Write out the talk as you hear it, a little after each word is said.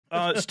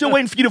Still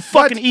waiting for you to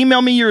fucking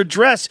email me your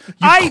address, you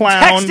I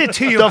clown. texted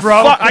to you,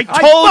 bro. I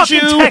told you,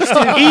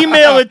 texted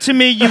email it to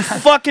me, you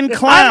fucking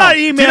clown. I'm not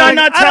emailing. Did I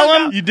not tell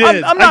him? You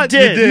did. I'm not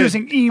did.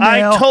 using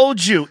email. I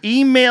told you,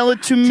 email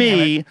it to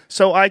me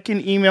so I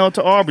can email it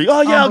to Aubrey.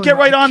 Oh yeah, I'll get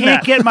right on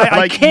that.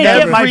 I can't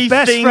get my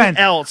best Everything friend.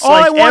 else, All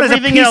I want is a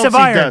everything piece else of he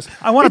iron. does.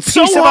 I want a It's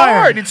piece so of hard.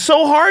 iron. It's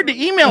so hard to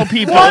email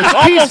people. One It's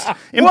piece- almost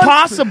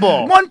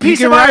impossible. One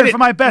piece of iron for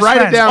my best friend.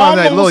 Write it down on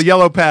that Almost- little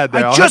yellow pad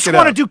there. I I'll just hook it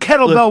want to up. do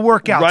kettlebell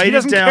workouts. Write He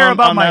doesn't it down care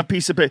about on my that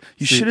piece of paper.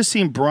 You should have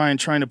seen Brian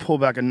trying to pull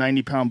back a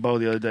 90-pound bow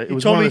the other day. It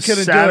was told one me of he the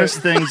couldn't do saddest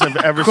it. things I've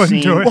ever Couldn't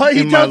seen do it. Well,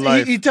 in my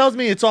life. he tells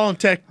me it's all in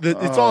tech.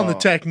 It's all in the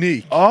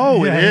technique.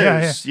 Oh, Yeah, it yeah,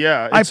 is.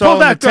 Yeah, I it's pulled all in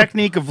the that up.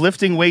 technique of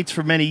lifting weights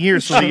for many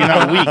years so that you're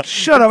not weak.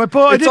 Shut up!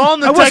 It's all in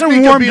the I wasn't technique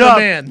of warmed being a up.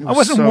 man. I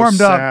wasn't so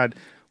warmed up. sad.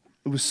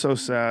 It was so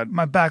sad.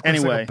 My back looks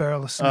anyway, like a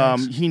barrel of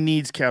snakes. he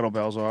needs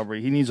kettlebells,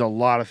 Aubrey. He needs a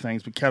lot of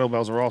things, but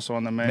kettlebells are also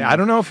on the menu. I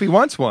don't know if he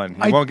wants one.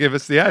 He won't give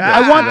us the address.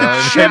 I want you the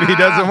know? chip. Maybe he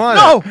doesn't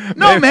want it.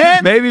 No,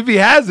 man. Maybe if he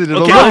has it,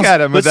 it'll Okay, look at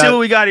him. let's with see that- what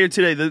we got here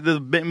today.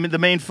 The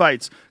main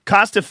fights.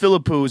 Costa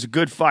Philippou is a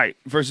good fight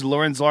versus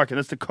Lorenz Larkin.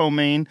 That's the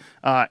co-main.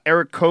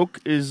 Eric Koch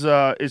is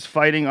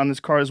fighting on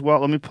this card as well.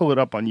 Let me pull it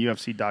up on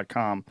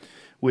UFC.com.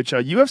 Which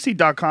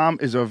UFC.com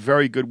is a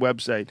very good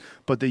website,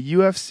 but the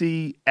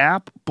UFC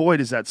app, boy,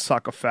 does that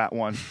suck a fat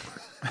one.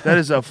 That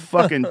is a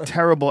fucking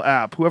terrible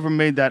app. Whoever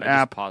made that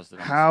app, paused it on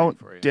the how screen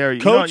for you. dare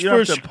you? Coach you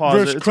don't have to pause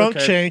versus it. It's okay.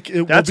 Cruikshank, it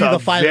will That's be a the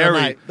fight of the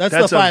night. That's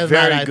the fight a of the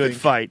night, very I good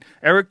think. fight.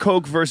 Eric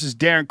Koch versus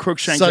Darren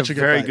Cruikshank Such is a a good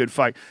very fight. good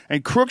fight.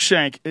 And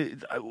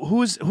Cruikshank,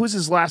 who's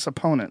his last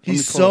opponent? Let me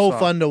He's pull this so up.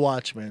 fun to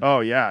watch, man. Oh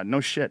yeah, no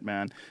shit,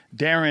 man.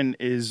 Darren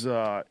is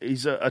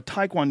he's a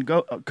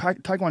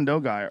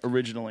taekwondo guy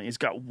originally. He's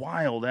got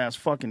wild ass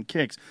fucking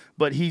kicks,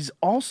 but he's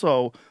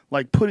also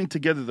like putting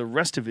together the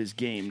rest of his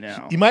game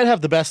now. He might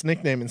have the best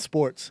nickname in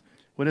sports.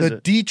 What is The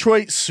it?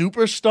 Detroit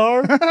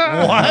Superstar?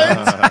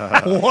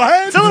 What?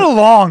 What? It's a little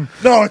long.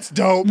 No, it's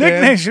dope, man.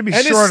 Nickname should be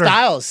and shorter. his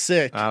style is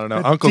sick. I don't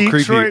know. The Uncle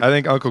Detroit- Creepy. I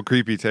think Uncle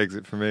Creepy takes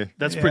it for me.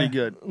 That's Yeah. pretty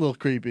good. A little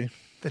creepy.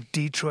 The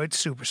Detroit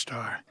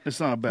Superstar. It's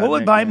not a bad. What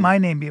would nickname. my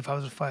name be if I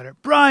was a fighter?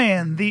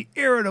 Brian the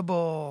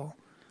Irritable.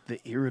 The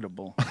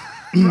irritable.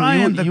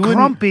 Brian the you wouldn't-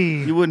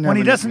 Grumpy. you wouldn't when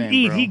have he a doesn't nickname,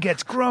 eat, bro. he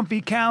gets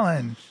Grumpy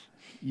Callan.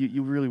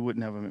 You really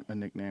wouldn't have a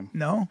nickname.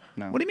 No?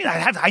 No. What do you mean?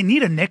 I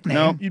need a nickname.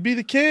 No. You'd be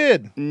the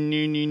kid.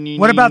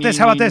 What about this?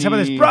 How about this? How about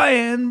this?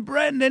 Brian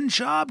Brendan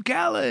Schaub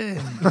Callan.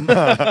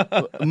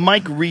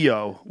 Mike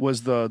Rio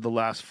was the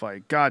last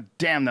fight. God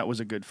damn, that was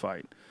a good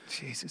fight.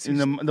 Jesus. In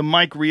the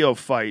Mike Rio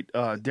fight,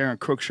 Darren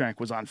Cruikshank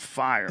was on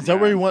fire. Is that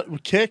where he went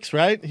with kicks,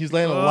 right? He's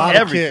landing a lot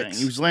everything. of kicks.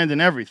 He was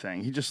landing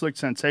everything. He just looked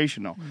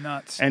sensational.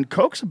 Nuts. And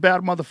Koch's a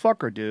bad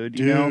motherfucker, dude.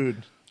 You know?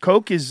 Dude.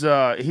 Koch is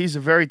he's a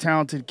very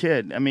talented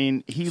kid. I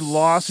mean, he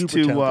lost Super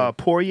to talented.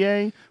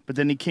 Poirier, but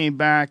then he came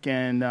back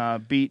and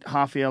beat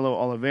Rafael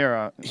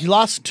Oliveira. He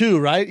lost two,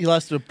 right? He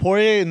lost to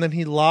Poirier, and then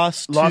he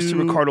lost to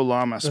Ricardo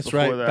Lamas. That's before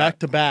right, that. back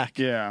to back.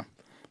 Yeah.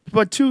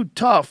 But two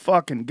tough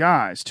fucking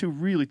guys. Two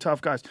really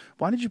tough guys.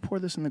 Why did you pour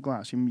this in the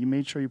glass? You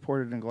made sure you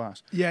poured it in a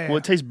glass. Yeah, Will yeah.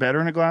 it taste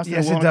better in a glass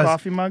Yes, than it a does.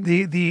 coffee mug?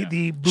 The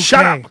bouquet.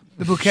 Shut up.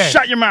 The bouquet.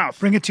 Shut your mouth.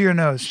 Bring it to your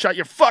nose. Shut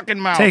your fucking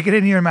mouth. Take it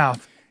into your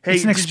mouth. Hey,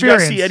 it's an did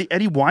experience. you guys see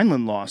Eddie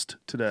Wineland lost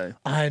today?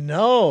 I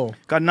know.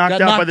 Got knocked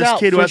out by this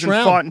kid who first hasn't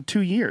round. fought in 2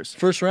 years.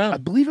 First I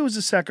round. believe it was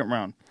the second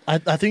round. I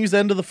think it was the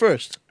end of the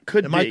first.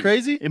 Could Am be. I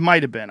crazy? It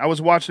might have been. I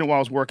was watching it while I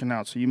was working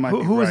out, so you might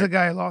be Who was right. the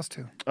guy I lost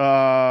to?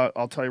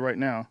 I'll tell you right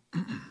now.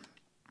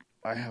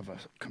 I have a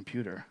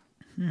computer.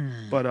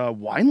 But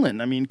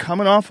Wineland, I mean,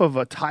 coming off of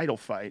a title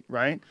fight,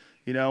 right?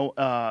 You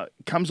know,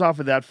 comes off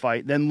of that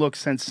fight, then looks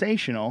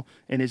sensational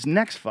in his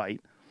next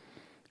fight.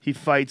 He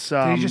fights.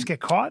 Did he just get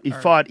caught? He or-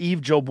 fought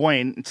Yves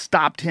Joboin and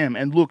stopped him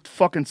and looked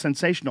fucking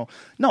sensational.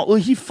 No, well,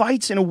 he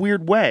fights in a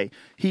weird way.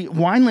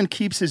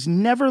 Wineland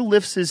never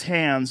lifts his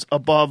hands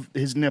above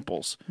his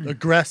nipples.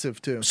 Aggressive,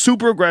 too.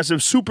 Super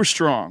aggressive, super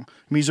strong.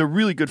 I mean, he's a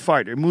really good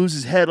fighter. He moves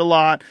his head a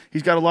lot.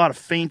 He's got a lot of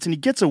feints, and he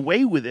gets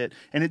away with it.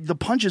 And the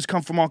punches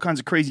come from all kinds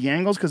of crazy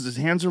angles because his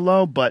hands are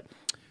low, but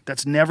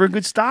that's never a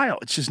good style.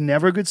 It's just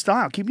never a good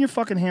style. Keeping your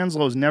fucking hands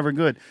low is never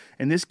good.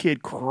 And this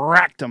kid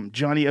cracked him,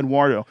 Johnny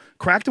Eduardo.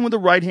 Cracked him with the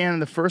right hand in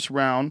the first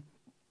round.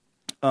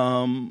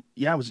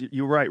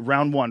 You're right,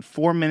 round one.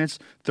 4 minutes,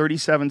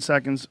 37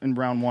 seconds in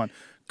round one.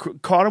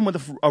 Caught him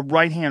with a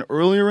right hand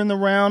earlier in the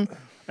round,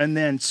 and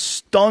then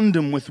stunned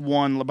him with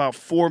one about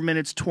 4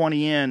 minutes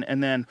 20 in,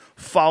 and then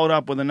followed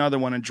up with another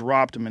one and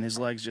dropped him, and his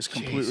legs just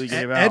completely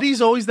gave out.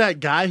 Eddie's always that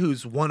guy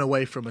who's one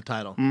away from a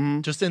title.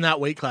 Just in that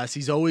weight class,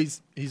 he's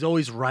always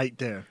right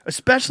there.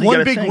 Especially One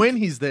gotta big think, win,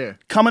 he's there.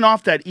 coming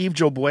off that Yves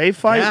Joboy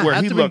fight Yeah, where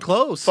had he to been looked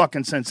close.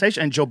 fucking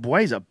sensation. And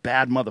Joboy's a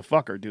bad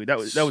motherfucker, dude. That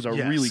was a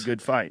Yes. really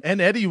good fight. And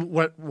Eddie,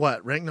 what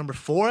ranked number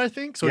 4, I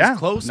think. So yeah, he's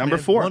close. number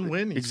man. 4. One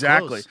win. He's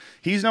exactly. close.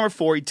 He's number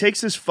 4. He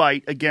takes this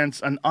fight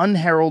against an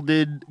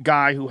unheralded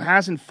guy who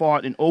hasn't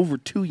fought in over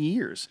 2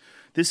 years.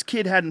 This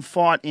kid hadn't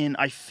fought in,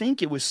 I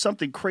think it was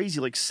something crazy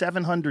like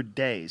 700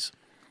 days.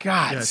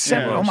 God,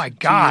 Yeah, oh my 2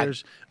 God.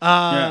 years.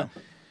 Yeah.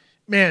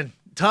 Man,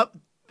 tough.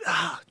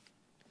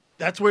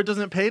 that's where it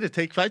doesn't pay to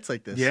take fights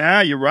like this.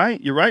 Yeah, you're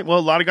right. You're right. Well, a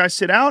lot of guys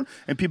sit out,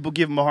 and people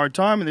give them a hard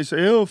time, and they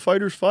say, "Oh,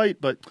 fighters fight,"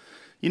 but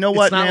you know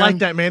what? It's not man? like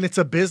that, man. It's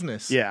a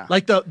business. Yeah.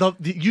 Like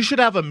you should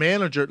have a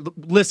manager.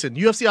 Listen,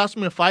 UFC asks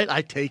me to fight,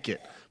 I take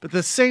it. But at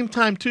the same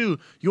time, too,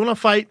 you want to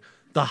fight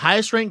the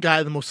highest ranked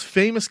guy, the most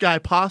famous guy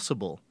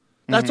possible.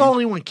 That's all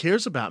anyone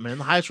cares about, man.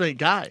 The highest ranked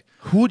guy.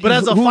 Who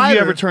have you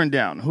ever turned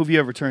down? Who have you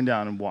ever turned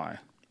down, and why?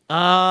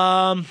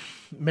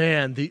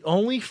 Man, the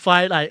only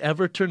fight I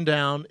ever turned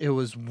down, it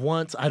was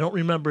once. I don't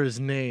remember his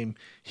name.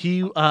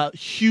 He,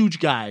 huge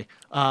guy,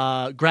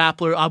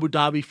 grappler, Abu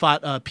Dhabi,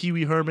 fought Pee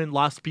Wee Herman,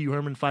 lost Pee Wee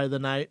Herman fight of the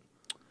night.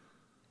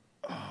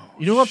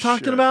 You know what I'm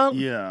talking about?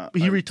 Yeah.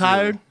 He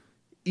retired.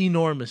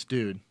 Enormous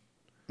dude.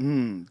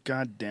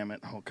 God damn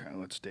it. Okay,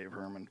 let's Dave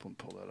Herman pull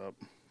that up.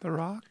 The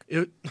Rock.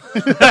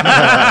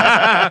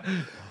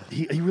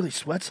 He really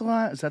sweats a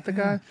lot? Is that the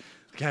guy?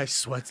 The guy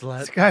sweats a lot.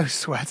 This guy who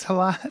sweats a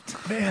lot.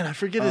 Man, I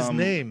forget his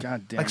name.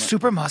 God damn Like it.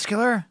 super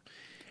muscular.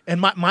 And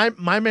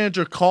my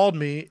manager called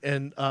me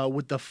and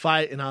with the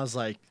fight, and I was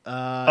like,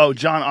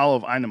 John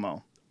Olive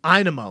Inamo.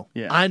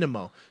 Yeah.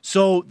 Inamo.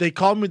 So they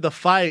called me the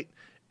fight,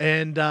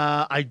 and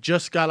I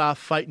just got off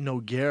fighting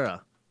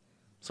Nogueira.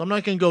 So I'm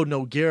not going to go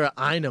Nogueira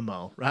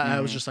Inamo, right?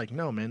 I was just like,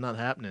 no, man, not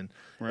happening.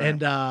 Right.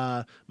 And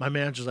my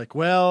manager's like,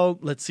 well,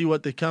 let's see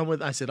what they come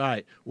with. I said, all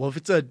right, well, if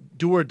it's a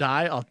do or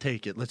die, I'll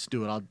take it. Let's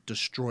do it. I'll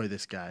destroy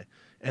this guy.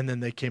 And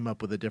then they came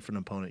up with a different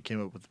opponent, came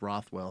up with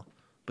Rothwell.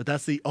 But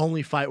that's the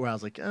only fight where I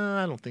was like,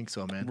 I don't think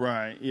so, man.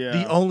 Right, yeah.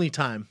 The only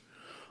time.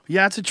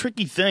 Yeah, it's a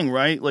tricky thing,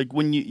 right? Like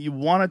when you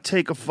want to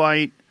take a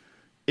fight,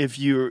 if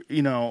you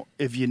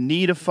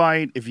need a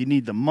fight, if you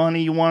need the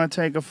money, you want to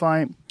take a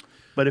fight.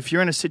 But if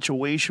you're in a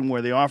situation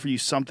where they offer you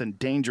something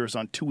dangerous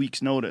on 2 weeks'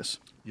 notice,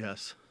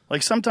 Yes.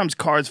 like sometimes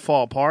cards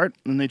fall apart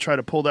and they try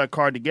to pull that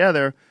card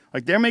together.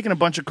 Like they're making a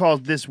bunch of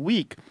calls this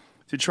week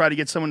to try to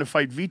get someone to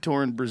fight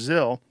Vitor in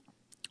Brazil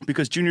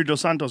because Junior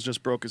Dos Santos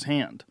just broke his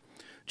hand.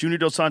 Junior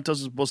Dos Santos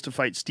is supposed to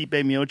fight Stipe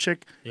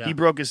Miocic. Yeah. He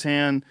broke his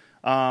hand.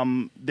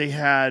 They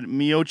had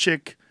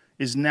Miocic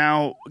is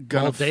now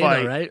going to Moldena,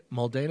 fight. right?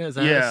 Moldena, is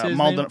that his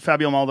name?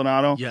 Fabio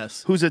Maldonado.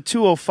 Yes. Who's a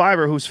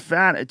 205er who's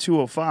fat at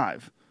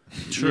 205.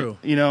 True.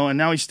 You know, and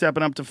now he's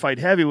stepping up to fight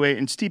heavyweight.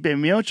 And Stipe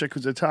Miocic,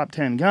 who's a top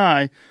 10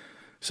 guy.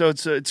 So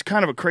it's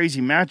kind of a crazy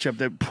matchup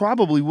that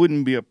probably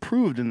wouldn't be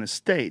approved in the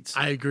States.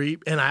 I agree.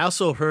 And I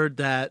also heard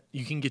that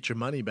you can get your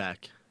money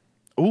back.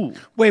 Ooh.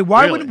 Wait,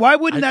 why Really?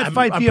 wouldn't that I'm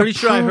fight be pretty approved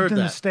sure I heard in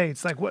the that.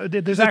 States? Like,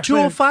 there's There's a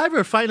actually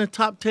 205er fighting a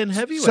top 10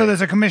 heavyweight. so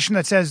there's a commission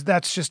that says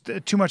that's just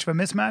too much of a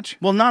mismatch.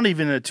 Well, not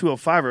even a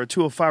 205er, a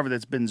 205er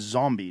that's been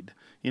zombied.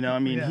 You know, I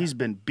mean, Yeah. he's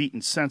been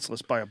beaten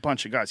senseless by a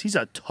bunch of guys. He's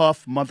a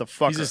tough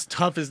motherfucker. He's as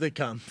tough as they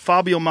come.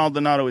 Fabio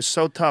Maldonado is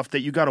so tough that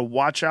you got to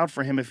watch out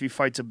for him if he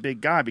fights a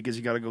big guy because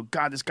you got to go,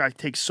 God, this guy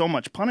takes so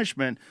much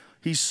punishment.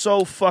 He's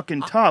so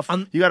fucking tough.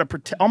 You got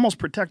to almost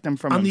protect him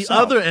from On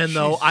himself. the other end,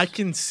 though, I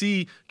can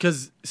see,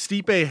 because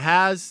Stipe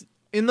has,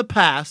 in the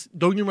past,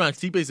 don't get me wrong,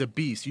 Stipe's a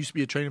beast. Used to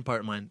be a training partner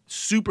of mine.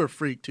 Super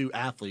freak, too.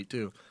 Athlete,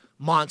 too.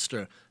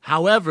 Monster.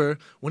 However,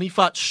 when he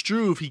fought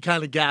Struve, he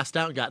kind of gassed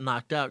out and got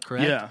knocked out,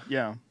 correct?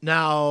 Yeah.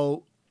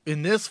 Now,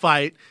 in this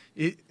fight,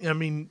 the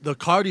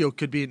cardio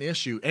could be an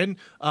issue. And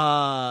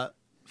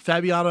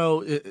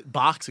Fabiano,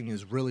 boxing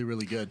is really,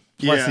 really good.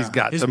 Plus, Yeah. he's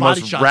got His the body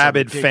most shots are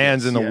rabid ridiculous.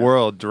 fans in the Yeah.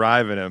 world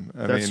driving him.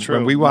 I That's mean, true.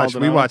 when we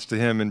Maldonado. watched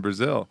him in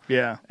Brazil.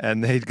 Yeah.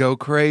 And they'd go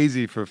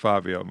crazy for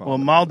Fabio Maldonado. Well,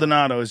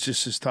 Maldonado is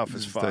just as tough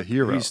as He's fuck. a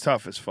hero. He's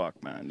tough as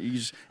fuck, man.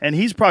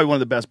 He's probably one of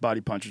the best body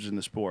punchers in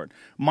the sport.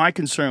 My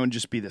concern would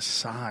just be the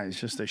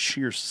size, just the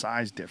sheer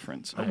size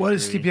difference. What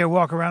does Stipe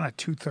walk around at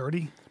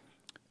 230?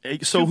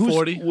 So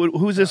 240.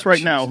 who's this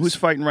right now? Who's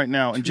fighting right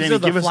now? And These Jamie, are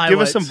the give us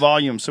flyweights. some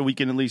volume so we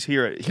can at least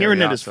hear it.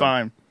 Hearing it is Carriazo.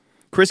 fine.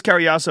 Chris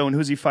Carriazo, and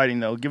who's he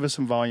fighting though? Give us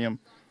some volume.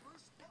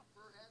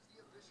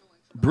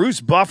 Bruce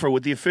Buffer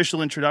with the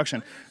official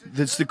introduction.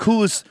 That's the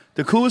coolest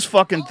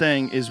fucking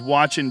thing is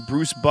watching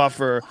Bruce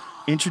Buffer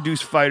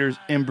introduce fighters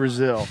in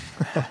Brazil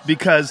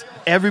because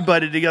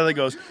everybody together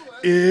goes,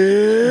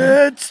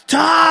 "It's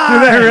time!"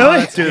 Do they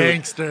really? Dude,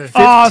 Gangster.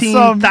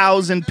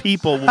 15,000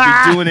 people will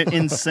be doing it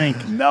in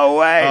sync. No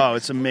way. Oh,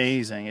 it's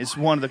amazing. It's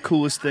one of the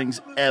coolest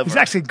things ever. He's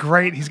actually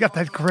great. He's got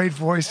that great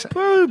voice.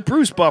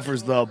 Bruce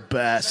Buffer's the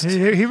best.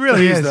 He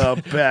really He's is.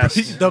 the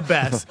best. The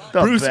best.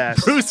 The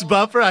best. Bruce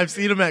Buffer, I've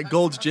seen him at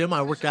Gold's Gym.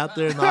 I work out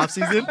there in the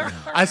offseason.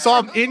 I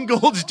saw him in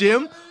Gold's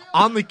Gym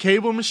on the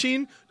cable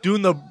machine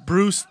doing the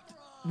Bruce,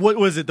 what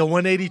was it, the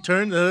 180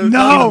 turn?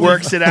 No. He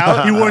works it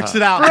out. He works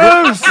it out.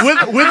 Bruce!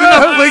 With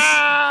enough flicks.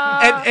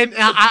 And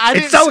I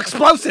didn't, It's so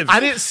explosive. I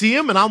didn't see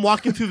him, and I'm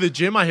walking through the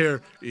gym. I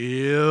hear,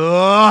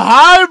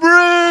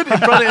 hybrid. dude, in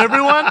front of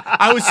everyone.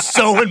 I was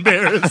so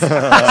embarrassed.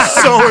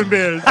 So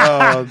embarrassed.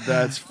 Oh,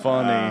 that's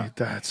funny.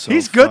 That's so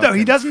He's good though.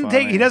 He fucking doesn't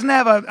take. funny. He doesn't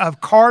have a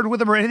card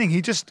with him or anything.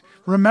 He just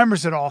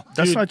remembers it all.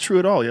 That's Dude. not true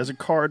at all. He has a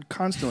card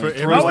constantly. For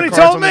He everyone. throws That's what the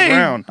he cards told on the me.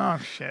 ground. Oh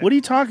shit. What are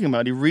you talking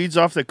about? He reads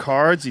off the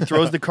cards. He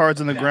throws the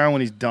cards on the ground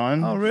when he's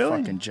done. Oh, really?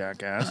 Fucking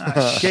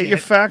jackass. Get your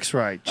facts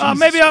right.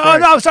 Maybe. Jesus Oh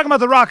Christ. no, I was talking about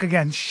The Rock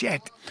again.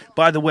 Shit.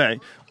 By the way,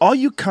 all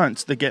you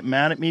cunts that get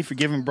mad at me for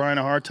giving Brian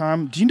a hard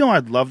time, do you know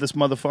I'd love this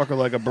motherfucker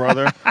like a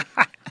brother?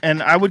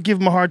 And I would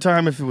give him a hard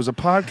time if it was a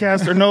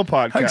podcast or no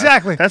podcast.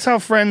 Exactly. That's how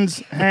friends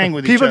hang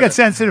with each People other. get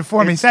sensitive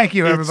for me. Thank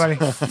you, everybody.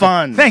 It's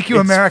fun. Thank you,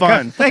 It's America.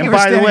 Fun. Thank you and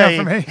for by the standing way,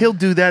 up for me. he'll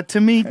do that to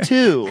me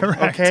too.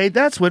 Correct. Okay,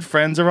 that's what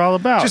friends are all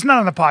about. Just not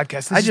on the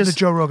podcast. This is the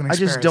Joe Rogan I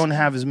experience. just don't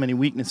have as many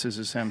weaknesses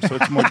as him, so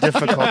it's more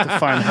difficult to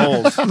find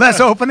holes.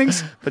 Less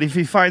openings. But if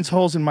he finds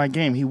holes in my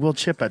game, he will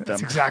chip at them.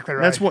 That's exactly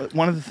right. That's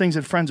one of the things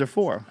that friends are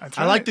for. That's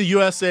I like right. the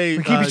USA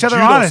We keep each other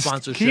judo honest.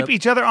 sponsorship. Keep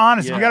each other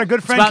honest. Yeah. We got a good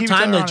It's friend. about keep time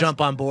each other they honest.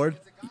 jump on board.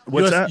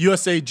 What's that?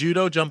 USA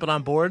Judo jumping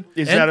on board.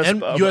 Is and, that a and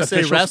sp- USA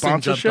official Wrestling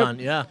jumped sponsorship? on?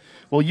 Yeah.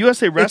 Well,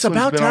 USA Wrestling's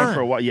about been on time.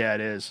 for a while. Yeah,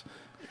 it is.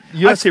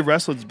 USA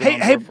Wrestling's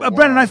been Hey, on for a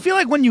Brendan. while. I feel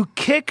like when you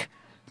kick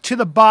to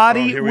the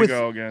body Oh, here we with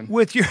go again.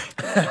 with your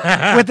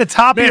with the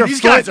top of Man, your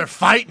these foot. guys are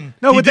fighting.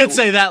 No, he with did the-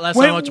 say that last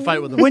time I watched a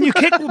fight with him. When you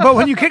kick, but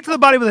when you kick to the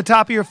body with the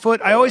top of your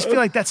foot, I always feel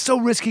like that's so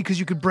risky because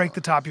you could break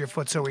the top of your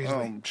foot so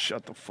easily.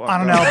 Shut the fuck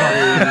On an up.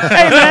 elbow.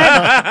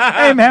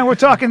 Hey man, we're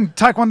talking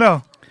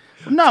Taekwondo.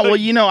 No,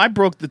 well, I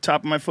broke the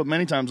top of my foot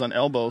many times on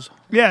elbows.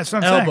 Yeah, that's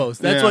what I'm saying. Elbows.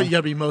 That's Yeah. what you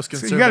gotta be most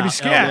concerned you gotta be about.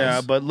 scared. Elbows.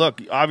 Yeah, but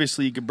look,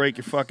 obviously you could break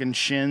your fucking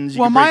shins. You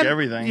Well, could break mine,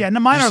 everything. yeah,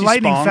 no, mine You are see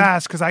lightning Spong?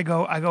 fast because I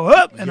go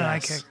up and then I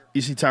Yes. kick.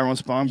 You see Tyrone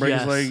Spong break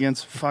his Yes. leg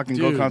against fucking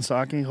Dude. Gokhan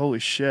Saki? Holy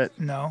shit.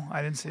 No,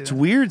 I didn't see It's that.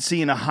 weird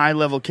seeing a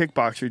high-level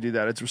kickboxer do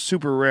that. It's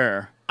super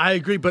rare. I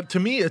agree, but to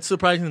me, it's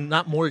surprising that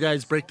not more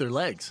guys break their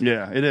legs.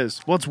 Yeah, it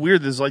is. Well, it's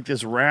weird. There's like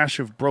this rash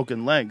of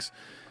broken legs.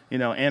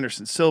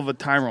 Anderson Silva,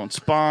 Tyrone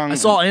Spong. I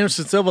saw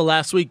Anderson Silva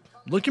last week,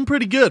 looking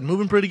pretty good,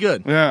 moving pretty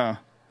good. Yeah.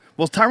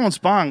 Well, Tyrone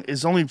Spong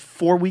is only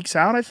 4 weeks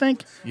out, I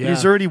think. Yeah.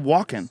 He's already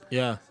walking.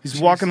 Yeah, He's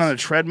walking on a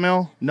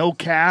treadmill. No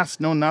cast,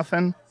 no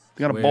nothing.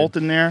 They got a Weird. bolt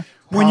in there.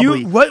 When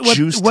you Probably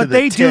juice to what the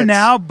they do tits.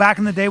 now, back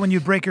in the day when you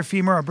break your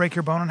femur or break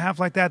your bone in half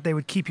like that, they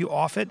would keep you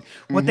off it.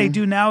 What Mm-hmm. they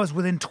do now is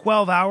within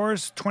 12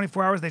 hours,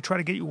 24 hours, they try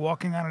to get you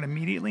walking on it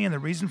immediately. And the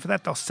reason for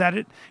that, they'll set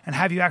it and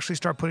have you actually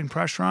start putting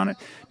pressure on it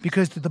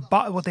because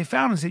what they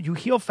found is that you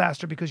heal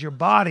faster because your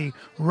body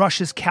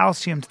rushes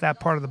calcium to that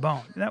part of the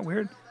bone. Isn't that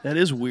weird? That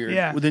is weird.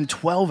 Yeah. Within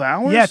 12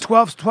 hours? Yeah,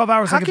 12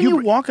 hours. How like can if you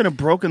walk in a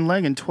broken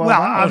leg in 12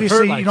 Well, hours?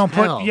 obviously like you don't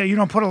put hell. you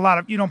don't put a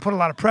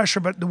lot of pressure.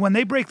 But when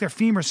they break their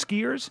femur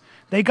skiers,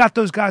 they got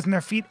those guys on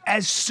their feet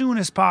as soon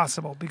as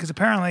possible because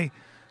apparently,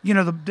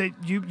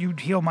 you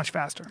heal much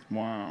faster.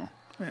 Wow.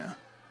 Yeah.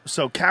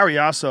 So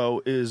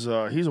Carriasso is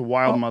he's a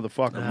wild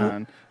motherfucker,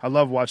 man. I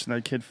love watching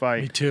that kid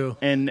fight. Me too.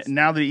 And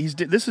now that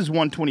this is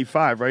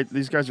 125, right?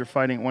 These guys are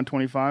fighting at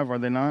 125, are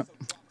they not?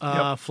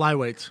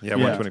 Flyweights. Yeah,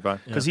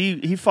 125. Because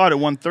he fought at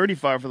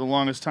 135 for the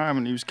longest time,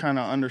 and he was kind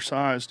of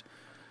undersized.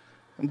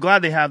 I'm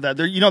glad they have that.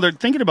 They're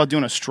thinking about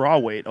doing a straw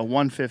weight, a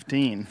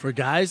 115. For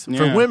guys, Yeah.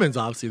 for women's,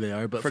 obviously they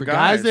are, but For for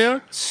guys, guys. they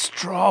are.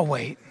 Straw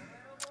weight.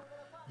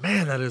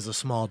 Man, that is a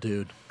small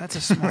dude, That's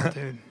a small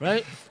dude.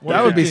 right?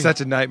 That would be 115. such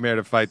a nightmare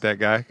to fight that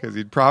guy because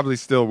he'd probably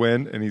still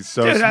win, and he's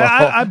so Dude, small.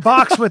 I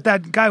boxed with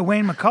that guy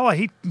Wayne McCullough.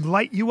 He'd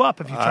light you up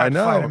if you I tried to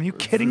know. fight him. Are you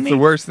kidding It's me? the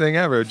worst thing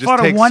ever. It just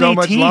Fought a takes so 118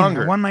 much or longer.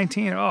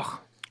 119. Ugh.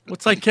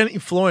 What's like Kenny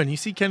Florian? You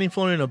see Kenny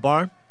Florian in a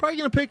bar, probably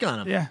gonna pick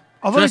on him. Yeah.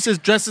 Although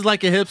Dresses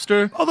like a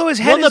hipster. Although his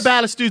one head of the is-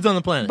 baddest dudes on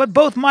the planet. but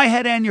both my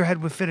head and your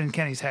head would fit in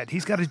Kenny's head.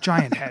 He's got a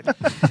giant head.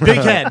 big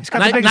head, got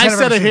the biggest nice head I've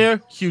set ever of seen.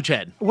 hair, huge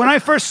head. When I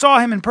first saw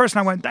him in person,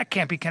 I went, "That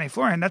can't be Kenny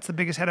Florian. That's the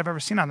biggest head I've ever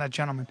seen on that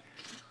gentleman."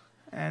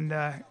 And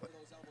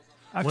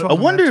I've told I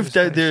him wonder that to if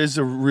his face. there's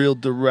a real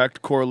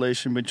direct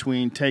correlation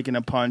between taking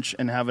a punch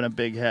and having a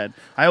big head.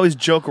 I always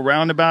joke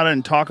around about it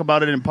and talk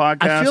about it in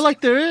podcasts. I feel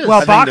like there is.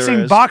 Well, I think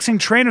there is. boxing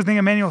trainers, I think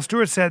Emmanuel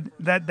Stewart said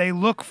that they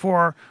look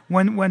for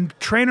when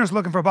trainers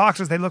looking for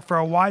boxers, they look for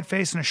a wide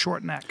face and a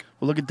short neck.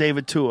 Well, look at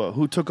David Tua,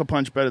 who took a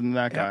punch better than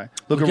that guy.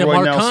 Look, look at at Roy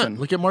Mark Nelson. Hunt.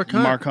 Look at Mark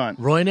Hunt. Mark Hunt.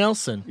 Roy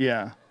Nelson.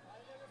 Yeah.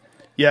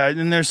 Yeah,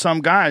 and there's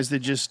some guys that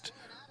just,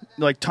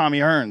 like Tommy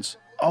Hearns,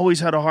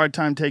 always had a hard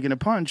time taking a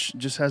punch,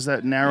 just has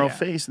that narrow Yeah.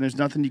 face, and there's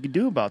nothing you can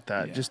do about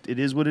that. Yeah. Just, it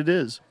is what it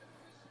is.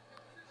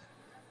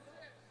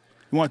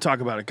 You want to talk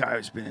about a guy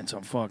who's been in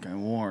some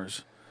fucking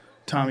wars.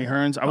 Tommy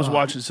Hearns. I was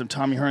watching some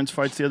Tommy Hearns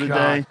fights the other God.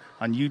 day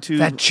on YouTube.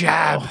 That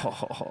jab.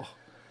 Oh.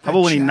 How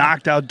about when he jab.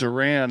 knocked out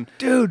Duran?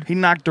 Dude. He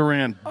knocked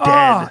Duran dead.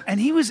 Oh, and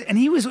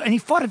he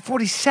fought at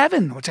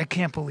 47, which I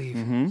can't believe.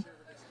 Mm-hmm.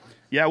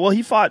 Yeah, well,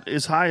 he fought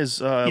as high as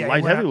he light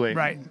went up- heavyweight,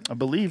 right. I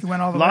believe. He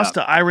went all the way Lost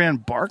up. to Iran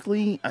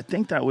Barkley. I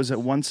think that was at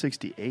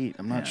 168.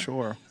 I'm not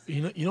sure.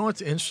 You know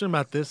what's interesting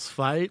about this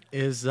fight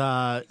is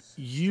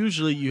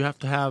usually you have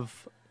to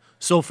have.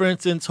 So, for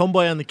instance,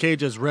 homeboy on the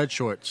cage has red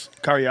shorts.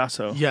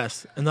 Carriasso.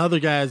 Yes, and the other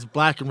guy has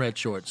black and red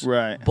shorts.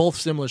 Right. Both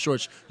similar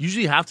shorts.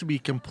 Usually have to be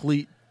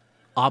complete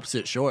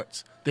opposite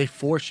shorts. they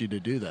force you to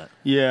do that.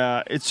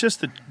 Yeah, it's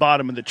just the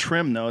bottom of the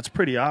trim, though. It's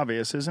pretty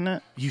obvious, isn't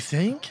it? You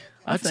think?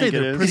 I I'd think say it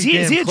they're is. pretty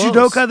Is he a damn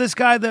close. judoka? This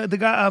guy, the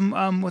guy,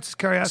 what's his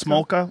Carriazo?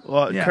 Smolka?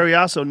 Well, Yeah.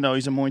 Carriazo, no,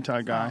 he's a Muay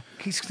Thai guy.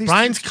 He's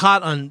Brian's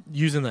caught on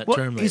using that Well,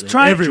 term. he's lately.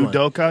 trying- Everyone.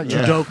 Judoka?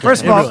 Yeah. Judoka.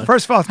 First of Everyone. all,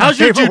 it's my How's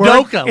your favorite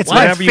word. judoka? It's What?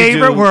 my Whatever you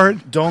favorite do,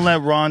 word. Don't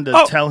let Rhonda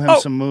Oh, tell him oh.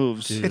 some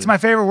moves. It's my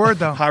favorite word,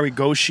 though.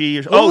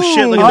 Harigoshi. Oh,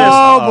 shit, look at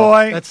Oh, this.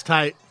 boy. That's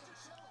tight.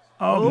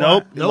 Oh,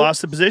 Nope, Nope.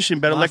 lost the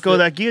position. Better let Lost go of it.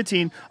 that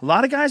guillotine. A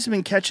lot of guys have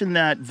been catching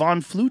that Von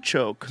Flue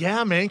choke.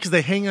 Yeah, man, because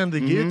they hang on the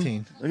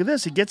guillotine. Look at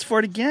this. He gets for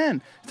it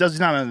again. He's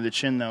not under the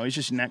chin, though. He's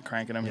just neck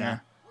cranking him Yeah.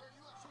 here.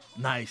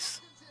 Nice.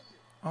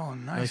 Oh,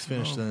 nice. Nice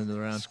finish to move. the end of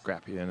the round.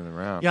 Scrappy end of the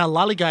round. Yeah, a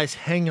lot of guys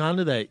hang on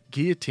to that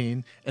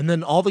guillotine, and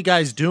then all the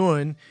guy's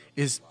doing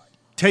is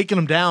taking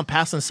them down,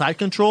 passing side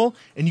control,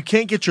 and you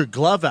can't get your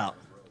glove out.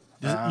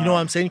 You know what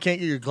I'm saying? You can't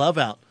get your glove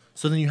out.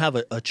 So then you have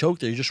a choke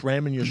there. You're just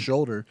ramming your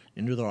shoulder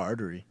into the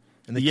artery,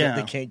 and Yeah.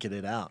 they can't get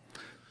it out.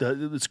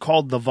 It's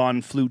called the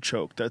Von Flue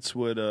choke. That's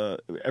what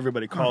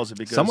everybody calls it.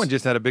 Because Someone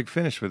just had a big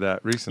finish with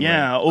that recently.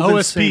 yeah, Ovin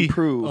OSP. St.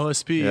 Preux.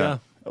 OSP, Yeah. yeah.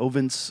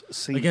 Ovin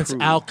St. Against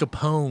Preux. Al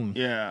Capone.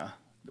 Yeah,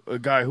 a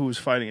guy who was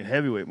fighting at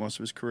heavyweight most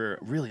of his career.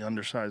 Really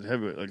undersized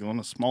heavyweight, like one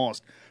of the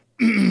smallest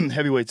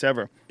heavyweights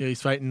ever. Yeah,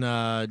 he's fighting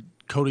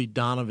Cody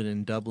Donovan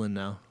in Dublin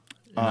now.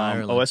 In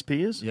Ireland.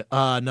 OSP is? Yeah.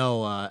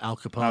 No, Al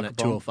Capone at Capone.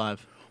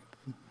 205.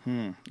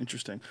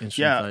 Interesting.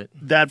 Interesting Yeah, fight.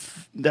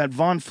 that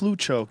Von Flue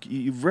choke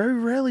you very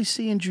rarely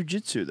see in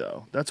jiu-jitsu,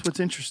 though. That's what's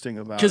interesting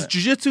about Because it.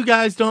 jiu-jitsu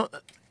guys don't.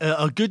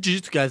 A good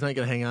jiu-jitsu guy's not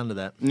going to hang on to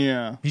that.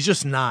 Yeah, He's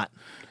just not.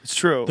 it's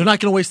true. They're not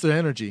going to waste their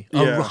energy.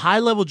 Yeah. A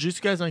high-level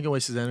jiu-jitsu guy's not going to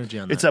waste his energy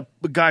on that. It's a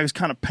guy who's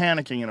kind of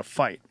panicking in a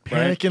fight.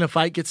 Panic Right? in a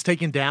fight, gets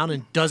taken down,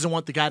 and doesn't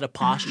want the guy to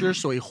posture,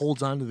 so he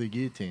holds on to the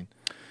guillotine.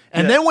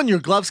 And Yeah. then when your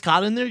glove's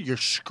caught in there, you're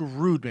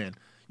screwed, man.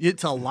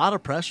 It's a lot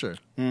of pressure.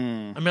 I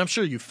mean, I'm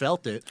sure you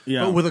felt it.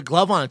 Yeah. But with a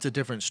glove on, it's a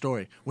different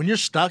story. When you're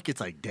stuck, it's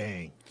like,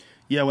 dang.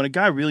 Yeah, when a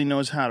guy really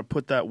knows how to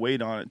put that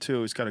weight on it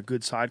too, he's got a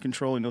good side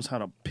control. He knows how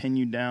to pin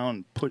you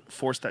down,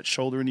 force that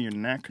shoulder into your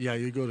neck. Yeah,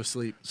 you go to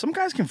sleep. Some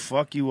guys can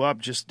fuck you up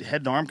just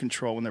head and arm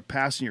control when they're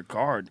passing your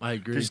guard. I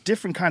agree. There's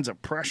different kinds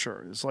of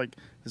pressure. It's like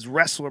there's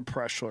wrestler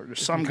pressure.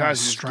 There's some Different guys kind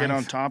who of just get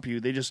on strength. top of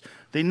you.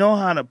 They know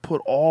how to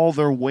put all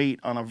their weight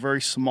on a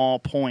very small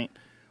point.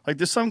 Like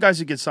there's some guys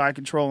who get side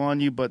control on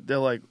you, but they're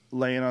like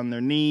laying on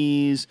their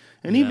knees.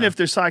 And even Yeah. if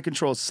their side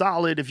control is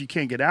solid, if you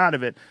can't get out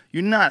of it,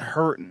 you're not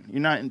hurting. You're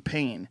not in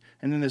pain.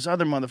 And then there's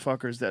other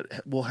motherfuckers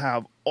that will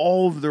have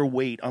all of their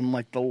weight on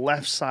like the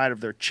left side of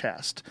their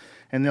chest.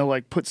 And they'll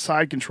like put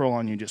side control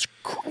on you, just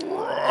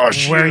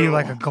crush Wear you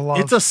like a glove.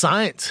 It's a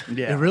science.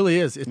 Yeah. It really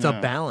is. It's Yeah.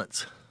 a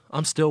balance.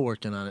 I'm still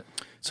working on it.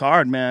 It's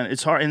hard, man.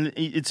 It's hard. And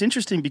it's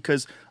interesting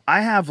because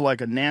I have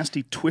like a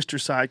nasty twister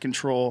side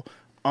control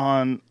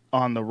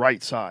on the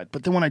right side.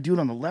 But then when I do it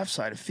on the left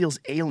side, it feels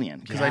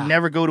alien because I Yeah.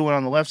 never go to it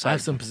on the left I side.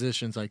 have some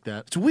positions like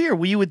that. It's weird.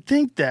 Well, you would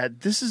think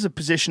that this is a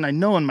position I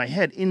know in my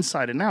head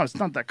inside and out. It's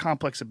not that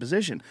complex a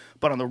position.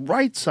 But on the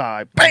right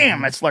side,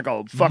 bam, it's like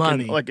a fucking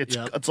Money. like it's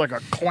Yep. it's like a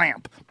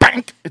clamp.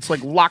 Bang! It's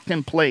like locked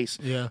in place.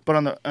 Yeah. But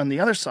on the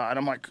other side,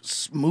 I'm like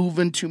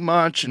moving too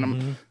much and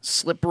Mm-hmm. I'm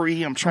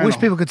slippery. I'm I trying wish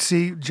to people could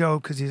see Joe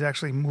because he's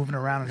actually moving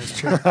around in his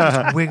chair,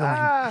 just wiggling.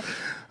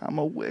 I'm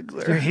a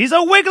wiggler. He's a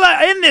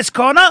wiggler in this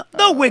corner.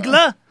 The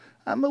wiggler.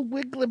 I'm a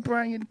wiggler,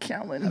 Brian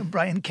Callen.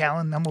 Brian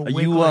Callen. I'm a Are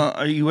wiggler.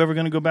 are you ever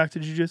going to go back to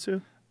jiu-jitsu?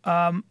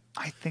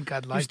 I think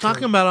I'd like He's to.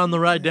 talking about it on the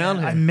ride down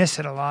here. I miss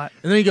it a lot.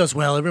 And then he goes,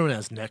 well, everyone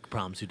has neck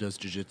problems who does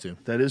jiu-jitsu.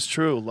 That is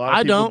true. A lot of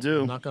I people don't.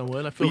 do. Knock on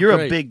wood. I feel But you're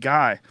great. a big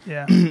guy.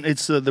 Yeah.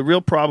 It's the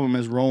real problem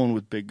is rolling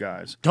with big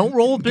guys. Don't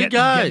roll with big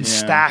Getting guys.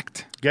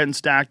 stacked. Getting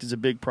stacked is a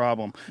big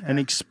problem. And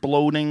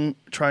exploding,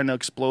 trying to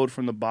explode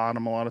from the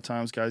bottom. A lot of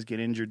times guys get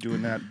injured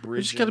doing that You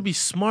bridge. just got to be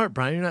smart,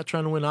 Brian. You're not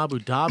trying to win Abu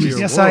Dhabi or Yes,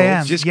 Worlds. I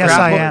am. Just Yes, I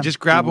grapple, am. Just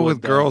grapple You with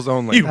would, though. girls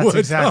only. You That's would.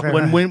 exactly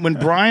right. When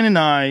Brian and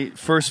I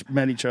first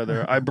met each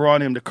other, I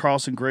brought him to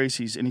Carlson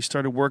Gracie's, and he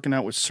started working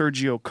out with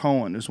Sergio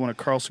Cohen, who's one of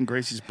Carlson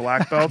Gracie's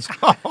black belts.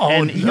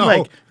 And he no.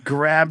 like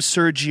grabbed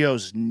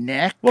Sergio's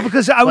neck. Well,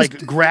 because I was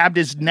like grabbed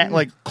his neck,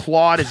 like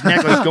clawed his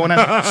neck, like going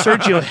out.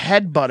 Sergio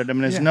headbutted him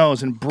in his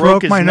nose and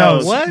broke his my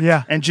nose. What?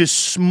 Yeah. And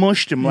just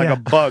smushed him like Yeah. a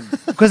bug.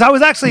 because I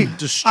was actually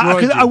Destroyed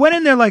because I you. went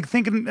in there like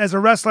thinking as a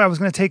wrestler I was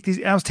going to take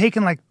these. I was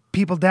taking like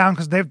people down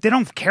because they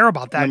don't care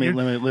about that. Let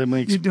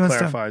me you're doing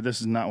clarify.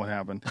 This is not what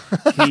happened.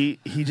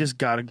 he just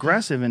got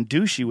aggressive and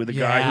douchey with a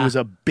guy Yeah. who was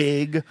a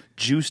big,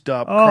 juiced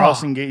up Oh,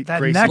 Carlson Gracie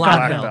that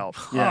black neck on belt.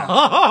 him. Yeah,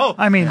 Oh,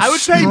 I mean, I would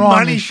pay strong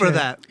money as for shit.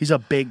 that. he's a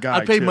big guy.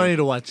 I'd pay too. money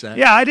to watch that.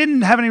 Yeah, I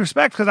didn't have any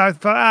respect because I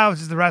thought, oh,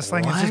 it's just the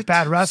wrestling. It's What? just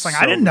bad wrestling.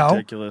 So I didn't know.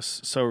 Ridiculous.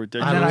 So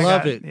ridiculous. I then I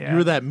love got- it. yeah. You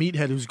were that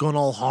meathead who's going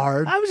all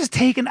hard. I was just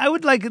taking. I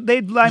would like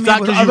they'd line me thought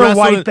up with 'cause you other wrestled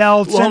white in-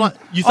 belts well, hold and on.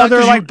 You thought other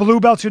 'cause you- like blue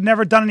belts who'd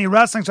never done any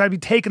wrestling. So I'd be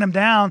taking them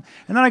down,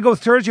 and then I go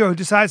with Sergio, who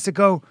decides to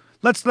go.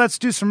 Let's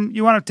do some.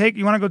 You want to go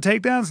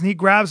takedowns, and he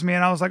grabs me,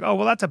 and I was like, oh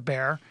well, that's a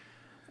bear.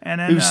 And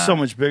then, He was so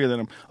much bigger than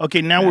him.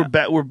 Okay, now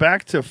Yeah. we're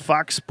back to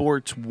Fox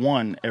Sports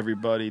 1,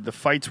 everybody. The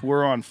fights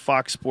were on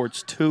Fox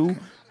Sports 2.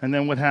 And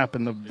then what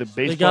happened? The got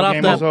baseball off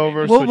game that- was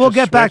over. We'll, so it we'll just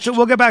get back to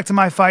switched.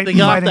 my fight. They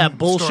got off fighting that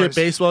bullshit stories.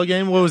 baseball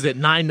game. What was it?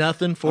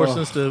 9-0, forcing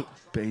us to.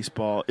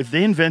 Baseball. If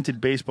they invented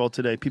baseball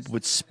today, people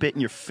would spit in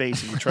your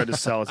face if you tried to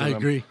sell it to I them.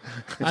 agree.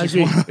 I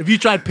agree. If you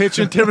tried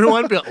pitching to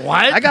everyone, be like,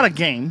 what? I got a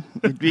game.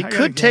 It got a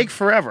could take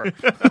forever.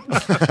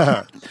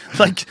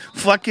 Like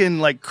fucking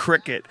like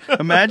cricket.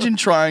 Imagine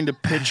trying to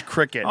pitch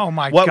cricket. Oh,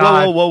 my Whoa,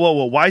 God.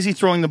 Whoa. Why is he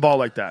throwing the ball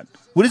like that?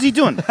 What is he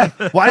doing?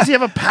 Why does he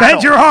have a paddle?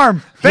 Bend your arm.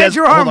 He Bend has-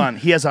 your arm. Hold on.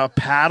 He has a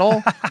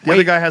paddle. The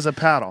other guy has a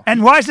paddle.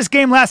 And why is this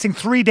game lasting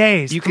 3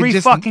 days? You Three can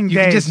just fucking you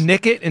days. can just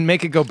nick it and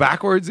make it go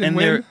backwards and, And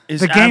win. there is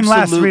The game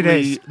lasts 3 absolutely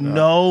days.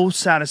 no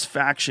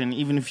satisfaction,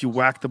 even if you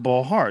whack the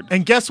ball hard.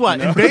 And guess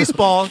what? In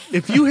baseball,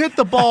 if you hit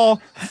the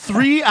ball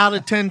 3 out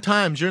of 10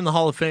 times, you're in the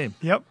Hall of Fame.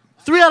 Yep.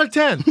 3 out of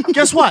 10.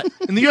 Guess what?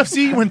 In the UFC,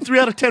 you win 3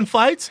 out of 10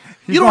 fights,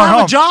 you You're don't going have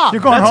home. a job.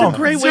 You're going That's home. a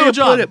great way Zero to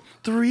job. put it.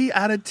 3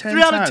 out of 10.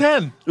 3 out of times.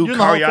 10. Ooh, You're in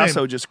the Hall of Cariaso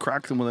Fame. just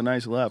cracked him with a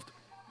nice left.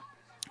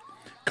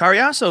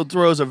 Cariaso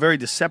throws a very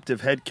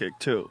deceptive head kick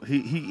too.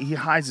 He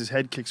hides his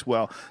head kicks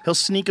well. He'll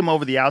sneak him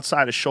over the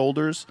outside of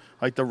shoulders,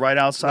 like the right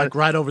outside, Like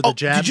right over the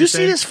jab, Did you you're see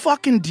saying? this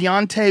fucking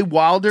Deontay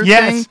Wilder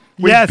Yes, thing?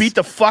 Where yes. he beat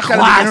the fuck out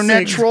of the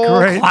internet Classic. troll.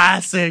 Great.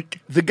 Classic.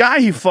 The guy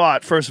he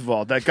fought, first of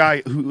all, that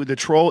guy who the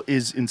troll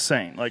is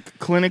insane. Like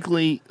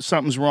clinically,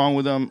 something's wrong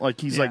with him.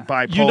 Like he's like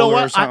bipolar You know or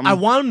what? something. I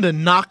want him to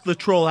knock the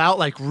troll out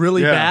like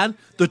really Yeah. bad.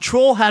 The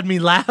troll had me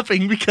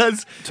laughing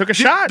because Took a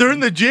shot. They're in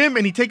the gym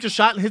and he takes a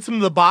shot and hits him in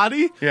the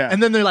body. Yeah.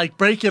 And then they like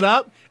break it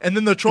up, and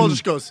then the troll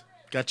just goes,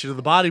 "Got you to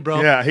the body, bro."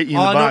 Yeah, hit you in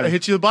All the I know- body.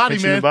 Hit you in the body,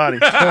 Hit man. you in the body.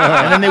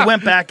 And then they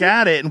went back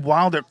at it, and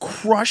Wilder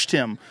crushed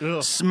him,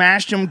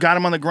 smashed him, got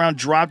him on the ground,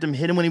 dropped him,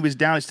 hit him when he was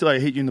down. He's still like, I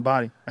hit you in the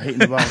body. I hit you in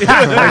the body.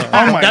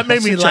 Oh my, That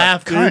made me such a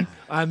laugh, dude. cunt.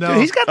 I know.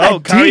 Dude, he's got that Oh,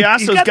 deep. He's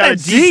Cariaso's got got a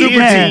that deep deep,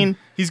 man. guillotine.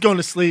 He's going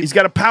to sleep. He's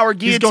got a power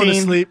He's guillotine. going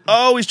to sleep.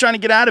 Oh, he's trying to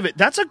get out of it.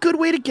 That's a good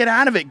way to get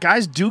out of it.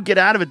 Guys do get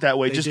out of it that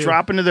way. Just do.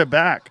 drop into their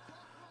back.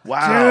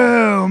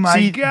 Wow. Oh, my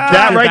See, God.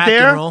 that right Back and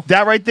there, roll.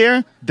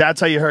 that's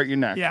how you hurt your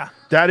neck. Yeah.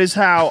 That is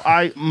how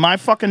my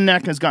fucking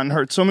neck has gotten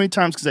hurt so many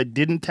times because I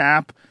didn't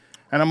tap.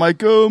 And I'm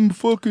like, oh,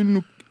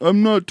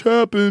 I'm not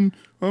tapping.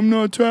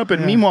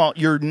 Meanwhile,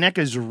 your neck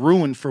is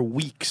ruined for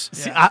weeks.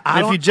 See, I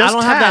If don't, you just I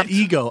don't have that tapped-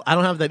 ego. I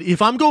don't have that.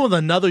 If I'm going with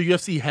another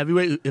UFC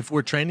heavyweight, if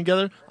we're training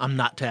together, I'm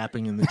not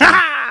tapping in the gym.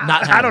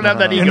 Not I don't have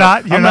that ego. You're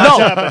not. You're I'm not.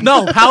 tapping.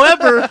 No.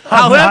 However,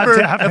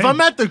 tapping. if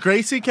I'm at the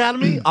Gracie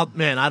Academy,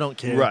 I don't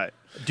care. Right.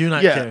 Do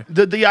not Yeah, care.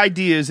 the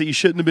idea is that you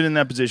shouldn't have been in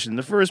that position in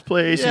the first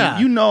place. Yeah.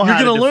 And you know You're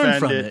how gonna to learn defend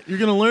from it. it. You're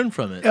gonna learn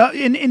from it.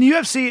 In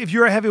UFC, if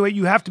you're a heavyweight,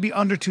 you have to be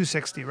under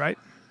 260, right?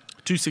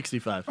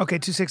 265. Okay,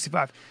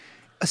 265.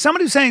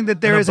 Somebody was saying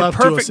that there And is a above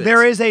perfect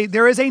 206.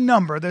 there is a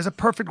number. There's a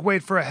perfect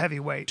weight for a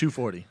heavyweight.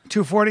 240.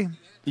 240.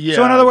 Yeah,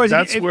 So in other words,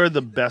 that's if- where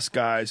the best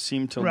guys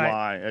seem to Right.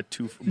 lie at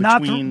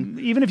Not between.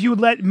 even if you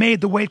made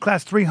the weight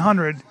class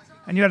 300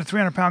 and you had a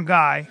 300-pound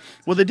guy.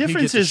 Well, the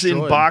difference is in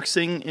destroyed.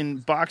 boxing. In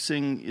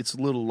boxing, it's a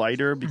little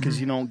lighter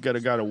because you don't get a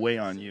guy to weigh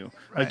on you.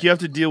 Right. Like you have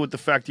to deal with the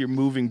fact that you're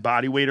moving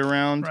body weight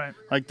around. Right.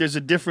 Like there's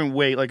a different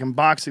weight. Like in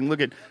boxing,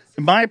 look at.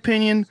 In my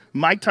opinion,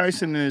 Mike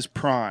Tyson in his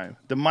prime,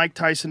 the Mike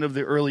Tyson of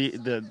the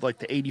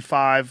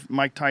 85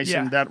 Mike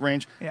Tyson, Yeah. that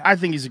range. Yeah. I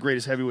think he's the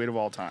greatest heavyweight of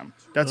all time.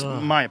 That's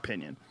my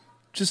opinion.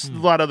 Just a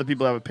lot of other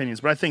people have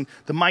opinions, but I think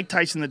the Mike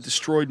Tyson that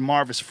destroyed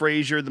Marvis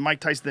Frazier, the Mike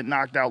Tyson that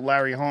knocked out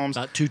Larry Holmes,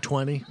 About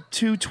 220.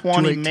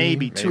 220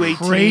 maybe,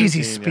 218.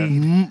 Crazy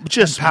speed.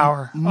 Just and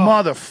power.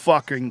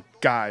 motherfucking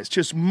guys,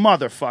 just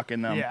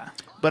motherfucking them. Yeah.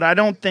 But I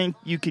don't think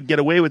you could get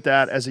away with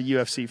that as a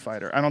UFC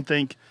fighter. I don't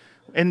think.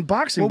 And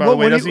boxing, by Well, the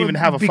way, what do doesn't you- even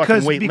have a because,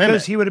 fucking weight because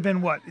limit. he would have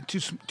been what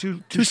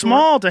too Too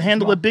small to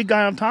handle a big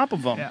guy on top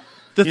of him. Yeah.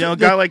 The You know, a th-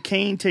 guy the- like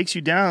Kane takes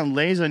you down,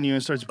 lays on you,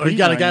 and starts. Or you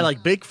got a beating guy on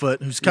like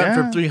Bigfoot who's cutting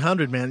Yeah. from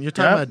 300, man. You're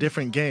talking Yep. about a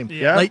different game.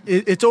 Yeah. Like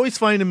it's always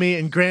funny to me.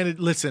 And granted,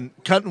 listen,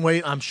 cutting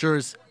weight, I'm sure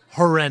is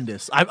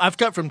horrendous. I've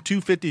cut from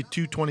 250 to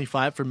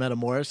 225 for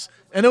Metamoris,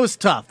 and it was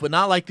tough, but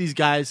not like these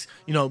guys,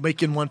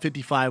 making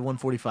 155,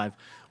 145.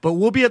 But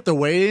we'll be at the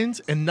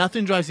weigh-ins, and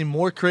nothing drives me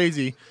more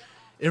crazy.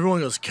 Everyone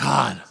goes,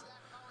 God,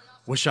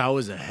 wish I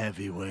was a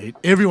heavyweight.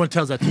 Everyone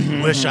tells that to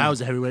me, wish I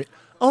was a heavyweight.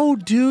 Oh,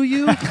 do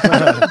you?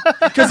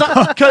 Because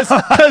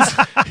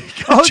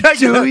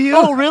do you?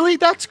 Oh, really?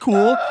 That's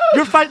cool.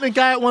 You're fighting a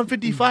guy at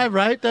 155,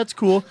 right? That's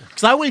cool.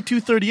 Because I weigh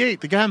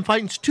 238. The guy I'm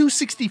fighting is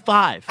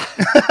 265.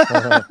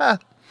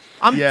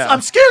 Yeah. I'm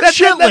scared That-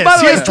 shitless. by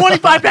the He way- has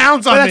 25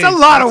 pounds on But me. that's a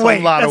lot That's of a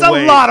weight. lot of That's a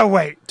weight. lot of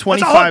weight.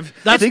 25.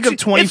 That's Think of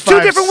It's 25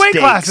 two different weight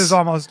steaks. classes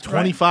almost. right?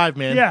 25,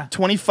 man. Yeah.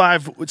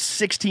 25 with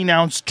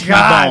 16-ounce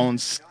God.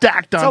 T-bones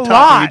stacked on It's a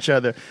top lot. of each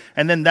other,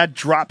 and then that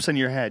drops on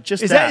your head.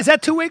 Just Is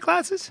that two weight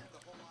classes?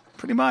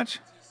 Pretty much.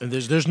 And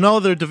there's no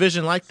other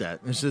division like that.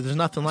 There's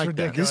nothing like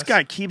that. ridiculous. This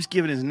guy keeps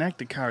giving his neck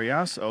to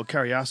Cariaso.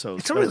 Cariaso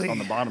It's a really- on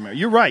the bottom there.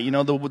 You're right.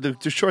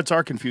 The shorts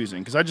are confusing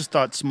because I just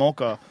thought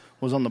Smolka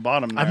was on the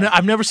bottom there.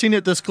 I've never seen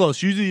it this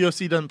close. Usually the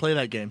UFC doesn't play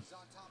that game.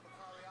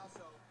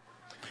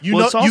 You Well,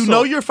 know, it's also- you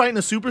know you're fighting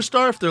a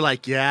superstar if they're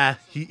like, yeah,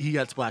 he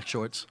gets black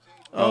shorts.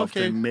 Oh, if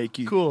Okay, they make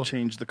you cool.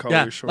 change the color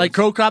Yeah, of your shorts. like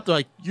Crow Cop, they're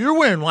like, you're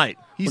wearing white.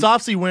 He's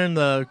obviously wearing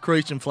the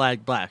Croatian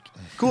flag black.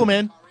 Cool,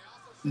 man.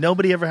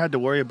 Nobody ever had to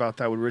worry about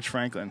that with Rich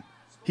Franklin.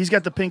 He's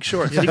got the pink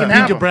shorts. He can Pink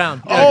have and them.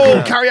 brown.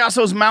 Oh,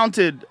 Carriaso's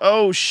mounted.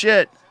 Oh,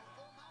 shit.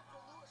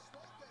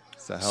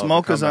 It's a hell of a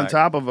Smoker's on comeback.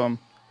 top of him.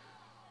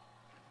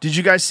 Did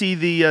you guys see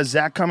the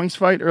Zach Cummings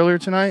fight earlier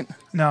tonight?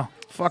 No.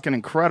 Fucking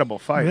incredible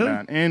fight, Really?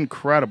 man.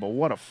 Incredible.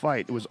 What a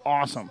fight. It was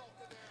awesome.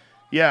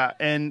 Yeah,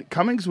 and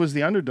Cummings was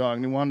the underdog,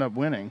 and he wound up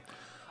winning.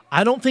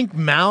 I don't think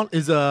Mount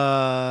is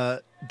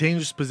a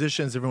dangerous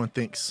position as everyone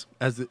thinks,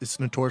 as it's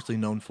notoriously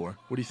known for.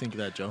 What do you think of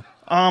that, Joe?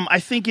 I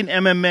think in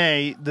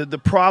MMA, the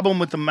problem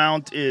with the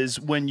mount is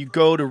when you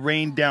go to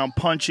rain down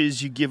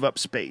punches, you give up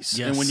space.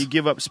 Yes. And when you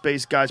give up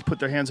space, guys put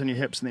their hands on your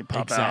hips and they pop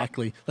out.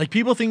 Exactly. Like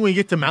people think when you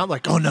get to Mount,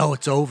 like, oh no,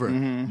 it's over.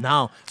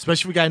 No,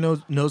 especially if a guy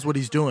knows what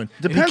he's doing.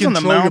 And he Depends on the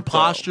control your mount, though.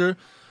 posture.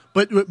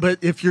 But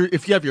if you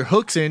have your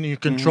hooks in and you're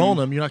controlling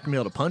them, you're not gonna be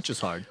able to punch as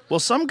hard. Well,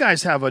 some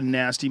guys have a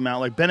nasty mount.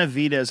 Like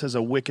Benavidez has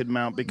a wicked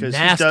mount because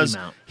Nasty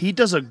mount. he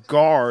does a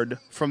guard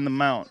from the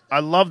mount. I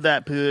love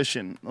that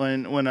position.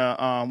 When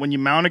you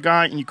mount a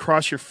guy and you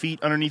cross your feet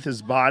underneath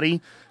his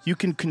body, you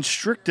can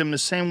constrict him the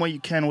same way you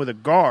can with a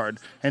guard.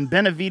 And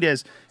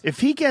Benavidez, if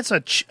he gets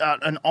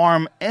an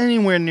arm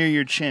anywhere near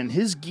your chin,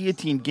 his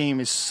guillotine game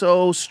is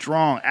so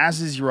strong.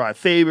 As is Uriah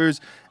Favors.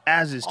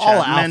 As is All Chad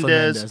Alpha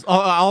Mendez. Mendez.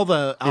 All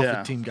the Alpha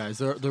Yeah. team guys,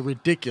 they're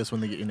ridiculous when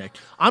they get your neck.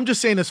 I'm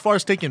just saying, as far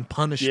as taking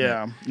punishment,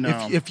 Yeah,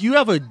 no. if you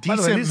have a way,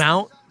 decent this-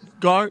 mount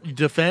guard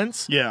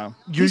defense, Yeah.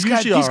 you're These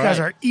guys, usually these all guys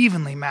right. are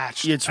evenly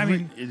matched. It's I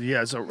mean,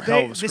 it's a hell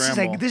they, of a this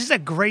scramble. is a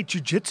great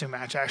jiu-jitsu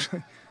match,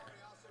 actually.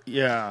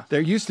 Yeah.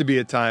 There used to be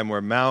a time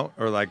where mount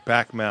or like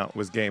back mount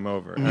was game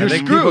over. And I You're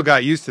think screwed. people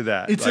got used to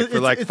that. It's Like a- for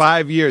it's- like it's-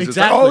 5 years. It's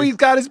like, exactly. oh, he's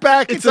got his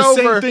back. It's It's, the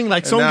over. same thing.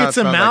 Like And someone now gets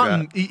it's a not mount, like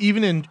and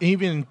that.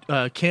 even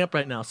in camp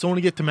right now, someone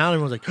to get to mount,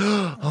 everyone's like,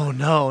 oh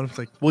no, and it's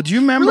like, Well, do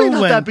you remember really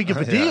not when that big of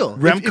a deal.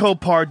 Remco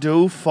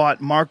Pardue fought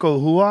Marco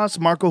Huas?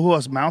 Marco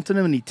Huas mounted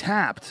him and he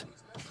tapped.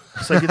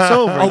 It's like, it's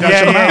over. He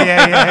got the mount.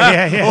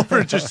 yeah.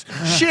 Over just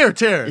sheer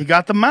terror. He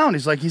got the mount.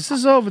 He's like, this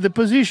is over. The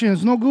position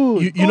is no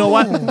good. You know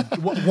what?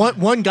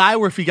 One guy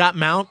where if he got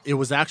mount, it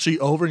was actually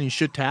over, and you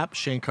should tap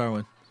Shane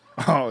Carwin.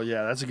 Oh,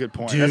 yeah, that's a good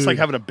point. Dude. That's like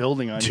having a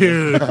building on you.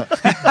 Dude,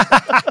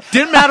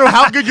 didn't matter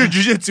how good your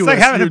jiu-jitsu It's like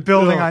was. having a dude.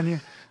 building No. on you.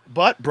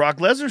 But Brock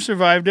Lesnar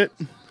survived it.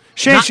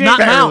 Shane, Not, Shane, not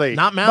barely. mount.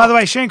 Not mount. by the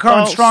way, Shane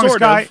Carwin's Well, strongest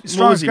sort of. guy. What was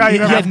Strongest he? guy He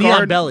you've had ever half knee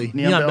guard? on belly,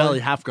 Knee knee on on belly? belly,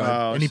 half guard,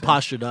 Oh, and he so-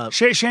 postured up.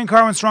 Shane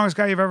Carwin's strongest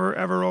guy you've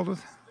ever rolled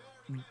with.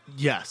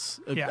 Yes,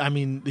 Yeah. I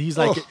mean he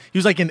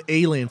was like an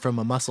alien from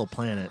a muscle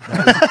planet.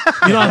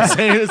 You know what I'm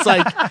saying? It's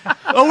like,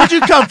 oh, where'd you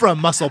come from,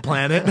 muscle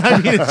planet? I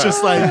mean, it's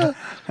just like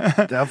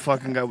That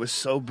fucking guy was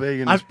so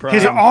big in his prime.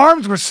 His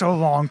arms were so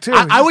long too.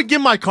 I would get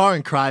in my car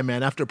and cry,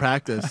 man, after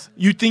practice.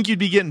 You'd think you'd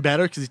be getting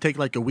better because he'd take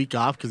like a week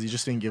off because he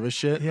just didn't give a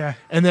shit. Yeah.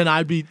 And then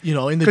I'd be,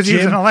 in the 'Cause gym.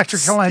 he's an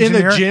electrical In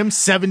engineer. the gym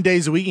 7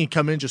 days a week and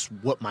come in and just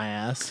whoop my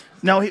ass.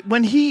 Now,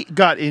 when he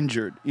got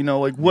injured,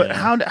 like what?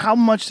 Yeah. How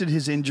much did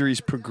his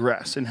injuries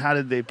progress, and how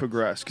did they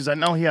progress? Because I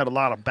know he had a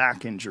lot of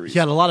back injuries. He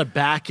had a lot of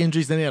back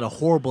injuries. Then he had a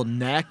horrible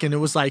neck, and it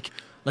was like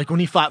when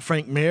he fought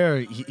Frank Mir,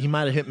 he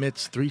might have hit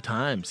mitts 3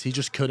 times. He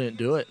just couldn't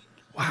do it.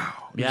 He was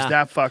Yeah.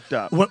 that fucked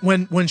up.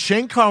 When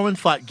Shane Carwin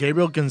fought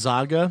Gabriel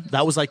Gonzaga,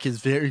 that was like his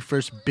very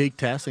first big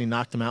test, and he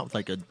knocked him out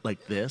with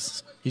like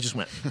this. He just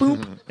went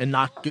boop and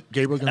knocked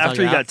Gabriel Gonzaga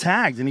After he out. got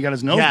tagged and he got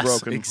his nose Yes,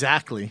 broken.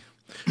 exactly.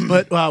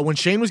 But when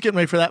Shane was getting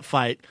ready for that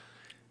fight,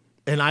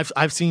 and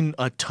I've seen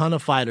a ton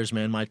of fighters,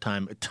 man, in my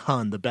time, a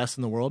ton, the best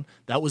in the world.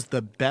 That was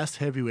the best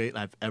heavyweight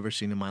I've ever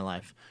seen in my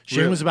life. Shane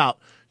Really? was about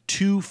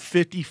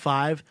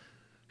 255,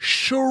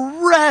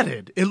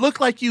 shredded. It looked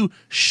like you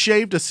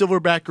shaved a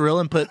silverback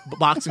gorilla and put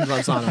boxing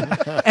gloves on him.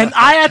 And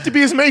I had to be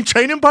his main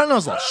training partner. I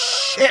was like,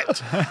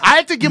 shit. I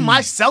had to give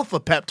myself a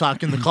pep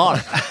talk in the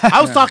car.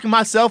 I was talking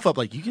myself up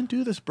like, you can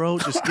do this, bro.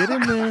 Just get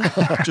in there.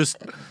 Just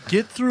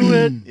get through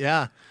it.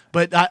 Yeah.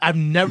 But I've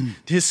never,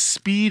 his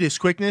speed, his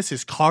quickness,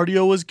 his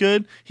cardio was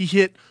good. He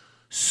hit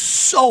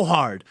so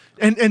hard.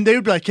 And they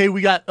would be like, hey,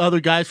 we got other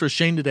guys for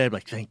Shane today. I'd be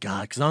like, thank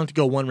God, because I don't have to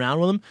go one round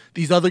with him.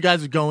 These other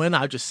guys would go in,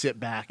 I'd just sit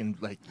back and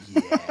like,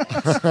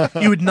 yes.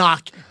 He would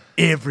knock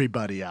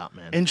everybody out,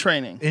 man. in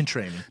training. In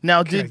training.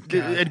 Now, Good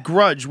did God. at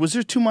Grudge, was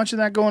there too much of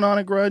that going on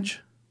at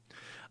Grudge?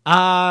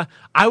 I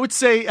would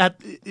say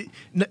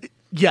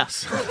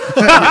yes.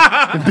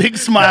 Big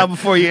smile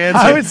before you answer.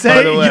 I would say-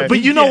 by the way.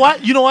 But you know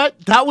what? You know what?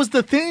 That was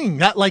the thing.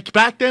 That like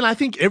back then, I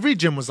think every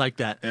gym was like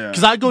that. Yeah.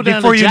 Because I'd go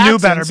down Before to you knew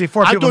Jackson's. better,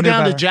 before I'd people go knew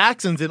down to better.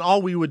 Jackson's, and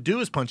all we would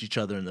do is punch each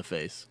other in the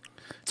face.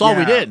 That's all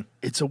we Yeah. did.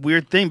 It's a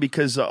weird thing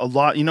because a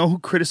lot, who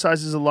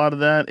criticizes a lot of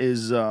that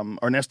is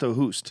Ernesto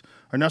Hoost.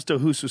 Ernesto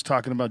Hoost was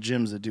talking about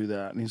gyms that do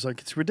that, and he's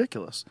like, it's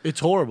ridiculous. It's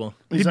horrible.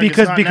 He's Because-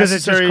 it's not because it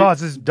just necessary,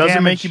 causes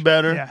doesn't make damage. you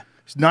better. Yeah.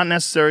 It's not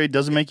necessary.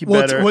 Doesn't make you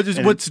Well, better. and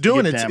what's you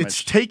doing get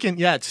it's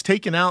damaged.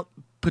 taken out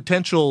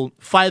potential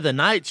fight of the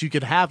nights you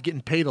could have getting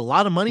paid a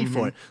lot of money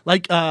for it.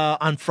 Like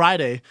on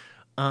Friday,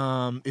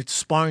 it's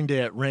sparring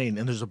day at Rain,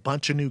 and there's a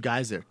bunch of new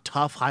guys there,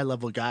 tough,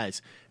 high-level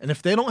guys. And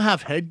if they don't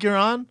have headgear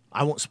on,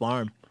 I won't spar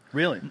them.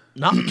 Really?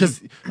 Not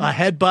because a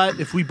headbutt,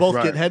 if we both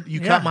Right. get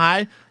you cut my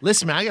eye,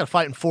 listen, man, I got to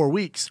fight in 4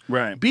 weeks.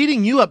 Right.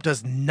 Beating you up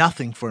does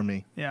nothing for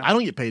me. Yeah. I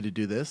don't get paid to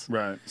do this.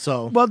 Right.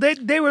 So, Well,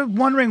 they were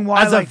wondering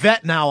why. as a like,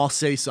 vet now, I'll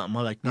say something.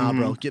 I'm like, nah,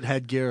 bro, get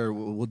headgear, or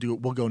we'll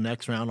go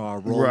next round, or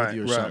I'll roll with Right,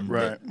 you or right, something.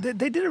 right.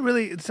 they did it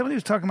really. Somebody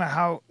was talking about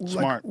how like,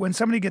 Smart. when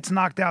somebody gets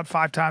knocked out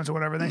 5 times or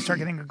whatever, they start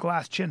getting a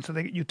glass chin, so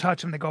you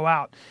touch them, they go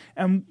out.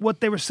 And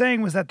what they were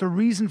saying was that the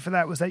reason for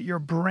that was that your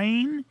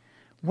brain,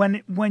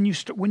 when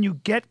you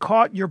get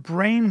caught, your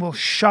brain will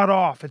shut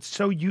off. It's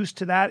so used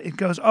to that, it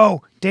goes,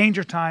 oh,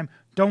 danger time.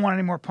 Don't want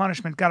any more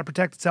punishment. Got to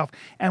protect itself,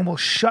 and will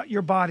shut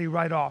your body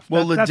right off.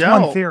 Well, that's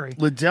one theory.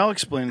 Liddell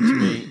explained it to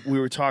me. We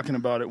were talking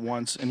about it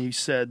once, and he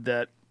said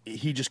that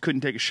he just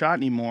couldn't take a shot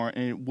anymore.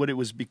 And what it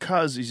was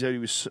because he said he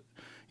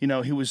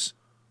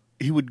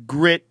would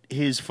grit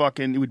he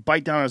would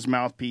bite down on his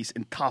mouthpiece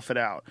and tough it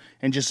out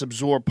and just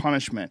absorb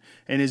punishment.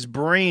 And his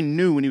brain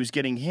knew when he was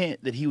getting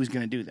hit that he was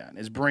going to do that.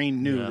 His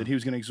brain knew that he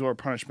was going to absorb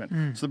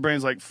punishment. So the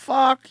brain's like,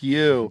 fuck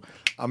you.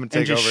 I'm gonna take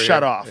and just over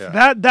shut here. off.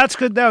 Yeah. That's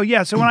good though.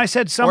 Yeah. So when I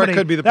said somebody,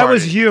 could be the that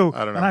was party. you,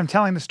 I don't know. and I'm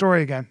telling the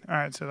story again. All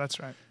right. So that's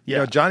right. Yeah.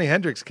 You know, Johnny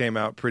Hendricks came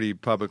out pretty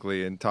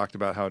publicly and talked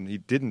about how he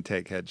didn't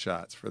take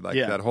headshots for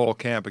Yeah. that whole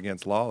camp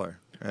against Lawler.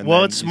 And Well,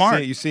 then it's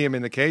smart. You see him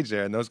in the cage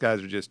there, and those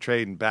guys are just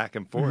trading back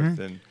and forth.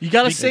 And You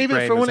got to his save it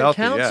brain for was when it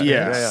healthy. counts.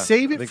 Yeah. man. Yeah.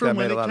 Save I it think for that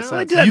when made it a lot of counts. They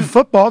sense. do that in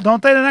football,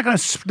 don't they? They're not going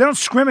to. They don't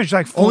scrimmage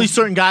like full. Only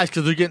certain guys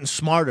because they're getting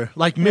smarter.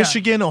 Like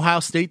Michigan, Ohio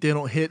State, they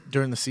don't hit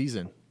during the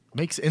season.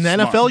 In the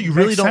Smart. NFL, you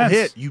really Makes don't sense.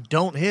 hit. You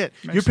don't hit.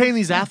 You're paying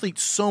these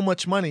athletes so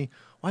much money.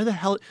 Why the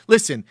hell?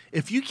 Listen,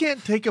 if you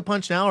can't take a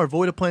punch now or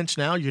avoid a punch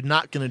now, you're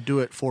not going to do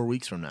it 4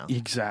 weeks from now.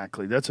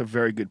 Exactly. That's a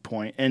very good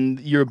point. And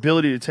your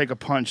ability to take a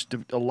punch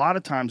a lot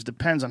of times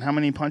depends on how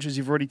many punches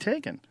you've already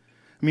taken.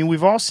 I mean,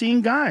 we've all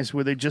seen guys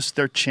where their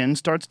chin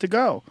starts to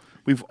go.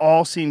 We've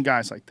all seen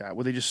guys like that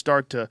where they just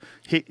start to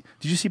hit.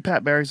 Did you see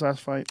Pat Barry's last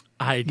fight?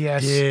 I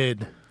Yes.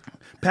 did.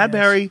 Pat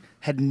Barry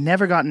had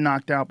never gotten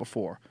knocked out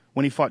before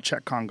when he fought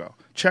Czech Congo.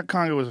 Czech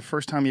Congo was the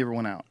first time he ever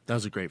went out. That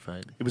was a great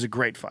fight. It was a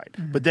great fight.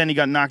 But then he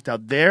got knocked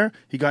out there.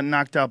 He got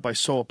knocked out by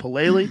Soa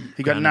Palele.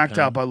 He got Ground and knocked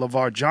out pound. by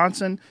LeVar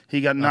Johnson. He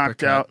got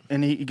knocked out,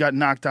 and he got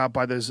knocked out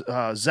by this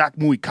Zach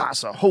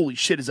Muikasa. Holy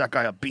shit, is that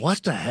guy a beast?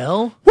 What the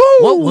hell? Woo!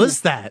 What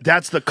was that?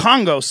 That's the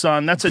Congo,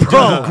 son. That's a dude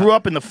who grew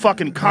up in the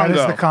fucking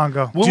Congo. the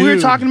Congo. What we were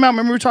Dude. talking about,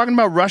 remember we were talking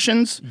about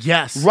Russians?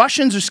 Yes.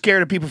 Russians are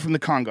scared of people from the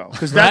Congo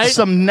because that's Right?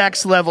 some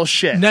next level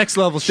shit. Next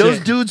level Those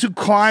shit. dudes who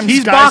climb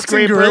He's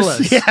boxing skyscrapers.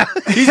 gorillas. Yeah.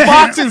 He's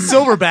boxing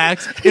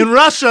silverbacks. In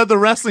Russia, the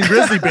wrestling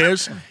grizzly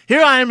bears.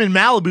 Here I am in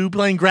Malibu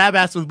playing grab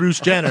ass with Bruce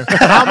Jenner.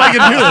 How am I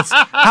going to do this?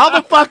 How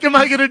the fuck am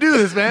I going to do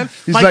this, man?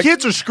 My like,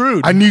 kids are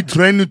screwed. I need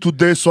training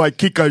today, so I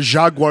kick a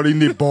jaguar in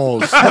the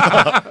balls.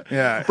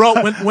 Yeah. Bro,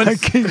 when I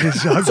kick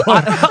his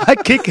jaguar. I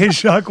kick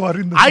his jaguar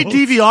in the I balls.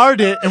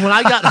 DVR'd it, and when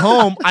I got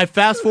home, I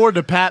fast forward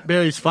to Pat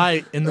Barry's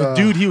fight, and the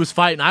dude he was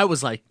fighting, I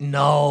was like,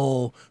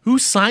 no, who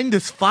signed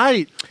this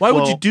fight? Why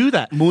would you do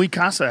that?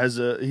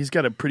 Muikasa he's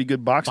got a pretty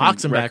good boxing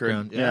record.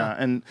 background, yeah.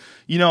 And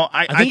you know,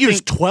 I think he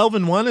was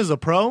 12-1 as a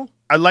pro.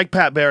 I like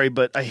Pat Barry,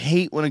 but I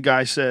hate when a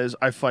guy says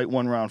I fight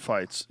 1-round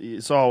fights.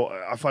 It's all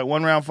I fight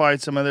 1-round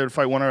fights. I'm there to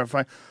fight 1-round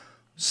fight.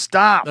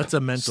 Stop. That's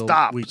a mental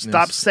weakness.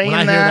 Stop saying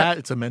when I that. hear that,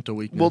 it's a mental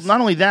weakness. Well,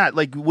 not only that,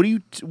 like, what do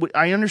you?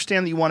 I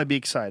understand that you want to be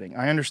exciting.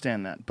 I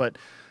understand that, but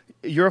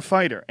you're a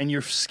fighter and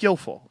you're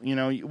skillful. You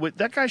know what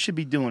that guy should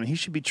be doing? He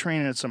should be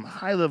training at some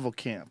high level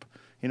camp.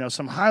 You know,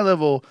 some high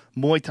level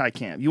Muay Thai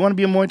camp. You want to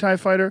be a Muay Thai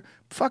fighter?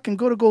 Fucking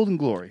go to Golden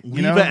Glory. You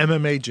Leave know? an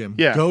MMA gym.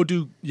 Yeah. Go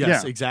do,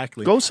 yes, Yeah.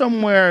 exactly. Go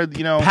somewhere.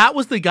 You know. Pat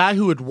was the guy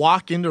who would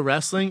walk into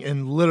wrestling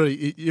and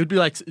literally, it would be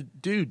like,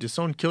 dude, did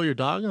someone kill your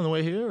dog on the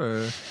way here?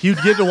 Or he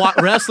would get to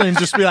wrestling and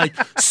just be like,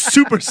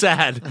 super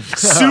sad,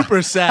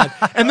 super sad.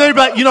 And they'd be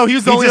like, you know, he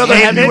was the only just other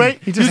hated it. heavyweight.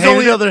 He He just was the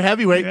only hated it. other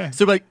heavyweight. Yeah.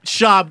 So like,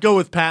 Shab, go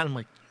with Pat. I'm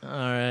like, all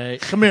right,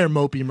 come here,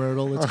 Mopey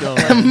Myrtle. Let's go.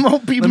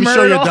 Mopey Let me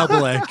show you a Myrtle. double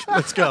leg.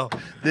 Let's go.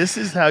 This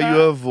is how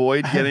you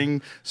avoid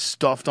getting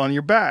stuffed on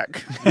your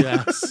back.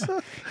 Yes.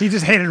 He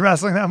just hated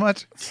wrestling that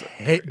much.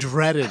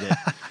 Dreaded it.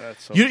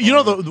 That's so You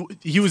know,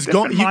 he was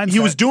going. Different He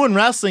was mindset. doing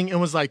wrestling and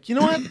was like, you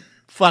know what?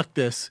 Fuck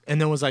this. And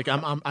then was like,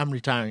 I'm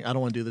retiring. I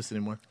don't want to do this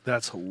anymore.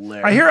 That's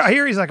hilarious. I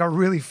hear he's like a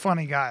really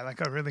funny guy,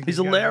 like a really. He's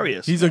good guy.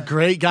 hilarious. He's a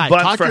great guy.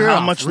 But Talk for your ear how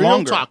off. much Real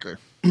longer? talker.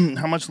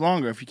 How much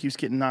longer if he keeps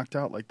getting knocked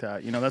out like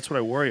that? You know, that's what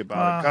I worry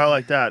about. A guy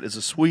like that is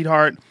a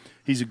sweetheart.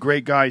 He's a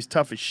great guy. He's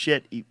tough as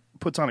shit. He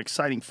puts on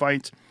exciting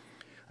fights.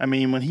 I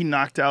mean, when he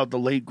knocked out the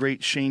late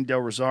great Shane Del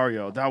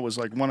Rosario, that was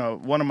like one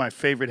of my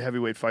favorite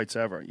heavyweight fights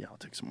ever. Yeah, I'll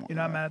take some more. You're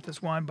not mad at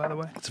this wine, by the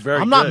way. It's very.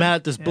 I'm good. not mad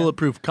at this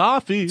bulletproof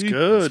coffee. It's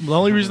good. the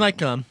only reason I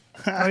come.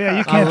 Oh yeah,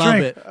 you can't love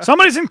drink. it.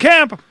 Somebody's in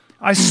camp.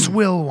 I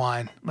swill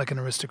wine like an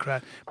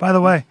aristocrat. By the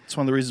way, It's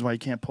one of the reasons why you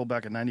can't pull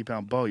back a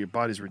 90-pound bow. Your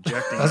body's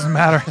rejecting it. doesn't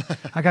matter.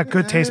 I got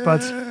good taste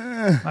buds.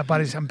 My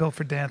body's. I'm built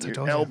for dance. I Your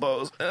told you.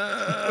 elbows,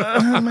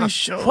 my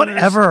shoulders.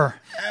 Whatever.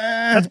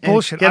 That's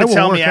bullshit. You gotta I will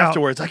tell work me out.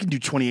 afterwards. I can do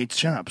 28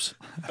 chin-ups.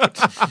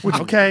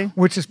 Okay.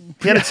 which is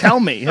He had to tell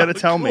me. He had to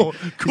tell me. Cool.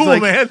 He's Cool,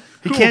 like, man.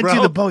 He Cool, can't do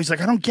bro. the bow. He's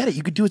like, I don't get it.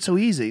 You could do it so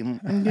easy. I'm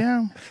like,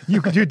 yeah.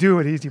 you do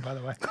it easy, by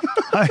the way.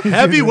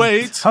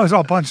 Heavyweights. I was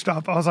all bunched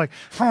up. I was like,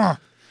 huh.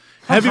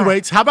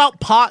 Heavyweights. How about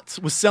Potts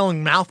was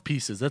selling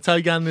mouthpieces? That's how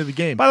he got into the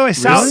game. By the way, He was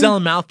Sal-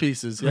 selling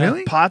mouthpieces. Yeah.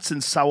 Really? Potts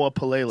and Sawa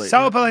Palele.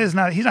 Sao Paulo is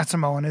not. He's not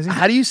Samoan, is he?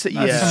 How do you say?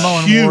 Not a Yeah.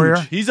 Samoan Huge. warrior.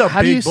 He's a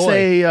How do big you boy.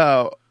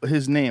 say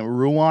his name?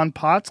 Ruan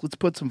Potts. Let's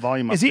put some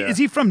volume up Is he? there. Is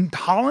he from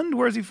Holland?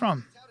 Where is he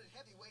from?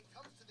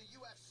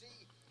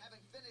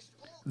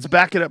 Let's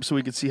back it up so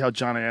we can see how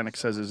John Anik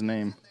says his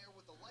name,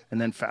 and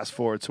then fast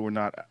forward so we're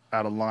not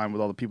out of line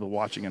with all the people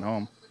watching at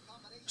home.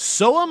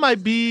 Soa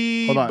might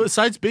be, Hold on.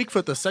 besides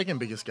Bigfoot, the second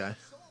biggest guy.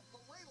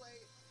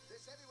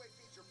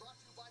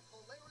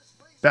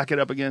 Back it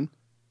up again.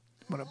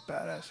 What a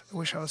badass! I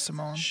wish I was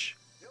Samoan.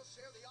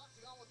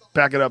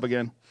 Back it up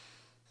again.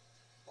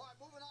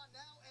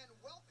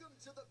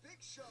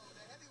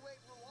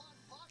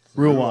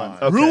 Ruan.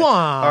 Okay. Ruan.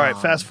 All right,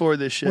 fast forward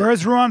this shit. Where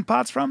is Ruan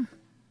Potts from?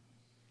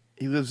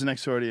 He lives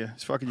next door to you.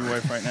 He's fucking your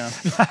wife right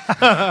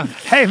now.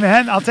 Hey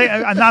man,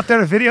 I'm not there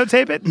to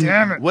videotape it.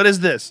 Damn it! What is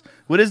this?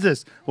 What is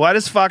this? Why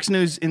does Fox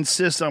News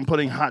insist on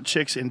putting hot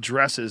chicks in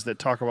dresses that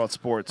talk about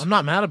sports? I'm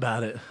not mad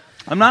about it.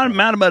 I'm not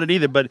mad about it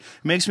either, but it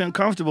makes me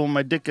uncomfortable when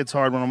my dick gets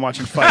hard when I'm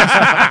watching fights.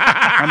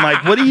 I'm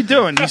like, what are you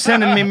doing? You're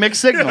sending me mixed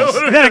signals.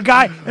 And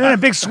then a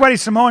big sweaty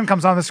Samoan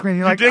comes on the screen.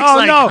 You're like, dick's oh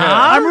like, no, huh?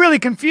 I'm really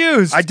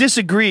confused. I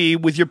disagree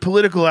with your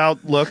political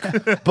outlook,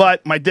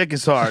 but my dick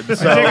is hard, so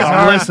dick is I'm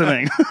hard.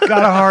 listening.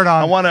 Got a hard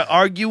on. I want to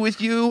argue with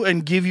you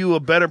and give you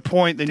a better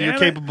point than you're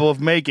Damn it. capable of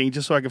making,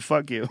 just so I can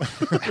fuck you.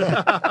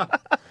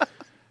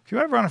 If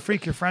you ever want to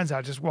freak your friends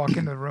out, just walk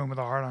into the room with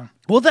a hard on.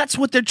 Well, that's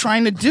what they're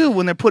trying to do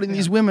when they're putting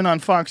these women on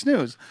Fox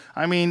News.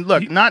 I mean,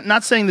 look,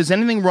 not saying there's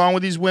anything wrong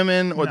with these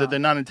women or that they're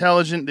not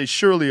intelligent. They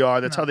surely are.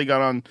 That's how they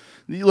got on.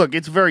 Look,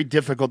 it's very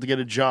difficult to get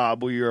a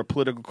job where you're a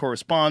political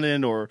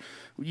correspondent or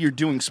you're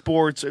doing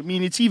sports. I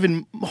mean, it's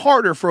even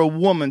harder for a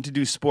woman to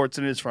do sports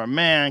than it is for a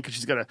man because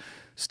she's got to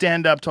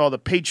stand up to all the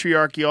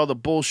patriarchy, all the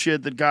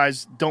bullshit that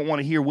guys don't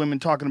want to hear women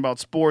talking about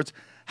sports.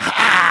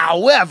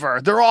 However,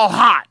 they're all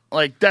hot.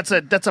 Like that's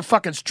a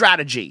fucking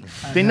strategy.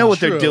 They know what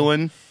they're True.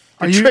 doing.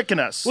 They're you- tricking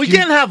us. We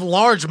can't have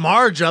large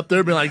Marge up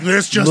there being like,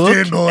 this just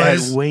in,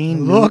 boys. At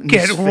Wayne Look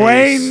Newton's at face.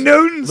 Wayne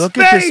Newton's Look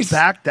face. at this.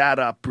 Back that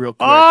up real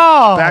quick.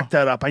 Oh. Back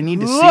that up. I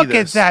need to see Look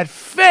this. at that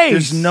face.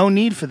 There's no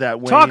need for that,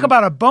 Wayne. Talk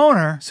about a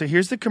boner. So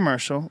here's the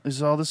commercial.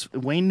 Is all this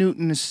Wayne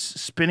Newton is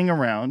spinning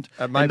around,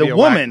 That might and be the a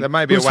woman wax, that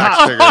might be a who's wax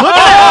hot- figure.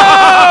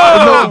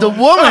 the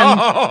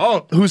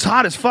woman who's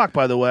hot as fuck,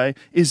 by the way,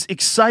 is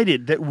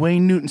excited that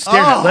Wayne Newton's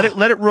staring at her.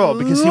 Let it roll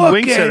because he Look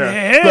winks at her.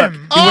 at Look,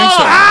 him. he winks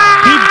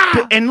at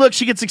her. And look,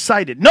 she gets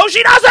excited. No,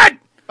 she doesn't.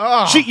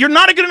 You're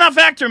not a good enough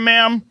actor,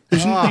 ma'am.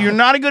 You're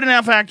not a good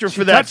enough actor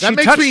for that. She That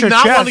makes touched me her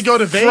not chest. want to go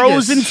to Vegas.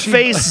 Frozen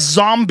face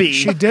zombie.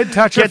 She did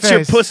touch her Gets your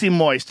face. pussy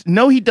moist.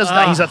 No, he does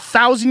not. He's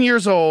 1,000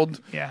 years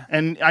old. Yeah.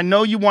 And I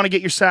know you want to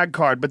get your SAG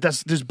card, but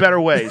there's better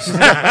ways. He's a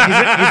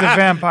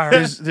vampire.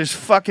 there's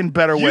fucking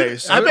better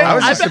ways. I bet- I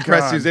was I just bet-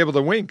 impressed he was able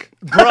to wink.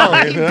 Bro,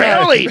 he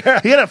barely.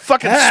 He had a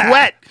fucking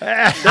sweat.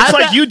 That's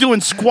like you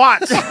doing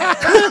squats.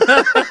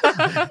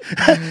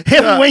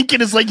 Him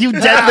winking is like you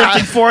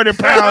deadlifting 400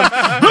 pounds.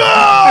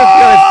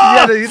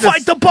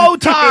 Fight the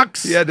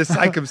Botox. He had to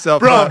psych himself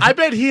Bro, up. I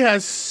bet he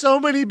has so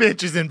many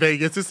bitches in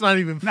Vegas. It's not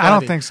even funny. I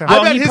don't think so. I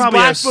Well, bet he his probably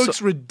black has book's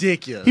so-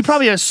 ridiculous. He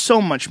probably has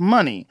so much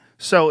money.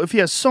 So if he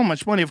has so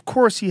much money, of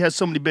course he has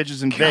so many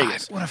bitches in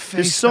Vegas. what a face,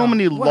 There's so though.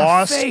 many What a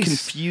lost, face.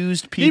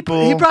 confused He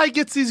people. probably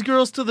gets these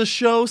girls to the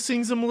show,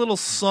 sings them a little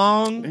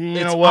song. You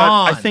It's know what?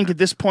 I on. think at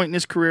this point in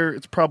his career,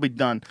 it's probably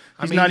done.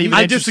 He's mean, not even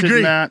I interested disagree.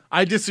 in that.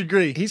 I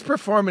disagree. He's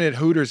performing at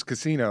Hooters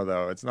Casino,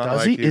 though. It's not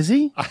Does like he? Is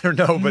he? I don't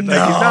know, but like, he's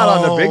not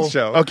on the big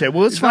show. Okay,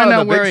 well, let's He's not find on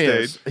out the big where he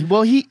is. stage.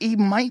 Well, he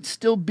might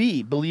still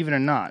be, believe it or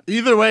not.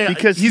 Either way,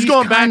 Because he's he's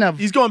going back. kind of-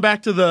 He's going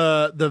back to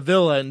the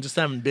villa and just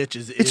having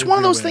bitches. It's one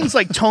of those everywhere. things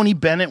like Tony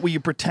Bennett where you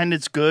pretend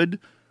it's good.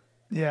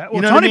 Yeah. Well,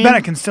 You know what Tony I mean?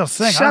 Bennett can still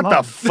sing. Shut I the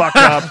love him. fuck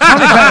up.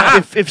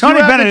 If Tony you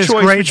have Bennett a is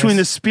choice greatness. between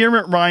the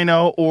Spearmint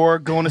Rhino or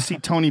going to see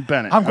Tony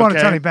Bennett, I'm going to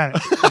okay? Tony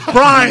Bennett.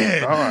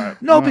 Brian. All right.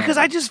 No, because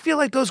I just feel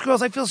like those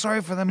girls, I feel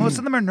sorry for them. Most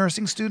of them are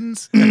nursing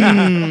students.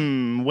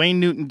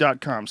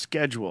 WayneNewton.com.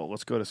 Schedule.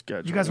 Let's go to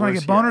schedule. You guys want to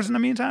Where's get he at? boners in the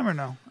meantime or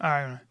no? All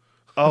right.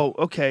 Oh,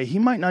 okay. He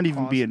might not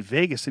even be in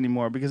Vegas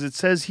anymore because it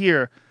says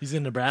here He's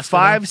in Nebraska.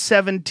 now.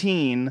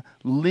 517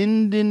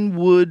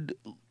 Lindenwood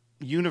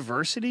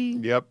University.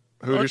 Yep,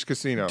 Hooters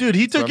Casino. Dude,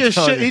 he took his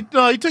shit. He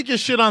took his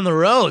shit on the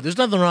road. There's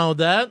nothing wrong with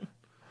that.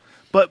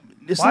 But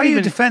it's Why not are you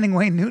even. defending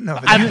Wayne Newton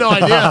over I there? have no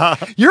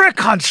idea. You're a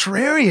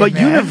contrarian, But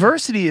man.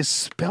 university is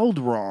spelled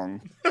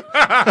wrong.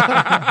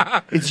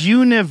 It's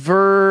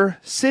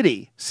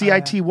University,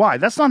 City.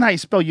 That's not how you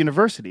spell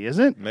university, is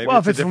it? Maybe Well,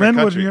 if a it's different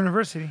Linwood country.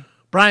 University.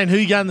 Brian, who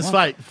you got in this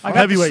fight? I got,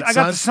 Heavyweight, I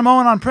got the son.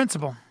 Samoan on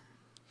principle.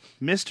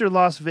 Mr.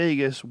 Las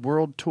Vegas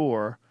World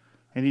Tour,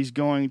 and he's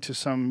going to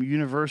some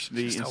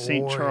university in a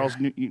St. warrior. Charles,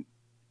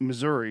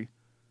 Missouri.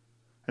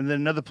 and then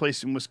another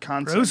place in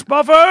Wisconsin. Bruce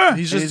Buffer.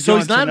 He's And just he's so going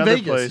he's to not in another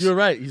Vegas. place. You're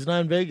right. He's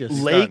not in Vegas.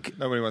 Lake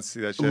Nobody wants to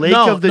see that shit. Lake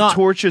No, of the not-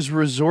 Torches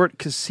Resort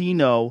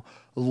Casino,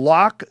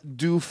 Lac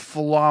du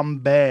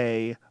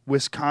Flambe,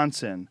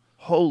 Wisconsin.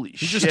 Holy He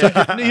shit! just took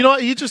it, you know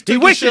what? He just took He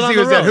his wishes shit on he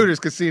the was at road. Hooters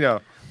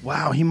Casino.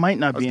 Wow, he might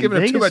not was be in giving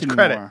him Vegas too much anymore.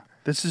 credit.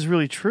 This is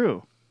really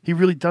true. He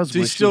really does. So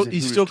wish he was at he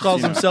Hooters still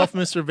calls Casino. himself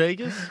Mr.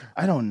 Vegas.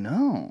 I don't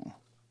know.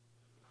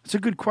 It's a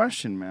good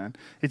question, man.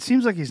 It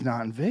seems like he's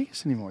not in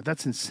Vegas anymore.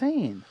 That's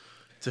insane.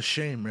 It's a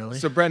shame, really.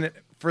 So, Brendan,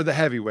 for the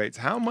heavyweights,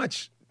 how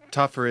much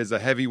tougher is a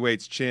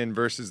heavyweight's chin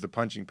versus the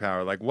punching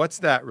power? Like, what's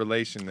that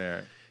relation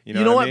there? You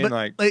know what I mean?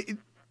 But, like,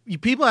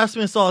 people ask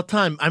me this all the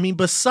time. I mean,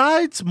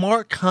 besides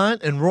Mark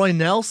Hunt and Roy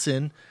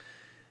Nelson,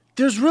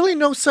 there's really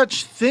no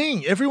such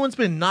thing. Everyone's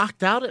been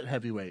knocked out at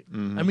heavyweight.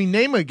 I mean,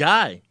 name a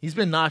guy. He's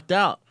been knocked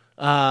out.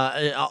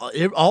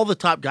 All the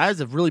top guys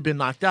have really been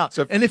knocked out.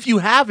 And if you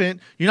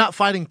haven't, you're not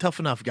fighting tough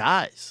enough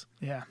guys.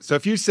 Yeah. So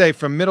if you say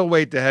from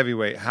middleweight to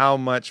heavyweight, how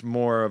much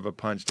more of a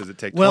punch does it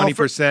take? Well,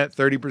 20%,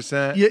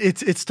 30%? Yeah,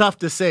 it's tough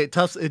to say.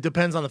 It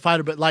depends on the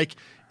fighter. But like,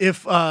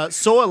 if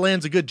Soa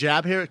lands a good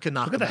jab here, it could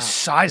knock Look at him the out.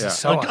 size of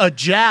Soa. A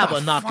jab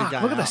will knock a Fuck,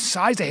 guy look at the out.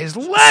 size of his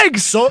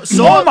legs. So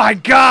oh my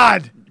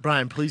God.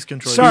 Brian, please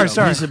control Sorry, yourself.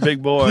 sorry. He's a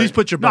big boy. Please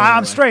put your No, bone I'm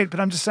away. straight, but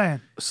I'm just saying.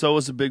 So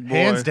is a big boy.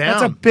 Hands down.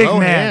 That's a big no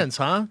man. hands,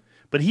 huh?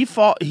 But he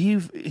fought. He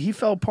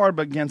fell apart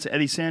against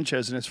Eddie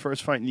Sanchez in his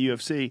first fight in the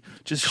UFC.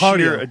 Just Cardio.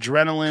 sheer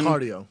adrenaline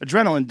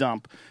Cardio.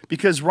 dump.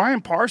 Because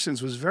Ryan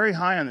Parsons was very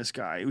high on this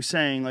guy. He was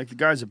saying like the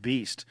guy's a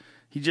beast.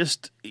 He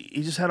just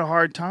had a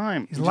hard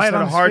time. He just light had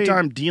on a his hard feet.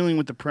 time dealing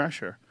with the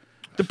pressure.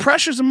 The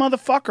pressure's a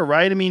motherfucker,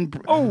 right? I mean,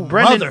 Brendan,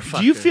 do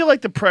you motherfucker. feel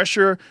like the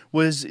pressure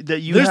was that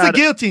you There's the had?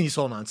 guillotine he's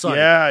holding on. Sorry.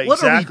 Yeah, What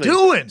exactly. are we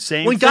doing?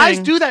 Same when guys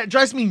thing. do that, it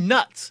drives me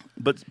nuts.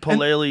 But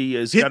Paleli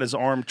has got his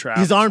arm trapped.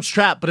 His arm's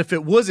trapped, but if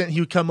it wasn't,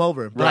 he would come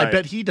over. But I Right.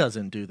 bet he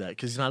doesn't do that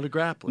because he's not a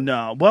grappler.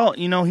 No, well,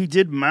 he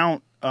did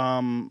mount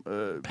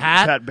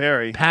Pat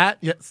Barry. Pat,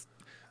 yes.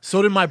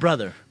 So did my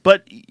brother.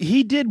 But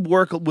he did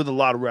work with a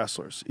lot of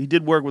wrestlers. He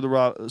did work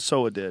with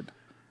Soa did.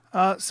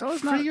 So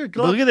it's not. Free your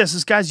But look at this.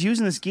 This guy's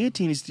using this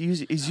guillotine. He's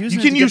using You it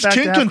can to get use back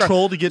chin to half guard.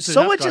 control to get to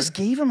Soa half guard. just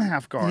gave him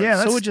half guard. Yeah,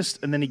 Soa that's-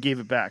 just and then he gave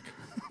it back.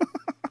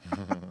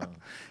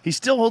 He's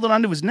still holding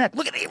onto his neck.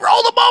 Look at he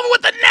rolled him over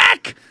with the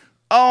neck.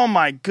 Oh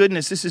my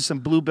goodness, this is some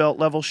blue belt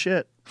level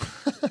shit.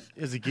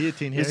 There's a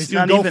guillotine here. It's He's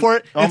going to not go even- for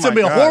it. Oh It's going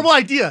my to be a God. horrible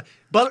idea.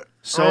 But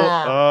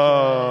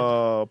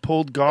So,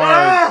 pulled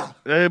guard.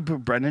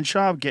 Brendan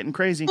Schaub getting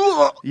crazy.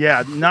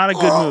 Yeah, not a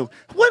good move.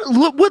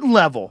 What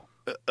level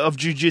of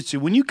jiu-jitsu,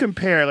 when you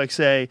compare, like,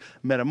 say,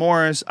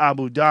 Metamoris,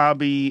 Abu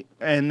Dhabi,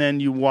 and then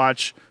you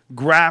watch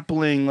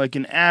grappling, like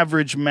an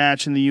average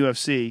match in the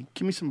UFC.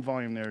 Give me some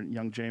volume there,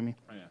 young Jamie.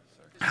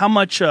 How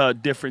much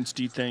difference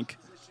do you think?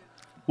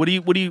 What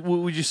would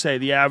you say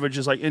the average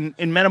is like in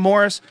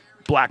Metamoris,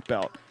 black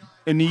belt.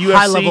 In the UFC,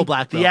 High-level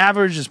black belt. The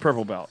average is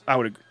purple belt. I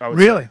would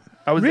Really? say.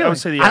 I would Really?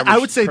 say the I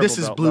average. would say this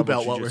purple is belt blue level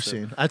belt what we're jiu-jitsu.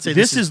 seeing. I'd say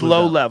This is blue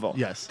low belt. level.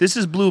 Yes. This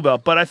is blue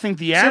belt, but I think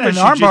the an average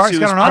arm bar. jiu-jitsu He's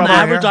got is an arm On bar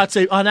probably- here.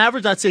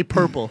 average, I'd say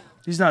purple.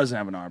 He doesn't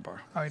have an arm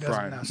bar. Oh, he doesn't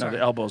Brian. now, No, sorry. the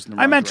elbow's in the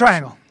I wrong meant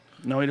direction. triangle.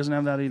 No, he doesn't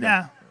have that either.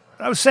 Yeah.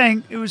 I was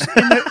saying it was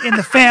in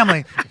the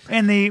family,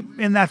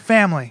 in that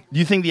family. Do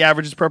you think the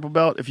average is purple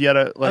belt? If you had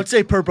a like I'd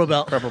say purple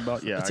belt. purple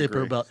belt, yeah, I'd I say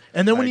agree. purple belt.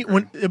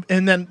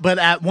 And then but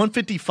at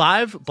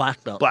 155,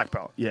 black belt. black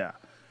belt, yeah.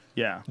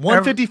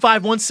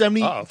 155,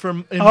 170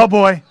 from. Oh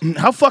boy.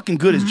 How fucking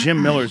good is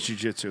Jim Miller's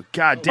jiu-jitsu?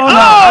 God damn. Oh, no.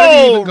 How did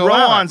he even go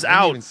out? Rowan's I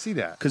didn't out. even see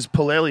that. Because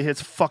Paleli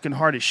hits fucking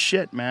hard as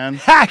shit, man.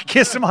 Ha!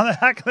 Kissed him on the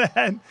back of the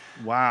head.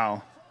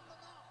 Wow.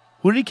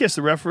 Who did he kiss?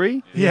 The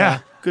referee? Yeah.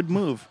 Good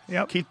move.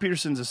 Yep. Keith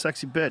Peterson's a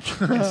sexy bitch.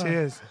 Yes, he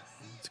is.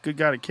 It's a good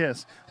guy to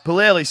kiss.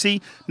 Paleli,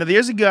 see, now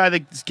there's a guy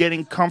that's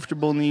getting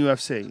comfortable in the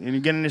UFC, and you're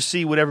getting to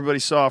see what everybody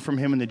saw from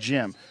him in the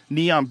gym.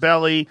 Knee on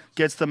belly,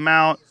 gets the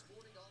mount,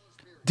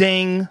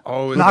 ding.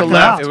 Oh, it was Knocked the him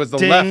left. out. It was the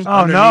Ding. left.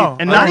 Oh, no.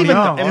 underneath. And Oh, not even,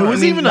 no. and It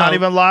was even not a-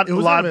 even a lot it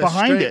wasn't even a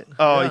behind straight- it.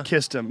 Oh, yeah. he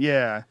kissed him.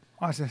 Yeah.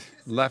 Watch this.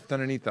 Left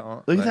underneath the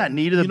arm. Look at that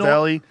knee to the You know-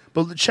 belly.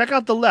 But check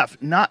out the left.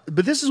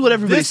 But this is what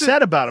everybody This is-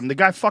 said about him. The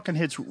guy fucking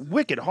hits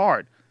wicked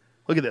hard.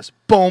 Look at this.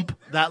 Boom.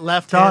 That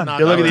left Done. hand. knocked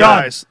Yeah, look at out. the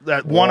Done. eyes.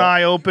 That one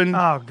eye open.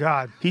 Oh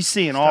God. He's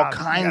seeing all Stop. You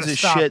kinds gotta of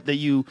stop. shit that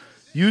you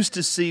used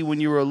to see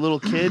when you were a little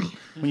kid.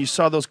 When you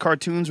saw those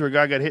cartoons where a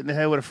guy got hit in the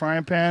head with a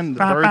frying pan and the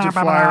birds would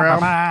fly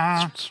around.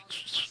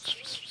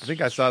 I think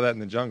I saw that in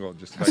the jungle.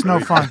 Just It's no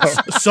fun.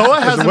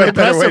 Soa has a an way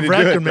better way impressive to do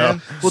record, it,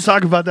 man. We'll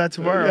talk about that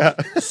tomorrow.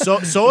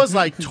 Soa's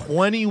like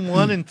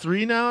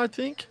 21-3 now, I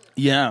think.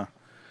 Yeah.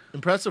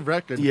 Impressive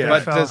record. Yeah.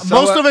 But NFL. does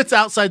Most Soa- of it's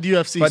outside the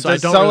UFC, But so I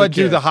does don't Soa really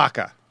do care. the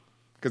haka?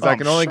 Because I Oh,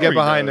 can only sure get he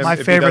behind does. him. My if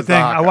he favorite does the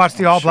thing. I haka. watch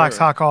the All Blacks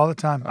Sure. hawk all the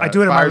time. I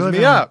do it in my Fires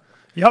living me room. up.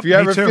 Yep, If you're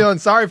me ever too. feeling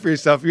sorry for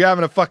yourself, if you're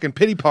having a fucking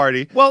pity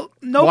party. Well,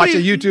 nobody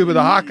Watch a YouTube of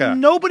the haka.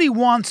 Nobody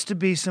wants to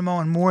be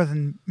Samoan more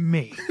than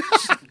me.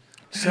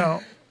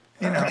 So,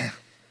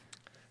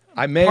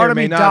 I may Part or of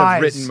may me not dies.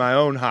 have written my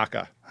own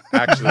haka.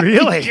 Actually,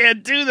 Really? You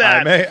can't do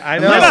that. I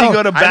know. Unless you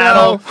go to I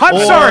battle. know. I'm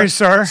or sorry,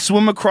 sir.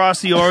 Swim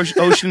across the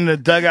ocean in a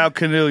dugout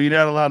canoe. You're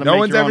not allowed to No make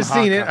one's your ever own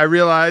seen it. haka. I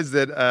realized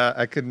that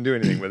I couldn't do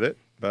anything with it,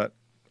 but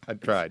I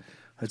tried.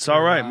 It's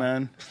all right,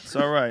 man. It's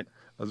all right.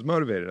 I was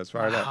motivated. I was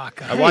fired up.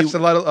 Haka. I watched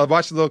I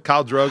watched a little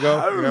Khal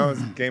Drogo. You know, it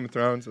was Game of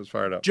Thrones. I was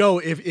fired up. Joe,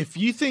 if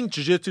you think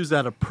jiu-jitsu's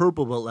at a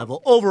purple belt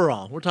level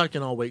overall, we're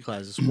talking all weight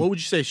classes. What would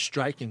you say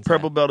striking's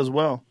Purple at? belt as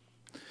well.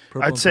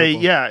 Purple I'd and say,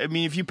 purple. yeah. I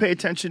mean, if you pay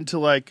attention to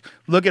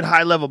look at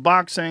high level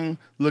boxing,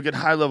 look at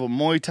high level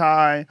Muay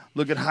Thai,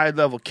 look at high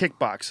level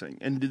kickboxing,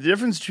 and the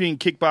difference between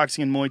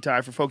kickboxing and Muay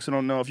Thai, for folks who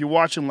don't know, if you're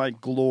watching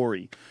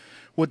Glory,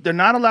 what they're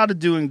not allowed to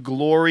do in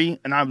Glory,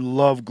 and I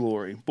love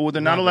Glory, but what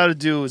they're not allowed to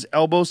do is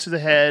elbows to the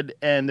head,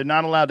 and they're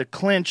not allowed to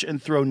clinch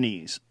and throw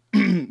knees.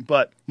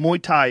 But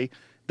Muay Thai,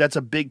 that's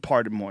a big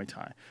part of Muay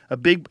Thai.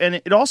 And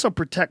it also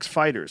protects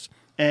fighters.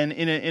 And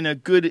in a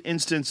good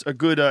instance, a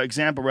good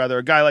example rather,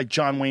 a guy like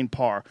John Wayne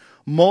Parr,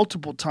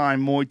 multiple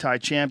time Muay Thai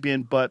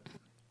champion, but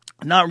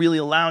not really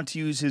allowed to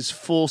use his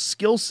full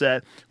skill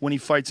set when he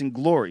fights in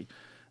Glory.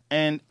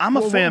 And I'm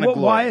a fan of Glory.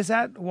 Why is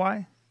that?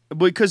 Why?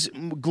 Because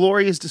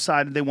Glory has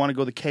decided they want to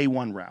go the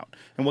K1 route.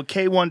 And what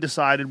K1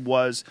 decided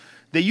was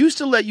they used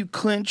to let you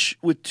clinch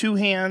with two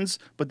hands,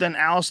 but then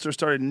Alistair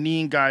started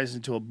kneeing guys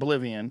into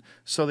oblivion.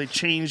 So they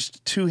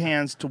changed two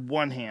hands to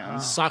one hand.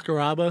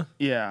 Sakuraba?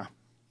 Yeah.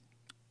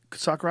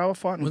 Sakuraba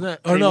fought in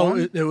Wasn't that? Oh no,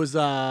 K1? it was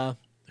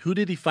who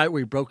did he fight where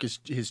he broke his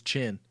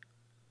chin?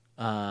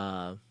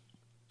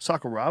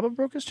 Sakuraba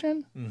broke his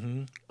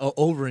chin? Oh,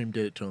 Overeem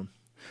did it to him.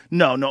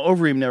 No,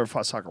 Overeem never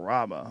fought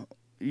Sakuraba.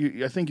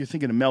 I think you're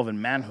thinking of Melvin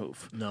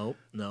Manhoof. No.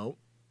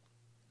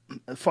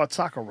 Fought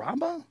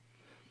Sakuraba?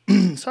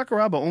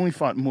 Sakuraba only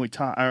fought Muay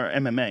Thai or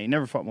MMA. He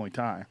never fought Muay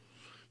Thai.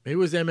 Maybe it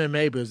was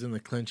MMA, but it was in the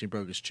clinch. He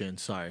broke his chin.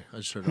 Sorry, I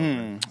just heard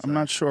Overeem. I'm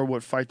not sure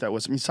what fight that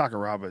was. I mean,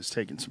 Sakuraba has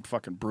taken some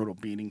fucking brutal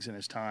beatings in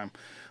his time.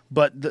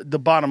 But the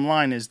bottom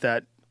line is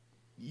that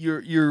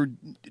you're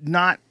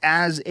not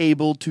as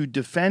able to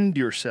defend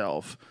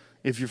yourself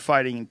if you're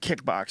fighting in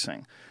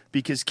kickboxing.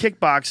 Because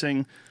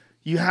kickboxing,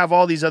 you have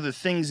all these other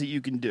things that you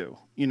can do.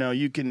 You know,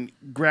 you can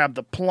grab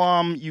the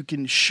plum, you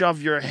can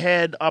shove your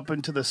head up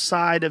into the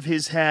side of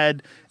his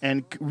head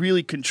and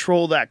really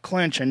control that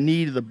clinch and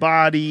knee to the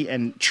body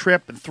and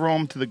trip and throw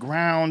him to the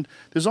ground.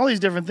 There's all these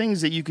different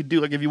things that you could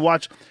do. Like if you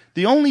watch,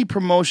 the only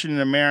promotion in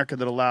America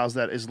that allows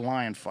that is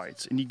Lion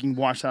Fights. And you can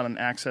watch that on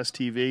Access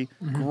TV.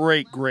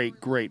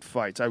 Great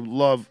fights. I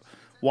love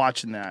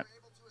watching that.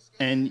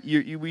 And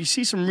we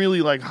see some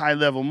really high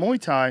level Muay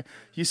Thai.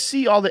 You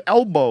see all the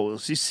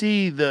elbows. You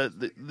see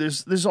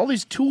there's all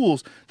these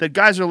tools that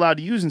guys are allowed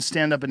to use in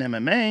stand up and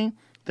MMA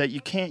that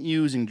you can't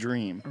use in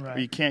Dream, Right. or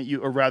you can't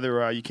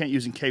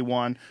use in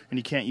K1 and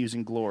you can't use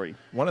in Glory.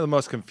 One of the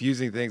most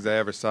confusing things I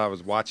ever saw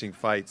was watching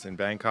fights in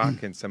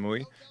Bangkok and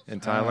Samui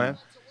in Thailand.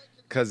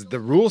 Because the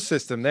rule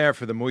system there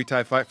for the Muay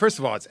Thai fight, first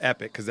of all, it's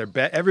epic because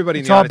everybody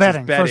in It's the all audience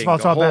betting. is betting First of all,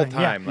 it's the all whole betting.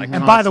 time. Yeah. Like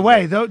And by the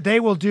way, constantly. they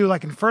will do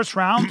in first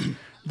round.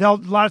 They'll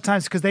a lot of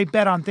times because they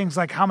bet on things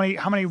like how many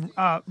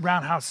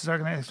roundhouses are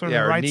going to sort of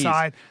Yeah, the or right knees.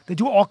 side. They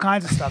do all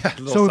kinds of stuff.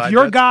 Little So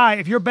side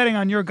if you're betting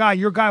on your guy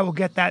will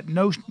get that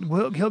note.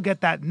 He'll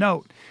get that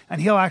note,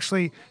 and he'll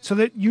actually so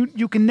that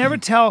you can never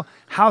tell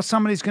how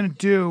somebody's going to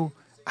do,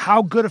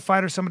 how good a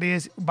fighter somebody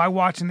is by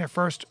watching their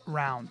first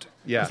round.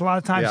 Yeah, 'Cause a lot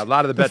of times a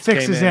lot of the bets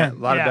fix came is in. in. A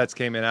lot Yeah. of bets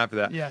came in after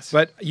that. Yes.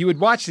 But you would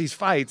watch these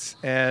fights,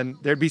 and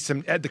there'd be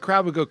the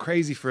crowd would go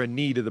crazy for a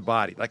knee to the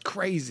body, like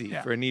crazy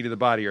Yeah. for a knee to the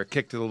body or a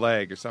kick to the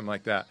leg or something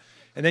like that.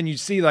 And then you'd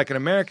see an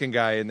American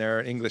guy in there,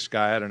 an English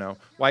guy, I don't know,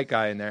 white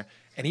guy in there,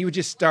 and he would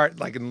just start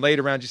in the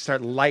later round, just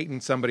start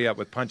lighting somebody up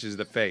with punches to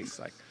the face,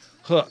 like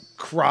hook,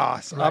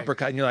 cross,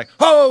 uppercut, and you're like,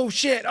 oh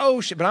shit,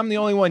 but I'm the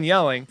only one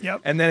yelling. Yep.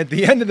 And then at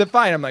the end of the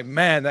fight, I'm like,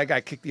 man, that guy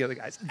kicked the other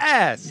guy's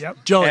ass. Yep.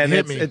 Joe, it and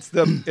hit it's,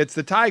 me. it's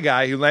the Thai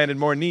guy who landed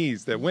more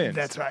knees that wins.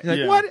 That's right.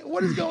 You're like,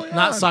 what is going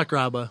Not on?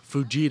 Sakuraba,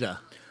 Fujita.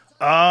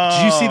 Oh,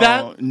 Did you see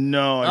that?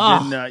 No, I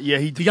Oh. did not. Yeah,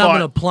 he got him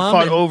in a plum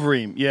fought and-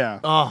 Overeem. Yeah.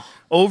 Oh,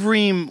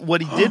 Overeem,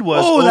 what he did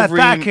was Oh, that Overeem,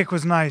 back kick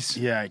was nice.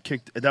 Yeah, he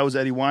kicked. That was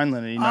Eddie Wineland,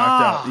 and he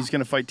knocked out. He's going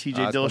to fight TJ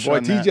That's my Dillashaw. boy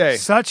on that. TJ.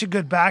 Such a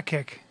good back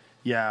kick.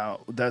 Yeah,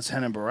 that's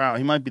Henan Barao.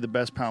 He might be the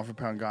best pound for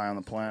pound guy on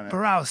the planet.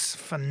 Barrao's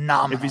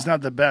phenomenal. If he's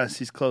not the best,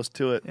 he's close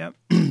to it. Yep.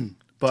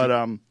 But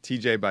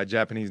TJ by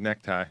Japanese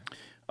necktie.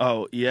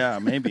 oh yeah,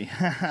 maybe.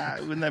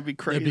 Wouldn't that be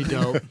crazy? that'd be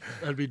dope.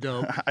 That'd be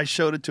dope. I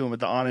showed it to him at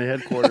the Onnit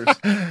headquarters.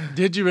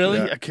 Did you really?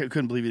 I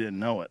couldn't believe he didn't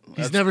know it. He's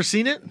That's- never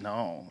seen it?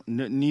 No,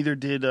 neither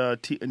did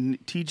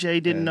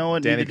TJ. Didn't Yeah, know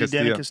it. Danny Neither did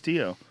Danny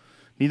Castillo.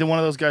 Neither one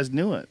of those guys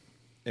knew it.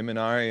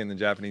 Imanari and the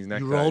Japanese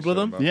necktie. rolled with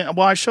showed him? up. Yeah,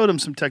 well, I showed him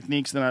some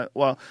techniques. Then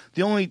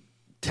the only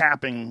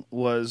tapping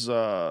was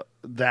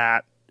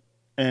that,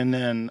 and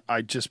then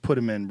I just put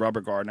him in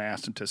rubber guard and I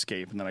asked him to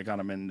escape, and then I got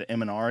him in the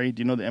Imanari.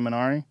 Do you know the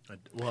Imanari?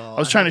 Well, I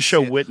was trying to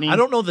show haven't seen it. Whitney. I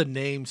don't know the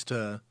names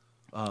to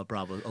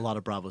Bravo. A lot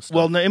of Bravo stuff.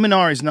 Well, the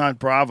Imanari's not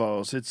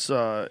Bravos. It's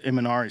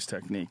Imanari's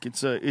technique.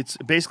 It's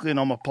basically an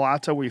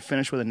omoplata where you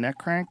finish with a neck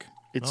crank.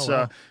 It's Oh,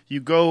 wow. you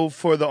go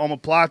for the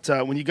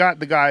omoplata when you got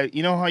the guy.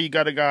 You know how you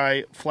got a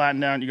guy flattened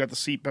down. You got the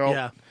seatbelt.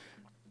 yeah.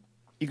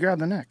 you grab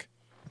the neck.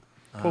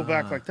 Pull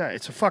back like that.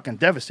 It's a fucking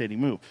devastating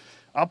move.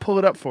 I'll pull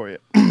it up for you.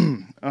 Or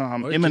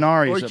you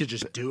Imanari. could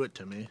just do it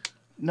to me.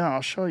 No,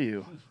 I'll show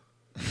you.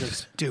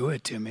 Just do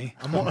it to me.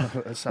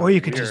 That sounds Or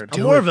you could weird. just I'm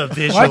do more it. of a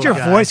visual Why'd your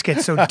guy. voice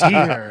get so deep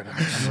and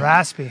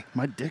raspy?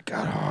 My dick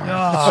got hard.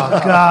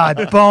 Oh, God.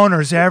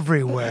 Boners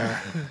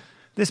everywhere.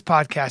 This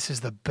podcast is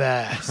the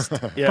best,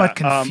 Yeah, but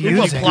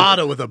confusing.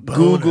 Plata with a boner.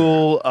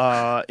 Google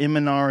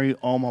Imanari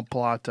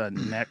omoplata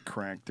neck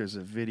crank. There's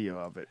a video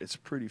of it. It's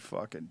pretty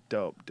fucking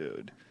dope,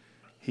 dude.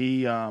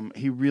 He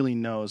really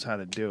knows how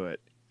to do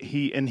it.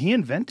 He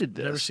invented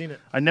this. Never seen it.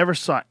 I never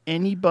saw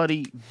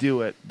anybody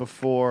do it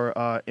before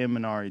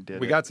Imanari did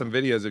We it. got some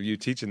videos of you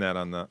teaching that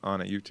on at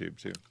YouTube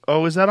too.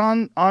 Oh, is that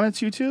on its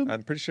YouTube?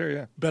 I'm pretty sure,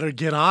 yeah. Better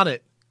get on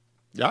it.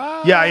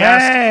 Yeah. Yeah,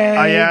 Hey!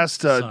 I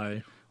asked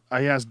Sorry.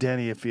 I asked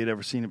Danny if he had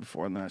ever seen it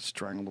before, and then I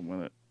strangled him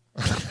with it.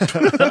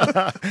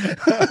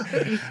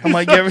 I'm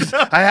like,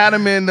 I had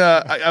him in.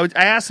 I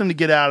asked him to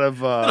get out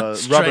of rubber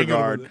Strangled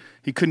guard. with it.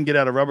 He couldn't get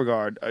out of rubber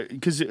guard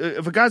because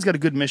if a guy's got a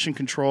good mission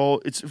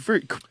control, it's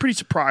pretty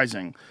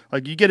surprising.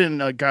 Like you get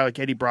in a guy like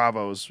Eddie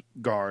Bravo's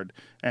guard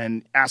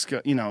and ask,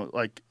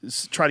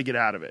 try to get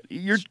out of it.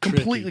 You're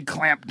completely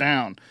clamped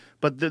down.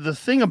 But the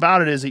thing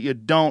about it is that you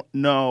don't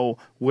know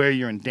where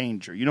you're in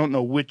danger. You don't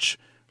know which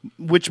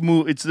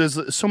move.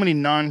 There's so many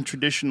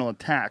non-traditional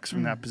attacks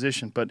from that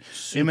position. But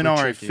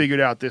Imanari tricky. figured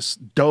out this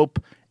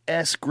dope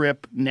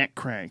S-grip neck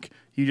crank.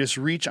 You just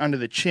reach under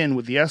the chin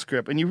with the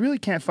S-grip, and you really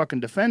can't fucking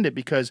defend it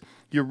because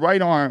your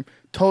right arm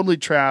totally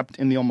trapped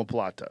in the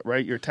omoplata,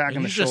 right? You're attacking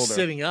And the you're shoulder. just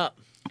sitting up.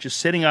 Just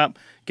sitting up,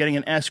 getting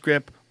an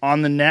S-grip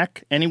on the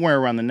neck, anywhere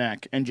around the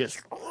neck, and just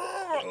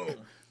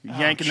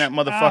yanking that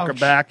motherfucker Ouch.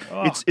 back.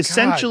 Oh, It's God.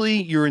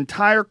 essentially your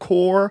entire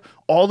core,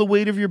 all the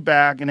weight of your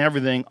back and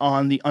everything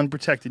on the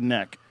unprotected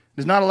neck.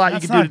 There's not a lot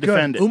That's you can do not to good.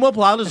 defend it.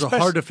 Omoplatas are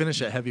hard to finish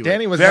at heavyweight.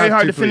 Danny was Very not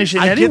hard too to finish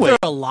pleased. it I get anyway. there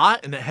a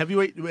lot, and at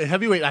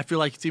heavyweight, I feel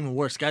like it's even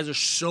worse. Guys are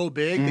so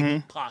big, they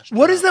get posture.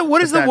 What is that?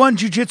 What is the that- one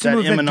jujitsu that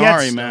move that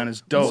Imanari, gets? man,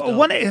 is dope.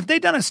 Have they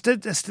done a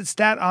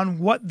stat on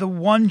what the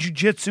one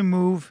jujitsu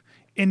move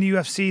in the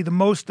UFC the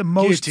most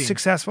Guillotine.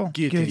 successful?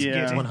 Guillotine.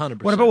 Yeah.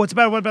 100%. What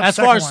about As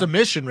the far as second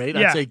one? submission rate,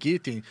 Yeah. I'd say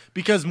guillotine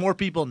because more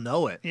people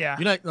know it. Yeah.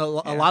 You're not, a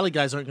lot of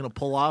guys aren't going to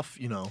pull off,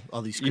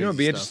 all these. You know, what'd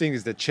be crazy interesting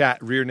is the chat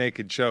rear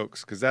naked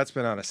chokes because that's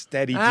been on a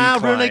steady stuff.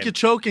 decline. Rear naked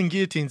choke and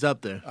guillotine's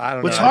up there. I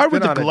don't What's know. hard It's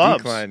with been the on a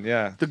gloves? decline,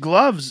 yeah, The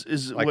gloves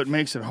is Like- what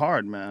makes it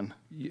hard, man.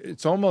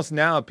 it's almost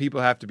now people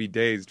have to be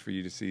dazed for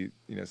you to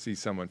see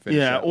someone finish.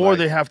 Yeah, it. or like,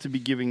 they have to be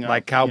giving up.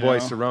 like Cowboy you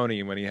know?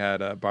 Cerrone when he had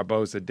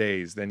Barboza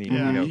dazed, then he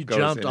He goes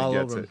jumped in all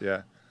and gets over it.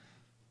 Yeah,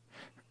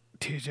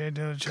 TJ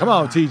Dillashaw. come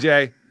on,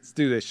 TJ, let's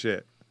do this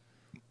shit.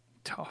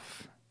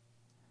 Tough.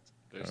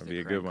 There's That'd the be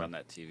a good crank one. on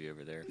that TV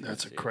over there.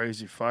 That's a See it.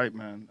 crazy fight,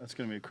 man. That's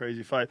going to be a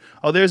crazy fight.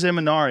 Oh, there's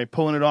Imanari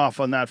pulling it off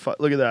on that fight.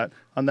 Look at that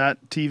on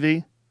that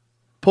TV.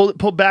 Pull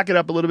back it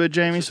up a little bit,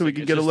 Jamie, It's so we just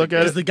can a- get a it's look just a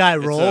at As it. the guy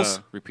It's rolls,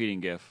 a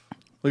repeating GIF.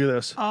 Look at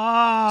this.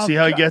 Oh, See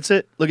how he God. gets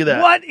it? Look at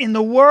that. What in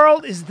the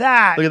world is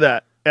that? Look at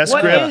that. S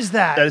What grip. is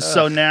that? That is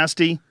so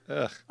nasty.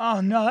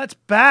 Oh no, that's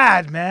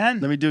bad, man.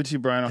 Let me do it to you,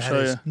 Brian. I'll show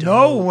is you.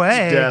 No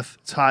way. It's death.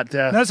 It's hot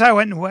death. Notice how I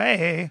went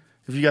way.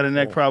 If you got a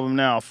neck problem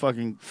now, I'll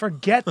fucking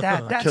Forget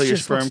that. That's Kill your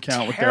just sperm looks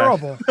count with that.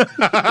 terrible.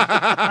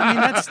 I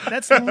mean,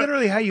 that's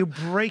literally how you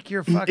break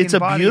your fucking. It's a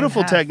body in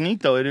beautiful half.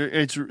 technique, though.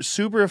 It's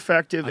super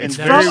effective and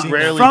never very seen that.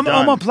 rarely from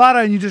done.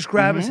 omoplata, and you just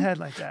grab his head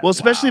like that. Well,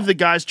 especially Wow. if the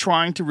guy's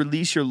trying to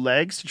release your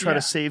legs to try Yeah.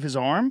 to save his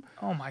arm,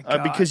 Oh my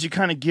god! because you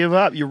kind of give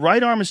up. Your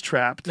right arm is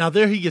trapped, now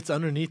there he gets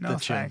underneath No the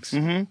chin. thanks.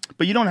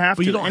 but you don't have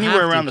But to you don't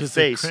anywhere have to around the 'cause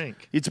they face.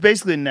 crank. It's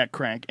basically a neck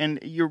crank, and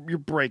you're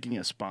breaking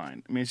a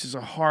spine. I mean, it's just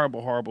a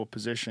horrible, horrible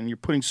position. You're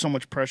putting so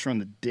much pressure on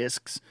the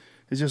discs.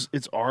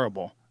 It's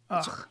horrible.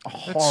 It's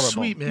horrible. That's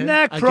sweet, man.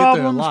 Neck I get there a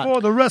problems lot.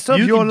 for the rest of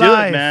You your can do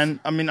life, it, man.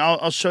 I mean,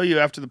 I'll show you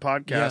after the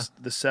podcast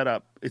Yeah. the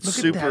setup. It's Look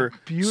super, at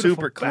that beautiful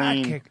super back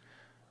clean. kick.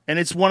 And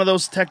it's one of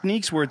those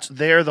techniques where it's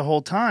there the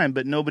whole time,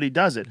 but nobody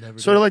does it.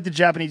 Sort of like the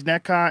Japanese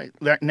necktie,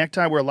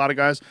 where a lot of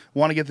guys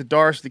want to get the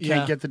darts, they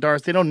can't Yeah. get the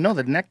darts. They don't know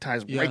the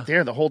neckties Yeah. right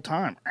there the whole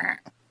time.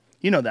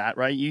 You know that,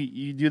 right?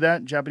 You do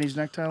that Japanese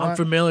necktie a lot? I'm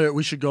familiar.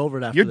 We should go over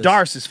it after Your this.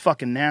 darce is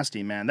fucking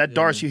nasty, man. That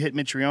darce you hit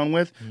Mitrione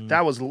with, Mm.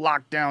 that was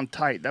locked down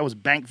tight. That was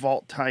bank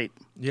vault tight.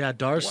 Yeah,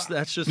 darce.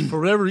 That's just for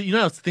whatever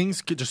how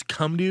things could just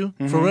come to you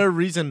Mm-hmm. for whatever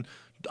reason.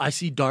 I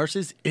see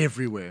darces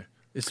everywhere.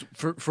 It's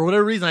for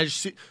whatever reason I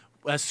just see.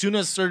 As soon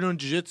as I started doing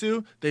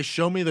jiu-jitsu, they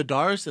show me the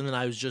darce, and then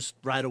I was just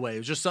right away. It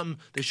was just something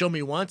they showed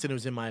me once, and it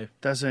was in my.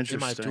 That's In interesting.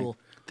 my tool.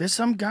 There's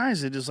some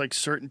guys that just like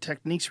certain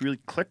techniques really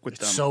click with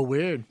them. So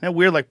weird. That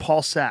weird, like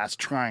Paul Sass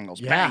triangles.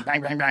 Yeah. Bang,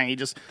 bang, bang, bang. He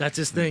just That's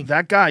his thing.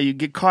 that guy. You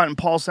get caught in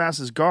Paul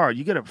Sass's guard.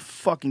 You gotta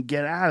fucking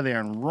get out of there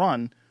and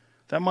run.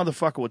 That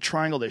motherfucker will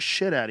triangle the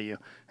shit out of you.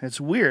 And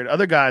it's weird.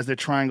 Other guys, their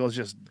triangle is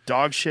just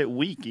dog shit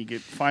weak. You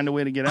could find a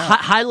way to get out.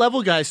 High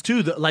level guys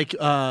too.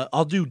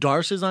 I'll do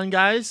darces on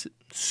guys,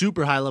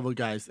 super high level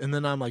guys, and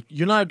then I'm like,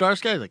 "You're not a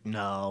darce guy?" Like,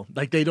 no.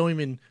 Like they don't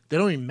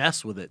even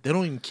mess with it. They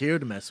don't even care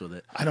to mess with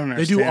it. I don't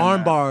They do understand arm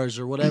that. bars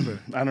or whatever.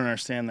 I don't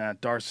understand that.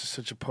 Darts is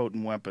such a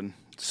potent weapon.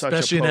 Such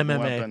Especially a in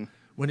potent MMA. weapon.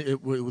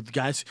 with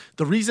guys.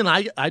 The reason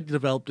I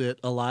developed it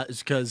a lot is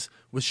because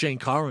with Shane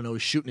Carwin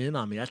always shooting in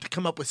on me, I had to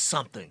come up with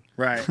something.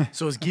 Right.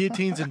 So it's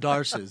guillotines and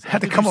darces.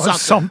 Had to come up with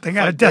something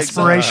out of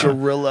desperation.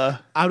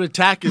 Gorilla. I would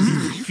attack his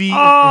feet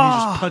and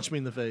he just punched me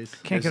in the face.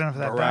 Can't get enough of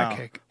that back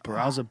kick.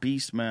 Baral's a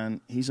beast,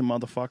 man. He's a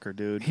motherfucker,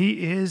 dude.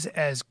 He is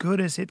as good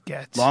as it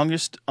gets.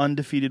 Longest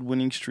undefeated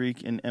winning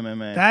streak in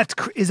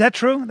MMA. Is that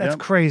true? That's Yep.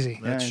 crazy.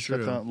 That's he's got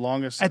true. the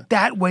longest. At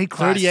that weight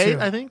class, 38, too.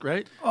 I think,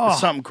 right? It's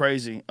something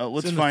crazy.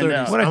 Let's It's in the find 30s.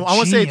 out. What a I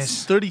want to say genius.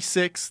 it's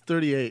 36,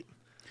 38.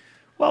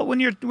 Well, when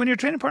your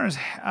training partner's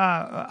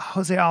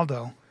Jose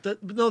Aldo,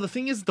 The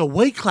thing is the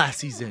weight class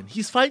he's in.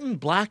 He's fighting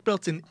black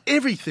belts in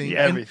everything.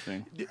 Yeah, and,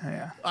 everything.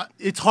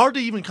 it's hard to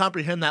even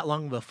comprehend that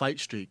long of a fight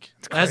streak.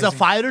 As a crazy.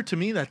 fighter, to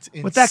me, that's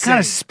insane. with that kind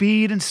of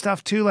speed and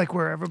stuff too, like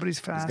where everybody's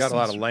fast. He's got a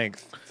lot of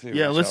length. Too,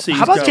 Yeah, let's see. How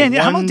He's about got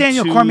Daniel? How 1, about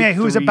Daniel 2, Cormier,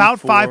 who is 3, about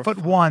 4.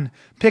 5'1",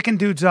 picking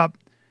dudes up,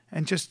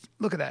 and just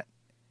look at that.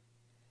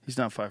 He's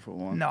not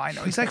 5'1". No, I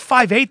know he's like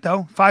 5'8",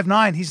 though,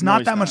 5'9". He's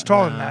not he's that much not.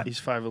 taller than that. He's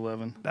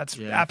 5'11". That's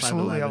Yeah,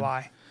 absolutely 5'11". a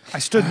lie. I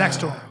stood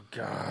next to him.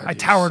 God, I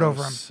towered so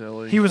over him.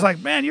 silly. He was like,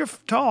 "Man, you're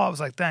tall." I was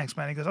like, "Thanks,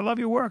 man." He goes, "I love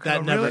your work." I That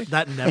go, never. really?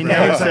 That never. He never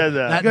happened. said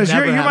that. He goes,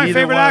 never "You're my happened. Neither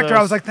favorite one of actor." I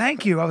those- was like,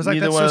 "Thank you." I was like,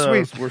 neither "That's one so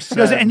of sweet." those were He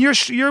goes, said. "And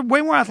you're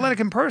way more athletic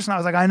in person." I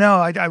was like, "I know.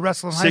 I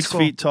wrestled in high 6 school."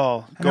 feet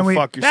tall. And Go then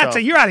fuck yourself.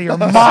 That's you're out of your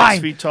mind.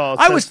 6 feet tall.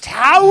 I was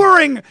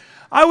towering.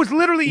 I was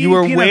literally You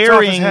eating were peanuts off his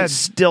wearing head.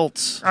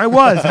 stilts. I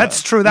was.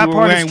 That's true. That You were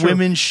part wearing is true.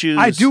 women's shoes.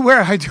 I do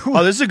wear.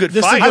 Oh, this is a good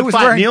This is a fight. good I was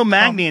fight. wearing Neil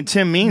Magny and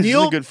Tim Means is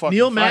a good fucking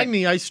Neil fight.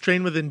 Magny, I used to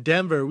train with in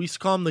Denver. We used to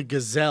call him the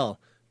Gazelle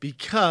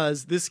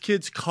because this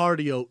kid's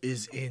cardio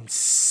is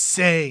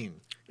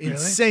insane. Really?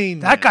 Insane.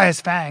 That man. guy has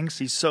fangs.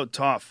 He's so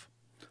tough.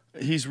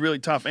 He's really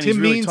tough, and Tim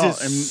he's really Means tall.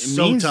 is And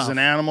so Means tough. is an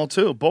animal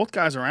too. Both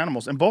guys are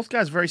animals, and both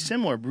guys very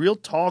similar. Real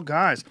tall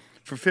guys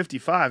for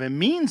 55. And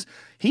Means,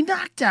 he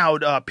knocked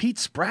out Pete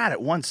Spratt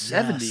at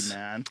 170. Yes.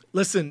 Man,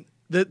 Listen,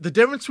 the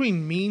difference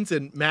between Means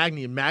and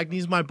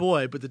Magny's my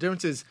boy, but the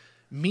difference is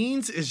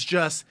Means is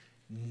just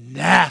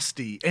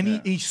nasty,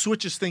 and he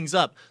switches things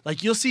up.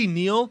 Like you'll see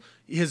Neil,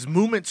 his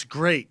movement's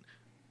great,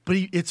 but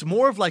it's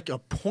more of like a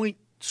point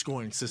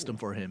scoring system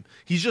for him.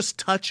 He's just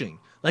touching.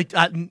 Like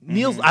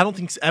Neil's, I don't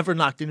think's ever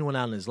knocked anyone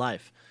out in his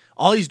life.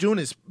 All he's doing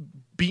is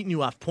beating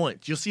you off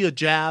points. You'll see a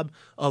jab,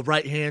 a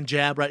right hand,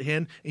 jab, right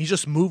hand, and he's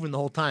just moving the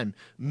whole time.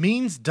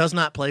 Means does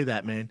not play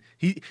that, man.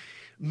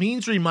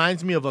 Means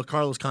reminds me of a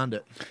Carlos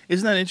Condit.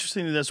 isn't that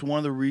interesting? That that's one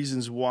of the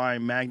reasons why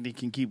Magny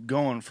can keep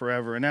going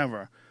forever and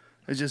ever.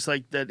 It's just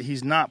like that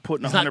he's not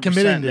putting He's not 100%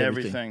 committing into to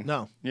everything. everything.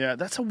 No. Yeah,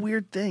 that's a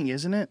weird thing,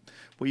 isn't it?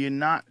 Where you're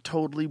not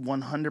totally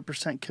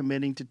 100%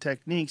 committing to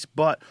techniques,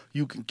 but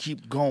you can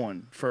keep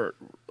going for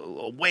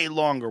way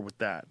longer with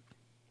that.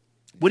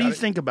 What do you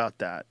think about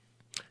that?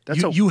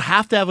 That's You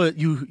have to have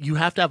you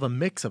have to have a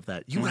mix of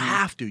that. You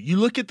have to. You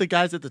look at the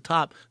guys at the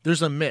top.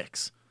 There's a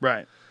mix.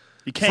 right.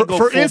 You can't go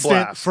full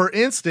blast. For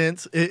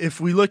instance, if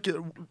we look at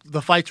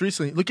the fights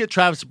recently, look at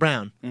Travis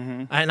Brown.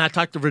 And I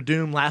talked to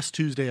Verdum last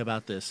Tuesday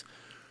about this.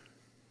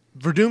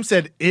 Verdum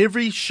said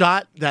every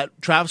shot that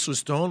Travis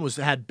was throwing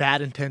had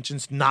bad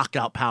intentions,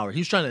 knockout power.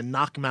 He was trying to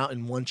knock him out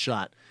in one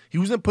shot. He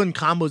wasn't putting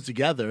combos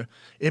together.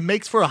 It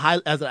makes for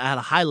at a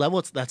high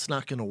level, that's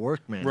not going to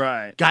work, man.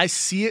 Right. Guys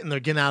see it and they're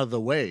getting out of the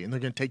way and they're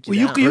going to take you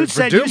Well, down. you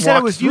said Verdum it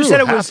walked was through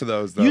half of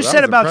those, though. you That said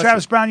was about impressive.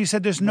 Travis Brown. You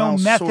said there's no Well,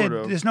 method. sort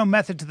of. There's no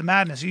method to the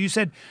madness. You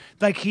said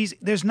like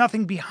there's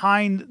nothing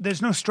behind.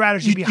 There's no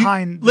strategy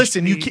behind.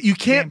 Listen, the you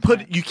can't game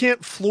plan. you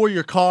can't floor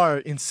your car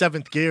in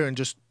seventh gear and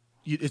just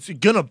it's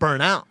gonna burn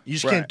out. You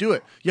just Right. can't do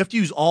it. You have to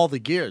use all the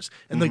gears,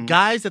 and the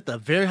guys at the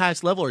very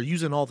highest level are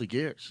using all the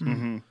gears.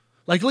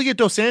 Like look at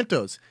Dos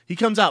Santos. He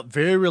comes out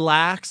very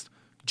relaxed,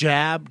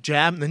 jab,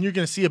 and then you're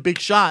gonna see a big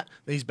shot.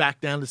 Then he's back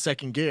down to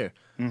second gear,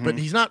 but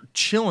he's not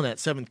chilling at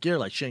seventh gear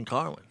like Shane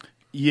Carwin.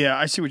 Yeah,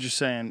 I see what you're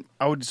saying.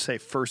 I would say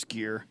first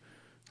gear.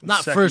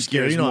 Not Second first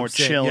gear, is you know what more I'm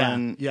saying.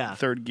 chilling. Yeah.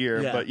 Third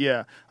gear, Yeah. but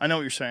yeah, I know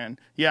what you're saying.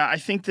 Yeah, I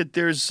think that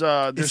there's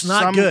It's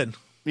not some, good.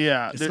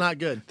 Yeah, It's not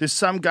good. There's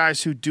some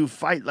guys who do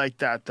fight like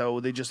that though.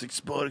 They just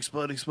explode,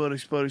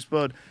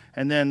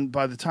 and then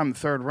by the time the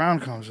third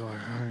round comes, they're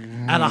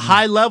like, At a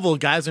high level,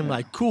 guys are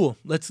like, cool.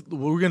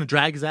 We're gonna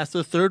drag his ass to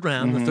the third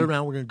round. The third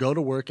round, we're gonna go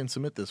to work and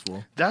submit this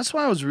fool. that's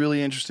why I was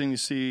really interested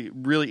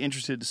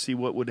to see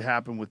what would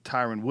happen with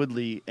Tyron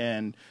Woodley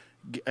and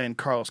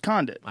Carlos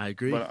Condit. I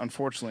agree. But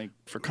unfortunately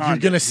for You're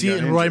Condit, gonna he see got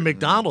it in Roy injured.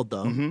 McDonald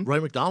though. Roy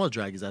McDonald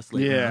drag his ass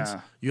late Yeah. rounds.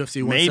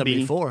 UFC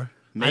Maybe. 174.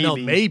 I know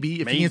maybe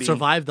if he can Maybe.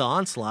 survive the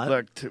onslaught.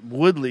 Look,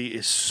 Woodley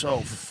is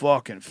so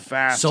fucking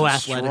fast, so and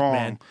athletic, strong.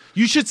 man.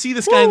 You should see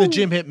this guy in the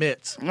gym hit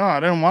mitts. No, I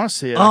didn't want to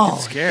see it. I get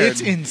scared.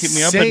 it's insane. Keep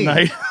me up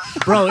at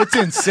night. Bro, it's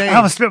insane. I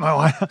almost spit my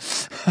wine.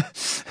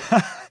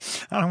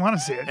 I don't want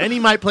to see it. And he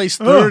might place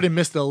third in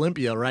Mr.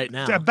 Olympia right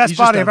now. The best He's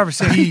just body a I've ever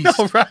seen.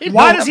 beast. Right?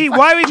 Why does he?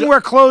 Why even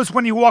wear clothes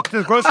when you walk to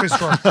the grocery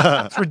store?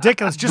 It's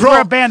ridiculous. Just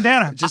wear a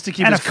bandana, Just to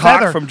keep and his a cock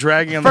feather. from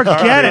dragging on the Forget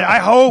carpet. it. I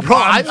hope. Bro,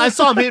 I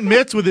saw him hit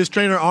mitts with his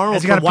trainer Arnold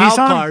Has he got from a piece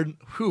Wild on? Card.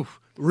 Whew.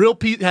 Real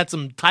Pete had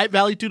some tight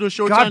value to those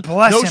shorts God on.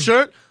 bless no him.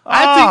 shirt.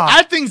 Ah. I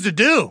had things to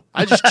do.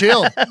 I just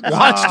chilled.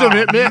 Watched him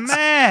hit mitts.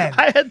 Man.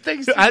 I had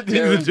things to I had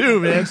things to do,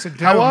 man. Things to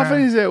do, How man.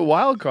 often is it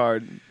wild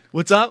card?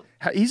 What's up?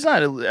 He's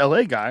not an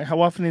LA guy. How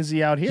often is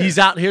he out here? He's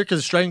out here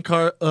because striking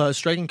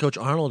coach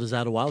Arnold is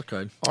out of wild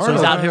card. So he's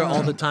Arnold. out here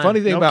all the time.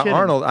 Funny thing No about kidding.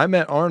 Arnold, I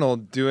met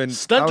Arnold doing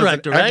Stunt I was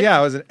director, an, right? Yeah,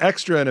 I was an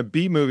extra in a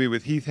B movie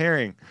with Heath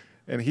Herring,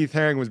 and Heath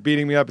Herring was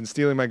beating me up and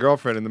stealing my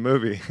girlfriend in the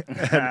movie,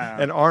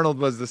 and Arnold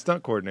was the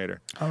stunt coordinator.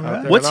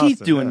 out there What's in Heath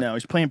Austin, doing yeah. now?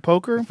 He's playing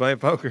poker. Playing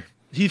poker.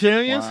 Heath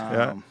Herring is?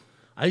 Yeah.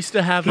 I used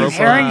to have Heath his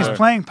Herring is Yeah.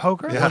 playing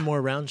poker? one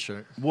more round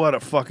shirt. What a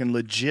fucking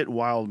legit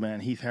wild man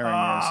Heath Herring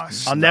Ah,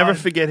 is. stud. I'll never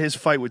forget his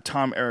fight with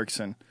Tom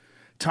Erickson.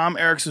 Tom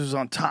Erickson was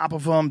on top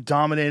of him,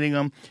 dominating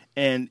him,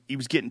 and he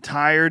was getting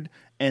tired,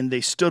 and they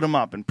stood him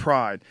up in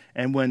Pride.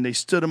 And when they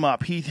stood him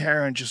up, Heath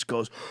Herring just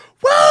goes,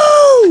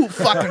 woo!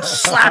 Fucking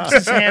slaps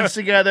his hands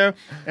together,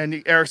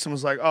 and Erickson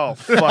was like, oh,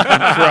 fucking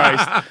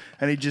Christ.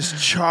 And he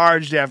just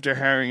charged after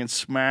Herring and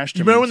smashed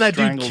him. You remember when and that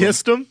dude strangled him.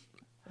 kissed him?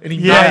 And he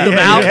Yeah, knocked him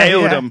yeah, out? yeah,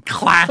 KO'd him.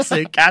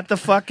 Classic. At the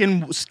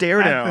fucking stare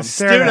At the down.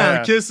 stare Stare down. down,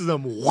 Yeah. kisses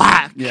him,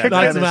 whack. Yeah, Knocks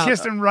that him is out.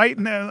 Kissed him right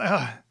in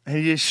the. And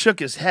he just shook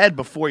his head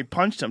before he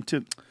punched him,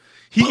 too.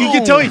 You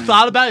can tell he Boom.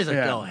 thought about it. He's like,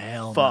 Yeah. oh,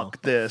 hell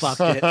Fuck no. this. Fuck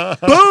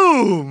it.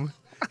 Boom!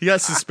 He got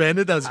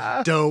suspended. That was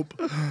dope.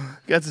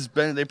 Got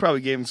suspended. They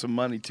probably gave him some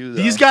money, too,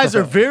 though. These guys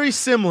are very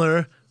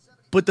similar,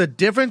 but the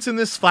difference in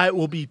this fight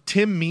will be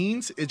Tim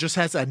Means. It just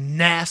has a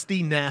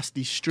nasty,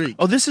 nasty streak.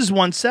 Oh, this is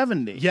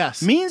 170.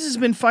 Yes. Means has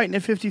been fighting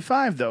at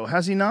 55, though,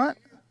 has he not?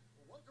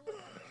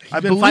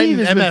 He's been fighting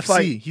in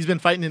MFC. He's been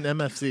fighting in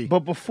MFC.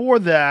 But before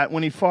that,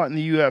 when he fought in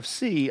the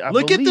UFC, I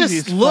Look at believe this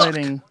he's look.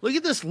 fighting. Look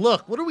at this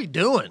look. What are we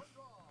doing?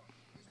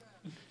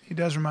 He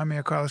does remind me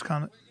of Carlos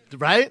Condit.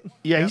 Right?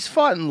 Yeah, he's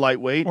fought in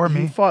lightweight. Or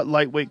me. He fought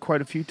lightweight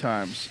quite a few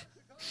times.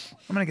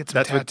 I'm going to get some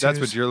That's tattoos.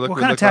 what your look What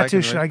would kind of look like tattoos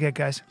in should ring? I get,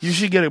 guys? You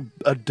should get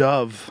a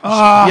dove.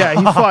 Ah. Yeah,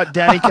 he fought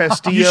Danny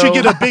Castillo. You should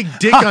get a big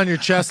dick on your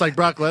chest like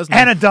Brock Lesnar.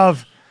 And a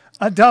dove.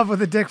 A dove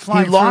with a dick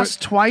flying He through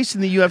lost it. twice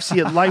in the UFC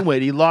at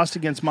lightweight. He lost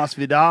against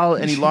Masvidal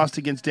and he lost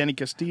against Danny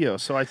Castillo.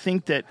 So I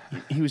think that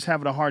he was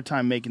having a hard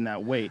time making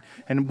that weight.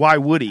 And why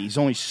would he? He's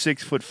only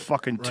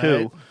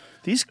 6'2". Right.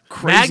 These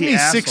crazy Magny's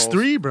assholes.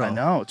 6'3", bro. I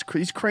know. It's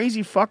these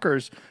crazy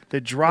fuckers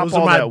that drop Those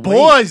all are my that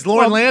boys, weight.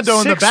 Lauren Lando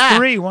in the back.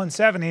 6'3",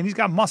 170, and he's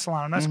got muscle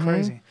on him. That's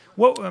crazy.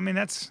 What? I mean,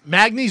 that's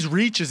Magny's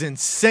reach is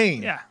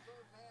insane. yeah.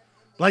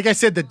 Like I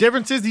said, the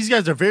difference is these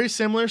guys are very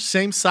similar,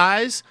 same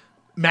size.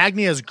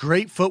 Magny has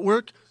great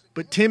footwork,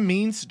 but Tim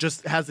Means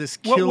just has this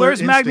killer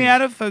Where's Magny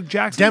instinct. out of?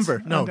 Jackson?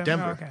 Denver. No,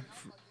 Denver. okay.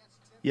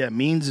 Yeah,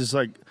 Means is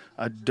like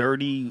a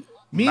dirty.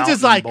 Means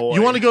is mountain like, boy.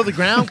 you want to go to the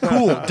ground?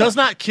 Cool. Does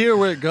not care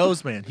where it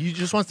goes, man. He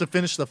just wants to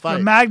finish the But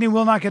fight. Magny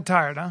will not get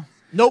tired, huh?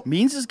 Nope.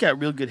 Means has got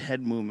real good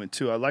head movement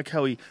too. I like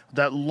how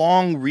that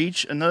long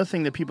reach. Another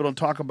thing that people don't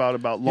talk about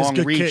He has long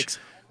good reach. kicks.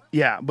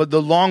 Yeah, but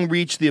the long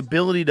reach, the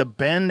ability to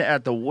bend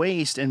at the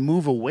waist and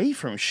move away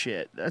from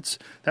shit. That's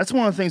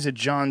one of the things that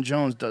John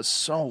Jones does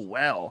so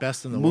well.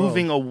 Best in the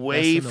moving world.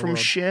 away Best in the from world.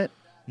 shit.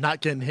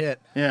 Not getting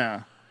hit.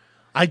 Yeah.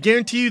 I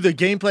guarantee you the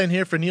game plan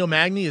here for Neil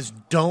Magny is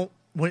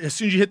as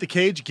soon as you hit the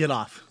cage, get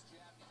off.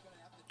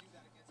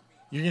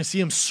 You're going to see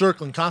him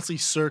circling, constantly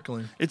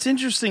circling. It's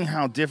interesting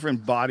how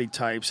different body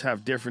types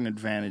have different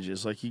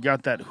advantages. Like you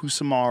got that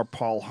Husamar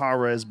Paul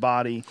Jarez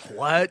body.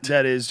 What?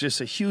 That is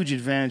just a huge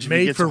advantage. if he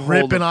Made gets for a hold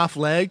ripping of- off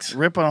legs.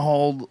 ripping a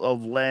hold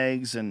of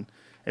legs, and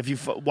if you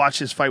watch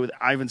his fight with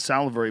Ivan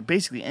Salivary,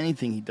 basically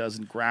anything he does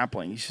in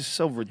grappling, he's just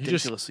so He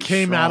ridiculously just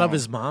came out of strong.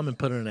 his mom and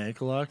put her in an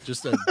ankle lock.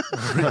 Just a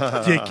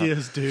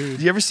ridiculous dude.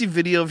 Do you ever see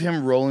video of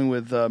him rolling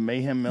with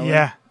Mayhem Miller?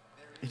 Yeah.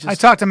 He I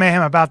just- talked to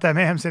Mayhem about that.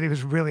 Mayhem said he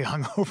was really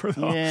hungover,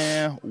 though.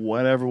 Yeah,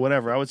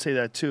 whatever. I would say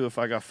that too if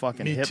I got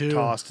fucking Me hip too.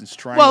 tossed and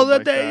strangled Well,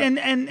 like that. and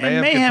Mayhem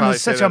could Mayhem probably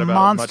is say such a that about much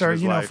of monster,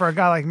 his you know, life. for a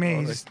guy like me.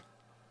 He's-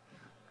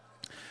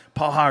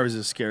 Paul Hire is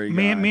a scary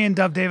guy. me and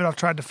Dub Davidoff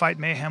tried to fight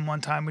Mayhem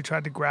one time. We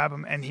tried to grab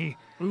him, and he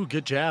Ooh,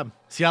 good jab.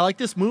 See, I like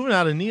this movement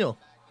out of Neil.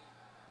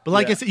 But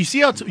like Yeah. I said,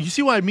 you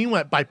see what I mean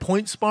by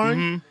point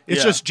sparring? It's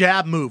Yeah. just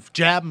jab move,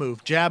 jab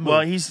move, jab move. Well,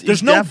 There's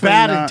he's no definitely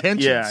bad not-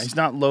 intentions. Yeah, he's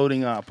not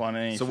loading up on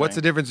anything. So what's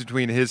the difference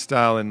between his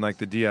style and like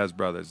the Diaz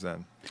brothers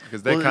then?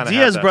 Because they Well, kind of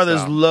Diaz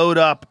brothers load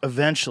up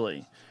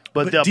eventually,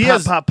 but But they'll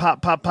Diaz- pop,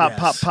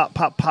 Yes.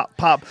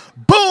 pop,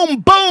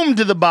 boom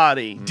to the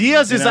body.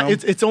 Diaz You is know?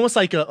 like, it's almost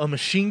like a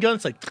machine gun.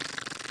 It's like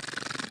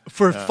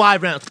for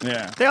 5 rounds.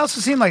 Yeah. they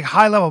also seem like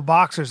high level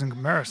boxers in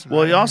comparison.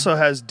 Well, right? he also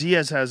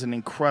Diaz has an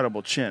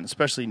incredible chin,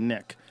 especially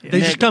Nick.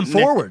 They just come Nick-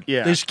 forward.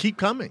 Yeah. They just keep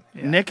coming.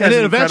 Nick And has then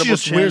an eventually incredible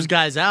just chin. wears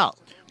guys out.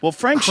 Well,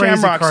 Frank Crazy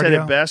Shamrock said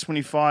cardio. it best when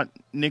he fought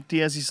Nick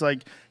Diaz. He's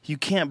like, you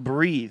can't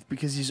breathe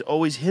because he's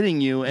always hitting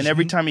you, and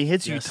every time he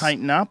hits you, Yes. you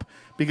tighten up.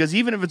 Because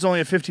even if it's only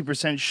a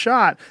 50%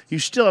 shot, you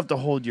still have to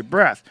hold your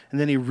breath, and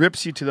then he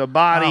rips you to the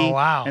body. Oh,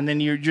 wow. And then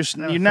you're just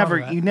Never you thought never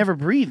of that. you never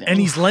breathe. And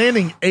he's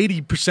landing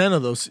 80%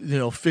 of those,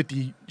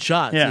 50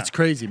 shots. Yeah. It's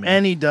crazy, man.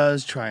 And he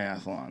does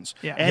triathlons.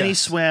 Yeah. And he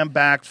Yes. swam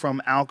back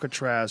from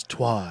Alcatraz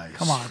twice.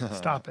 Come on,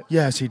 stop it.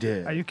 Yes, he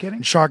did. Are you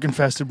kidding? Shark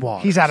infested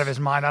water. He's out of his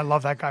mind. I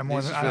love that guy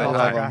more than I love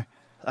that guy.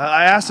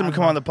 I asked him to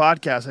come on the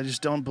podcast. I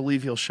just don't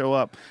believe he'll show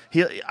up.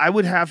 I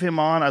would have him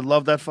on. I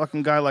love that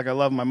fucking guy like I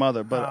love my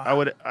mother, but I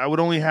would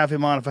only have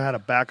him on if I had a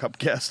backup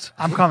guest.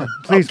 I'm coming.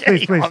 Please,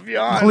 Okay, please, I'll please. be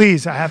on.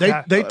 Please, I have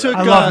that. They took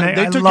I love Nick-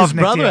 I his love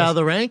Nick brother Diaz. out of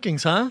the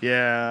rankings, huh?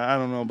 Yeah, I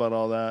don't know about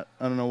all that.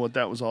 I don't know what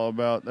that was all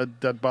about.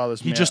 That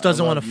bothers me. He just I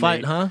doesn't love want to fight,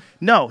 Nate. huh?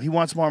 No, he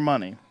wants more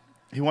money.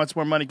 He wants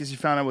more money because he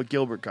found out what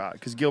Gilbert got.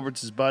 Because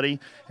Gilbert's his buddy,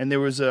 and there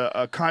was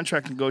a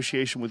contract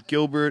negotiation with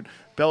Gilbert.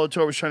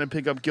 Bellator was trying to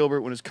pick up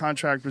Gilbert when his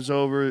contract was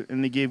over,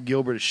 and they gave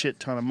Gilbert a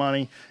shit ton of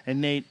money. And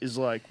Nate is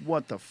like,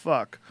 "What the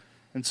fuck?"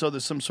 And so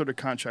there's some sort of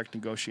contract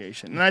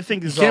negotiation. And I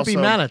think You there's can't also be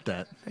mad at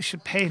that. They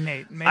should pay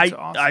Nate. Nate's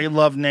awesome. I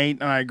love Nate,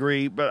 and I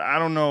agree, but I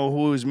don't know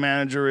who his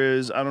manager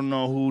is. I don't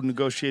know who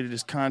negotiated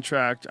his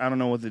contract. I don't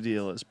know what the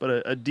deal is.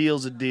 But a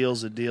deal's a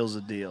deal's a deal's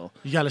a deal.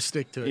 You got to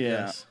stick to it. Yeah.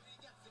 Yes.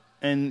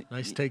 And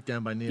Nice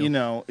takedown by Neil. you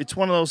know, it's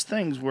one of those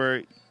things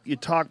where you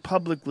talk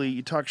publicly,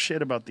 you talk shit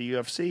about the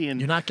UFC,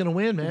 and You're not going to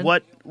win, man.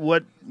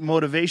 what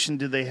motivation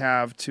do they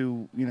have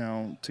to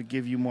to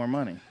give you more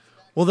money?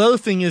 Well, the other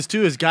thing is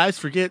too is guys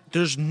forget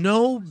there's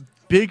no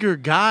bigger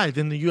guy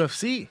than the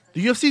UFC.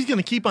 The UFC is going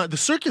to keep on. The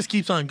circus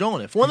keeps on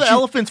going. If one of the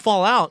elephants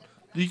fall out,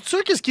 the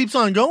circus keeps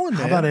on going. How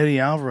Man. about Eddie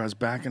Alvarez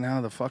backing out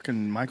of the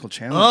fucking Michael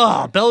Chandler?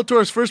 Oh,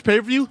 Bellator's first pay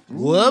per view.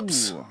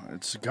 Whoops. Ooh,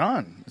 it's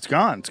gone. It's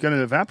gone. It's going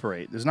to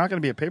evaporate. There's not going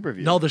to be a pay per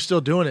view. No, they're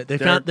still doing it. They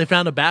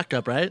found a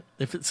backup, right?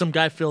 If some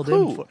guy filled in.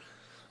 Who? For,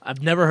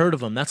 I've never heard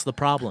of him. That's the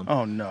problem.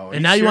 Oh no! Are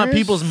And now you want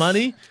serious? people's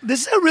money?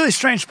 This is a really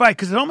strange fight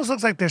because it almost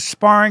looks like they're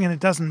sparring and it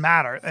doesn't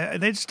matter.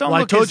 They just don't Well, I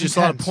look told as you it's a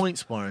lot of intense. point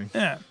sparring.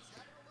 Yeah,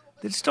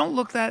 they just don't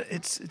look that.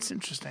 It's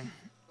interesting.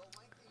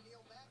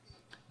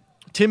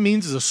 Tim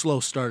Means is a slow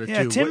starter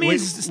Yeah, too. Tim wait,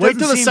 Means wait till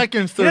doesn't the seem- second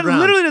and he third round.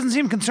 literally doesn't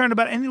seem concerned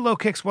about any low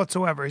kicks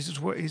whatsoever. He's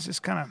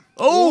just kind of.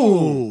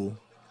 Oh,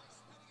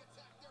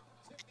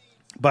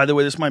 By the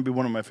way, this might be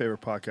one of my favorite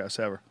podcasts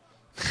ever.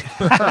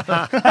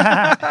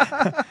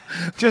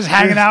 Just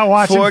hanging out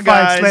watching Four fights,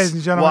 guys ladies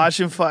and gentlemen.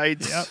 watching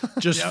fights.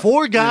 just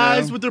four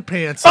guys Yeah. with their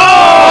pants.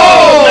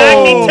 Oh,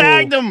 Magny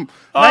tagged him.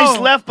 Nice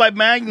Oh. left by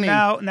Magny.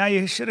 Now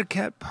you should have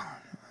kept.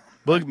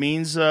 Look,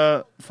 Means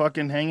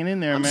fucking hanging in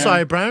there, I'm man.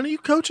 sorry, Brian. Are you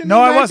coaching? No,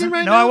 me, I Maggie, wasn't.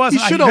 Right No, now? I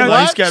wasn't. You should I- have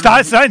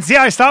no, what? See,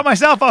 I stopped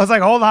myself. I was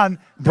like, hold on.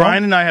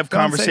 Brian and I have Don't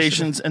say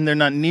conversations, and they're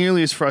not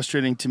nearly as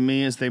frustrating to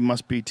me as they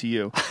must be to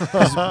you.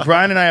 'Cause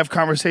Brian and I have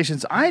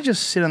conversations. I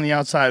just sit on the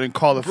outside and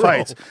call the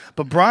fights.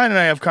 But Brian and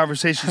I have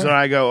conversations, and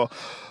I go,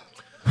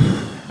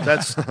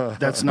 "That's not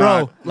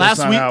Bro, that's last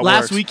not week- how it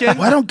last works. weekend-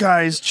 Why don't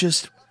guys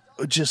just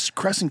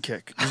crescent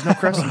kick? There's no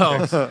crescent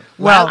kicks.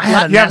 Well, I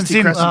had a you haven't nasty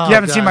seen crescent you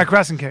haven't kick. seen my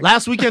crescent kick.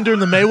 Last weekend during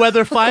the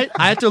Mayweather fight,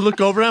 I had to look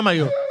over him. I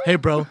go, "Hey,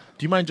 bro, do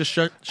you mind just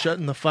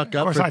shutting the fuck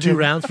up course for I 2 did.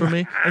 rounds for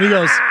me?" And he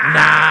goes,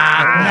 "Nah."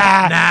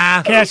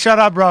 Nah, can't shut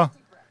up, bro.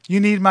 You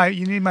need my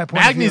point.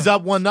 Magny's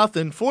of view. up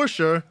 1-0 for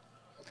sure.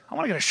 I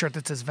want to get a shirt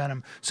that says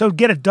Venom. So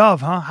get a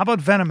dove, huh? How about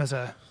Venom as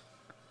a?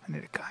 I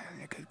need a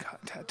good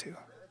tattoo.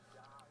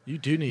 You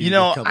do need You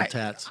know, a couple I,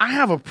 tats. I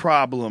have a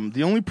problem.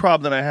 The only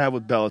problem that I have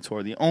with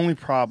Bellator, the only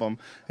problem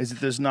is that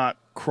there's not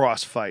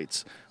cross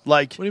fights.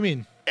 Like, What do you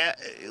mean?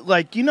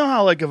 you know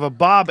how like if a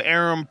Bob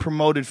Arum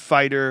promoted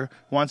fighter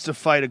wants to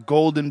fight a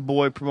Golden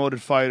Boy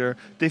promoted fighter,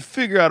 they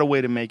figure out a way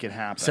to make it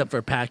happen. Except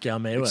for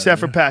Pacquiao Mayweather. Except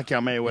for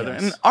Pacquiao Mayweather,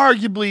 Yes. and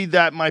arguably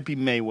that might be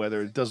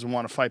Mayweather. That doesn't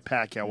want to fight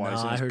Pacquiao. While No,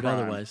 he's in I his heard prime.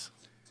 otherwise.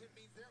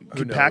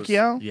 Did knows?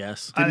 Pacquiao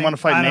Yes. didn't I want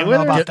to fight don't know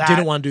Mayweather? about that.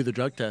 Didn't want to do the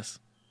drug test.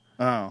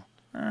 Oh,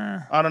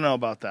 I don't know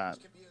about that.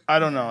 I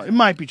don't know. It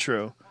might be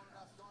true.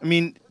 I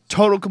mean,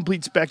 total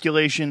complete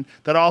speculation.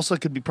 That also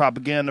could be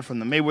propaganda from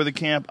the Mayweather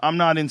camp. I'm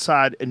not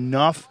inside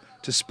enough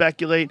to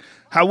speculate.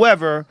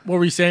 However, What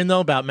were you saying though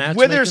about matchmaking?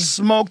 where there's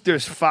smoke,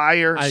 there's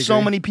fire. I So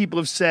agree. many people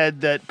have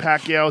said that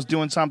Pacquiao is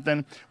doing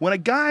something. When a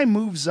guy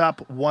moves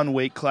up one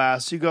weight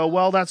class, you go,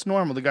 well, that's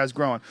normal. The guy's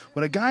growing.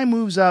 When a guy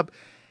moves up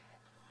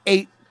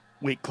 8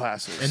 weight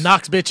classes and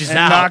knocks bitches and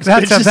out. knocks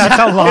That's bitches a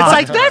out, lot. It's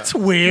like that's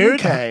weird.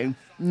 okay.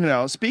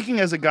 Speaking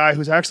as a guy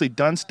who's actually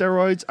done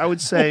steroids, I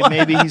would say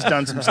maybe he's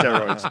done some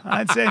steroids.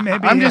 I'd say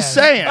maybe. I'm just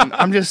yeah. saying.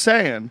 I'm just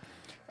saying.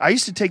 I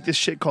used to take this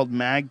shit called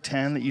Mag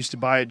 10 that you used to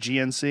buy at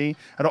GNC.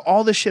 Out of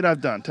all the shit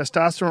I've done,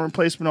 testosterone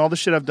replacement, all the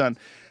shit I've done,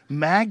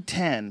 Mag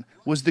 10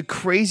 was the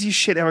craziest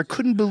shit ever. I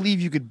couldn't believe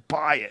you could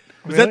buy it.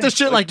 Is that the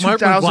shit like Mark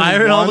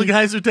McGuire and all the 2001?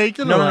 guys are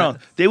taking? No, or no, what? no.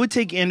 They would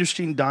take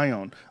androstenedione.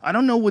 Dione. I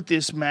don't know what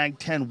this Mag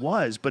 10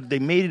 was, but they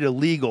made it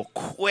illegal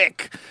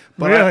quick.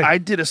 But Really? I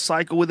did a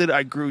cycle with it.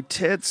 I grew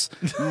tits.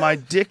 My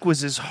dick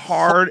was as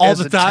hard All as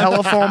the a time?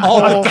 telephone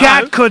All the pole.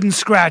 Cat couldn't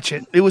scratch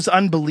it. It was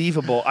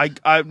unbelievable.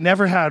 I've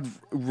never had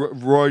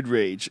roid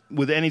rage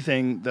with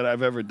anything that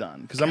I've ever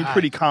done because I'm a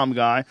pretty calm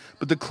guy.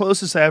 But the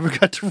closest I ever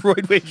got to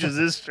roid rage is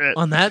this shit.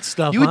 On that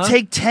stuff, You would huh?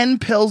 take 10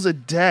 pills a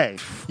day.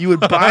 You would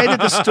buy it at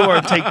the store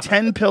and take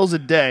 10 pills a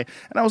day.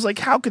 And I was like,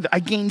 how could I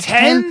gain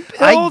 10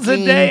 pills a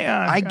day? Oh,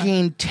 I God.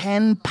 gained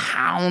 10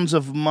 pounds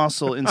of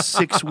muscle in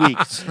 6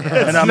 weeks.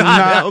 And I'm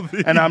not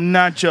healthy. And I'm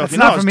not joking. It's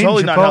not No, it's from eating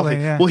totally not Chipotle, healthy.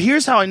 yeah. Well,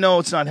 here's how I know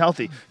it's not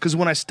healthy. Because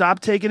when I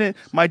stopped taking it,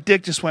 my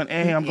dick just went,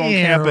 hey, I'm going Ew.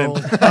 camping.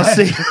 I'll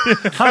see.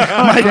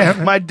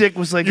 my dick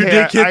was like, Your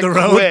hey, dick hit I the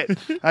road.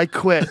 quit. I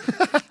quit.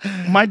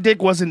 My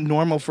dick wasn't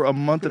normal for a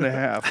month and a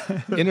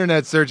half.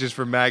 Internet searches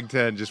for Mag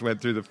 10 just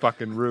went through the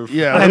fucking roof.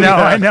 Yeah, I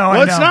know.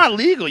 Well, it's not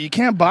legal. You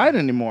can't buy it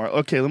anymore.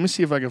 Okay, let me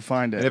see if I can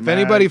find it. And if Mag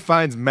anybody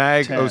finds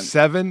Mag 10.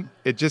 07,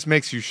 it just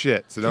makes you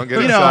shit. So don't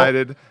get You know-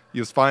 excited.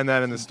 You'll find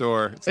that in the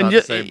store. It's not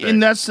the same thing.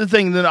 and that's the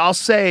thing that I'll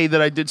say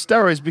that I did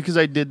steroids because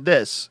I did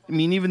this. I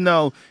mean, even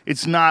though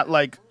it's not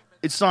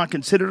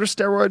considered a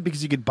steroid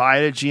because you could buy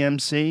it at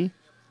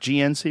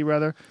GNC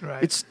rather.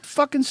 Right. It's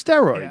fucking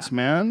steroids, Yeah.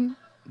 man.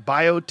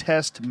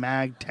 Biotest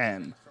Mag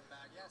 10.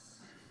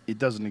 It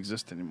doesn't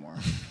exist anymore.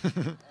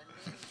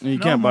 You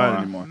No can't buy it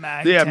more anymore.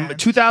 Mag Yeah, 10.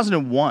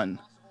 2001.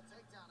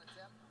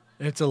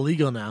 It's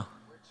illegal now.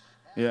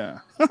 Yeah.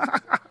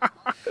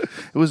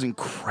 It was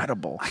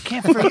incredible. I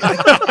can't forget.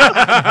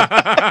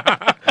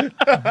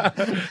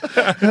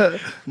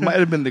 Might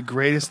have been the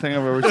greatest thing I've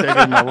ever taken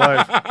in my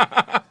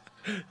life.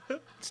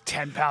 It's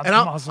 10 pounds And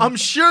of I'm, muscle. I'm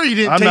sure you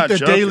didn't I'm take not the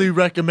joking. daily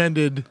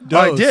recommended Oh,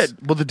 dose. I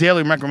did. Well, the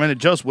daily recommended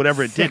dose,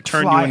 whatever it did, Thick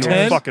turned you flyer. into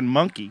 10? a fucking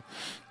monkey.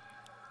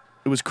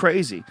 It was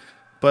crazy.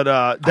 But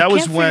that I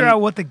was can't when figure out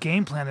what the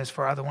game plan is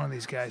for either one of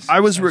these guys. I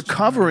was That's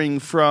recovering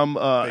from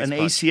an punch.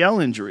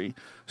 ACL injury.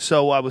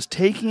 So I was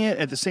taking it.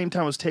 At the same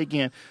time I was taking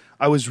it,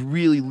 I was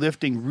really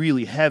lifting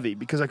really heavy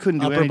because I couldn't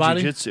do Upper any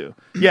body? jiu-jitsu.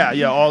 Yeah,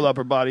 all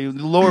upper body.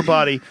 The lower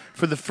body,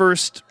 for the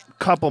first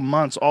couple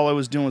months, all I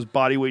was doing was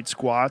body weight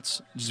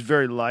squats, just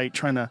very light,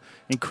 trying to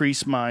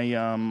increase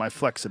my my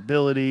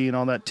flexibility and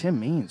all that. Tim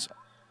Means,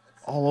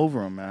 all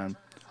over him, man.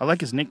 I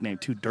like his nickname,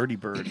 too, Dirty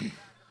Bird.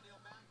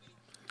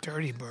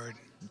 Dirty Bird.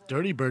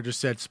 Dirty Bird just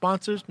said,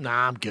 sponsors?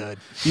 Nah, I'm good.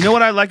 You know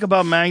what I like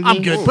about Magny?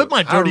 I'm good. Put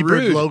my how Dirty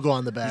Bird rude. logo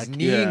on the back. He's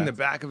kneeing Yeah. the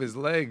back of his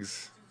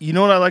legs. You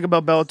know what I like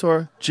about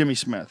Bellator? Jimmy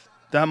Smith.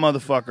 That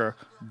motherfucker,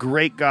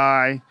 great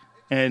guy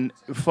and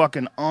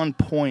fucking on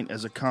point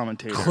as a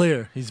commentator.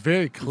 Clear. He's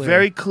very clear.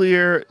 Very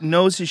clear,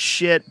 knows his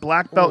shit,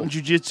 black belt in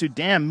jiu-jitsu.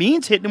 Damn,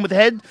 Means hitting him with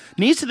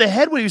knees to the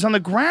head when he was on the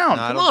ground.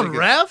 Nah, I Come don't on, think it-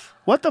 Rev.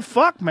 What the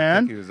fuck, I think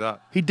man? he was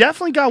up. He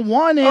definitely got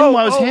one in Oh,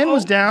 while his oh, hand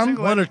was oh, down.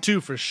 single- One or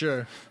two for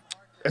sure.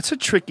 It's a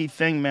tricky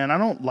thing, man. I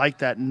don't like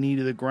that knee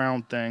to the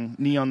ground thing.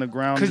 Knee on the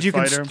ground Because you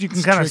fighter. can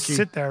It's kind of tricky.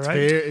 sit there, It's right?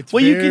 it's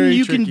Well, you very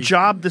can tricky.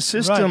 job the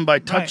system Right, by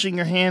right. touching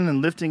your hand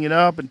and lifting it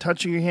up and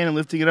touching your hand and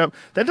lifting it up.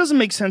 That doesn't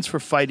make sense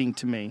for fighting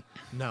to me.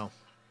 No.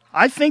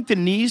 I think the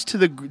knees to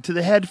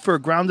the head for a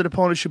grounded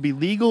opponent should be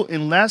legal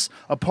unless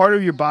a part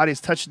of your body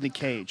is touching the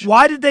cage.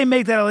 Why did they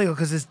make that illegal?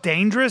 Because it's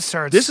dangerous,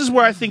 or it's, This is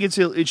where I think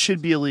it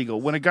should be illegal.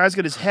 When a guy's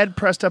got his head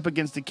pressed up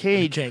against the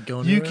cage, can't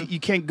go you, anywhere? you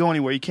can't go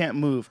anywhere. You can't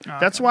move. Oh,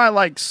 That's why I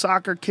like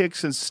soccer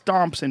kicks and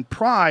stomps and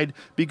pride,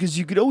 because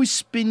you could always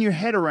spin your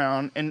head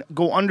around and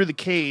go under the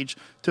cage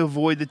to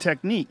avoid the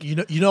technique.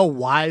 You know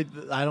why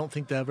I don't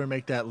think they ever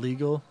make that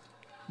legal?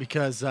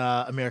 Because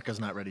America's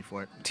not ready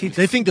for it. Teeth-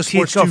 They think the teeth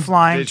sport's go too,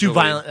 flying. too Visually.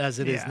 violent as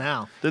it is Yeah.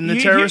 now. Then the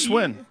You- terrorists you-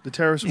 win. The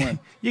terrorists win.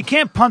 you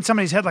can't punt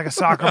somebody's head like a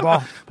soccer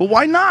ball. But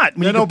why not?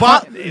 When Yeah, you no, can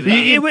but- punt-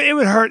 It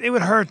would hurt. It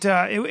would hurt.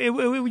 You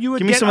would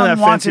Give me get some of that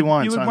unwanted. fancy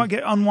wine, you would son.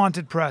 get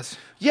unwanted press.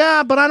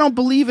 Yeah, but I don't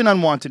believe in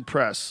unwanted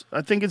press.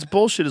 I think it's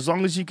bullshit as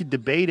long as you could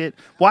debate it.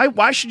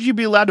 Why should you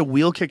be allowed to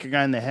wheel kick a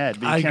guy in the head,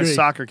 but you I can't agree.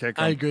 soccer kick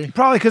him? I agree.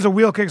 Probably because a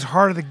wheel kick's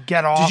harder to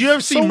get off. Did you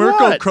ever see So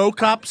Mirko what?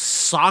 Krokop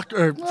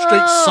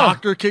straight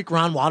soccer kick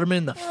Ron Waterman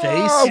in the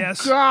face? Oh,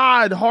 Yes.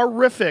 God,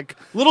 horrific.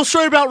 Little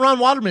story about Ron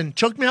Waterman.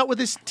 Choked me out with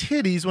his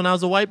titties when I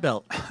was a white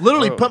belt.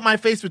 Literally Oh. put my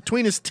face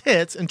between his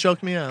tits and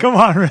choked me out. Come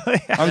on,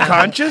 really?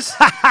 Unconscious?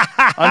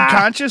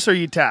 Unconscious or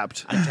you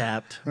tapped? I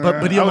tapped.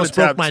 But he I almost would've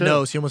broke tapped my too.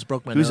 nose. He almost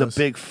broke my He was nose. a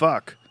big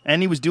fuck.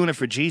 And he was doing it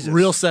for Jesus.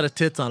 Real set of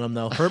tits on him,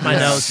 though. Hurt my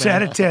nose,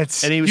 Set man. of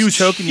tits. And he was, He was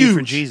choking you for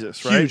huge.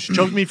 Jesus, right? Huge.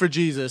 Choked me for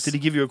Jesus. Did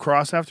he give you a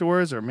cross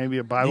afterwards or maybe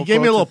a Bible He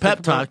gave me a quote little to think pep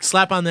about? talk.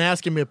 Slap on the ass,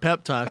 give me a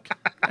pep talk.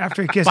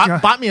 After he kissed you.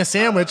 Bought me a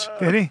sandwich.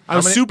 Did he? I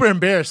was super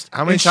embarrassed.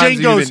 how many and times Shane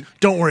have you goes, been-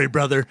 "Don't worry,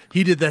 brother.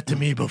 He did that to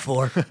me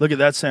before." Look at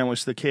that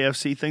sandwich, the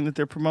KFC thing that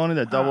they're promoting,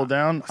 that double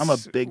down. I'm a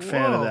big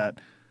fan of Whoa.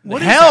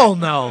 that. Hell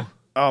no.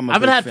 Oh, I'm a I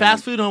haven't big had fan.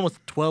 fast food in almost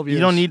 12 years.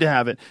 You don't need to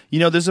have it. You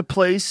know, there's a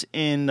place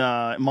in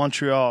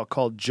Montreal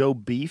called Joe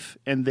Beef,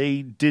 and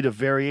they did a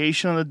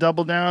variation on the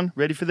double down.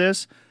 Ready for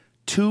this?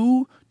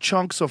 2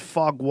 chunks of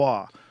foie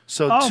gras.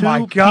 So Oh, my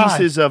 2 God.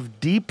 pieces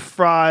of deep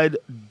fried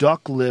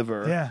duck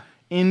liver Yeah.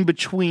 in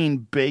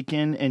between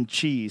bacon and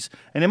cheese.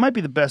 And it might be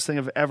the best thing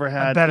I've ever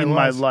had bet it in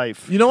my was.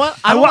 life. You know what?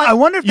 I don't wo- like- I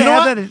wonder if you they know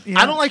have what? that in-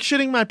 yeah. I don't like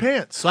shitting my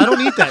pants, so I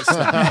don't eat that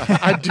stuff.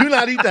 I do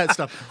not eat that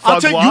stuff. Foie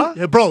I'll tell gras?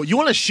 you, bro. You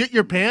want to shit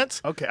your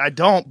pants? Okay, I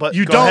don't, but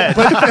You go don't. ahead.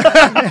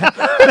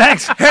 But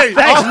Thanks. hey,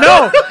 Thanks.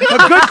 No.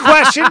 A good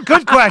question.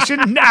 Good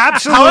question.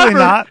 Absolutely however,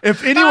 not.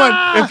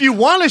 if you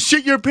want to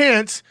shit your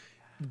pants,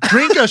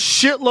 drink a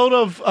shitload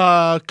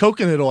of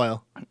coconut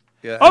oil.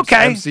 Yeah,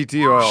 Okay.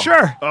 MCT oil.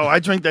 Sure. Oh, I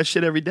drink that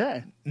shit every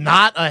day.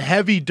 Not a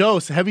heavy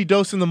dose. A heavy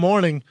dose in the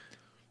morning.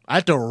 I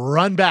had to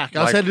run back. I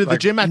was Like- headed to the like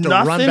gym. I had to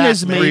run nothing back.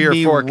 is man. made 3 or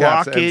me 4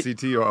 caps of rocket-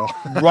 MCT oil.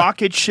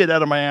 Rocket shit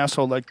out of my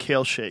asshole like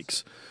kale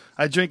shakes.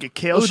 I drink a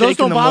kale Ooh, shake those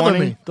don't in the bother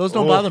morning. me. Those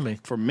don't bother me.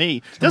 For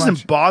me, it doesn't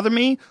much. bother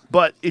me,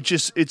 but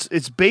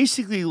it's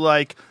basically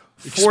like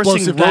forcing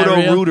Explosive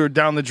diarrhea. Roto-Rooter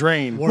down the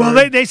drain.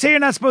 Well, they say you're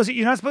not supposed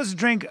to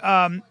drink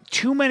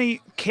too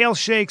many kale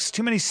shakes,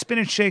 too many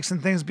spinach shakes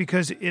and things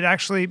because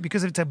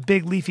it's a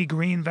big leafy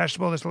green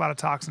vegetable. There's a lot of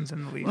toxins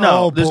in the leaf.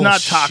 No, Oh, there's not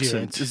bullshit.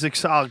 toxins. It's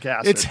oxalic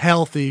acid. It's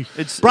healthy.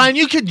 It's- Brian,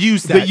 you could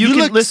use that. But you can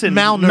look listen,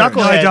 malnourished. knucklehead.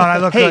 No, I don't. I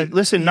look hey, good.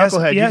 listen, Yes,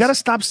 knucklehead. yes. You got to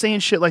stop saying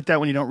shit like that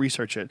when you don't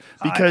research it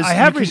because I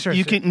have you can, researched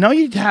you it. can. No,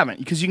 you haven't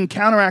because you can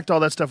counteract all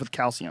that stuff with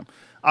calcium.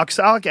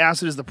 Oxalic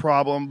acid is the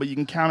problem, but you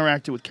can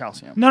counteract it with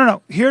calcium.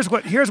 No. Here's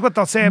what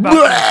they'll say about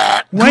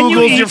it. When you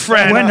Google's eat your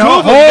friend. When, Google.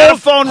 hold, You got a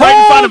phone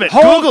right in front of it.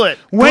 hold. Google it.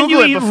 When Google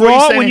you it eat before you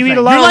raw, say when you eat a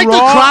anything. lot You're of like the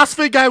raw,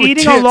 CrossFit guy with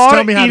eating tits. a lot,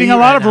 Tell me how to eating eat a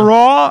lot right of now.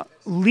 raw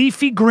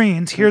leafy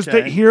greens. Here's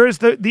Okay.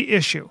 the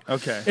issue.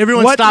 Okay.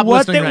 Everyone stop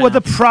listening right what now.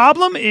 the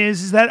problem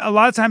is that a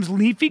lot of times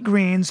leafy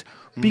greens,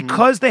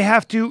 because they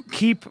have to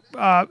keep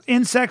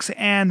insects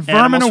and vermin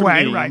Animals from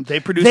away, eating. right? They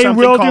produce something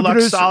will called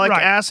produce- oxalic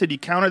right. acid. You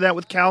counter that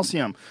with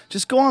calcium.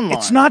 Just go online.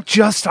 It's not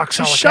just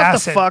oxalic Just shut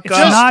acid. the fuck it's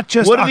up. not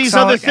just what are these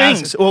other oxalic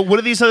things? acid. Well, what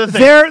are these other things?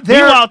 They're-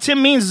 Meanwhile,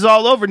 Tim Means is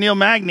all over Neil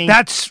Magny.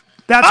 That's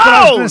what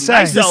I was Oh, going to say.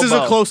 nice This is a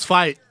elbow. close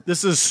fight.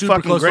 This is a super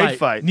fucking close great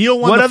fight. Neil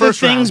won what the other first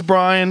things, round.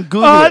 Brian?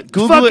 Google it.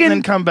 Google it fucking and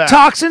then come back.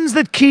 Toxins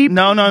that keep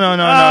No.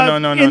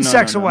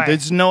 insects no. away.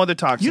 There's no other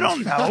toxins. You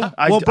don't know.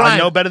 I, Well, I Brian,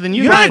 know better than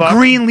you. You're not a fuck.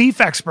 green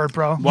leaf expert,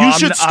 bro. Well, You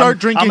should start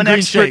drinking I'm an green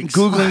expert shakes.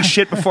 in Googling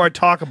shit before I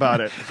talk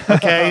about it.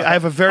 Okay, I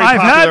have a very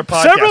I've popular had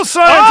podcast. several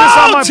scientists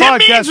on my Tim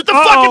podcast. Means with the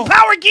Uh-oh. fucking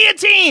power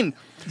guillotine.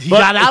 He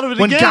got out of it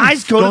when again.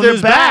 guys go to Going their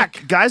his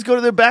back, guys go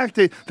to their back.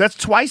 That's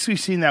twice we've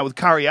seen that with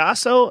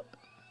Cariaso.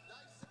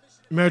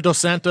 Mary Dos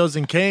Santos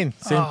and Kane.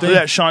 Same Look thing. at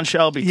that, Sean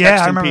Shelby Yeah, I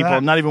texting remember people,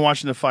 that. not even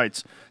watching the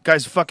fights.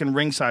 Guy's fucking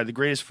ringside, the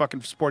greatest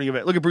fucking sporting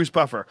event. Look at Bruce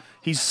Buffer.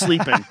 He's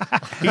sleeping.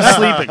 He's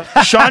sleeping.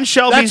 Sean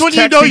Shelby's That's when you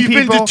texting know you've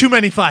been people. to too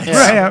many fights.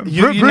 Right, yeah.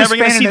 You're Bruce never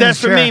gonna Bannon see in that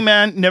his from me, chair.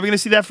 man. Never gonna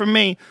see that from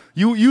me.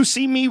 You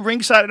see me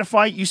ringside at a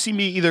fight. You see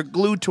me either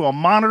glued to a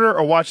monitor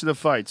or watching the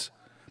fights.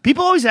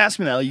 People always ask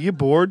me that. Like, you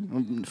bored?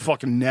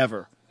 Fucking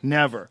never.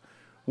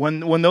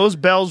 When those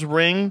bells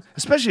ring,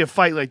 especially a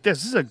fight like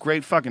this is a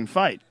great fucking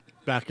fight.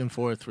 Back and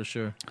forth for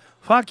sure.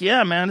 Fuck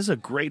yeah, man! This is a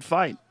great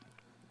fight.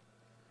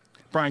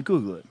 Brian,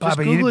 Google it. Just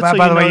By Google it the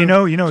so way, you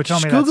who told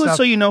Just me that Google it stuff.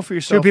 so you know for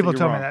yourself. Two people that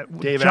told you're me wrong. that.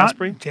 Dave John,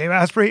 Asprey. Dave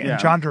Asprey Yeah. and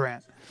John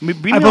Durant.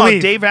 Meanwhile,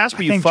 believe. Dave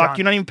Asprey, I you think fuck. John.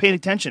 You're not even paying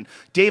attention.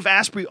 Dave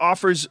Asprey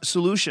offers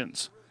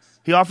solutions.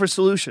 He offers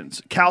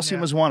solutions.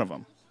 Calcium Yeah. is one of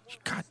them.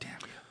 God damn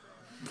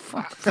you.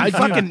 Fuck.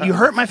 You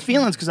hurt my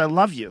feelings because I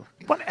love you.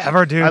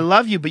 Whatever, dude. I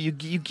love you, but you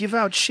give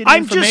out shitty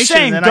I'm just information,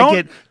 saying, and then don't-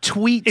 I get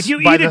tweets if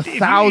you by eat the it- if you eat-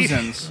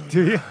 thousands.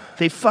 Do you?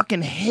 They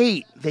fucking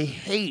hate. They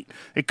hate.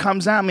 It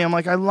comes at me. I'm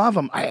like, I love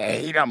him. I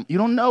hate him. You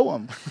don't know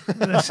him.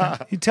 Listen,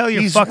 you tell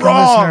your He's fucking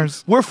wrong.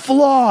 listeners. We're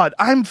flawed.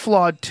 I'm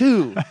flawed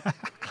too.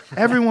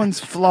 Everyone's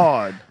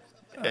flawed.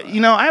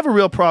 You know, I have a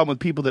real problem with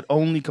people that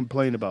only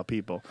complain about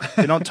people.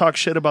 They don't talk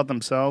shit about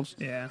themselves.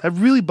 Yeah. That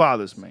really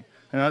bothers me.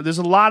 There's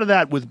a lot of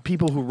that with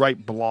people who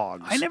write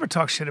blogs. I never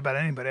talk shit about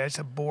anybody. I just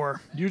a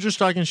bore. You're just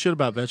talking shit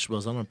about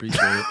vegetables. I don't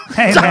appreciate it.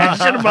 Hey, talk man.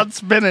 shit about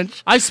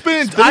spinach. I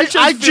spinach. Spinach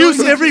I is juice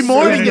feeling- every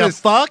morning. You Spinach.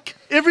 fuck.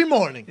 Every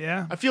morning.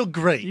 Yeah. I feel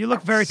great. You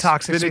look very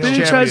toxic. Spinach Phil.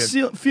 Spinach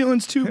champion. has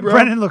feelings too, bro.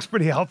 Brendan looks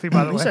pretty healthy,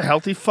 by the way. He's a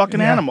healthy fucking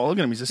Yeah. animal. Look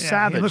at him. He's a Yeah,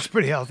 savage. He looks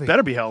pretty healthy.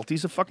 Better be healthy.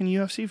 He's a fucking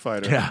UFC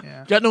fighter.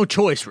 Yeah. Got no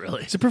choice,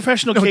 really. He's a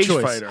professional No cage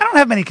choice. fighter. I don't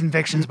have many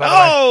convictions, by the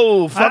way.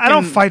 Oh, fucking, I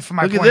don't fight for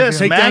my look point at of this.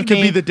 view. Takedown could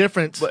Magny- be the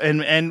difference.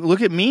 And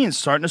look at me. It's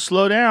starting to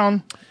slow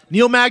down.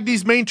 Neil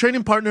Magny's main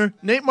training partner,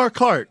 Nate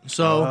Marquardt.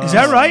 So Is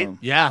that right?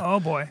 yeah.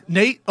 Oh, boy.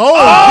 Nate.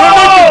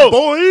 Oh!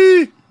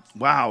 boy.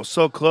 Wow,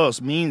 so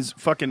close. Means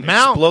fucking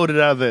Mount. exploded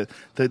out of the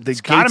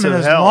gates Got him in of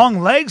his hell. long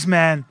legs,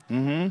 man.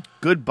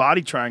 Good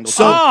body triangle.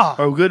 So-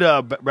 or good,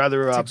 back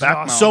exhausting.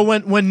 mount. So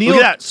when Neil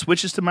look at that,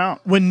 switches to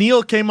mount. when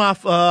Neil came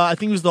off, I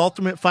think it was the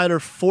Ultimate Fighter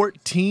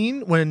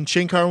 14, when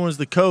Shane Carwin was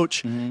the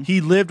coach, he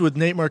lived with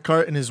Nate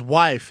Marquardt and his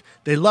wife.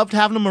 They loved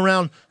having him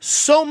around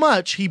so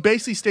much, he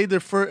basically stayed there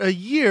for a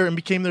year and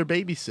became their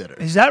babysitter.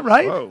 Is that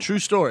right? Whoa. True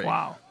story.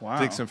 Wow. Wow.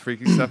 Think some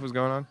freaky stuff was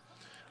going on.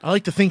 I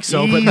like to think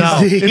so, but no.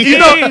 Easy. If you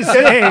know,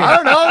 I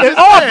don't know.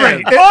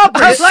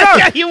 Aubrey,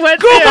 sir, you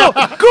went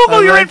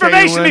Google your like that you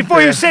information went before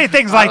there. you say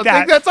things I like don't that.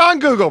 think that's on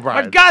Google,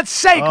 Brian. For God's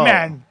sake, Oh.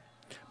 man.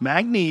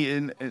 Magny,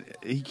 and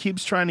he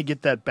keeps trying to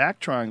get that back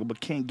triangle, but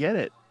can't get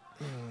it.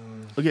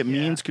 Look at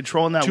Means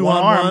controlling that 2 one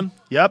on arm. 1.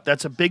 Yep,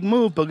 that's a big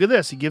move. But look at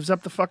this. He gives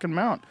up the fucking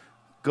mount.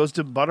 Goes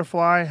to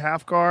butterfly,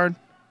 half guard.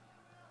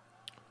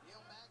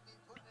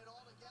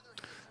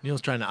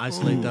 Neil's trying to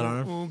isolate that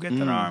arm. Ooh, get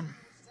that arm.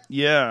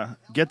 Yeah,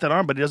 get that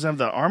arm, but he doesn't have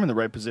the arm in the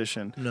right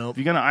position. Nope. If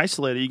you're going to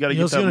isolate it, you got to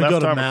Neil's get that going to go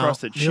left to arm mount. across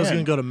the chin. Neil's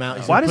going to go to mount.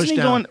 He's Why gonna doesn't push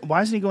he down.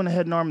 Why isn't he going to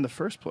head and arm in the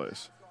first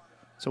place?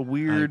 It's a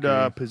weird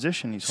agree.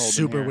 position he's holding.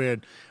 Super here.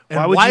 weird. Why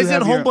And would why you isn't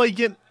have your- homeboy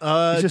get?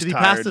 He's Did just he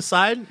pass tired. the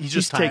side? He's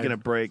just taking tired. a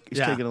break. He's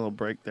Yeah. taking a little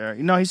break there.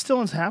 No, he's still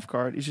in his half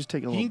guard. He's just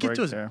taking a He little can get break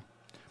to his- there.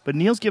 But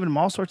Neil's giving him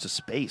all sorts of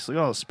space. Look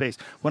at all the space.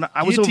 When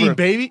I was Guillotine, over,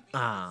 baby.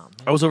 I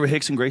was over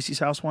Hicks and Gracie's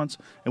house once,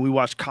 and we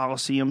watched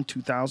Coliseum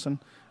 2000.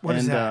 What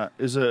is that?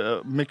 It was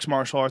a mixed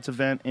martial arts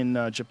event in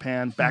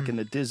Japan back in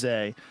the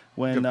Dizay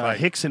when Good fight.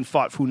 Hickson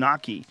fought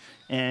Funaki,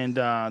 and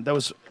that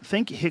was I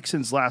think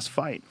Hickson's last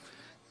fight.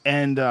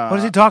 And What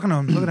is he talking to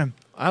him? Look at him.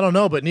 I don't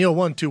know, but Neil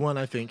won 2-1,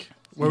 I think.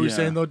 What were we Yeah.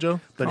 saying though,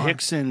 Joe? But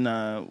Hickson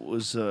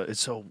was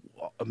it's so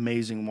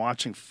amazing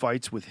watching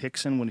fights with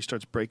Hickson when he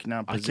starts breaking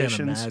down I can't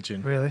positions.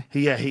 imagine. Really?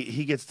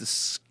 He gets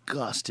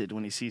disgusted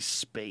when he sees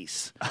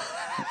space.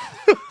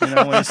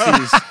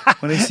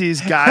 when he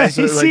sees guys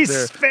He with, like sees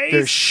their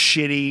space?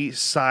 shitty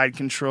side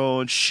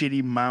control and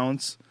shitty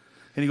mounts,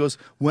 and he goes,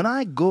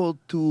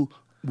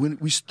 when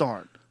we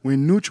start, we're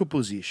in neutral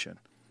position.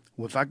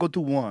 If I go to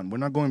 1, we're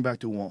not going back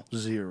to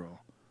 0.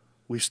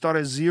 We start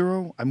at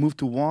 0, I move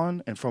to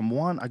 1, and from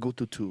 1, I go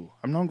to 2.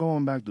 I'm not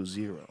going back to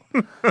 0.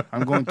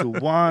 I'm going to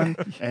 1,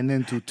 and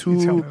then to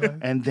 2,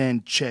 and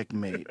then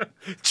checkmate.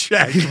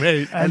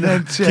 Checkmate. And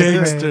then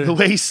Gangster. The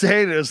way he's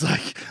saying it is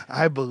like,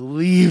 I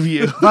believe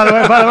you. By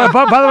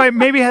the way,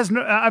 maybe has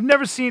no, I've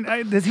never seen.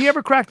 Does he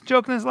ever crack a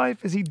joke in his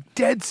life? Is he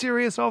dead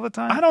serious all the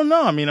time? I don't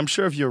know. I mean, I'm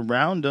sure if you're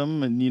around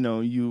him and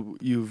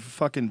you've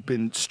fucking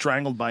been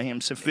strangled by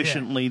him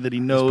sufficiently that he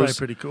knows probably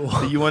pretty cool.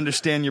 that you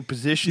understand your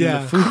position Yeah.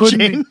 in the food Couldn't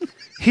chain. be.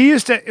 He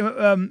used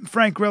to.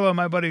 Frank Grillo,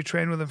 my buddy, who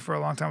trained with him for a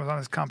long time. Was on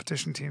his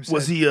competition team. Said,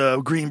 Was he a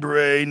Green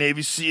Beret,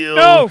 Navy SEAL?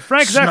 No,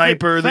 Frank's actually-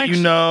 sniper that Frank's-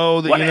 you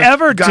know, that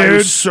Whatever, guy who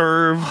dude.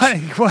 served,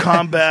 What?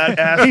 combat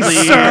athlete,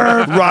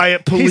 served.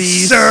 riot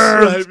police,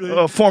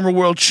 served. former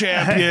world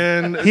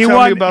champion. He Tell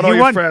won. me about he all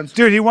won, your friends,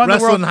 dude. He won the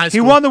Wrestling world. in high He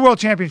school. won the world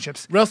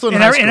championships. Wrestling in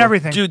in, high every- in school.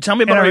 everything. dude. Tell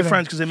me In about all your everything.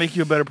 friends because they make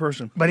you a better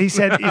person. But he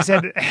said.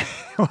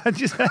 What'd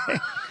you say?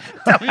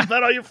 Tell me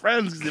about all your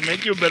friends because they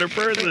make you a better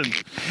person.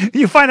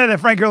 You find out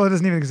that Frank Grillo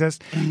doesn't even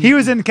exist. He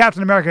was in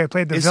Captain America. He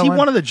played the Is villain. he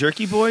one of the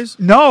jerky boys?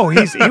 No, he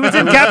was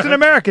in Captain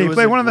America. He He was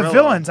played a one of the gorilla.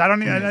 villains. I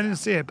didn't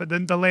see it, but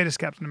the latest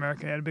Captain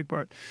America he had a big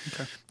part.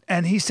 Okay.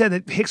 And he said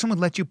that Hickson would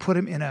let you put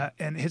him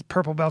in his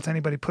purple belt.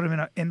 Anybody put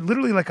him in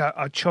literally like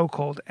a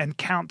chokehold and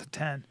count to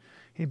 10.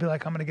 He'd be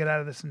like, "I'm going to get out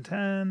of this in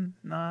 10,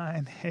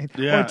 9, 8."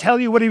 Yeah. Or tell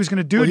you what he was going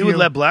to do Well, to he you. would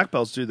let black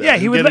belts do that. Yeah,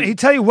 He'd he'd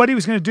tell you what he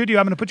was going to do to you.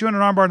 I'm going to put you in an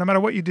armbar no matter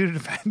what you do to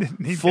defend it.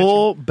 And he'd get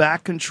full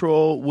back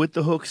control with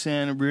the hooks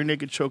in, rear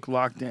naked choke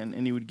locked in,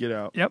 and he would get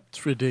out. you. Yep.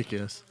 It's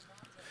ridiculous.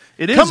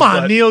 It is. Come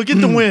on, but- Neil,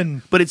 get the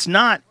win. But it's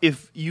not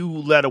if you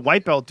let a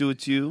white belt do it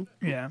to you.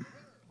 Yeah.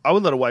 I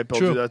would let a white belt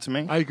True. do that to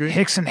me. I agree.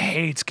 Hickson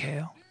hates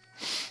Kale.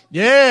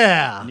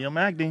 Yeah. Neil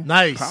Magny,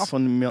 Nice. powerful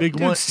Neil. Big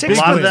Dude, one. a 6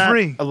 lot of foot that.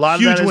 3. A lot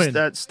of Huge that is win.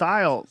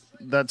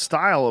 that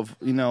style of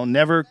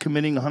never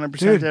committing 100%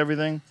 Dude. to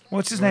everything.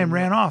 What's his name?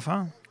 Ran off,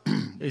 huh?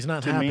 He's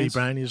not Tim happy, Means.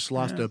 Brian. He just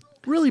lost a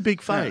really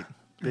big fight.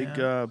 Big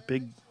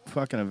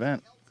fucking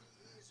event.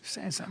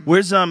 Saying something.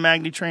 Where's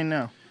Magny train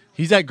now?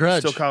 He's at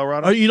Grudge. Still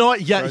Colorado? Oh, you know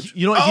what? Yeah, Grudge?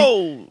 you know what?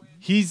 Oh,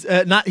 He's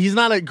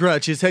not at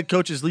Grudge. His head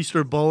coach is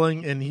Leister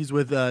Bowling, and he's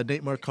with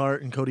Nate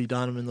Marquardt and Cody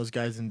Donovan, those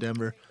guys in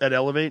Denver. at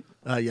Elevate.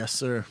 Yes,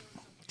 sir.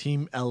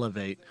 Team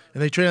Elevate,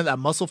 and they train at that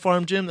Muscle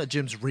Farm gym. That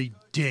gym's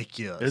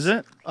ridiculous. Is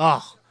it?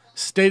 Oh,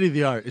 state of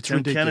the art. It's Tim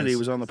ridiculous. Kennedy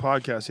was on the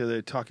podcast the other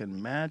day talking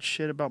mad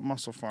shit about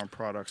Muscle Farm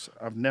products.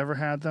 I've never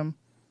had them.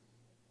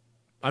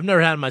 I've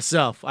never had it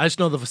myself. I just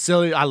know the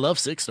facility. I love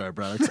Six Star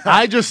products.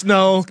 I just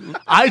know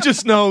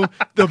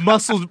the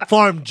Muscle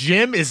Farm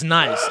gym is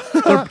nice.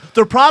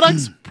 Their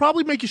products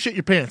probably make you shit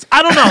your pants.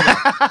 I don't know.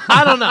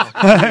 I don't know.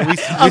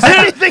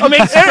 Anything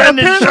makes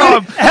Brendan show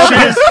up. Shit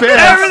his pants.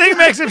 Everything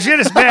makes him shit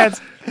his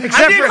pants.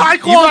 Except for high You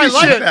quality might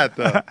like shit. that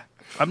though.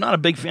 I'm not a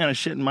big fan of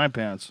shit in my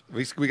pants.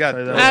 We got.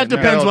 That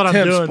depends what I'm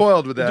Tim doing.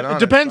 spoiled with that. It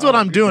depends what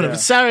I'm doing. Yeah. If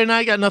it's Saturday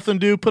night, got nothing to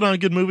do, put on a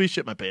good movie,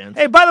 shit my pants.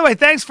 Hey, by the way,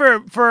 thanks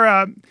for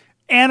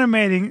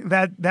animating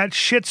that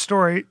shit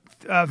story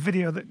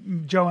video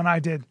that Joe and I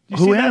did. You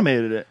see Who that?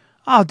 animated it?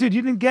 Oh, dude,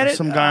 you didn't get it?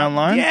 Some guy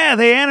online? Yeah,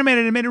 they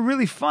animated it and made it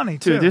really funny,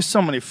 too. Dude, there's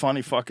so many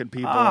funny fucking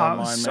people Oh, it online,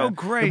 was so man.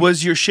 great.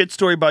 Was your shit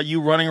story about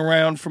you running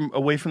around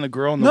away from the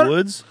girl in the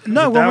woods?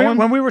 No, Was it that one?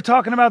 when we were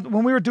talking about,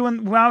 when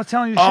I was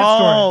telling you the shit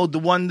Oh,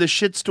 story. the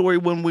shit story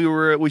when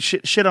we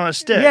shit on a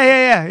stick.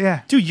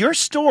 Yeah. Dude, your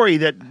story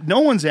that no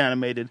one's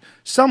animated,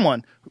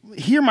 someone,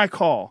 hear my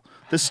call.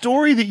 The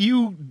story that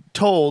you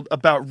told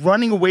about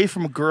running away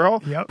from a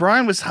girl, Yep.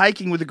 Brian was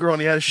hiking with a girl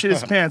and he had to shit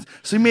his pants,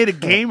 so he made a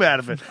game out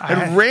of it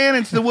and ran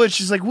into the woods.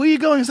 She's like, "Where are you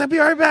going?" He's like, "I'll be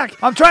right back."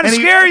 I'm trying to And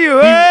he- scare you.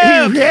 He,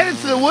 Hey! he ran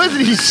into the woods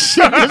and he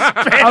shit his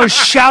pants. I was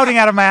shouting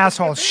out of my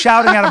asshole.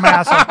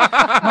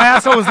 My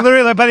asshole was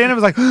literally, like, by the end, it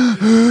was like,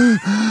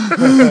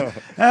 and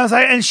I was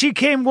like, and she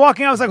came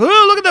walking. I was like, "Ooh,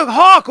 look at the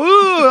hawk!" Ooh,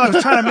 I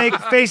was trying to make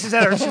faces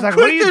at her. She's like,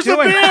 "What are you doing?"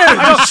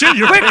 I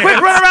go,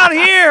 quick, run around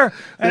here!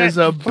 And There's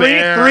a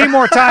bear. Three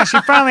more times. She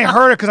finally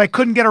heard it because I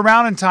couldn't get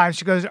around in time.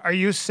 She goes, "Are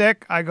you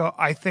sick?" I go,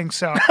 "I think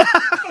so."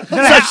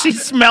 So she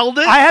smelled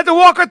it. I had to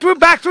walk her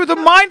back through the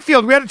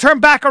minefield. We had to turn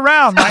back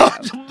around.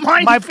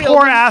 My Minefield.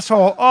 poor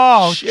asshole.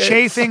 Oh, Shit.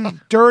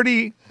 chafing,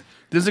 dirty.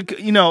 There's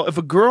if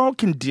a girl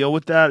can deal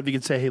with that, if you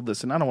can say, hey,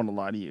 listen, I don't want to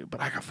lie to you,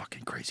 but I got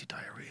fucking crazy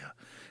diarrhea.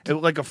 It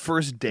was like a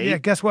first date. Yeah,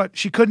 guess what?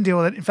 She couldn't deal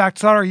with it. In fact,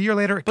 saw her a year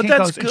later at But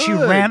Kinko's, that's and she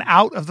good. ran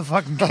out of the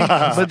fucking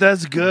Kinko's. But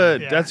that's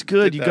good. Yeah. That's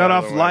good. Get You that got out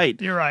off of the way.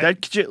 light. You're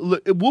right.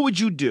 Look, what would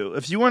you do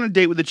if you went on a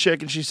date with a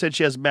chick and she said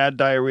she has mad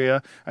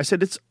diarrhea? I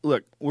said,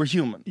 look, we're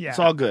human. Yeah. It's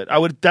all good.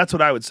 That's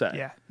what I would say.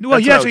 Yeah. Well,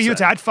 That's that's what what you would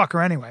say. say. I'd fuck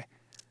her anyway.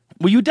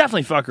 Well, you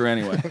definitely fuck her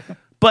anyway.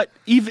 But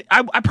even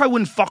I probably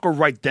wouldn't fuck her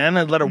right then.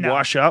 I'd let her No.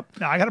 wash up.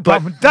 No, I got a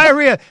problem with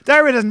diarrhea.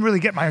 Diarrhea doesn't really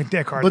get my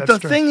dick hard. But that's the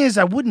true. thing is,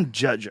 I wouldn't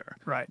judge her.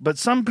 Right. But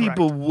some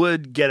people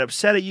would get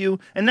upset at you,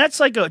 and that's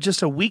like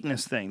just a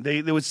weakness thing.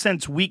 They would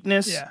sense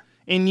weakness Yeah.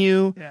 in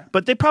you, Yeah.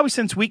 but they probably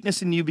sense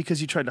weakness in you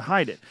because you tried to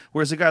hide it.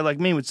 Whereas a guy like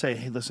me would say,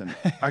 hey, listen,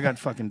 I got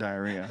fucking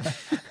diarrhea.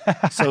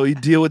 So you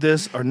deal with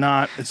this or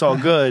not, it's all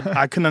good.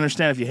 I can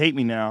understand if you hate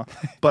me now,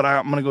 but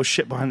I'm going to go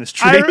shit behind this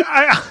tree.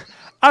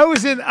 I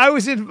was in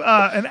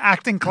an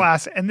acting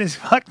class, and this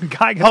fucking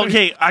guy got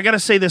Okay, I gotta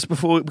say this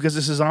because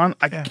this is on.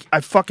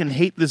 I fucking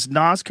hate this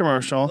Nas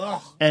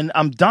commercial, and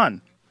I'm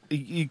done.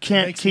 You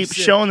can't Makes me keep sick.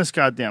 showing this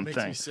goddamn Makes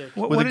thing. me sick.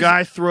 Where What the is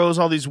guy throws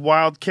all these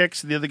wild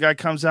kicks, the other guy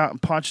comes out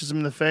and punches him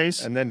in the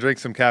face. And then drink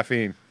some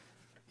caffeine.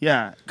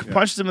 Yeah,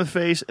 punches him in the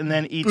face and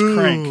then eats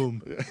crank.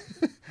 Boom.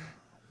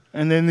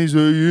 And then he's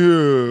like,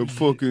 yeah, I'm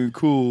fucking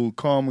cool,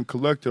 calm and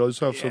collected. I'll just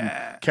have some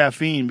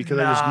caffeine because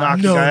I just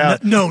knocked No, the guy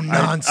out. no I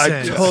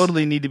nonsense.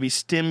 totally need to be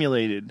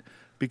stimulated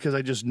because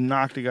I just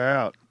knocked the guy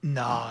out.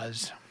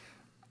 Nas.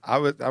 I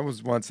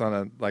was once on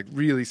a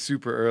really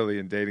super early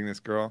in dating this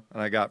girl,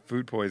 and I got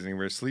food poisoning.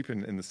 We were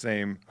sleeping in the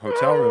same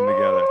hotel room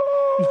together.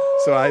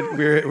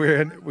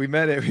 So we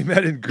met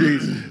in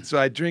Greece. So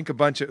I drink a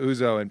bunch of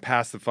ouzo and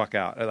pass the fuck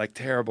out. I like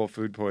terrible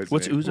food poisoning.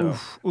 What's ouzo?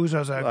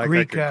 Ouzo's a Like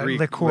Greek, a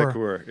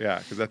liqueur. Yeah,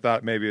 because I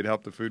thought maybe it'd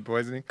help the food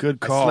poisoning. Good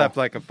I call. slept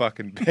like a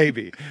fucking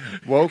baby.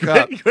 Woke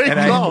up Great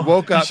and call. I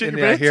woke You up shit and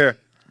your I pants? hear,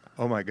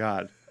 oh my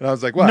god, and I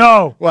was like, what?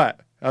 No. What?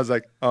 I was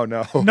like, oh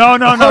no. No,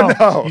 no, no.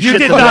 Oh, no. You Shit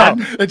did the not.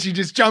 bed. And she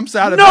just jumps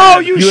out of No,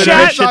 bed. you You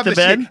shat. shit Off the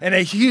bed? in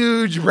a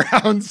huge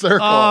round circle.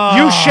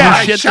 You shat.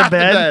 I shit the shot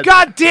bed?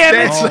 God damn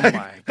it. It's like-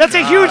 my That's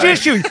a huge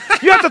issue.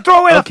 You have to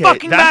throw away the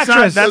fucking that's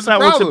mattress. Not, that's not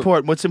what's problem.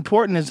 important. What's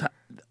important is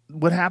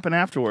what happened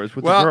afterwards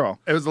with the Well, girl.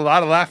 it was a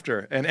lot of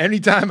laughter, and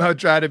anytime I would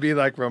try to be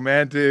like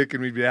romantic,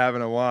 and we'd be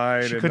having a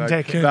wine, She and couldn't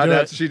like, take it. about Couldn't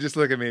do that, she'd just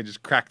look at me and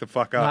just crack the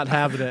fuck up. Not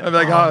having it. I'm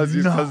like, oh, it's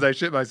just no. because I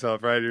shit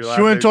myself, right? You're She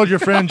laughing. went and told your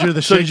friends you're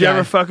the So shit did you guy.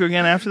 ever fuck her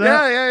again after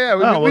that? Yeah.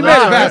 We, Oh, we well, made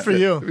that's it good past for it.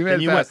 you. We made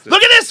And it you went, past it.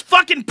 look at this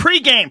fucking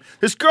pregame.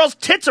 This girl's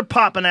tits are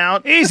popping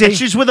out. Easy. And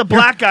she's with a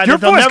black guy your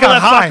that they'll voice never got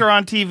let high. fuck her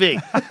on TV.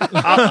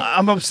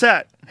 I'm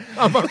upset.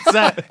 I'm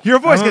upset. Your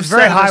voice I'm gets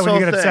very upset high this when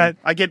you whole get thing. upset.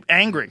 I get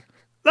angry.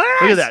 Look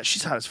at that.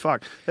 She's hot as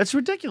fuck. That's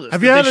ridiculous.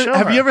 Have that you they had show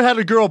have her. you ever had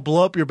a girl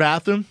blow up your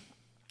bathroom?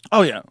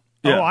 Oh yeah.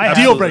 Yeah, I have.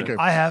 Deal breaker.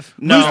 I have.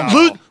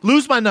 No.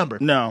 Lose my number.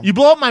 No. You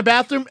blow up my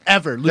bathroom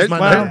ever. Lose my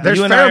Well, number. there's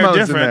you and I are pheromones in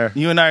different. there.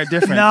 You and I are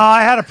different. No,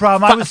 I had a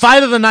problem. I was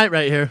Fight of the night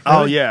right here.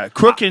 Oh yeah,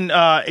 Crook and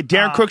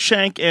Darren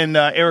Cruikshank and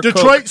Eric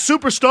Detroit Koch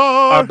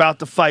superstar. are about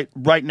to fight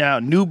right now.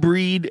 New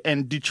Breed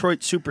and Detroit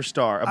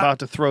Superstar about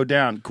to throw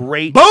down.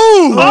 Great. Boom!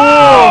 Oh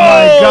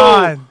my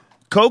God.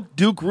 Koch,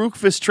 Duke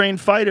Rufus trained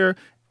fighter,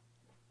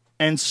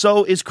 and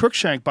so is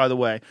Cruikshank. By the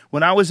way,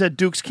 when I was at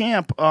Duke's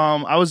camp,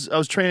 I was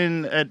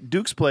training at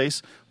Duke's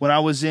place when I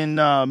was in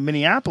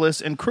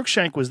Minneapolis, and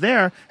Cruikshank was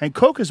there, and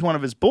Koch is one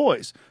of his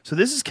boys. So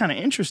this is kind of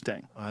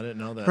interesting. I didn't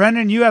know that.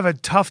 Brendan, you have a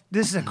tough.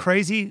 This is a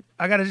crazy.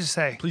 I gotta just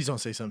say. Please don't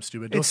say something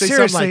stupid. Don't It's say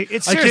seriously. something like,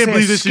 It's I seriously can't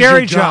believe a this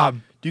scary is your job.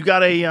 Do you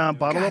got a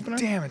bottle God opener?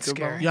 damn, it's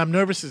scary. Yeah, I'm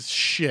nervous as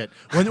shit.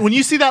 When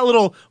you see that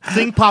little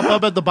thing pop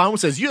up at the bottom that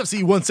says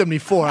UFC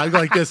 174, I go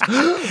like this.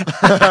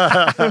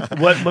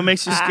 What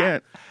makes you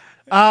scared?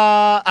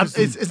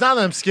 It's not that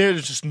I'm scared.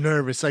 It's just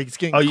nervous. Like it's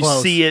getting Oh, you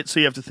close. see it, so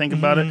you have to think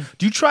about it.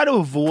 Do you try to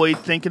avoid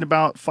thinking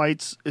about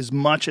fights as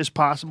much as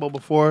possible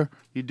before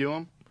you do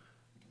them?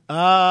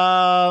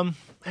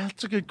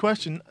 That's a good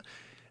question.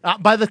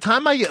 By the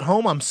time I get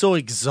home, I'm so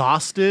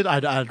exhausted.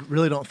 I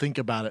really don't think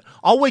about it.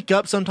 I'll wake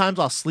up sometimes.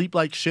 I'll sleep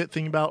like shit,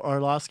 thinking about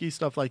Arlovsky,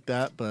 stuff like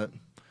that. But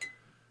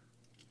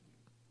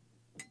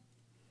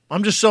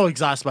I'm just so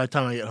exhausted by the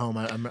time I get home.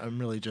 I'm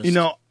really just. You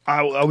know,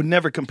 I would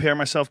never compare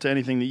myself to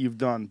anything that you've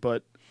done,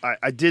 but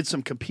I did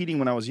some competing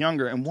when I was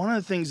younger, and one of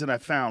the things that I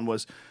found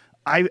was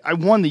I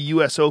won the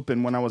U.S.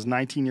 Open when I was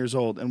 19 years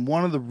old, and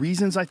one of the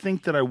reasons I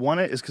think that I won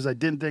it is because I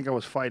didn't think I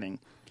was fighting.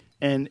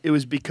 And it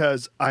was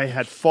because I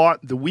had fought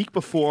the week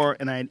before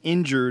and I had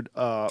injured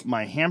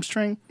my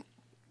hamstring,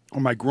 or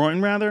my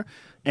groin rather,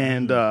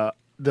 and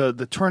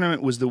the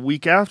tournament was the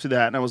week after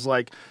that, and I was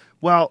like,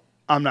 well,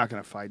 I'm not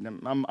going to fight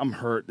him. I'm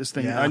hurt. This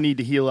thing, I need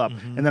to heal up.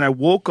 And then I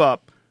woke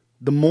up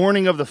the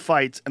morning of the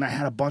fights, and I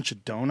had a bunch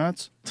of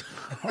donuts,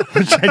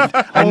 which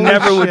I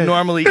never would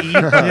normally eat.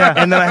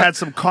 And then I had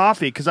some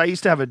coffee, because I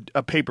used to have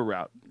a paper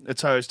route.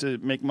 That's how I used to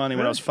make money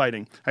when I was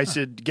fighting. I used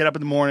to get up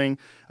in the morning.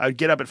 I would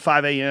get up at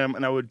 5 a.m.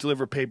 and I would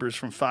deliver papers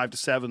from 5 to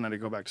 7. Then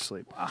I'd go back to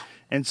sleep.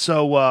 And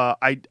so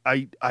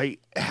I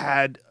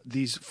had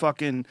these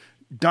fucking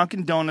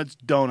Dunkin'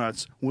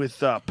 Donuts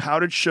with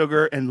powdered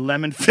sugar and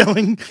lemon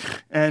filling,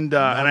 and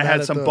I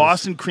had some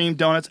Boston cream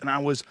donuts, and I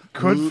was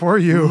Good for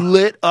you.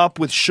 lit up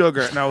with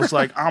sugar, and I was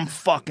like, I'm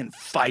fucking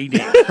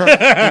fighting.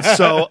 And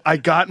so I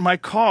got in my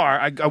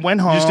car. I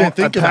went home. just didn't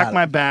think I about packed it.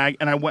 my bag,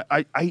 and I went.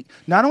 I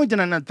not only did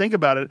I not think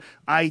about it,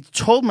 I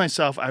told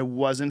myself I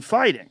wasn't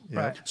fighting.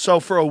 Right. So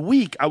for a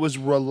week, I was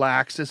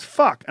relaxed as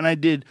fuck, and I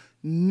did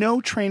no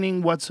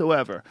training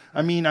whatsoever.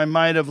 I mean, I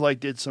might have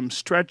did some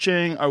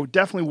stretching. I would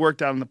definitely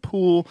worked out in the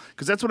pool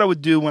because that's what I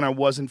would do when I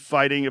wasn't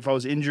fighting. If I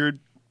was injured,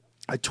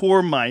 I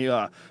tore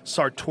my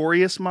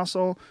sartorius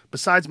muscle.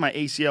 Besides my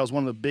ACL, is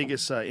one of the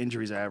biggest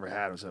injuries I ever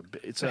had.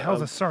 It's The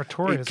hell's a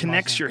sartorius It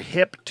connects muscle? your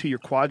hip to your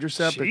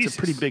quadricep. It's Jesus. a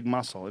pretty big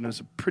muscle, and it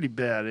was a pretty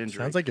bad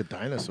injury. Sounds like a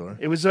dinosaur.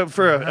 It was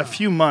for a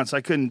few months.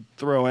 I couldn't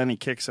throw any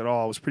kicks at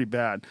all. It was pretty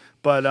bad.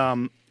 But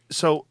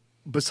so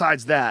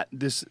besides that,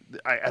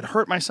 I had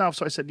hurt myself.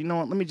 So I said, you know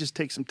what? Let me just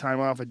take some time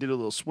off. I did a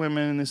little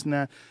swimming and this and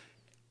that.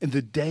 And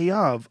the day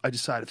of, I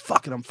decided,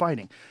 fuck it, I'm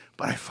fighting.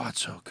 But I fought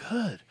so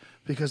good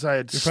because I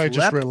had probably slept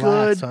just good.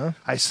 relaxed, huh?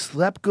 I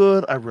slept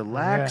good. I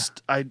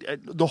relaxed. I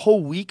the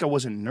whole week I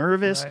wasn't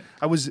nervous.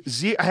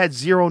 Right. I had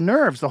zero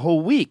nerves the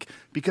whole week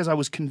because I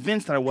was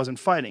convinced that I wasn't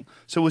fighting.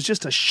 So it was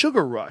just a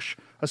sugar rush,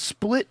 a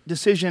split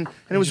decision,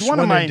 and it was Just one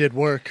of went and my did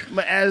work.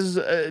 as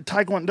a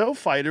Taekwondo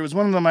fighter. It was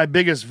one of my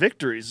biggest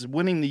victories,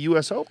 winning the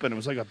U.S. Open. It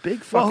was like a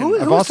big Well, fucking. who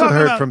I've was also talking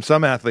heard about- from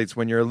some athletes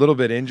when you're a little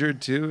bit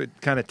injured too, it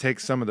kind of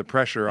takes some of the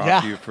pressure off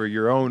Yeah. you for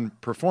your own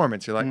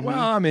performance. You're like, well,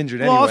 I'm injured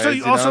Well,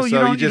 anyways. also, you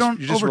don't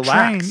just overtrain.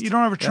 relaxed. You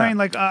don't overtrain. Yeah.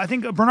 Like I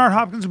think Bernard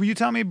Hopkins. Will you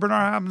tell me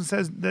Bernard Hopkins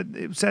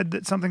said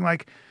that something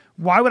like,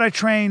 "Why would I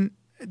train?"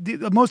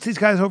 Most of these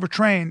guys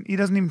overtrain. He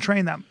doesn't even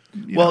train them.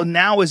 You Well, know?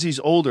 now as he's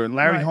older, and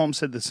Larry Right. Holmes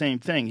said the same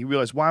thing. He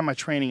realized, why am I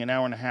training an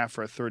hour and a half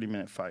for a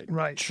 30-minute fight?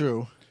 right.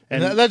 True.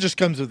 And- And that just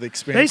comes with They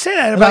experience. say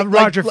that about Like-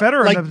 Roger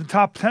Federer. like- and the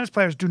top tennis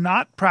players do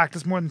not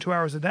practice more than 2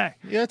 hours a day.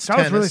 Yeah, it's So I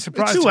was really tennis.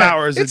 surprised. 2 by-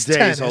 hours It's a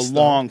day is tennis, a though.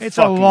 long It's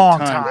a fucking long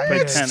time time. to play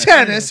It's tennis.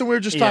 tennis, and we're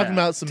just Yeah. talking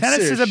about some Tennis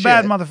is serious a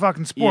bad shit.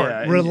 motherfucking sport.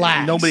 Yeah, and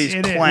Relax. Nobody's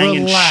It is.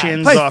 clanging Relax.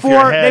 shins Play off four.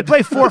 your head. They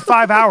play 4 or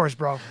 5 hours,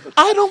 bro.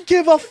 I don't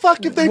give a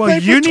fuck if they Well, play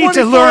for you need to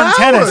 24 learn hours.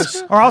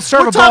 tennis, or I'll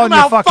serve We're a ball talking in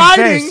your about fucking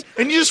fighting, face.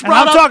 and you just And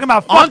brought I'm up talking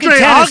about fucking Andre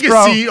tennis, bro.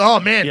 Agassi. Oh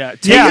man, Yeah,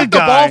 take take a the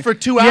guy- ball for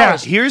 2 Yeah.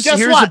 hours. Here's Guess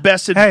the what?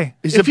 best. Hey,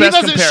 is If the he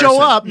best doesn't comparison.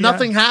 show up,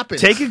 nothing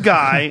happens. Take a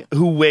guy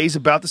who weighs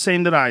about the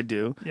same that I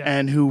do Yeah.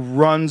 and who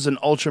runs an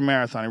ultra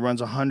marathon. He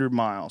runs 100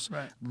 miles.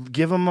 Right.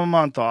 Give him a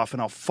month off and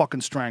I'll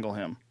fucking strangle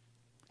him.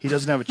 He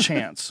doesn't have a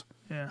chance.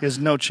 Yeah. He has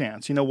no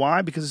chance. You know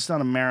why? Because it's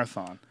not a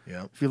marathon.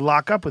 Yep. If you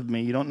lock up with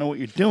me, you don't know what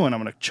you're doing.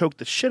 I'm going to choke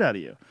the shit out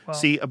of you. Well-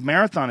 See, a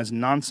marathon is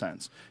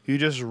nonsense. You're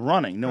just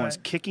running. No one's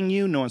Right. kicking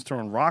you. No one's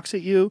throwing rocks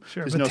at you.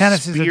 Sure, There's but no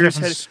tennis is a spears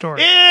different headed-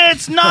 story.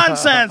 It's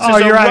nonsense. Oh,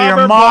 There's a you're out of your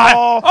rubber mind.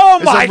 ball. Oh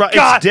There's a my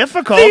God. It's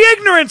difficult. The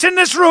ignorance in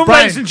this room,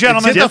 Brian, ladies and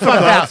gentlemen. get the fuck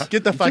difficult. out.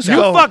 Get the fuck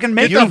You out. fucking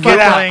make Get me the get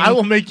fuck out. I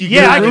will make you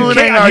Yeah, get I out. can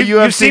Ruining get- our you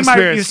UFC see my-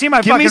 experience. you see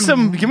my give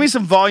fucking- give me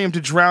some volume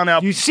to drown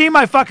out. You see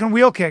my fucking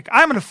wheel kick.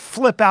 I'm going to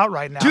flip out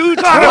right now.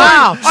 Dude, God,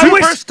 wow. I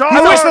wish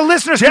the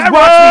listeners could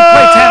watch me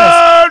play tennis.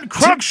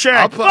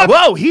 Crookshank.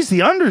 Whoa, he's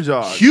the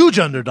underdog. Huge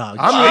underdog.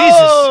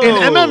 Oh. In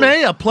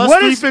MMA, a plus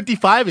What is-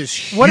 355 is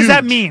huge. What does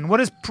that mean?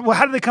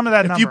 How do they come to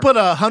that If number? you put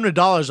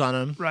 $100 on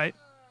him, right.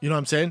 you know what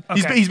I'm saying?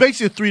 Okay. He's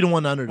basically a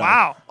 3-to-1 underdog.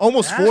 Wow.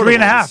 Almost 4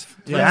 3.5.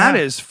 That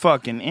is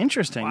fucking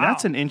interesting. Wow.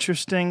 That's an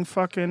interesting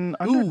fucking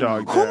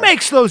underdog. Who there.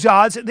 makes those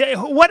odds?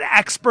 What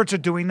experts are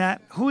doing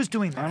that? Who is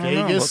doing that? don't know.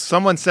 Vegas. Well,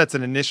 someone sets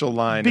an initial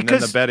line, and then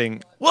Because- the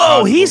betting. Whoa,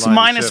 causes he's the line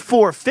to minus shift.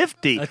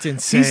 450. That's He's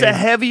insane. a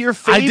heavier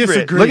favorite.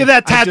 disagree. Look at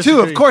that I tattoo.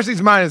 disagree. Of course,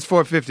 he's minus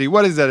 450.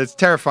 What is that? It's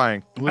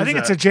terrifying. I think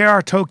is it's a that?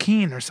 J.R.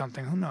 Tolkien or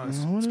something. Who knows?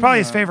 It's probably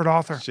his favorite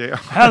author. J.R.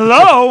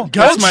 Hello,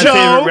 That's my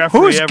favorite referee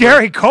Who's ever.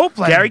 Gary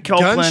Copeland? Gary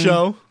Copeland.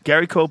 show.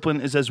 Gary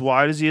Copeland is as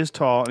wide as he is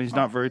tall, and he's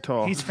not very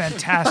tall. He's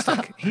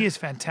fantastic. He is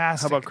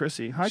fantastic. How about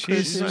Chrissy? Hi, She's,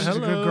 Chrissy. she's a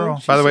good Hello.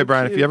 girl. By the way,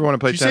 Brian, if you ever want to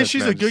play Did you say tennis,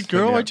 she's man, a good just hit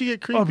girl? me Why'd up. you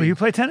get creepy? Oh, but you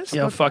play tennis?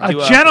 Yeah, I'll fuck a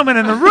you up. gentleman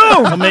in the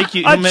room. He'll make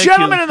you. a He'll make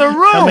gentleman you, in the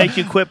room. He'll make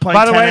you quit playing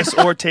By the way, tennis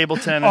or table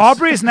tennis.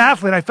 Aubrey is an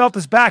athlete. I felt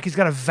his back. He's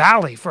got a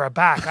valley for a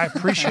back. I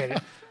appreciate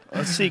it.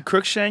 Let's see,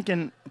 Crookshank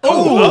and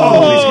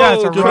Oh, these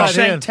guys are good right right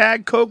Crookshank hand.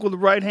 tag Coke with the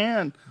right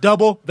hand.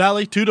 Double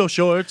Valley Tudo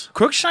shorts.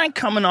 Crookshank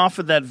coming off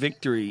of that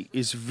victory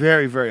is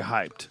very, very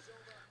hyped.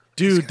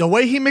 Dude, the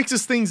way he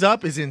mixes things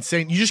up is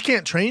insane. You just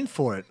can't train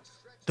for it.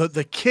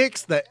 The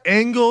kicks, the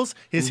angles,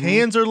 his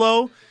hands are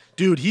low.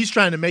 Dude, he's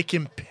trying to make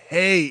him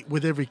pay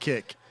with every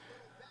kick.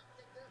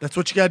 That's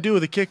what you got to do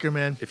with a kicker,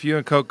 man. If you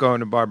and Coke go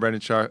into bar,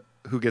 Brendan Shaw,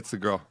 who gets the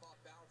girl?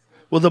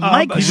 Well, the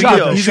Mike Schaub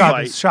Rio does.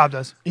 fight. Schaub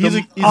does. He's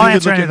I'll a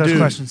answer any of good-looking those dude.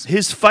 questions.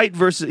 His fight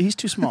versus he's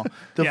too small.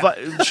 The Yeah.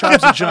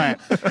 Schaub's a giant.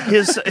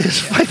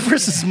 His fight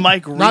versus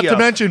Mike Rio. Not to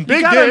mention you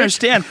big gotta dick.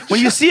 understand when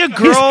you see a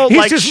girl he's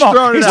like too small.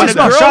 throwing He's it too out,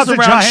 small. the girls Schaub's a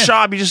around giant.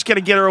 Schaub, you just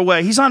gotta get her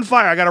away. He's on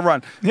fire. I gotta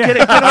run. Yeah. Get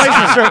away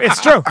from her. It's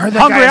true. Or that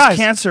Hungry guy has eyes.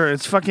 cancer.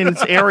 It's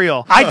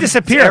Ariel. I It's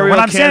disappear. Ariel When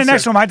I'm standing cancer.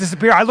 next to him, I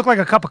disappear. I look like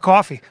a cup of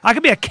coffee. I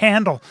could be a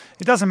candle.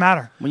 It doesn't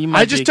matter. Well, you I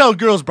might just be- tell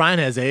girls Brian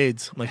has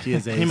AIDS. I'm like, he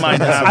has AIDS. he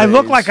might have. I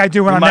look AIDS. like I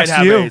do when He I'm might next to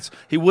have you. AIDS.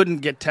 He wouldn't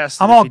get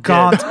tested. I'm if all he did.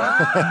 gaunt.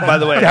 By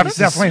the way,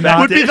 Definitely I not.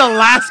 Would be the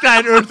last guy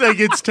on earth that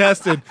gets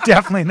tested.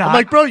 Definitely not. I'm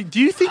like, bro, do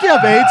you think you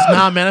have AIDS?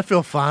 Nah, man, I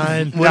feel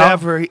fine.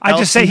 Whatever. I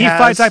just say he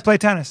fights, I play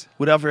tennis.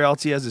 Whatever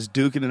else he has is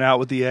duking it out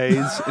with the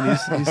AIDS, and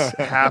he's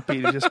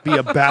happy to just be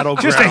a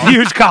battleground. Just a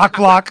huge cock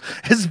block.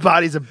 His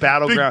body's a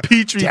battleground.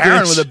 Big petri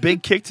Darren dish. with a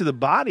big kick to the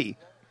body.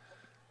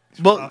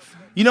 Well,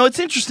 you know, it's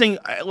interesting,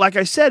 like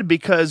I said,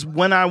 because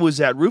when I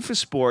was at Rufus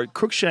Sport,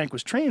 Crookshank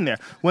was training there.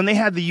 When they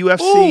had the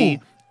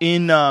UFC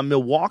in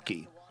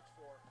Milwaukee,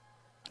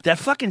 that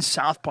fucking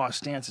southpaw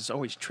stance is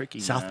always tricky.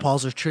 man.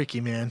 Southpaws are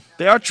tricky, man.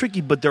 They are tricky,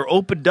 but they're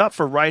opened up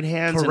for right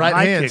hands For and right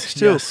high hands, kicks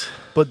too. yes.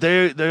 But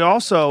they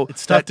also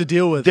It's tough to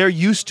deal with. They're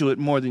used to it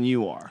more than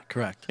you are.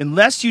 Correct.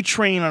 Unless you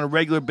train on a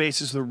regular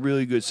basis with a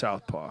really good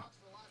southpaw.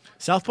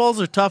 Southpaws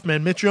are tough,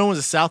 man. Mitch Rowan was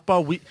a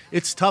southpaw.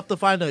 It's tough to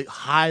find a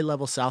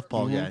high-level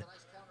southpaw guy.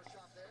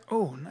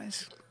 Oh,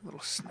 nice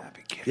little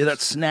snappy kick. Yeah, that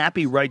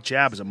snappy right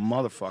jab is a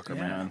motherfucker,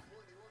 man.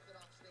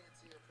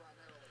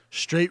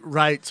 Straight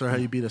rights are how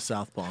you beat a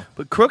southpaw.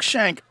 But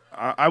Crookshank,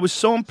 I was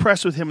so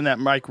impressed with him in that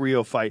Mike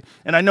Rio fight.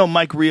 And I know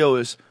Mike Rio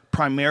is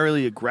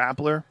primarily a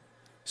grappler.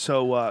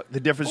 So the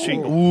difference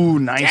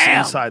between, nice Damn.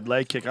 inside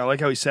leg kick. I like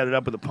how he set it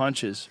up with the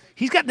punches.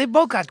 They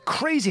both got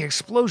crazy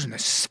explosion. They're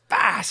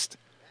fast.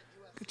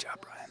 Good job,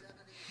 Brian.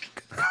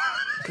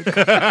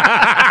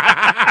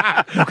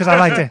 Because I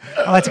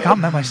like to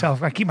compliment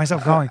myself. I keep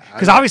myself going.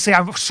 Because obviously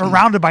I'm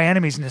surrounded by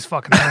enemies in this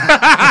fucking thing.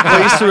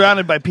 Well, he's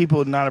surrounded by people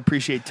who do not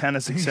appreciate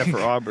tennis except for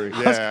Aubrey.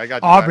 Yeah, I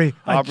got you Aubrey,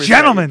 back. a Aubrey's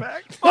gentleman. got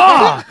your back.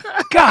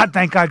 Oh, God,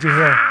 thank God you're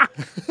here.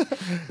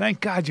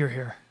 Thank God you're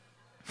here.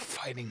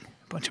 Fighting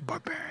a bunch of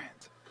barbarians.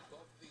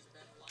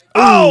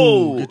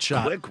 Oh, good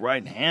shot. Quick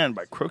right hand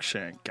by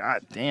Crookshank.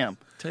 God damn.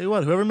 Tell you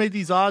what, whoever made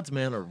these odds,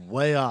 man, are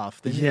way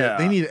off. They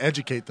need to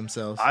educate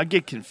themselves. I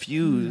get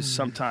confused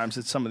sometimes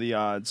at some of the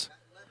odds.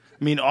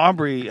 I mean,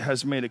 Aubrey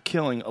has made a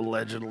killing,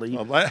 allegedly,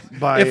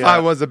 by, If I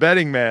was a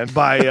betting man.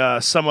 by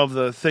some of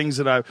the things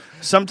that I've...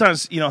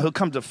 Sometimes, he'll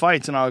come to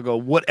fights and I'll go,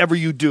 whatever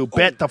you do,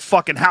 bet the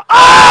fucking house.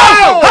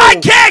 Oh! High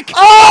kick!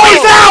 Oh!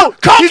 He's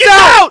out! Coke is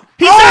out!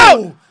 He's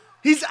out!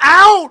 He's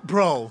out,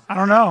 bro. I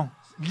don't know.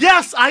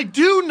 Yes, I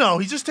do know.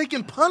 He's just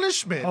taking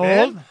punishment,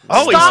 man.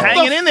 Oh, Stop he's the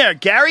hanging in there.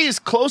 Gary is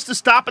close to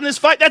stopping this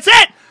fight. That's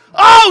it!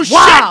 Oh,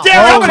 Wow. shit!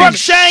 Darren Holy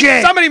Crookshank!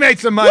 shit. Somebody made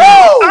some money.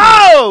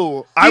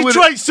 Oh!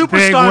 Detroit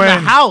superstar in the win.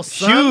 house.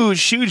 Son.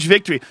 Huge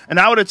victory. And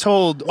I would have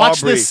told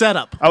Watch Aubrey. this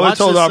setup. I would have Watch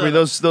told this Aubrey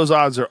setup. those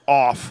odds are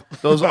off.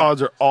 Those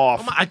odds are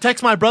off. I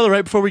texted my brother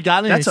right before we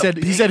got in. That's a He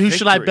big said, "Who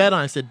should I victory. bet on?"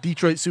 I said,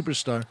 "Detroit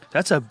superstar."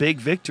 That's a big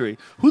victory.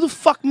 Who the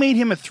fuck made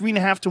him a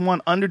 3.5 to 1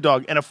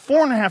 underdog and a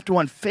 4.5 to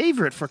 1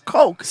 favorite for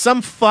Coke?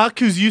 Some fuck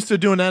who's used to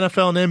doing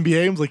NFL and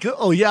NBA was like,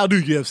 "Oh yeah, I'll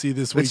do UFC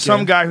this weekend." It's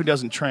some guy who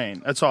doesn't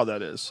train. That's all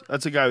that is.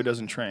 That's a guy who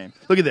doesn't train.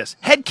 Look at this.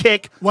 Head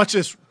kick. Watch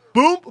this.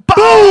 Boom.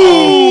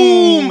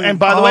 Boom! And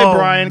by the way, Oh,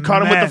 Brian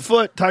caught him with man. the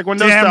foot. Taekwondo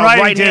Damn style. right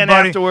he Right did, hand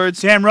buddy.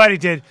 afterwards. Damn right he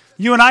did.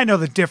 You and I know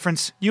the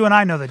difference.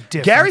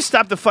 Gary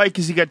stopped the fight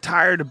because he got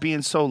tired of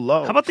being so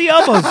low. How about the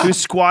elbows? He was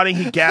squatting.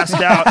 He gassed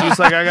out. He was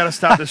like, I got to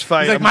stop this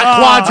fight. He's like, I'm- my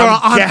quads are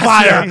I'm on gassed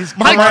fire. out.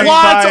 My I'm on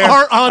quads fire.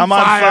 are on I'm on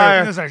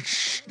fire. fire.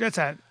 That's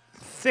a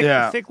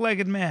Yeah.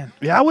 thick-legged man.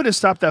 Yeah, I would have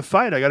stopped that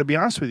fight. I got to be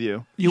honest with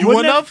you. You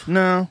wouldn't have?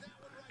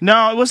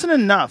 No, it wasn't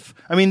enough.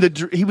 I mean,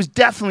 he was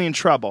definitely in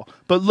trouble.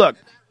 But look,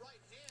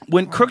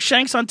 when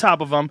Crookshank's on top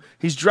of him,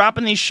 he's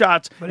dropping these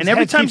shots, But and his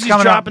every head time keeps he's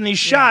coming dropping up.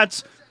 these Yeah.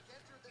 shots,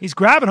 He's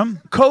grabbing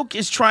him. Coke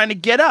is trying to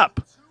get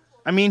up.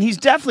 I mean, he's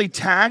definitely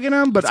tagging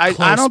him, but I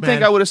close, don't think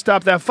man. I would have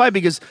stopped that fight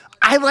because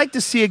I like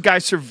to see a guy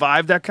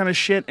survive that kind of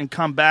shit and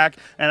come back.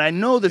 And I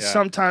know that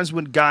sometimes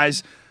when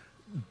guys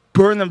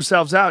burn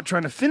themselves out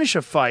trying to finish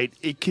a fight,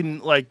 it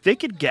can they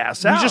could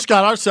gas out. We just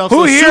got ourselves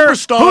Who a here?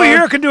 superstar Who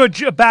here can do a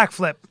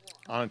backflip?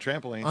 On a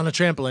trampoline. on a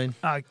trampoline.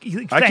 I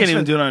can't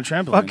even do it on a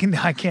trampoline.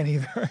 I can't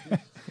either.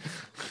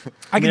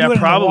 I can do it in the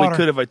probably water.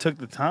 could if I took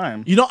the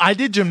time. You know, I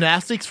did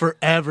gymnastics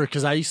forever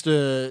because I used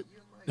to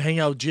hang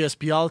out with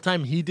GSP all the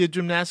time. He did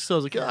gymnastics, so I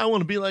was like, I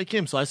want to be like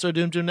him. So I started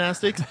doing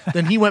gymnastics.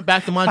 Then he went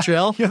back to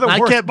Montreal, You're the and I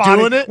worst kept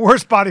body, doing it.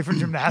 Worst body for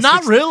gymnastics.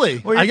 Not really.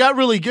 Well, I got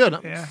really good.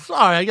 Yeah.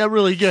 Sorry, I got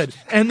really good.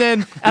 And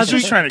then I as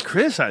was we trying to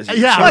criticize you.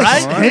 Yeah,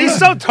 Jesus right? Christ. He's so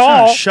Trying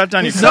tall. to shut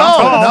down your no,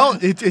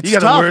 confidence. no, it's You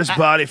got tough. the worst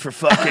body for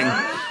fucking.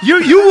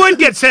 You would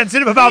get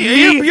sensitive about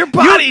me. Your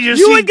body you, just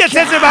You seemed would get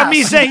sensitive about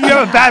me saying you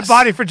have a bad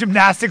body for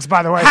gymnastics.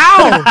 By the way,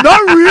 How?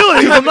 Not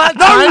really. I'm not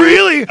not tiny.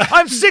 really.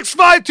 I'm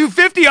 6'5",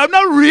 250. I'm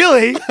not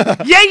really.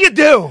 Yeah, you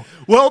do.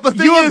 Well, the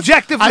thing You is,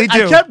 objectively I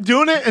do. kept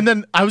doing it, and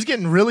then I was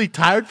getting really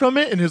tired from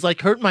it, and it was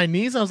like hurting my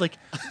knees. I was like,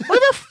 "Why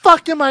the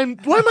fuck am I?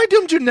 Why am I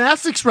doing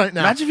gymnastics right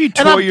now?" Imagine if you And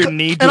tore I'm your co-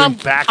 knee and doing I'm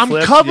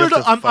backflips, you covered.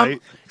 have to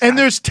fight. And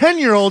there's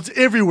 10-year-olds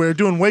everywhere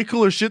doing way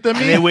cooler shit than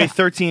me. And they weigh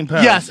 13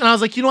 pounds. Yes, and I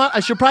was like, you know what?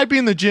 I should probably be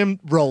in the gym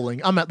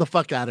rolling. I'm at the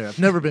fuck out of here. I've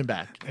never been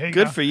back. There you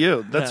Good go. for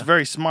you. That's Yeah.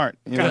 very smart.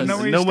 You Gotta know, know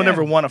where you no one stand.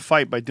 ever won a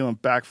fight by doing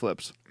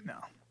backflips. No,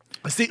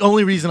 That's the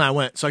only reason I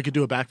went, so I could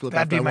do a backflip that'd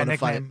after be I my won a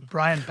fight. nickname,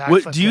 Brian.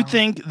 What, do you Backflip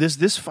think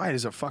this fight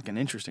is a fucking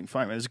interesting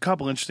fight, man? There's a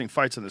couple interesting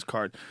fights on this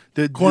card.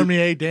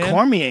 Cormier, Dan?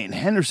 Cormier and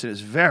Henderson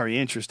is very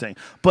interesting.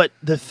 But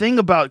the thing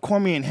about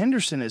Cormier and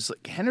Henderson is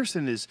like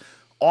Henderson is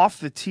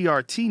off the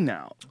TRT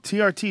now.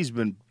 TRT's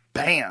been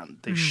banned.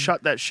 They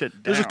shut that shit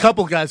down. There's a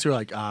couple guys who are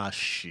like,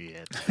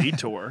 shit.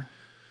 Vitor.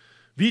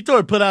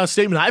 Vitor put out a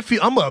statement. I feel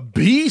I'm a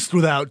beast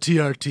without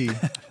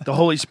TRT. The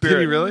Holy Spirit. Did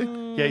he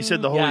really? Yeah, he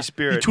said the Holy He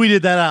Spirit.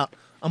 tweeted that out.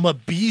 I'm a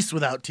beast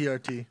without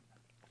TRT.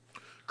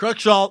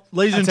 Cruikshank,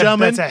 ladies and That's a-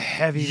 gentlemen, that's a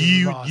heavy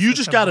You loss. you That's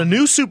just a got a bummer.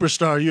 new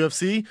superstar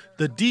UFC,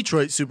 the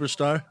Detroit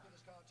superstar.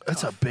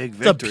 That's a big a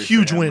victory. for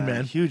huge him, win,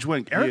 man. Huge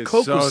win. Eric is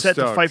Koch so was set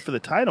to stoked. fight for the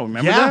title.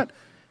 Remember Yeah. that?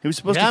 He was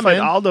supposed Yeah, to fight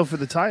man. Aldo for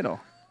the title.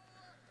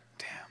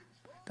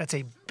 That's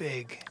a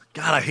big.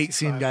 God, I hate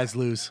seeing guys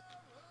lose.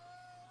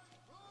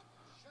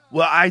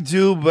 Well, I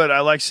do, but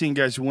I like seeing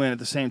guys win at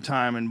the same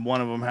time, and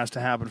one of them has to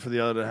happen for the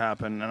other to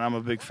happen. And I'm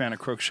a big fan of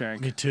Crookshank.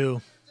 Me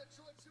too.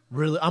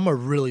 Really, I'm a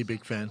really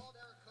big fan.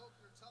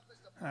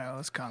 All right,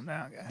 let's calm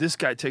down, guys. This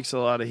guy takes a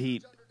lot of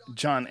heat.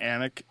 John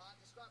Anik,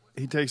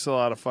 he takes a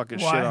lot of fucking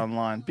Why? shit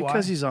online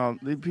because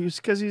Why?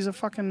 because he's a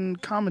fucking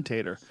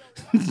commentator.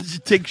 You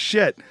take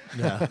shit.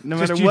 Yeah. No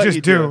Just- matter you what just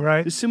you do,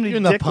 right? There's so many You're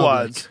in the dickwads.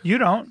 public. You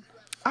don't,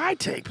 I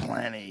take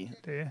plenty.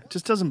 do you? It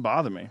just doesn't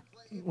bother me.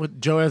 What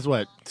Joe has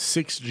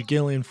 6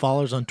 gajillion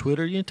followers on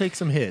Twitter. You can take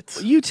some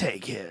hits. You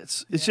take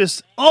hits. It's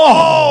just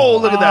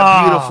look at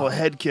that beautiful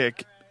head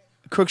kick.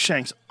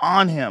 Crookshank's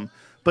on him.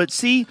 But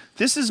see,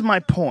 this is my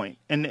point,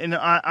 and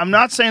I'm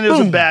not saying it was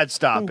a bad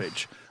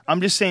stoppage. I'm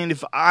just saying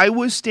if I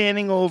was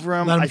standing over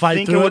him, Let him I fight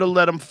think I through would it? have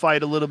let him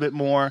fight a little bit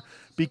more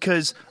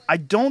because I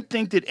don't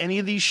think that any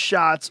of these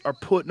shots are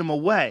putting him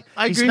away.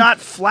 I He's agree. not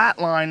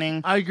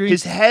flatlining. I agree.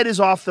 His head is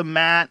off the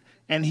mat,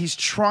 and he's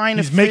trying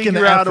to He's making the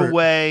figure out a effort.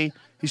 way.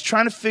 He's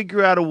trying to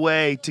figure out a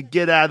way to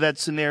get out of that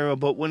scenario.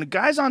 But when a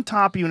guy's on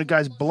top of you and a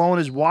guy's blowing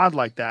his wad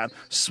like that,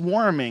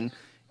 swarming,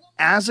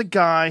 as a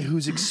guy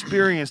who's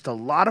experienced a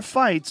lot of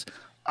fights,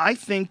 I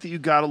think that you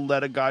got to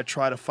let a guy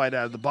try to fight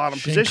out of the bottom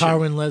Shane position.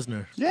 Carwin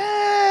Lesnar.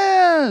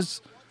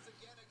 Yes.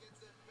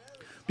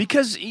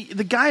 Because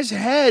the guy's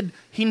head,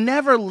 he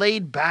never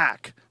laid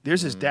back.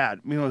 There's his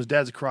dad. You know, his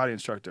dad's a karate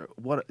instructor.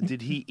 What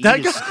did he eat That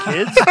his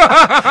kids?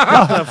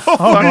 What the fuck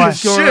my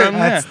is going shit. on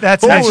there?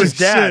 That's Holy actually his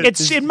dad.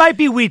 It might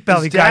be wheat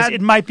belly, his guys. dad-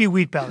 It might be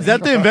wheat belly. Is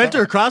that the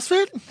inventor of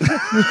CrossFit?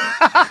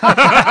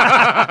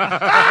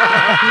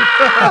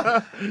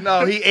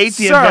 No, he ate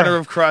the Sir. inventor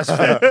of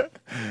CrossFit.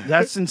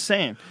 That's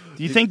insane.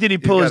 Do you think that he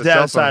pulled his got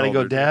a dad cell phone aside and go,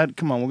 holder, dude. Dad,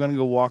 come on, we're going to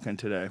go walking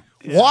today?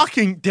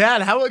 Walking,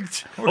 Dad. How?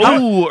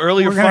 Oh,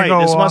 earlier we're gonna fight.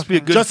 go This must be a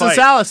walking. good Justin fight.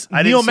 Salas,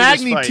 I Neil didn't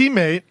see this Magny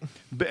fight.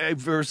 teammate.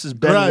 Versus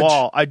Ben Grudge.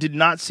 Wall. I did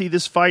not see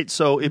this fight,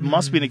 so it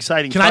must be an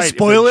exciting Can fight. I if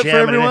spoil they're it for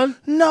jamming in. everyone?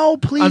 No,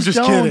 please I'm just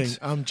don't. kidding.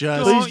 I'm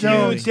just Please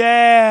don't. kidding. You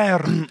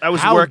dare. I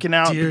was How working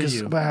out dare because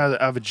you. I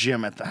have a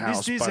gym at the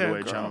house, these by the are way,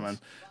 gross. gentlemen.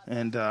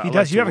 And I He like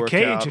does. to You have a work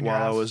cage out in your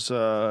while I house. was,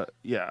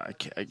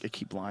 I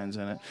keep lions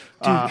in it.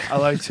 I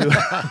like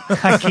to,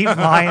 I keep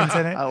lions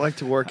in it. I like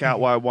to work out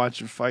while I'm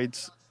watching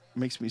fights.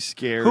 Makes me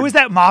scared. Who was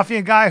that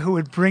mafia guy who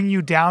would bring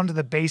you down to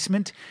the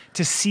basement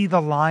to see the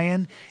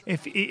lion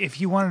if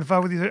you wanted to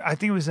fight with you? I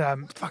think it was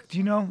fuck. Do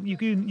you know?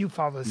 You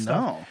follow this stuff.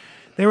 No.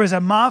 There was a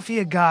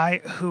mafia guy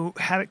who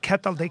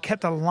kept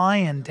a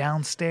lion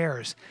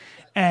downstairs,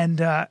 and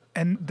the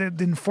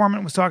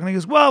informant was talking. He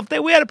goes, "Well,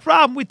 if we had a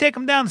problem, we'd take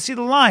him down to see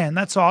the lion.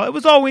 That's all. It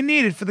was all we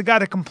needed for the guy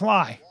to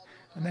comply."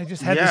 And they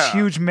just had this Yeah.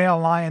 huge male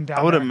lion down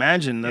I would there.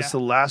 imagine that's Yeah.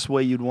 the last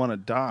way you'd want to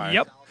die.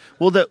 Yep.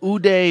 Well, the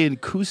Uday and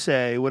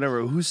Kusei,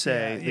 whatever,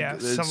 Hussein, Yeah,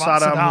 the Saddam's,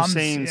 Saddam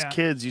Hussein's yeah.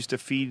 kids used to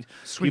feed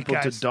Sweet people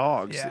guys. to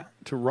dogs, Yeah.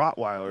 to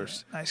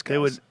Rottweilers. Nice They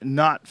would guys.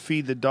 not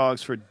feed the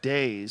dogs for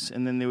days,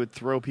 and then they would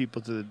throw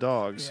people to the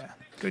dogs. Yeah.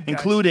 Good guys.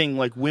 Including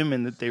like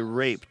women that they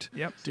raped.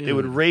 Yep. They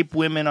would rape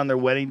women on their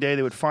wedding day.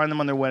 They would find them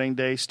on their wedding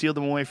day, steal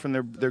them away from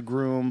their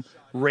groom,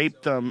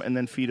 rape them, and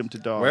then feed them to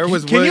dogs. Where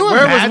was Can you where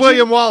was imagine?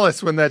 William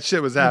Wallace when that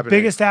shit was happening?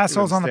 Biggest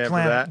assholes He on the wouldn't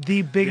stand for planet. that.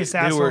 The biggest they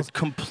were assholes.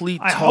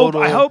 complete I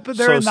total hope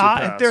they're in the.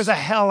 sociopaths. If there's a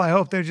hell, I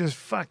hope they're just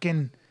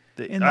fucking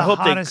in the I hope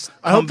hottest they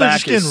I come hope they're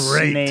back just as getting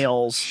raped.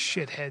 snails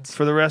shitheads.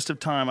 for the rest of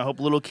time. I hope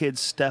little kids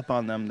step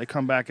on them. They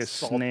come back as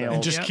snails.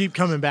 And just Yep. keep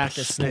coming back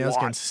as snails Splot.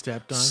 getting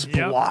stepped on.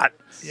 Splot.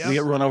 Yep. They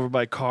get run over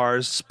by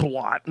cars.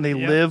 Splot. And they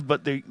Yep. live,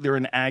 but they're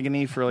in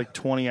agony for like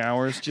 20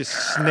 hours. Just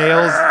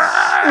snails.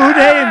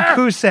 Uday and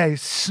Kusei,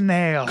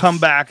 snails. Come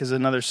back as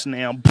another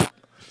snail.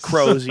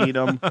 Crows eat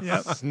them.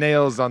 Yep.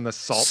 Snails on the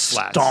salt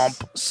flats.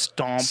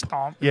 Stomp.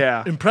 Stomp.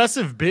 Yeah.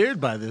 Impressive beard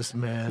by this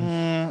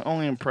man.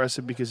 Only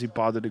impressive because he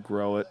bothered to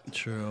grow it.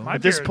 True. My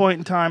At this beard- point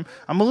in time,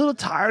 I'm a little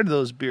tired of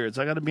those beards.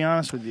 I got to be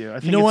honest with you. I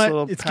think You know it's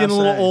what? It's getting a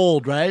little passé.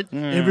 old, right?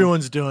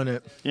 Everyone's doing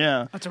it.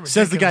 Yeah. That's a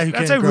Says the guy who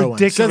ridiculous- can't that's a grow one.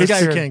 Says the ridiculous guy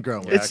who beard. can't grow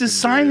one. It's I a can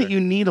sign do that you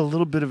need a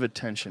little bit of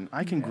attention.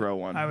 I can grow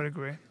one. I would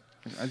agree.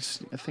 I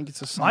think it's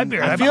a sign. My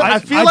beard. I I, feel- I, I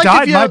feel I like if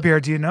dyed you my have-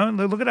 beard. Do you know?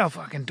 Look at how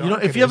fucking dark. You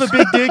know, if it you have a is.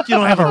 big dick, you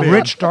don't I have a beard.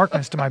 rich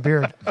darkness to my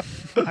beard.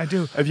 I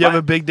do. If you have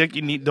a big dick,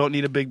 you don't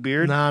need a big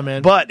beard. Nah,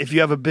 man. But if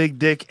you have a big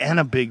dick and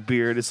a big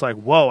beard, it's like,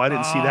 whoa, I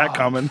didn't see that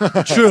coming.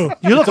 True.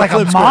 You look like a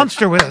flip square.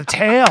 monster with a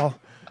tail.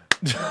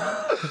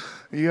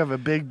 You have a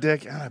big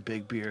dick and a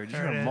big beard.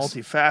 You're There a it is.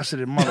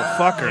 multifaceted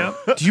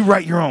motherfucker. Do you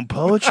write your own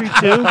poetry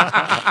too?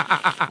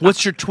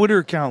 What's your Twitter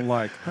account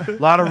like? A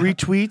lot of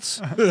retweets?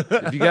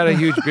 If you got a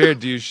huge beard,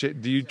 do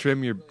you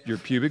trim your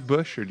pubic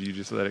bush or do you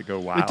just let it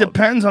go wild? It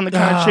depends on the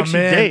kind of Oh, chicks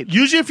man. you date.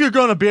 Usually, if you're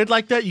growing a beard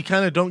like that, you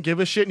kind of don't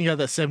give a shit, and you have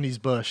that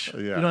 '70s bush.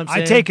 You know what I'm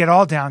saying? I take it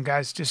all down,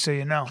 guys. Just so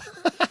you know.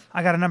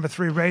 I got a number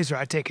 3 razor.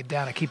 I take it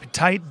down. I keep it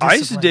tight. I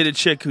used to disciplined. date a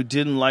chick who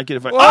didn't like it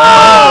if I.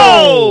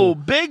 Oh!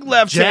 Big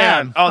left Jab.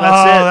 hand. Oh, Oh, that's it.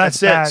 that's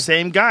That's bad. it.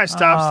 Same guy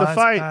stops Oh, the that's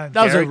fight. bad.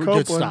 That was a Gary good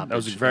Copeland. stoppage. That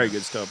was a very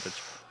good stoppage.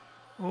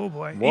 Oh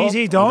boy, Well,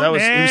 easy. Don't. That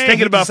was, he was Hey,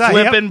 thinking about decided-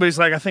 yep. flipping, but he's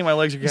like, I think my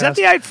legs are Is that gassed.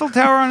 the Eiffel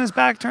Tower on his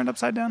back turned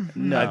upside down?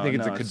 No, I think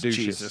it's no, a caduceus.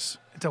 Jesus.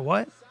 It's a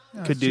what?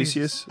 Oh, it's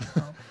Jesus.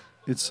 Caduceus.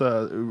 It's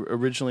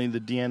originally the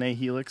DNA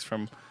helix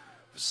from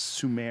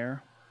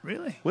Sumer.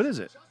 Really? What is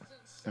it?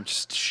 I'm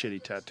just a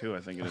shitty tattoo, I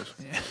think it is.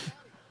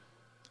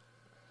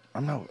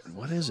 I'm not.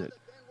 What is it?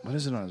 What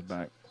is it on his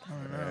back?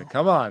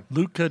 Come on.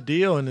 Luke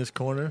Cadillo in his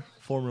corner,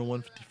 former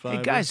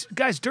 155. Hey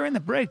guys, during the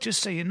break,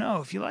 just so you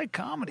know, if you like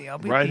comedy, I'll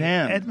be Right at the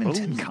hand.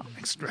 Edmonton Ooh.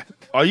 Comic Strip.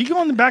 Are you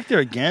going back there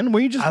again? Were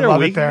you just I there a love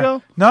week it there.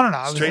 ago? No, I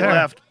was Straight there.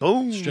 left.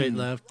 Boom. Straight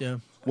left, yeah.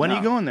 When are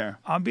you going there?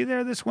 I'll be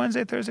there this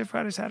Wednesday, Thursday,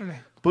 Friday, Saturday.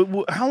 But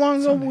how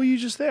long ago were you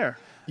just there?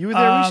 You were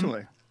there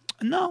recently.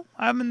 No,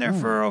 I've been there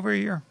for over a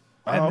year.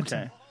 Oh, Edmonton.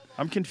 okay.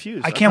 I'm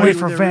confused. I can't thought wait you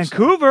for were there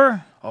recently.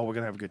 Vancouver. Oh, we're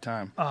gonna have a good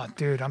time. Oh,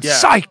 dude, I'm Yeah,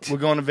 psyched. We're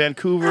going to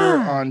Vancouver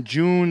on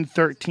June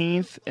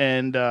 13th,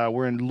 and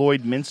we're in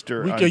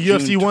Lloydminster. Week on of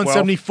UFC June 12th.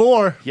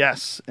 174.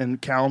 Yes,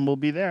 and Callum will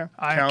be there.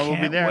 I Callum will be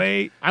can't there.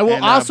 wait. I will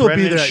And, also be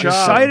Brendan there. Shaw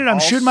Excited. I'm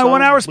shooting my also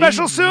 1 hour be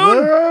special soon.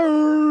 there.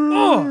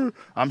 Oh.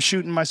 I'm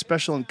shooting my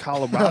special in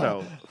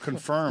Colorado.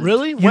 Confirmed.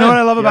 Really? You know what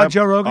I love about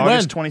Joe Rogan?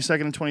 August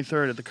 22nd and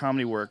 23rd at the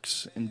Comedy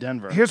Works in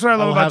Denver. Here's what I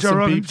love I'll about have Joe some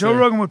Rogan. peeps Joe there.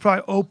 Rogan would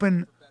probably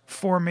open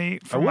for me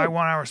for I my would.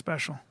 1 hour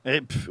special.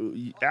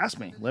 Ask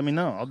me. Let me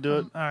know. I'll do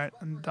it. All right,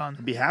 I'm done.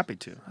 Be happy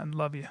to. I'd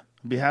love you.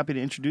 Be happy to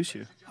introduce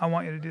you. I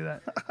want you to do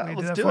that. Will you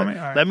do Let's that do for it. me?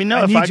 All right. Let me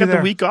know if need I you get the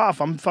there. week off.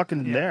 I'm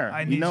fucking Yeah, there.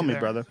 I You need know me, there.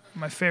 brother.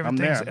 My favorite I'm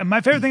thing is, there. and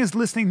my favorite thing is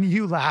listening to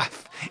you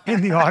laugh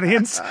in the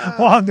audience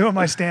while I'm doing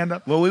my stand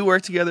up. When we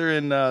worked together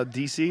in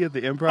DC at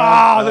the Improv.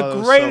 Oh, it the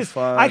was greatest!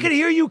 So fun. I could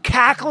hear you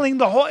cackling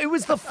the whole. It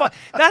was the fun.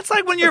 That's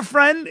like when your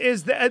friend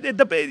is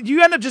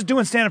you end up just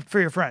doing stand up for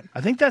your friend.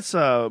 I think that's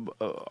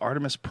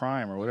Artemis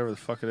Prime or whatever the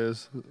fuck it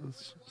is.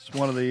 It's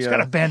one of the. He's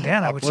got a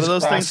bandana, which What is are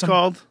those things awesome.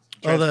 called?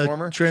 Oh, the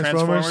Transformer?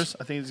 Transformers.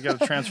 I think he's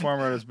got a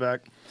transformer on his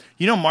back.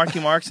 You know Marky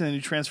Mark's in the new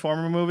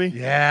Transformer movie?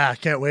 Yeah, I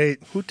can't wait.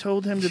 Who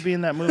told him to be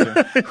in that movie?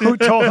 Who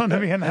told him to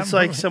be in that? It's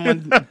like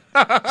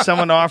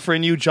someone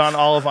offering you John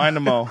Olive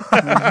Einamo.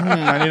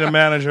 I need a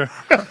manager.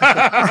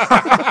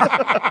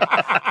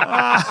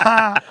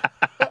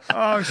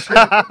 Oh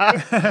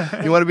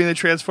shit! You want to be in the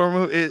Transformer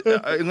movie?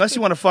 Unless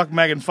you want to fuck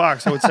Megan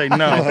Fox, I would say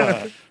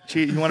no.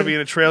 You want to be in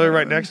a trailer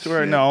right next to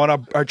her? No, I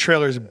want our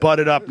trailers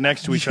butted up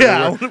next to each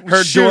Yeah, other. we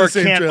Her share the door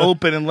same can't trailer.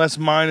 open unless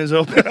mine is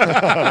open.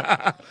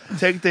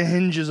 Take the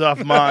hinges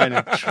off mine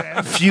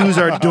and fuse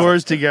our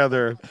doors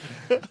together.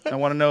 I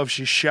want to know if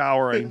she's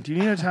showering. Do you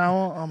need a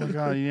towel? Oh my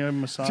god, you need a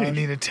massage? Do you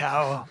need a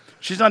towel?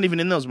 She's not even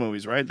in those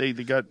movies, right? They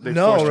No,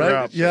 forced her right?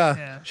 out. Yeah.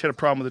 Yeah. She had a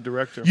problem with the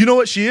director. You know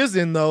what she is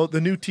in though?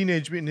 The new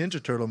Teenage Mutant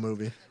Ninja Turtle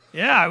movie.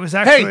 Yeah, I was Hey,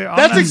 actually. on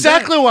that's that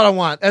exactly what I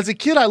want. As a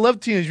kid, I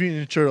loved Teenage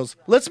Mutant Ninja Turtles.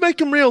 Let's make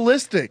them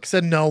realistic.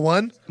 Said no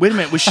one. Wait a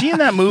minute, was she in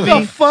that movie?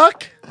 The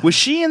fuck? Was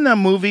she in that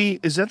movie?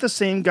 Is that the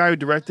same guy who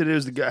directed it?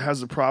 Is the guy who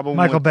has the problem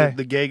Michael with Bay.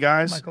 the gay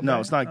guys? Michael no, Bay.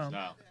 it's not.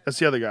 Oh. That's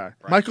the other guy.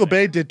 Michael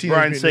Bay did Teenage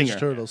Brian Mutant Singer. Ninja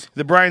Turtles.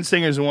 The Brian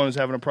Singer is the one who's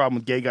having a problem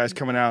with gay guys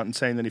coming out and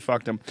saying that he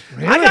fucked him.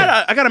 Really?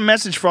 I got a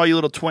message for all you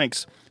little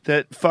twinks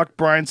that fucked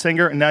Brian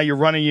Singer and now you're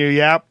running your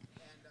yap.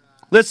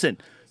 Listen,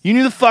 you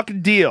knew the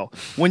fucking deal.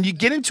 When you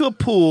get into a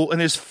pool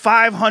and there's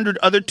 500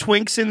 other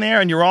twinks in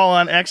there and you're all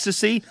on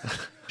ecstasy,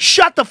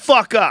 shut the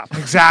fuck up.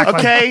 Exactly.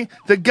 Okay?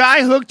 The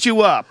guy hooked you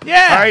up.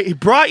 Yeah. All right? He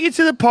brought you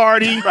to the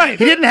party. Right.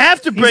 He didn't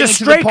have to bring He's a you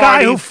to the straight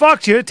party. guy who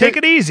fucked you. Take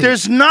it easy.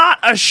 There's not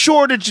a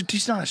shortage.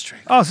 He's not a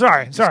straight guy. Oh,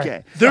 sorry.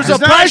 Okay. There's a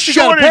not price you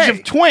gotta shortage pay.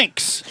 of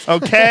twinks,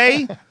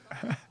 okay?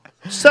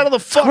 Settle the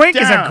fuck Twink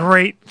down. is a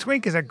great.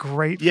 Twink is a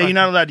great. Yeah, you're fucking-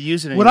 not allowed to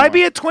use it anymore. Would I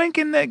be a twink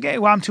in the gay?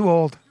 Well, I'm too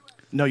old.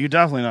 No, you're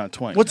definitely not a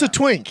twink. What's a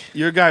twink?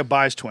 You're a guy who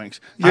buys twinks.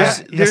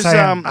 Yes, I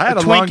am. I had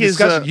a twink long is,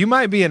 discussion. You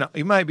might be.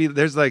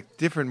 There's like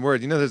different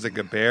words. You know, there's like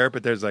a bear,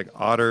 but there's like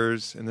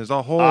otters, and there's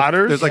a whole.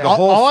 Otters? There's like a All-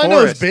 whole. all I forest.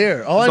 know is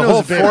bear. All I There's know a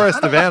is whole bear.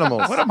 forest of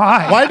animals. What am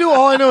I? Why do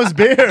all I know is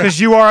bear? Because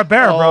you are a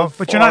bear, bro,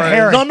 but you're not forest.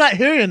 hairy. No, I'm not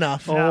hairy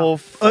enough. Oh, A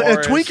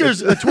forest.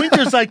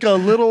 twinker's like a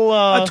little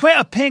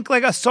a pink,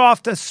 like a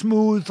soft, a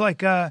smooth,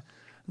 like a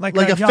Like a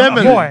a young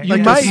feminine. boy. You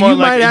Like might, it's more you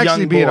like might a actually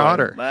young be an boy.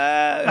 otter.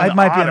 I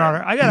might be an otter.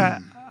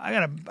 otter. I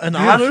got An a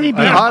otter?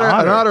 beautiful- An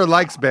yeah. otter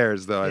likes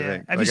bears, though. I Yeah.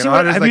 think. Have Like you an seen what,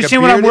 otter's have like you a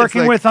seen what I'm bearded,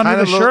 working like, with under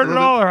kinda the shirt at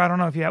little- all? Or I don't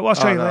know if you have. Well, I'll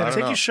show you no, I later. don't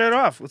Take know. your shirt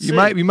off. Let's You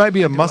see. might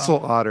be a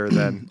muscle otter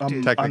then,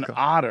 An technically.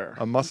 otter.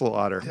 A muscle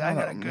otter. I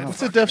got a good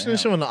What's the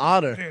definition of an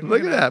otter?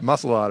 Look at that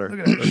muscle otter.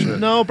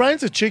 No,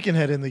 Brian's a chicken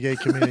head in the gay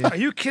community. Are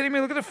you kidding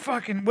me? Look at the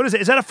fucking. What is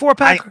it? Is that a I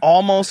 4-pack?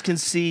 almost can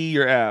see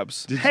your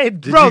abs. Hey,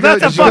 did bro, you go-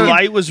 that's a did you go- The fucking.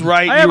 light was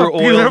right. I You have were a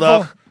oiled beautiful.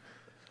 up.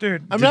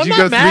 Dude, I mean, Did I'm you not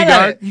go mad three at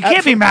guard? it. you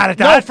can't be mad at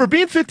No, that. for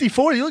being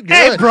 54, you look good.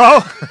 Hey, bro.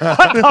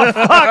 What the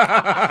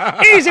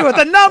fuck? Easy with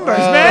the numbers,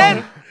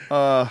 man.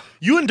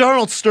 You and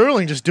Darnold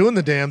Sterling just doing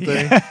the damn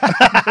thing.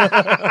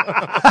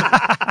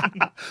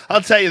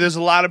 I'll tell you, there's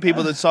a lot of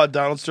people that saw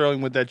Donald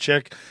Sterling with that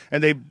chick,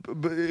 and they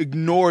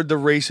ignored the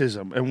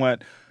racism and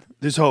went,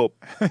 "There's hope.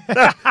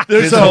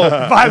 There's hope."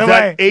 By the If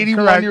way, that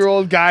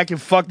 81-year-old guy can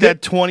fuck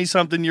that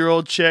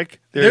 20-something-year-old chick.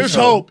 There's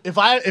hope. If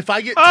I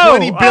get Oh,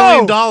 $20 billion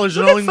and look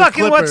owning at the fucking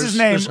Clippers, what's his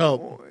name? there's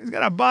hope. He's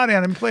got a body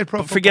on him. He played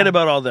pro. Forget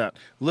football. about all that.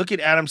 Look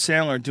at Adam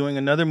Sandler doing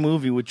another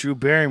movie with Drew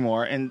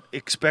Barrymore and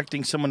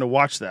expecting someone to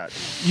watch that.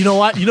 You know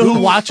what? You know who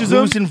watches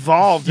them? Who's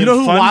involved? You know in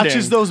who funding?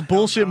 watches those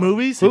bullshit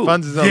movies? He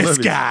funds his own This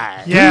movies.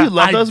 guy. Yeah, Do you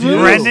love I those do.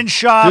 movies? Brendan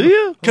Schaub. Do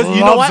you? Because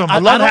you know what? Loves I, him. I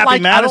love don't Happy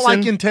like I don't like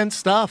Madison. intense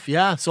stuff.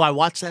 Yeah, so I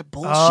watch that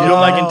bullshit. You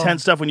don't like Oh.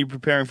 intense stuff when you're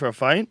preparing for a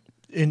fight?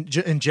 in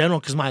general,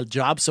 because my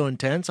job's so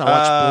intense, I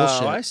watch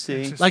bullshit. Oh, I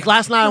see. Like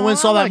last night, I went and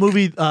saw that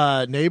movie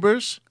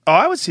Neighbors. Oh,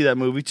 I would see that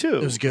movie too.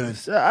 It was good.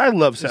 I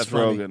love Seth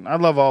funny. Rogen. I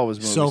love all of his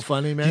movies. So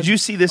funny, man. Did you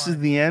see This Is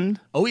the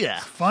End? Oh yeah,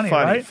 Funny,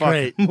 Funny right?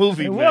 fucking Great.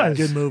 movie, It man. was.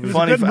 Good movie. It was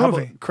Funny a good how about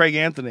movie. Craig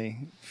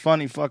Anthony.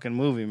 Funny fucking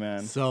movie,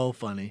 man. so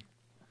funny.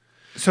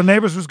 So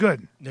Neighbors was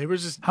good.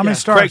 Neighbors is How many yeah.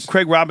 stars?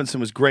 Craig Robinson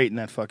was great in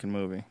that fucking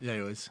movie. Yeah,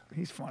 it was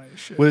He's funny as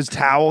shit. With his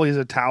towel, he has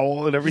a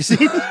towel in every scene.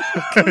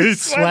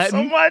 He's Sweat so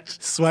sweating,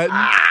 much. sweating.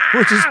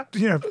 Which is,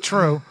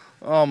 true.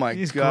 Oh my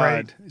He's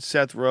god,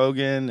 Seth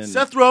Rogen and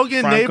Seth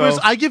Rogen, Franco. Neighbors.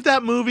 I give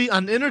that movie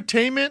on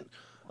entertainment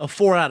a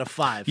 4 out of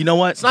 5. You know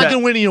what? It's not going to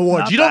win any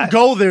awards. Not You bad.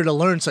 don't go there to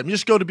learn something. You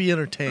just go to be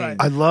entertained. Right.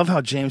 I love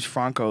how James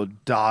Franco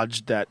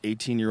dodged that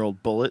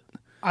 18-year-old bullet.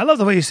 I love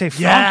the way you say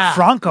Yeah.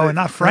 Franco and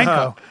not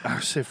Franco. I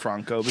say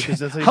Franco because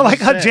that's how I like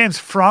how say it. James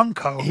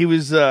Franco. He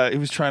was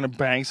trying to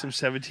bang some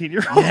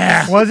 17-year-old.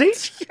 Yeah. Was he?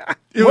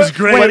 It was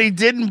great. But he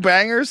didn't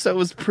bang her, so it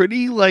was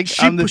pretty like.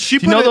 She- on the, she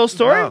do you know put it- those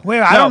stories? Wait,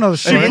 I don't know the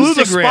She story. blew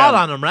the Instagram. spot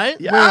on him, right?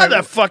 Yeah,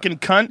 that fucking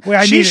cunt. Wait,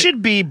 I she need it.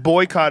 should be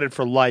boycotted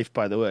for life,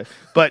 by the way.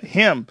 But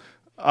him,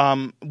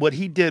 what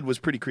he did was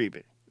pretty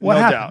creepy. What no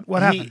happened? doubt.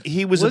 What happened?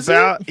 He was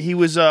he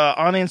was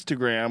on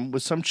Instagram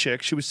with some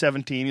chick. She was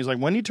 17. He was like,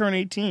 "When do you turn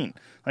 18?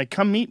 Like,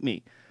 come meet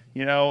me."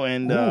 You know,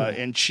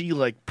 and she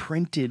like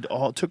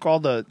took all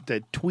the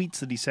tweets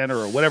that he sent her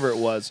or whatever it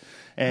was,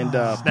 and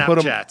put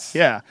them. Snapchats.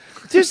 Yeah,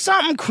 there's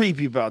something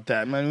creepy about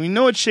that, man. We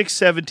know a chick's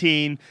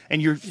 17,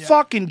 and you're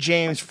fucking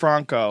James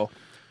Franco.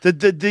 The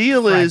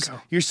deal is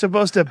Franco. you're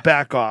supposed to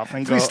back off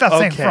and go. Please stop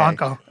saying okay.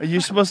 Franco.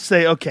 You're supposed to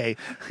say, okay,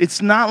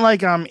 it's not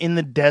like I'm in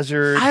the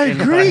desert I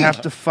and agree. I have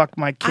to fuck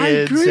my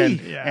kids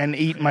agree. and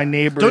eat my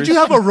neighbors. Don't you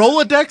have a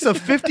Rolodex of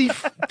 50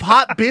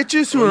 hot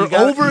bitches who are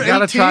over you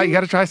gotta 18? try. You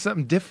got to try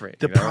something different.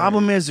 The you know?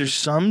 problem is there's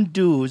some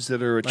dudes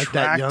that are Like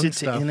that young attracted to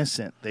stuff.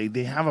 innocent.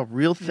 They have a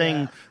real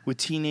thing with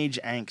teenage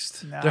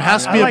angst. There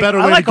has to I be a like- better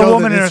I way like to go a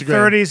woman than in her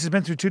Instagram. 30s who's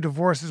been through 2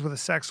 divorces with a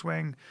sex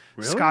swing,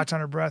 scotch on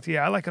her breath.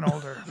 Yeah, I like an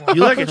older woman.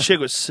 You like a chick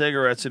with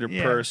cigarettes in her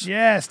Yeah. purse.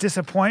 Yes,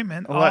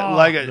 disappointment.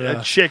 Like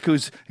a chick who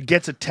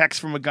gets a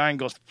text from a guy and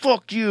goes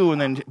 "fuck you" and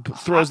then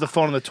throws the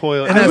phone in the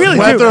toilet. And I has really do.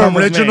 Weather Come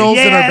with me. Originals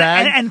in her yeah,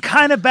 bag. and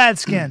kind of bad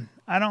skin.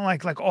 I don't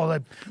like all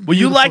that. Well,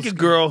 you beautiful like a skin.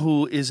 girl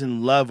who is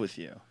in love with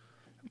you.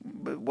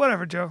 But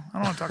whatever, Joe. I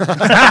don't want to talk about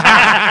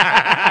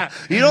that.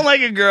 You don't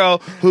like a girl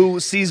who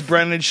sees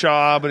Brendan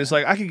Schaub and is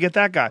like, I could get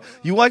that guy.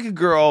 You like a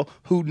girl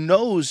who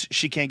knows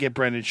she can't get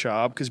Brendan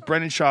Schaub because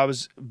Brendan Schaub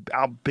is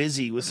out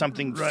busy with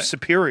something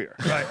superior.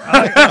 Right.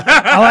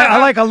 I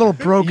like a little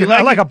broken. You like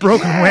I like it? a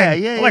broken Yeah,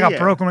 wing. yeah, I like a yeah.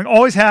 broken wing.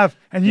 Always have.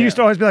 And you used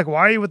to always be like, "Why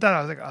are you with that?"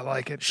 I was like, "I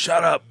like it."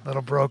 Shut up.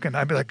 Little broken.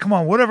 I'd be like, "Come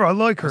on, whatever." I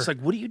like her. It's like,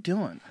 what are you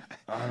doing?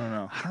 I don't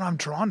know. I don't know. I'm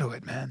drawn to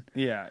it, man.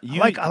 Yeah.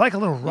 I like a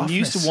little roughness. You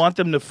used to want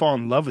them to fall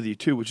in love with you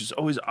too, which is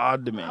always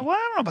odd to me. Well, I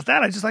don't know about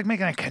that. I just like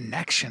making a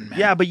connection, man.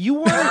 Yeah, but you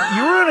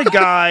weren't a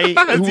guy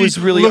who was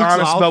really looks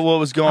honest off. about what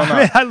was going on. I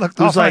mean, I looked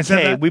Who was off when I like, said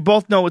hey, that. we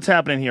both know what's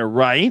happening here,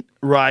 right?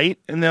 Right?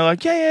 And they're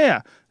like,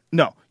 yeah.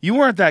 No, you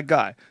weren't that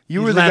guy.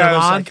 You were the let guy him who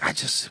was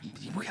on?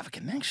 like, we have a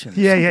connection.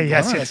 Yeah, Something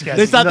yes, going on. yes, yes.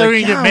 They thought they were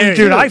going to get married.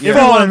 Dude, I Everyone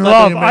fall thought in they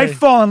love. were I married.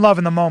 fall in love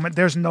in the moment.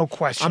 There's no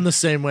question. I'm the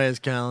same way as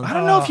Callan. I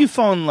don't know if you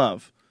fall in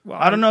love.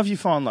 I don't know if you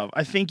fall in love.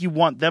 I think you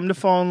want them to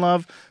fall in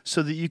love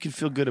so that you can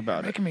feel good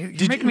about it.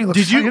 You're making me look.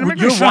 Did you? You're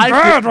making Your me sound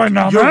bad right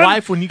now, your man.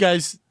 wife, when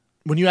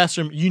you asked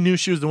her, you knew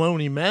she was the one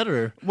when you met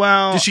her.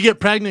 Well, Did she get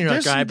pregnant? You're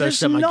like, there's- I better there's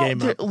set my no-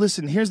 game up.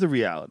 Listen, here's the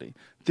reality.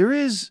 There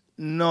is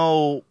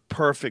no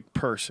perfect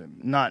person.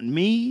 Not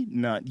me,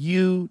 not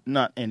you,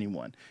 not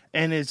anyone.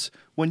 And it's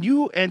when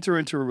you enter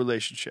into a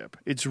relationship,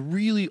 it's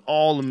really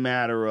all a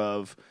matter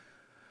of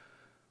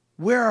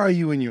where are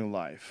you in your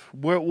life?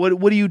 What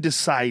are you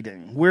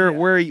deciding?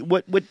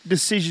 What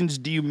decisions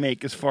do you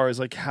make as far as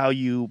like how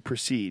you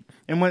proceed?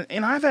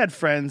 And I've had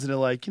friends that are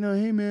like,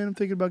 hey man, I'm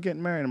thinking about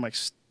getting married. I'm like,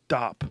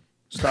 stop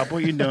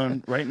what you're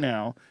doing right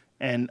now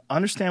and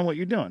understand what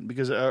you're doing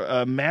because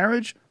a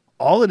marriage,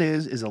 all it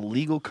is a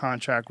legal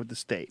contract with the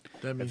state.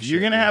 That means If you're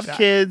shit, gonna have yeah.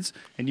 kids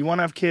and you want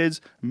to have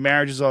kids,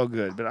 marriage is all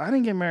good. But I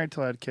didn't get married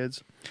till I had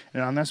kids.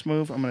 And on this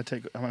move, I'm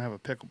gonna have a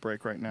pickle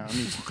break right now. I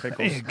need some pickles.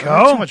 There you I go.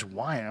 have too much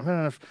wine. I'm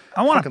gonna have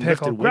I want a fucking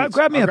pickle. lifted Grab- weights.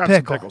 grab me I'll a grab some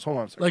pickle. pickles. Hold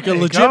on a second. Like There a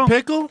you legit go.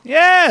 pickle?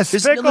 Yes,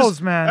 This- pickles,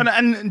 listen, man.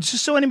 And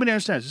just so anybody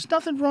understands, there's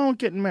nothing wrong with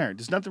getting married.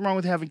 There's nothing wrong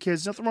with having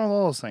kids. There's nothing wrong with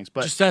all those things.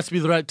 But Just has to be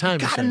the right time.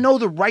 you you're gotta saying. know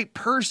the right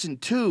person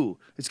too.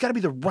 It's gotta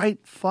be the right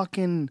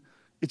fucking.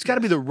 It's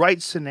gotta be the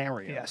right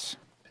scenario. yes.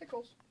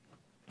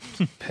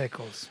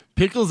 Pickles.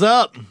 Pickles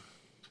up.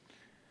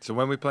 So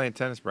when we playing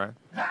tennis, Brian?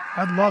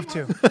 I'd love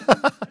to.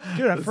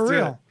 Dude, for do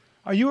real. it.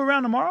 Are you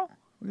around tomorrow?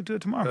 We can do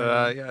it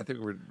tomorrow. Yeah, I think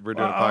we're doing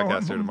a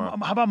podcast here tomorrow.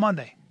 How about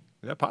Monday?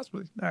 Yeah,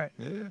 possibly. All right.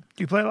 Yeah, Do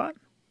you play a lot?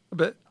 a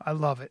bit. I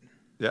love it.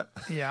 Yeah,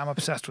 Yeah, I'm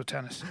obsessed with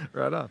tennis.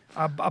 right on.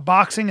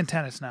 Boxing and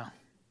tennis now.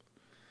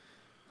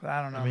 But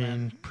I don't know, I man.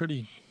 mean,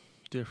 pretty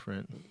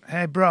different.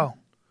 Hey, bro.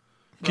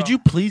 Could you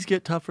please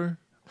get tougher?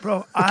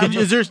 Bro, Could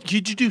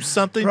you do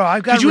something? Bro,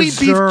 I've got could you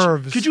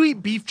reserves. Eat beef, could you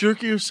eat beef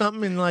jerky or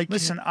something? And like,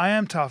 listen, I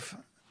am tough.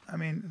 I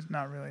mean,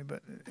 not really,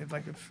 but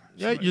if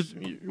yeah, you're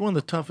one of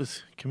the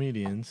toughest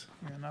comedians.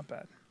 yeah, not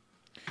bad.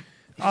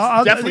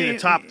 Definitely a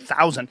top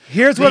 1,000.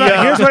 Here's what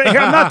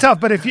I'm not tough,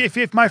 but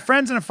if my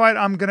friend's in a fight,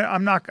 I'm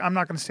not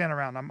gonna stand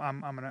around. I'm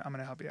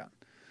gonna help you out.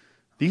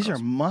 These are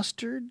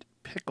mustard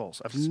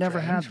pickles. I've never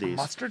had these.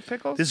 Mustard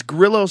pickles. This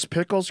Grillo's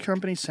Pickles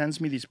Company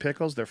sends me these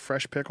pickles. They're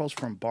fresh pickles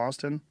from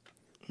Boston.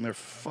 And they're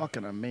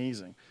fucking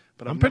amazing.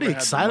 But I'm I've pretty never had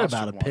the excited mustard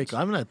about a ones. pickle.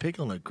 I haven't had a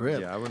pickle on a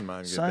grip. Yeah, I wouldn't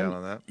mind getting Son, down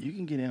on that. you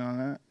can get in on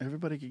that.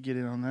 Everybody could get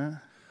in on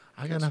that.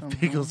 I got enough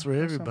pickles for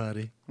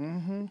everybody.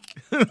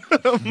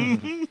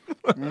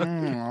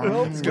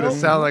 It's gonna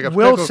sound like a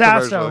Will pickle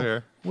commercial Sasso.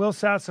 here. Will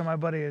Sasso, my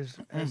buddy, is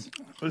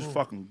It's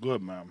fucking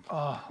good, man.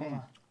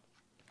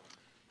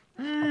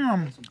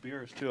 Some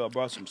beers too. I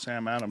brought some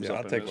Sam Adams Yeah, up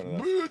I'll in take this. one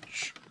of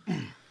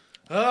those.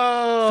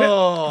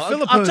 Oh,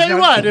 Philippo's I'll tell you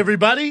got- what,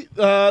 everybody.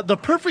 The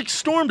perfect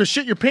storm to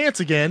shit your pants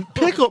again.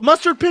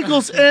 Mustard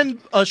pickles and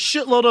a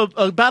shitload of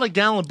about a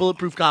gallon of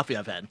bulletproof coffee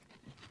I've had.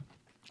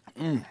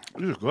 This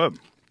is good.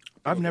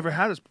 I've never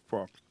had this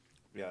before.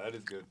 Yeah, that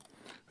is good.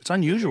 It's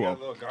unusual.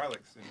 little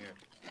garlics in here.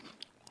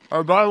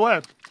 Oh, by the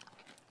way,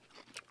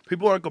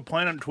 people are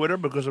complaining on Twitter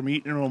because I'm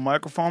eating into a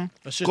microphone.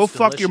 That shit's Go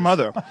fuck your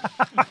delicious. mother.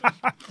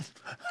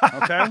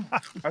 Okay?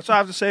 That's all I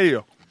have to say to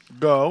you.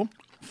 Go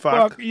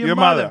fuck your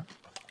mother.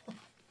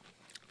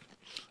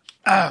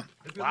 If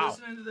you're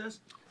listening to this,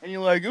 And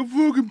you're like, your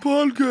fucking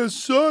podcast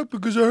sucked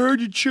because I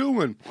heard you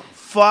chewing.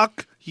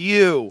 Fuck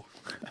you.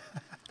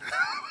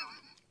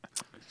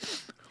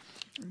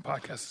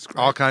 podcast is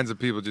great. All kinds of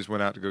people just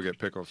went out to go get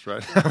pickles,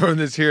 right? Everyone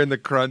is hearing the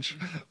crunch.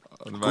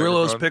 On the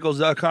microphone.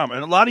 GrillosPickles.com.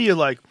 And a lot of you are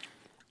like,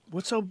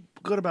 what's so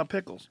good about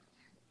pickles?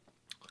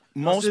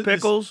 Most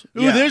pickles?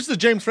 Ooh, there's the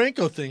James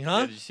Franco thing,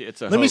 huh? Did you see-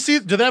 it's a Let me hoax. see.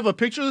 Do they have a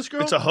picture of this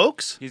girl? It's a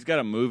hoax? He's got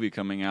a movie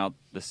coming out.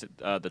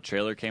 The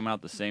trailer came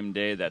out the same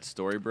day that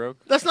story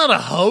broke. That's not a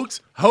hoax.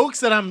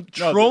 Hoax that I'm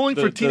No, trolling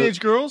the- for the- teenage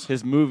girls.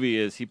 His movie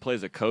is he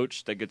plays a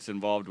coach that gets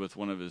involved with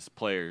one of his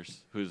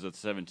players who's a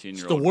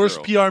 17-year-old. The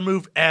worst girl. PR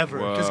move ever.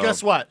 Because Whoa.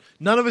 guess what?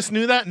 None of us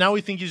knew that. Now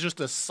we think he's just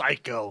a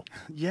psycho.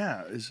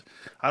 Yeah.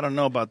 I don't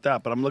know about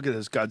that, but I'm looking at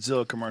this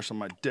Godzilla commercial.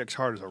 My dick's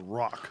hard as a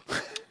rock.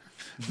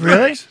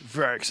 Really?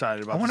 Very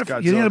excited about I wonder this Godzilla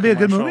if you think it'll be a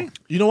good commercial. movie.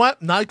 You know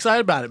what? Not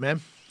excited about it,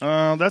 man.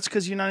 That's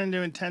because you're not into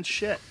intense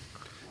shit.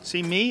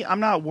 See, me, I'm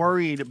not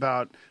worried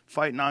about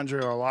fighting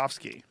Andrei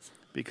Arlovsky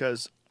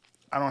because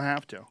I don't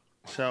have to.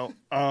 So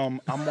I'm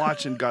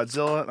watching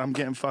Godzilla and I'm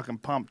getting fucking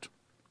pumped.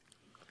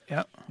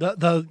 Yep.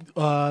 The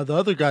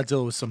other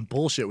Godzilla was some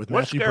bullshit with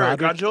What's Matthew scary,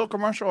 Broderick. Godzilla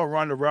commercial or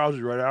Ronda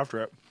Rousey right after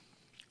it?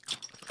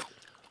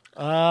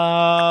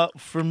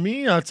 For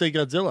me, I'd say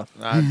Godzilla.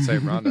 I'd say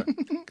Ronda.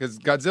 Because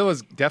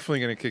Godzilla's definitely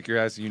going to kick your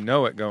ass. You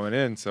know it going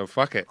in, so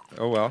fuck it.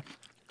 Oh, well.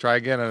 Try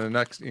again on the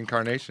next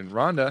incarnation.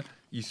 Ronda,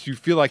 you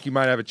feel like you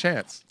might have a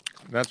chance.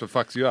 And that's what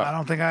fucks you I up.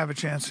 don't think I have a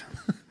chance.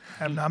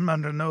 I'm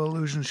under no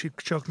illusion she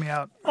choked me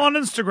out on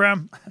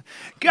Instagram.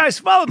 Guys,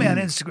 follow me on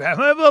Instagram.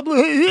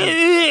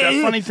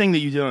 That funny thing that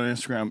you did on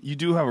Instagram, you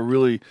do have a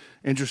really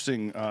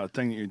interesting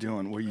thing that you're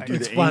doing where you do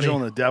It's the funny. angel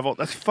and the devil.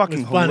 That's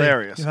fucking It's funny.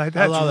 hilarious. You like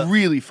that? I love That's it.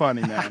 really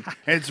funny, man.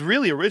 And it's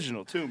really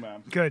original, too,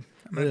 man. Good.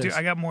 It is.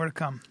 I got more to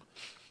come.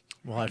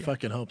 Well, I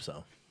fucking hope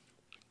so.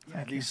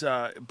 These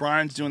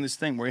Brian's doing this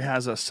thing where he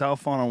has a cell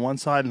phone on one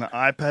side and an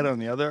iPad on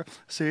the other,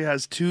 so he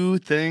has two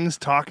things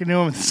talking to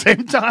him at the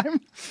same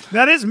time.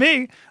 That is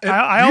me.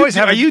 I always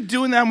have. Are you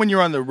doing that when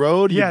you're on the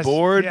road? Yes, You're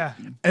bored. Yeah.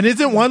 And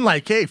isn't one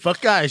like, hey,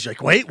 fuck guys? You're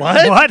like, wait,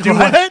 what? What? Do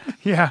what?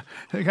 Yeah.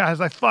 The guy's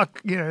like,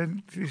 fuck. Yeah.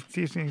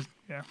 These things.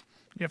 Yeah.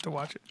 You have to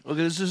watch it. Look,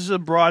 this is a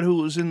broad who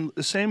was in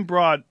the same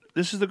broad.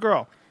 This is the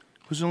girl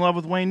who's in love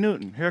with Wayne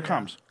Newton. Here it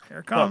comes. Here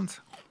it comes.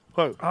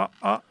 Look.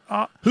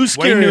 Who's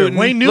scarier?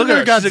 Wayne Newton Look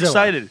or at her. Godzilla? She's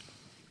excited.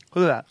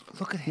 Look at that.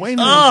 Look at his. Wayne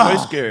Newton's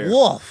way scarier.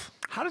 Wolf.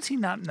 How does he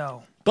not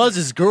know?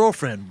 Buzz's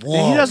girlfriend.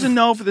 Wolf. He doesn't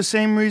know for the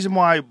same reason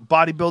why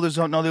bodybuilders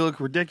don't know they look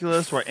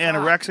ridiculous, or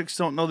anorexics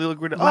don't know they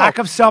look ridiculous. Lack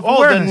of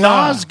self-awareness. Oh,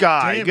 the Nas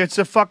guy Damn. gets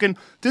a fucking.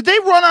 Did they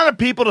run out of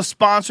people to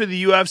sponsor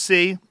the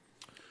UFC?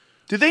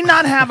 Did they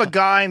not have a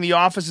guy in the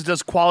office that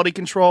does quality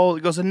control?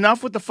 He goes,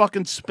 enough with the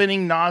fucking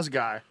spinning Nas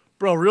guy.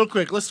 Bro, real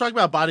quick, let's talk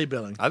about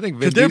bodybuilding. I think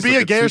Vin Could there Diesel be a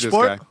could gayer sue this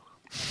sport? guy.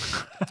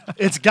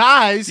 It's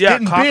guys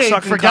getting big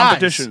cocksucking for guys.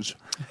 competitions.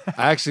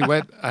 I actually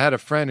went. I had a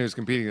friend who was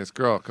competing. This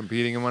girl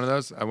competing in one of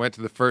those. I went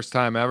to the first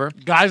time ever.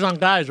 Guys on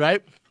guys,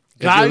 right?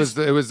 It Guys,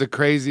 was the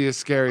craziest,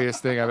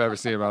 scariest thing I've ever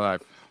seen in my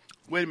life.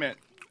 Wait a minute.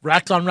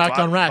 racks on racks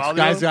on racks. Volley-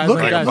 Guys, guys, Look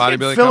on Like a guys. body- at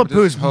bodybuilding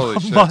Philippu's competition? Holy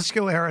shit.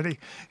 muscularity.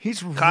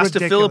 He's Costa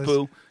ridiculous.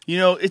 Philippou. You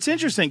know, it's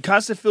interesting.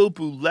 Costa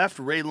Philippou left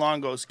Ray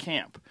Longo's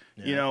camp.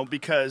 You know,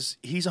 because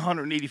he's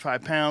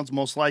 185 pounds,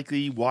 most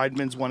likely.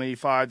 Weidman's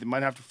 185. They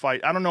might have to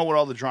fight. I don't know what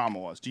all the drama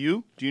was. Do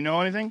you? Do you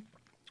know anything?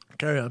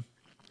 Carry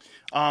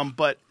on.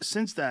 But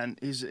since then,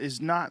 he's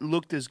not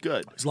looked as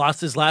good. He's lost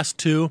his last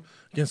two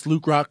against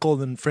Luke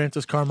Rockhold and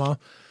Francis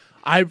Carmel.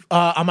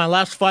 On my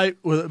last fight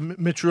with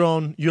Mitch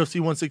Rohn, UFC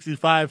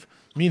 165,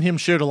 me and him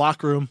shared a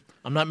locker room.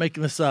 I'm not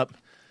making this up.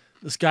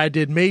 This guy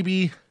did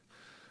maybe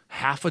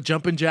half a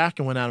jumping jack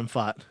and went out and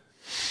fought.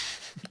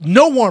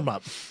 No warm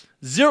up.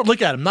 Zero.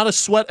 Look at him. Not a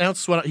ounce of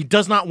sweat. He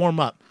does not warm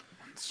up.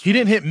 He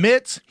didn't hit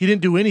mitts. He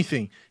didn't do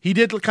anything. He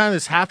did kind of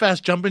this half-ass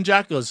jumping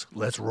jack. Goes,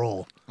 let's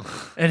roll.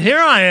 And here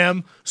I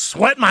am,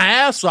 sweating my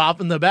ass off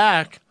in the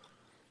back.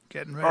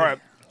 Getting ready. All right.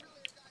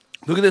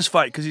 Look at this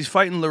fight, because he's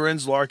fighting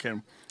Lorenz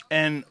Larkin.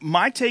 And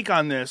my take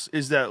on this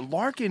is that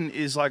Larkin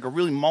is like a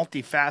really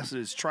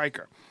multifaceted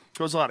striker.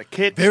 Throws a lot of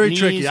kicks, Very knees,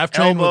 tricky. I've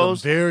trained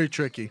elbows. with him. Very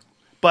tricky.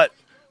 But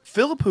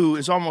Philippou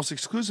is almost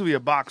exclusively a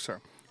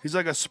boxer. He's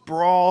like a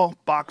sprawl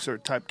boxer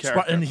type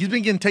character. And he's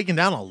been getting taken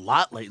down a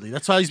lot lately.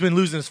 That's why he's been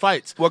losing his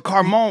fights. Well,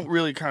 Carmon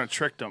really kind of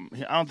tricked him.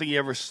 I don't think he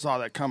ever saw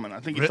that coming.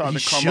 I think he thought He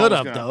that Carmon should was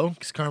have, gonna, though,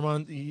 because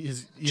Carmon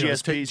is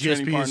GSP,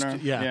 training partner.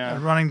 Yeah. A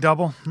running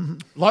double.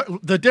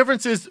 The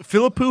difference is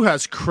Philippou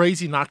has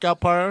crazy knockout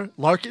power.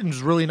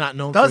 Larkin's really not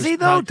known for Does his he,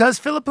 though? knock- Does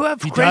Philippou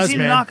have He crazy does,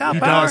 man. knockout He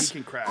power? does.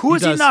 Who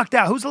has He he does. knocked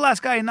out? Who's the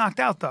last guy he knocked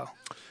out, though?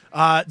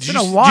 Did been a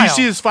you, did while. you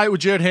see his fight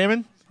with Jared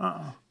Hammond?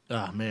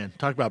 Oh, man.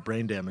 Talk about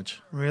brain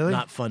damage. Really?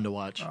 Not fun to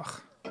watch.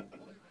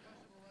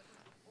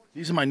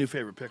 These are my new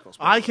favorite pickles.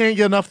 I can't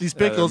get enough of these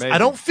they're pickles. I amazing.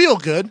 don't feel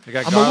good. They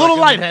got I'm a little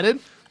garlic in them. lightheaded,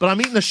 but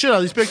I'm eating the shit out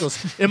of these pickles.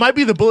 It might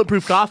be the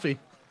bulletproof coffee.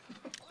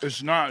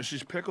 It's not. It's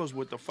just pickles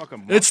with the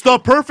fucking. It's the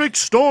perfect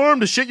storm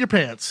to shit your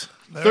pants.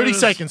 30 it is.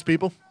 seconds,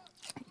 people.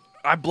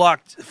 I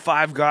blocked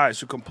 5 guys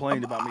who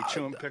complained about me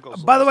chewing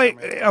pickles. By the last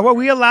way, time. are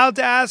we allowed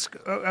to ask?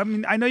 I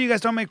mean, I know you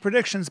guys don't make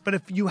predictions, but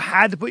if you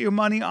had to put your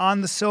money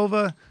on the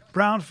Silva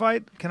Brown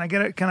fight, can I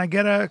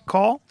get a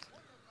call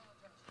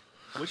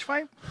Which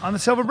fight? on the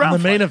Silva Brown? On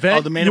the main fight? event?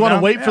 Oh, the main you want to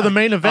event? wait for the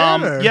main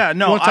event? or Yeah, you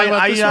no, wanna talk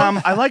about this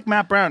one? I like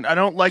Matt Brown. I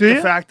don't like Do the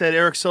you? fact that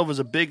Eric Silva's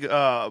a big.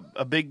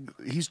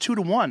 He's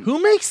 2-1.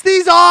 Who makes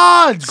these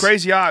odds?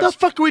 Crazy odds. What the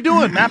fuck are we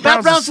doing? Matt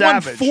Matt Brown's a Brown's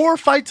won savage. 4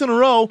 fights in a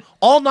row,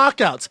 all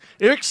knockouts.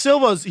 Eric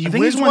Silva's, he I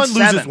think wins he's won one,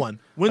 7. loses one.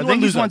 Wins I one, think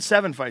he's loses won one.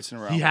 7 fights in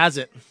a row. He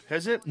hasn't.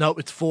 Has it? No,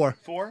 it's 4.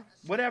 4?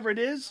 Whatever it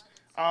is.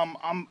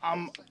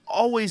 I'm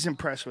always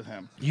impressed with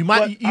him. You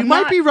But might I'm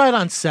might not- be right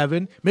on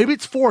 7. Maybe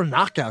it's 4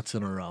 knockouts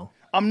in a row.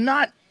 I'm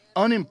not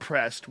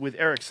unimpressed with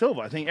Eric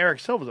Silva. I think Eric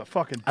Silva's a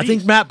fucking beast. I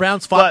think Matt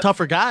Brown's fought But-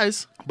 tougher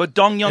guys. But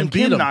Dong Young and beat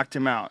Kim him. knocked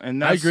him out,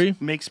 and I that agree.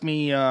 makes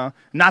me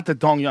not that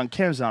Dong Young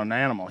Kim's not an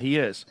animal. He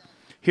is.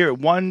 Here,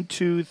 1,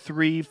 2,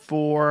 3,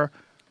 4,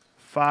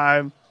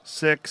 5,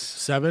 6,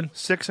 7.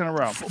 6 in a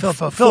row.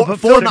 Philippa, Four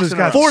Philippa's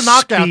got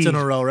knockouts speed. in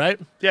a row, right?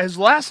 Yeah, his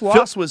last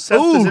loss was Seth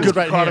Ooh, Kaczynski good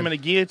right caught hand. him in a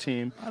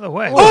guillotine. By the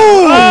way.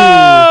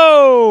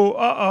 Oh!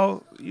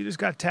 Uh-oh. You just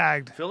got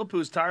tagged.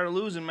 Philippou's tired of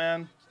losing,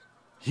 man.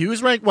 He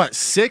was ranked, what,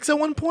 6 at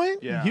one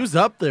point? Yeah. He was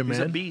up there, He's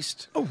a man.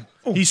 beast.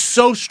 He's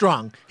so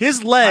strong.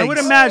 His legs. I would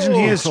imagine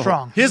he is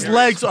strong. His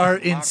legs are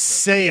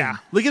insane.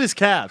 Look at his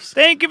calves.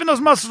 They ain't giving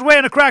those muscles away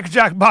in a Cracker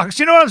Jack box.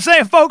 You know what I'm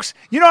saying, folks?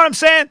 You know what I'm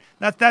saying?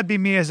 That'd be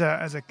me as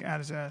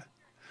a.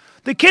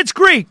 The kid's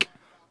Greek.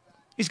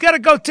 He's got a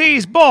goatee.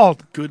 He's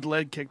bald. Good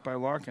leg kick by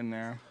Larkin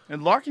there.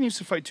 And Larkin used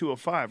to fight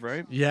 205,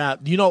 right? Yeah,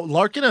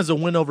 Larkin has a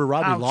win over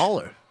Robbie Ouch.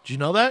 Lawler. Do you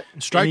know that? In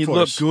And Strike he Force.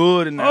 looked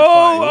good in that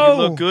Oh, fight. He oh.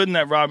 looked good in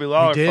that Robbie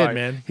Lawler He did, fight.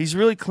 man. He's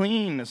really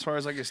clean as far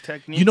as like his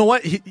technique. You know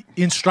what?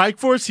 In Strike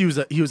Force, he was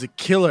a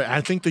killer.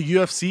 I think the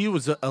UFC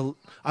was I don't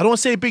want to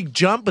say a big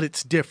jump, but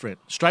it's different.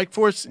 Strike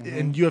Force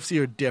and UFC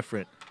are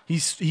different.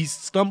 He's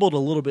stumbled a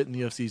little bit in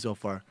the UFC so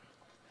far.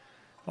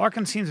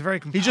 Larkin seems very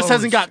He composed. just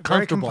hasn't got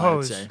very comfortable, I'd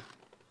composed. say.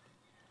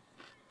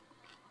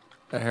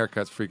 That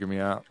haircut's freaking me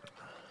out.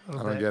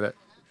 I don't get it.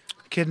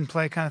 Kid and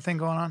play kind of thing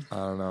going on. I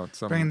don't know. It's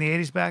Bringing the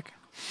 80s back.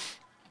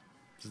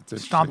 it's interesting.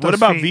 Stomp What those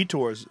about feet.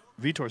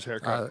 Vitor's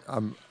haircut?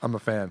 I'm a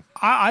fan.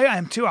 I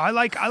am too. I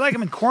like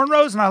him in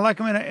cornrows and I like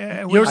him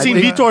in. You ever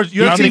seen Vitor's?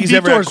 You I ever don't seen think he's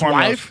ever had Vitor's cornrows.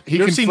 wife? He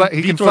You ever can seen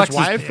he can Vitor's flex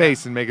wife? his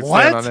face and make it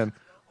What? stand on end.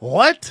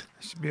 What?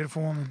 She's a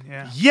beautiful woman.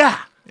 Yeah. Yeah.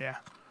 Yeah.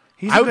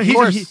 He's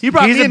He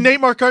brought he's me a- and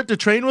Nate Marquardt to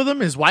train with him.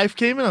 His wife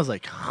came in. I was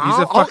like, He's a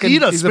I'll fucking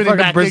eat a he's a spinning fucking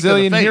back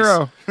Brazilian kick to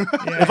the face.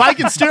 hero. If I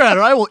can stare at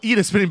her, I will eat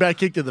a spinning back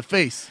kick to the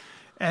face.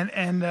 And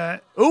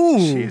Ooh.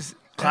 she's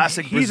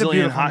Classic he's a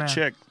Brazilian beautiful hot man.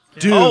 chick.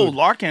 Dude. Oh,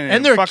 Larkin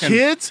And their fucking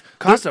kids,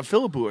 Costa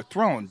Philippou are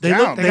thrown They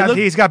down. look-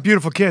 He's got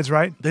beautiful kids,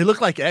 right? they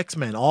look like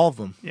X-Men, all of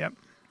them. Yep.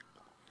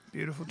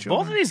 Beautiful Both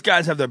children. of these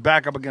guys have their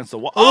back up against the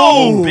wall.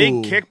 Oh, Ooh.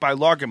 big kick by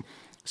Larkin.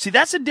 See,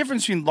 that's the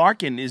difference between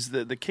Larkin is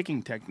the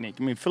kicking technique.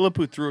 I mean,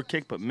 Philippou threw a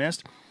kick but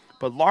missed,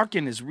 but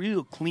Larkin is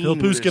real clean. with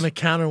Philippou's his- going to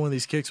counter one of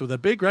these kicks with a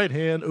big right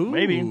hand. Ooh.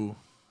 Maybe.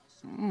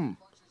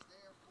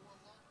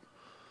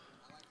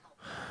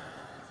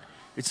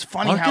 It's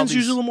funny how Larkin's these,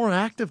 usually a little more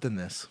active than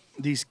this.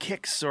 these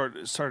kicks start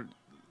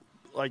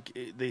like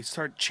they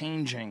start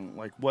changing.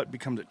 Like what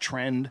becomes a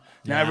trend.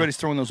 Now Yeah. everybody's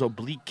throwing those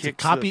oblique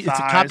kicks. to the It's a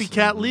thighs.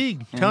 copycat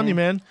league. Telling you,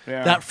 man.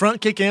 Yeah. That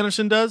front kick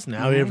Anderson does,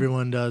 now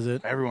everyone does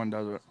it. Everyone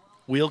does it.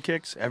 Wheel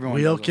kicks. Everyone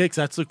Wheel does it. kicks,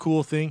 that's the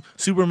cool thing.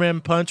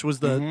 Superman punch was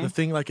the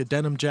thing like a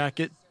denim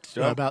jacket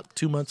Yep. about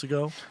 2 months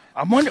ago.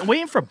 I'm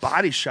waiting for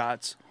body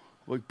shots,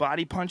 like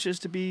body punches,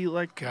 to be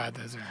like God,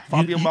 those are.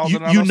 Fabio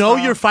Maldonado You know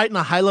style. you're fighting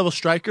a high-level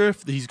striker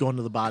if he's going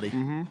to the body.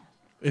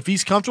 If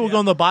he's comfortable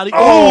going to the body,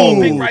 Oh,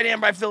 big right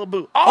hand by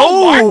Philippou.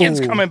 Oh, Larkin's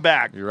coming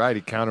back. You're right.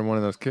 He countered one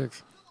of those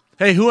kicks.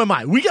 Hey, who am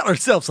I? We got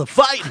ourselves a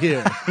fight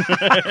here.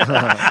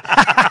 I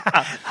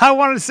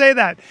wanted to say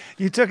that.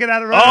 You took it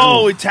out of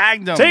Oh, he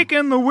tagged him.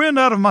 taking the wind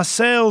out of my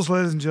sails,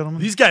 ladies and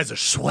gentlemen. These guys are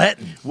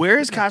sweating. Where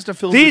is Costa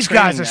Philippou? These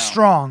guys training are now?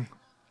 strong.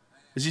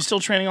 Is he still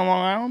training on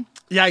Long Island?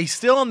 Yeah, he's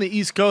still on the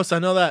East Coast. I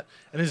know that.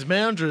 And his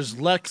manager is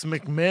Lex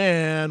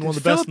McMahon, one of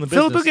the best in the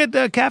business. Philippou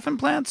get calf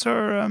implants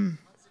or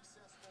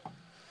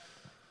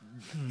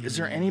Is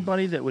there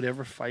anybody that would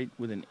ever fight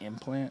with an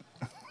implant?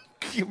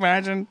 Can you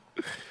imagine?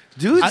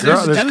 Dudes,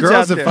 There's dudes girls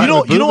out that there. fight You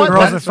know, with you know what? boob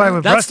Girls That's, that fight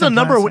with that's breast the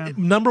implants,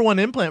 number one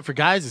implant for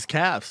guys is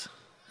calves.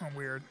 oh,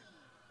 weird.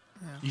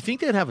 You think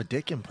they'd have a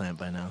dick implant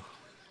by now?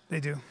 They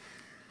do.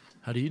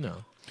 How do you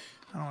know?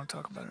 I don't want to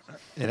talk about it.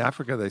 In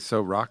Africa, they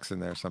sew rocks in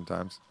there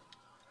sometimes.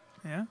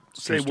 Yeah.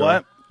 Say True story.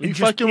 what? Are you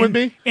Just fucking with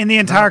me? in the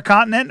entire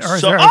continent, or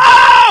is So, there?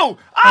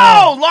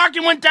 oh,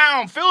 Larkin went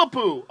down.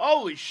 Philippou.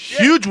 Holy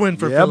shit. Huge win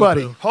for Yeah, Philippou.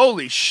 buddy.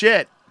 Holy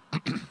shit.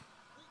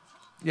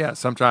 Yeah,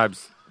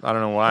 sometimes. I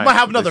don't know why. I might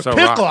have but they another sew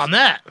pickle rocks. on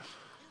that.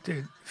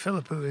 Dude,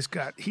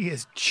 Philippou he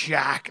is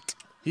jacked.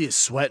 He is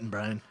sweating,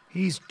 Brian.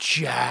 He's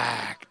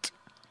jacked.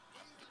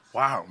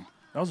 Wow.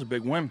 That was a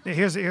big win. Yeah,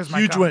 here's my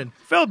Huge comment. win.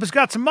 Philip has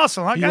got some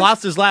muscle, huh, He guys?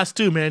 lost his last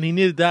two, man. He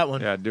needed that one.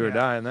 Yeah, do or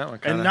die in that one.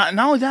 And Kinda.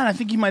 not only that, I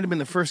think he might have been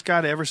the first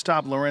guy to ever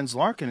stop Lorenz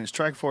Larkin in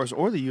Strikeforce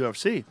or the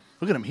UFC.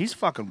 Look at him. He's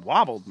fucking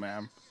wobbled,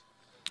 man.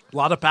 A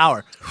lot of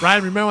power.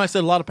 Brian, remember when I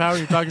said a lot of power?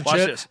 You're talking Watch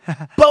shit. this.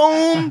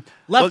 Boom.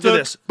 Left Look at hook.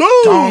 this.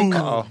 Boom. Dunk.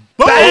 Oh.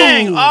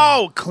 Bang.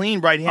 Oh, clean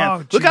right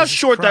hand. Oh, Look how Jesus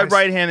short that Christ.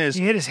 right hand is.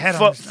 He hit his head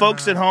on his-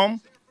 Folks at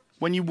home,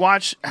 when you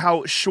watch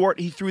how short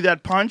he threw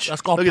that punch.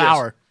 That's called look at this.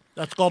 power.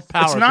 That's called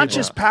power. It's not people.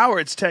 just power,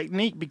 it's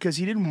technique because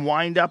he didn't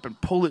wind up and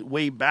pull it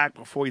way back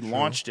before he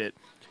launched it.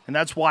 And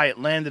that's why it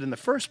landed in the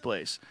first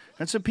place.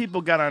 That's what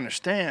people got to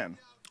understand.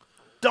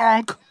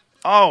 Donk.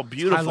 Oh,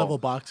 beautiful. high-level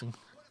boxing.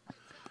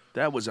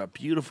 That was a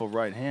beautiful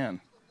right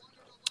hand.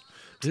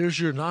 There's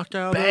your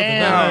knockout.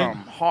 Bam. Of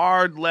the night.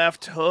 Hard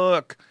left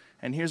hook.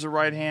 And here's a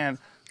right hand.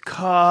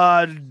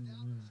 Cud.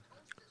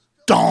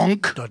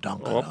 Donk.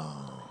 Da-dunk.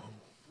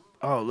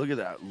 Oh, look at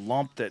that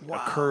lump that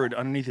occurred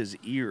underneath his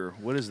ear.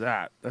 What is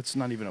that? That's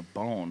not even a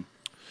bone.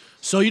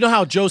 So you know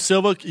how Joe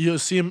Silva, you'll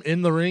see him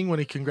in the ring when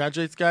he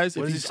congratulates guys?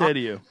 What If does he he's say to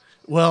you?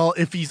 Well,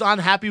 if he's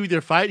unhappy with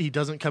your fight, he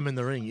doesn't come in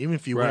the ring, even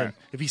if you Right. win.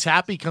 If he's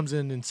happy, he comes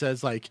in and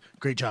says, like,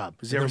 great job.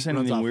 Has he And ever then said runs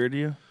anything off. weird to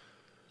you?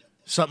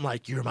 Something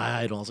like, you're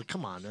my idol. I was like,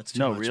 come on, that's too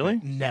No, much. really?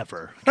 man.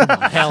 Never. Come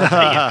on, hell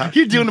no.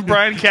 You're doing a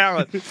Brian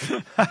Callen.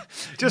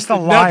 Just a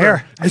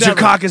liar. Is your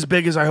cock as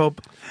big as I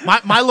hope? My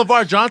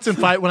LeVar Johnson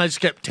fight, when I just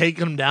kept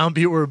taking him down,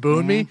 people were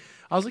booing me,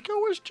 I was like,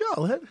 oh, where's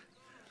Joe?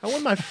 I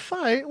won my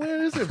fight.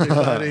 Where is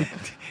everybody?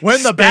 When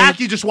in the back,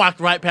 he just walked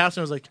right past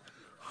me. I was like,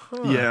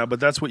 Yeah, but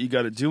that's what you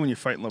got to do when you're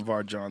fighting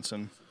LeVar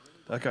Johnson.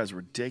 That guy's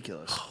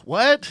ridiculous.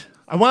 what?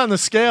 I went on the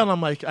scale, and I'm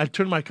like, I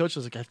turned to my coach. I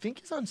was like, I think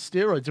he's on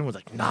steroids. And was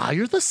like, nah,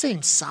 you're the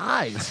same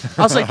size.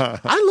 I was like,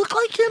 I look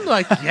like him. They're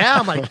like, yeah.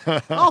 I'm like,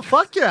 oh,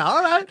 fuck yeah.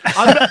 All right.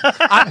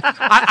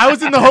 I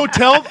was in the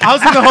hotel.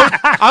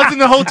 I was in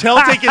the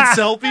hotel taking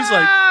selfies,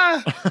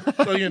 like,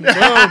 fucking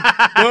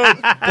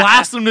boom,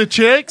 blast them to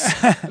chicks.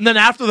 And then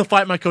after the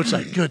fight, my coach was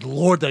like, good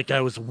Lord, that guy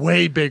was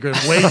way bigger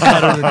and way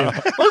better than you.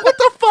 Like, what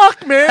the fuck?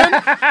 fuck,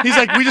 man? He's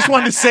like, we just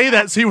wanted to say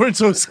that so you weren't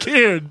so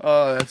scared.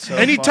 Oh, that's so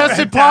And he funny.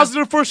 tested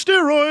positive for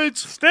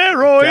steroids.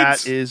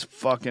 That is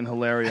fucking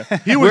hilarious.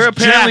 We're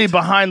apparently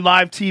behind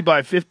live T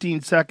by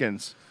 15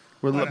 seconds.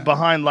 We're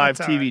behind live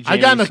That's all TV. right. I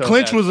got in a Jamie,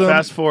 clinch with him.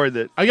 Fast forward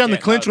that. I got in the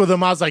clinch with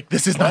him. I was like,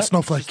 this is not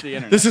Snowflake. the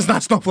internet. This is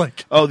not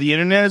Snowflake. Oh, the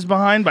internet is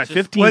behind by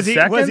 15 Was he?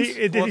 seconds. Was he?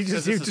 Did Well, he just?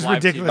 this He was is just live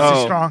TV.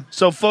 ridiculously strong.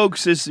 So,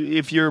 folks,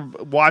 if you're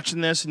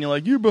watching this and you're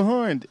like, you're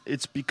behind,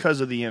 it's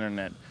because of the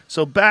internet.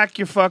 So back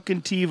your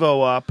fucking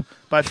TiVo up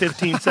by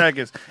 15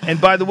 seconds.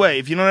 And by the way,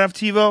 if you don't have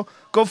TiVo,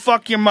 go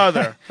fuck your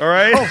mother, all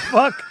right? Oh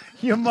fuck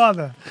your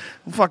mother!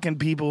 Fucking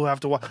people who have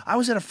to watch. I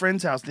was at a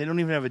friend's house. They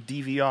don't even have a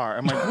DVR.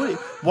 I'm like,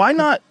 why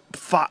not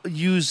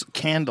use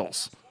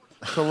candles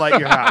to light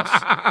your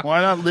house?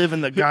 Why not live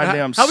in the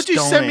goddamn How about you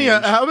Stone send me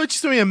Age? how about you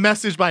send me a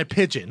message by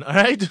pigeon? All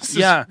right, just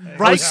Yeah.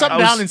 write I something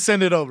was down and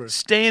send it over.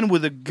 Staying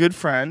with a good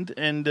friend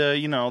and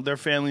their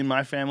family,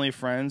 my family of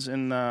friends,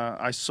 and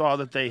I saw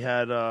that they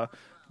had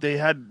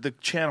the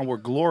channel where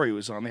Glory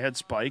was on. They had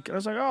Spike, and I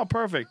was like, oh,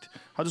 perfect.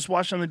 I'll just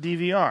watch on the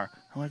DVR.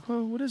 I'm like,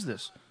 well, what is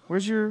this?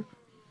 Where's your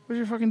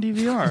fucking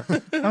DVR?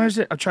 I don't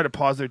understand. I try to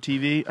pause their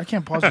TV. I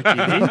can't pause their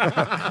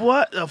TV.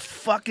 What the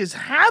fuck is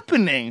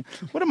happening?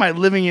 What am I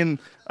living in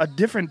a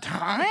different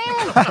time?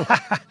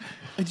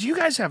 Do you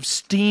guys have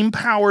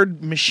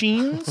steam-powered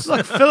machines?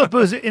 Look, Philip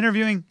was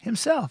interviewing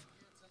himself.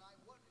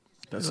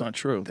 That's not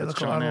true. That's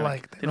look a lot John Anik.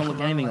 alike. They don't look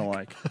anything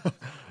alike.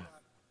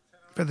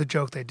 For the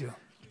joke they do.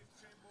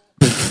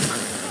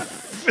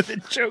 For the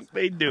joke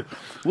they do.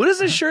 What is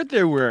the shirt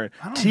they're wearing?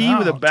 T know.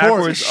 with a Torque.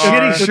 backwards It's a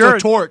shitty R. It's shirt. a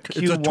torque. It's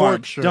a Q1.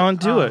 torque shirt. Don't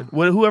do it.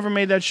 Whoever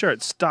made that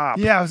shirt, stop.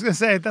 Yeah, I was gonna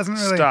say it doesn't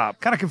really. Stop.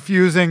 Kind of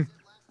confusing.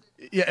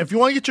 Yeah, if you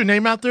want to get your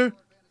name out there,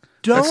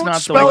 don't not the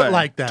spell way. it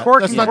like that.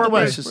 Torque That's not the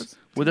way. Incorporated.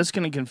 Well, that's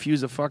going to confuse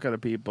the fuck out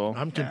of people.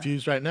 I'm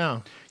confused right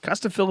now.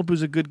 Costa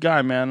Phillipou's a good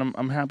guy, man.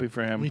 I'm happy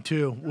for him. Me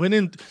too.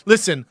 Winning.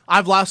 Listen,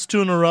 I've lost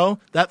 2 in a row.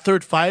 That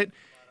third fight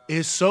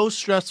is so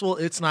stressful.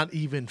 It's not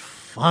even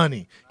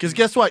funny. Because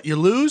guess what? You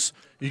lose.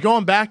 You're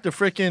going back to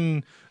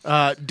freaking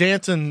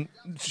dancing,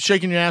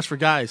 shaking your ass for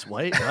guys.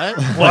 Wait, what?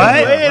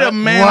 What? Wait a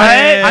minute. What?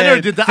 I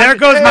never did that. There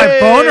goes my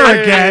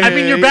boner again. I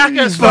mean, you're back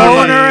at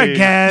Boner Starbucks.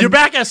 again. You're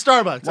back at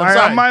Starbucks. I'm Why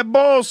sorry. are my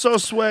balls so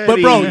sweaty? But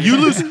bro, you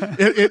lose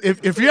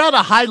if you're at a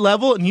high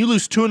level and you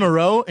lose 2 in a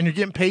row and you're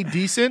getting paid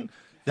decent.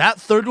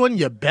 That third one,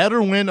 you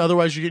better win,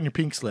 otherwise you're getting your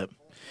pink slip.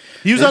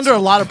 He was under a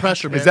lot of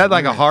pressure, man. Is that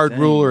like a hard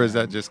rule or is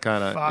that just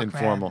kind Fuck, of man.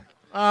 informal?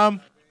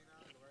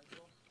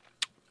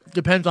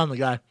 Depends on the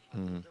guy.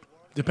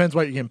 Depends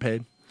what you're getting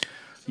paid.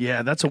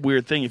 Yeah, that's a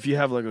weird thing. If you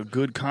have like a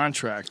good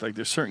contract, like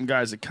there's certain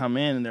guys that come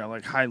in and they're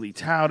like highly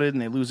touted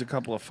and they lose a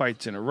couple of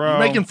fights in a row. You're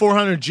making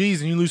 400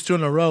 G's and you lose 2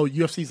 in a row.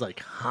 UFC's like,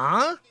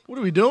 huh? What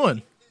are we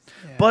doing?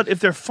 But if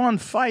they're fun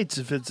fights,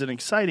 if it's an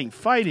exciting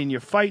fight and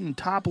you're fighting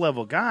top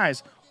level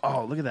guys,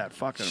 oh, look at that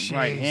fucking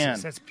right Jesus,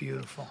 hand. That's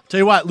beautiful. Tell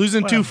you what,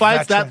 losing What 2 a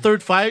fights, veteran. that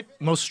third fight,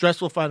 most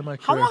stressful fight of my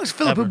How career. long has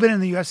Philip ever. been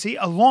in the UFC?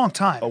 A long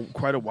time. Oh,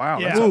 quite a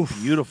while. Yeah. That's Oof.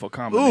 a beautiful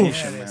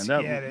combination, Yeah, it man. is.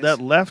 That, Yeah, it is. that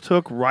left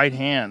hook right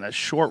hand, that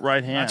short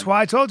right hand. That's why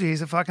I told you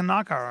he's a fucking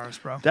knockout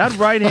artist, bro. That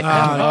right hand. Get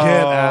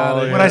out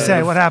of What'd I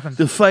say? What happened?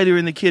 The Fighter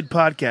and the Kid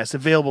podcast,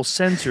 available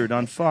censored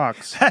on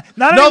Fox. Not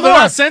No, anymore. they're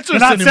not censoring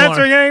They're not anymore.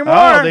 censoring anymore.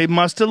 Oh, they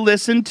must have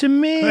listened to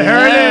me.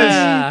 There it is.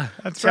 Yeah.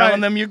 That's Telling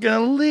right. them you're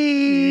gonna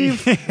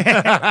leave,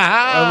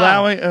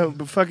 allowing,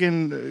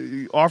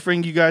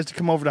 offering you guys to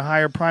come over to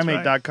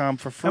higherprimate.com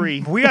for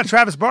free. We got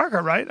Travis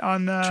Barker right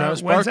on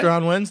Travis Wednesday. Barker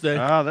on Wednesday.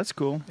 Oh, that's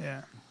cool.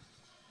 Yeah,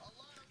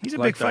 he's a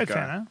Like big that fight guy.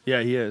 fan, huh?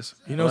 Yeah, he is.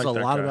 He knows I like a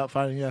that lot guy. about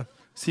fighting, yeah.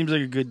 Seems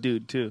like a good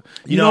dude too.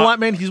 You know what,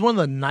 man? He's one of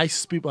the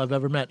nicest people I've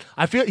ever met.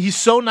 I feel he's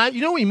so nice.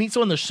 You know when you meet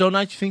someone they're so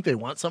nice, you think they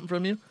want something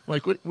from you?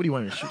 Like, what do you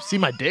want me to see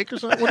my dick or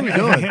something? What are we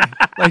doing?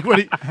 Like, what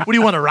do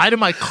you want to ride in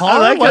my car? I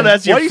like how Why-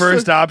 that's why your are you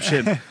first so-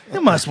 option.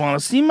 You must want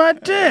to see my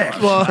dick.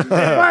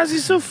 Why is he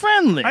so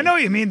friendly? I know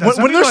what you mean. Though. When,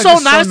 Some when they're people are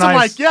so just nice, I'm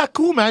like, yeah,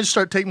 cool, man. I just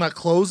start taking my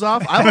clothes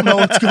off. I don't know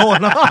what's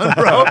going on,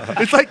 bro.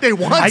 It's like they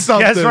want I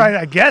something. guess right.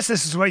 I guess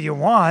this is what you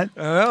want.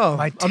 I know.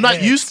 My I'm not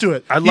tits. used to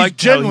it. I He's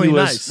liked how genuinely he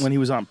was nice. when he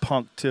was on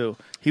Punk'd too.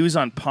 He was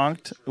on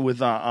Punk'd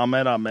with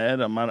Ahmed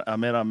Ahmed.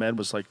 Ahmed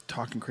was like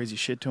talking crazy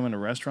shit to him in a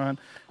restaurant,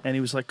 and he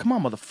was like, "Come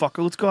on,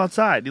 motherfucker, let's go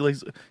outside."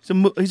 He's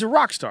a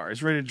rock star.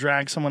 He's ready to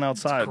drag someone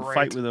outside and great.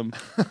 fight with him.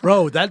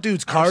 Bro, that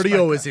dude's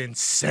cardio is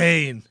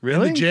insane.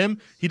 Really? In the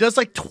gym, he does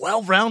like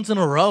 12 rounds in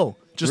a row.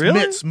 Just Really?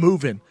 mitts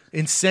moving.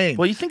 Insane.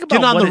 Well, you think Getting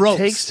about on what the ropes.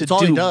 it takes to That's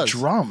all he do does.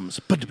 drums.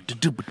 For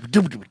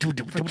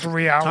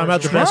 3 hours. Talking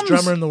about the or best Drums?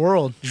 drummer in the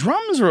world.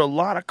 Drums are a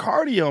lot of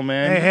cardio,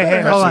 man. Hey, You hey, better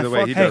hey, have hold some on. the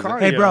way he Hey, does it.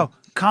 hey, cardio. bro,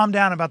 calm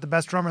down about the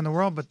best drummer in the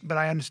world, but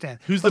I understand.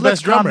 Who's But the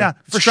let's best calm drummer? down.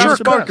 For It's sure, Travis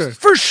the best. Barker.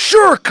 For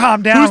sure,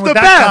 calm down Who's with the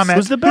that best? comment.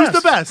 Who's the best?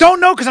 Who's the best? Don't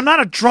know because I'm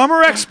not a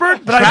drummer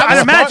expert, but I'd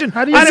Travis imagine. Barker?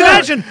 How do you I'd say it?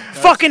 imagine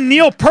fucking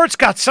Neil Peart's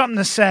got something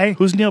to say.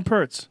 Who's Neil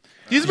Peart's?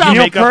 He's you about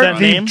make up Peart, that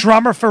the name?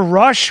 drummer for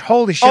Rush.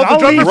 Holy shit! Oh, the I'll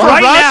drummer leave for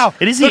right Rush? now.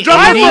 And is he The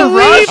drummer I 80? for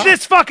believe Rush?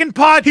 this fucking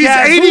podcast. He's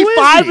Who is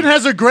 85 he? and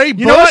has a gray You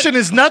know bush what? and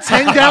his nuts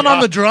hang down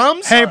on the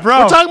drums. Hey, bro.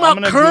 We're talking I'm about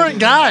gonna current Google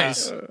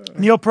guys.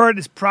 Neil Peart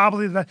is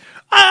probably the best.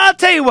 I'll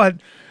tell you what.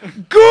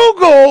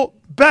 Google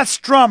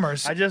Best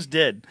drummers. I just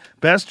did.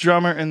 Best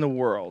drummer in the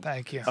world.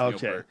 Thank you.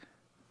 Okay. Peart.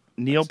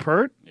 Neil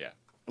Peart? Yeah.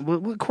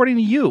 Well, according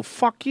to you.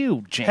 Fuck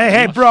you, James.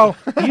 Hey, bro.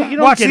 You don't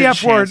Watch get the a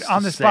F word chance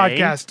on to this say.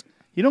 podcast.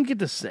 You don't get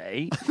to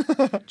say.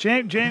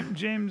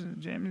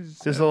 James.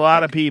 There's a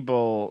lot of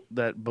people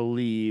that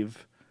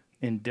believe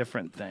in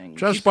different things.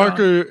 Travis Keep going.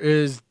 Barker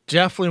is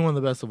definitely one of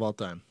the best of all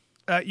time.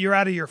 You're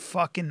out of your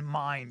fucking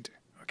mind.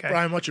 Okay.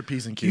 Brian, what's your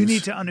P's and Q's? You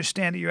need to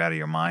understand that you're out of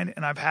your mind,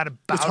 and I've had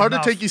about It's hard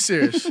enough. to take you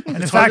serious. And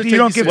the It's fact hard to that you take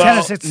don't give serious.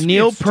 tennis, Well, it's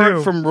Neil it's Peart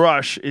due. from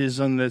Rush is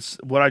on this.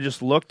 What I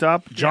just looked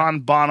up. John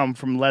Bonham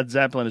from Led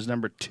Zeppelin is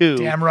number 2.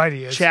 Damn right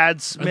he is.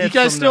 Chad Smith you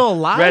guys from still the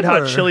alive, Red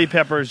Hot or- Chili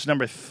Peppers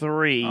number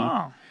 3.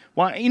 Oh.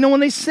 Well, you know, when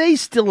they say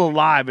still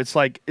alive, it's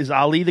like, is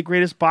Ali the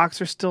greatest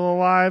boxer still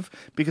alive?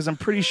 Because I'm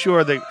pretty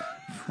sure that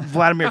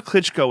Vladimir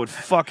Klitschko would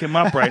fuck him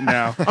up right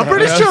now. I'm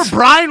pretty sure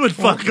Brian would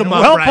fuck him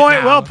up Well right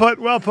point.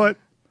 now. Well put.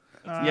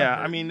 Yeah,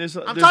 I mean,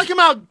 I'm talking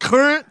about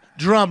current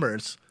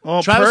drummers.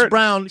 well, Travis Peart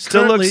Brown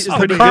still currently looks is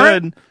pretty the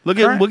current-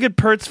 good. Look at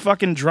Pert's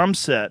fucking drum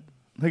set.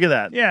 Look at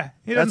that. Yeah,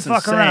 he doesn't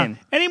That's fuck around.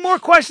 insane. Any more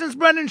questions,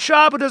 Brendan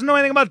Schaub, who doesn't know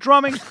anything about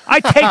drumming? I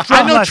take drum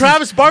I know lessons.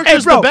 Travis Barker's hey,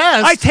 bro, the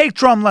best. I take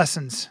drum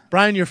lessons.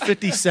 Brian, you're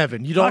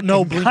 57. You don't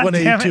know Fucking Blink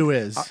 182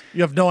 goddamn is.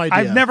 You have no idea.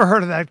 I've never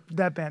heard of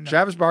that band. No.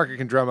 Travis Barker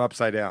can drum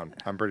upside down.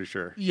 I'm pretty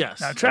sure.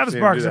 Yes. No, Travis seen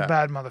him Barker's do a that.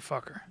 bad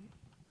motherfucker.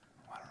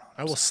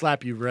 I will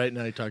slap you right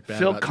now. You talk bad.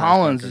 Phil about Travis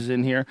Collins Barker. is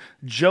in here.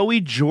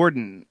 Joey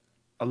Jordan,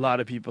 a lot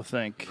of people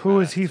think. Who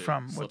is he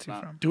from? What's he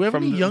Slipknot. from? Do we have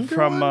any younger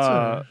from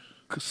ones?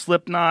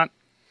 Slipknot,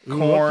 Ooh,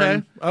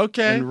 Korn,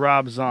 Okay. and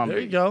Rob Zombie.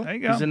 There you go. There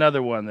you go. He's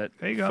another one that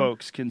There you go.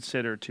 folks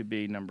consider to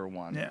be number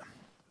 1. Yeah.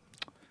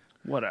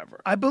 Whatever.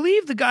 I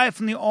believe the guy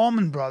from the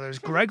Allman Brothers,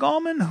 Greg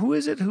Allman, who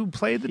is it who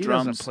played the He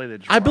drums? doesn't play the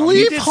drums. I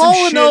believe did some Hall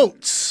and shit-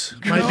 Oates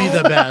might be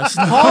the best.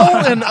 Hall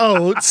and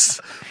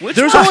Oates.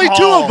 There's one's only two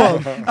Hall?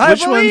 of them. I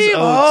Which one's believe Oates?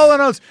 Hall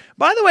and Oates.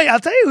 By the way,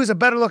 I'll tell you who's a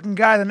better looking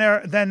guy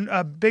than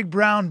Big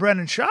Brown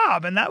Brendan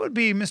Schaub, and that would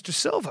be Mr.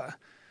 Silva.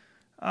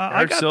 I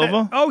Eric got Silva?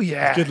 that- Oh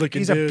yeah, Good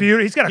looking He's dude. a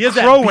beauty. He's got He a has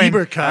that crowing,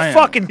 Bieber cut.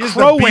 fucking He has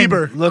the crowing,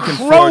 Bieber. Looking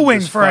forward to crowing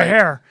this for a fight.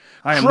 hair.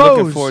 I am Crows.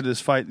 looking forward to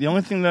this fight. The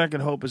only thing that I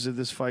can hope is that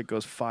this fight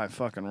goes 5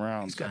 fucking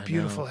rounds. He's got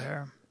beautiful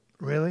hair.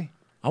 Really?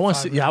 I want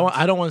to see. Yeah,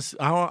 I don't want.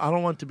 I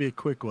don't want it to be a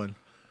quick one.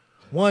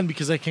 One,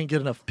 because I can't get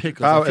enough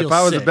pickles. If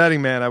I was a sick.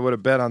 betting man, I would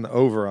have bet on the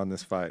over on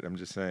this fight. I'm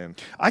just saying.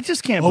 I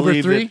just can't Over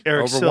believe 3? that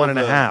Eric Over Silva,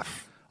 1.5.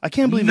 I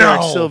can't believe No.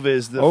 Eric Silva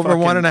is the Over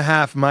fucking,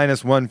 1.5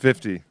 minus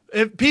 150.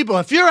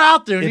 If you're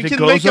out there and If you it can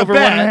goes make a over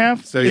bet,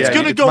 1.5, So it's yeah,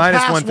 going to go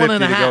minus past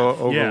 150 to go 1.5.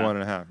 over Yeah.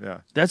 1.5. Yeah,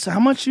 that's how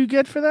much you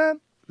get for that.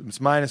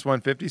 it's minus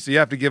 150. So you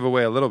have to give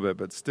away a little bit,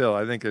 but still,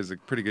 I think there's a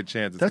pretty good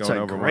chance it's That's going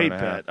a over great 1.5.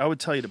 bet. I would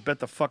tell you to bet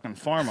the fucking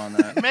farm on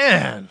that.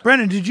 Man.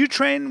 Brendan, did you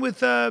train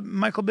with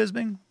Michael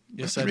Bisping?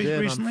 Yes, I did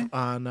recently.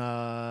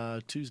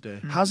 on Tuesday.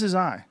 How's his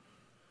eye?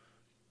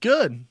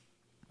 Good.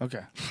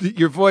 Okay.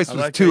 Your voice was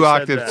like 2 how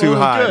you said octaves that. too Oh,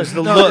 high. good.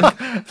 The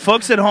look.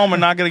 Folks at home are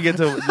not going to get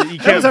to. You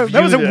can't That was view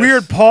a this.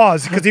 weird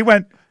pause because he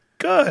went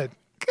good.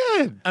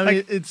 Good. I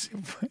mean, it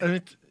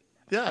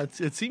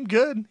seemed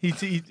good.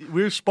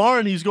 We were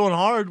sparring. He was going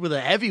hard with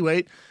a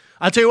heavyweight.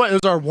 I tell you what, it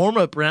was our warm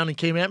up round and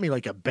came at me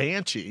like a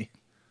banshee.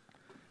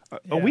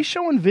 Are we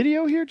showing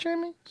video here,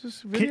 Jamie? Is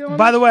this video on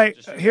By this? the way,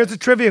 here's a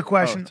trivia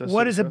question: just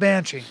what a is a question.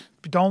 banshee?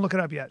 Don't look it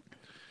up yet.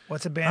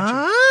 What's a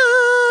banshee?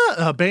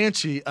 A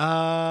banshee.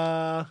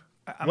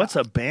 What's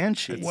a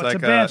banshee? It's What's like a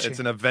banshee? it's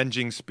an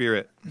avenging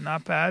spirit.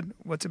 Not bad.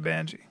 What's a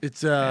banshee?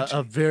 It's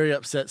a very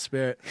upset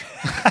spirit.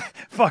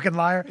 Fucking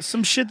liar.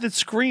 Some shit that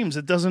screams.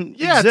 It doesn't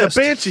Yeah, exist. it's a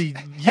banshee.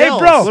 Hey,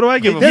 Yells. bro. What do I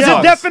give a There's fuck?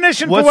 a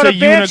definition What's for what a a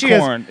banshee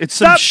unicorn? is. It's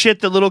some Stop. shit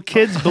that little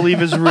kids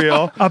believe is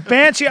real. A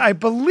banshee, I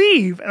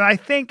believe, and I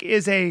think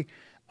is an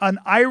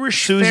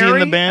Irish Susie and fairy,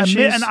 the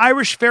Banshees? an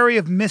Irish fairy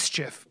of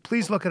mischief.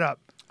 Please look it up.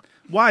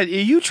 Why? Are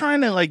you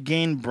trying to like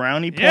gain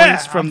brownie points Yeah,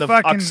 from I'm the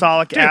fucking-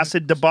 oxalic dude,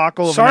 acid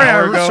debacle of Sorry, an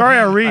hour ago?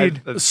 I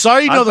read.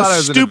 Sorry, you know I the thought it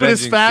was an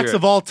stupidest avenging facts spirit.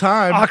 of all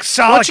time.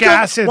 Oxalic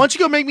acid. Why don't you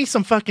go make me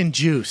some fucking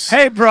juice?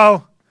 Hey,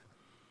 bro.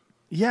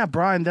 Yeah,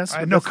 Brian, that's I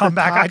had that's no the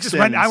comeback. I went,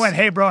 toxins.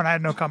 hey, bro, and I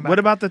had no comeback. What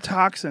about the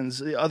toxins?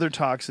 The other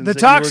toxins? the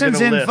that you were toxins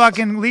gonna in list?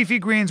 fucking leafy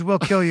greens will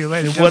kill you,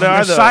 ladies. and What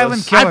gentlemen. are They're those?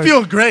 silent killers. I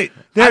feel great.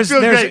 There's, I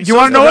feel great. You So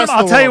want to know does them?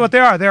 the I'll tell you world. what they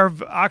are. They're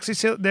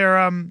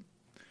they're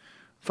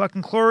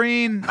fucking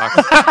chlorine.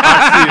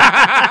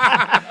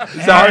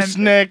 It's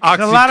arsenic,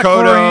 a lot of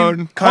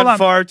chlorine. cunt Hold on.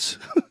 farts.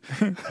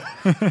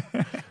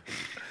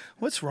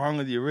 What's wrong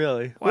with you,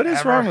 really? What is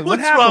Whatever. wrong with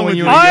What's happened wrong when with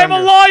you you? were I'm a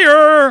younger?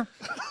 lawyer.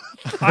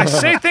 I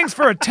say things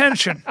for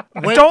attention.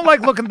 I don't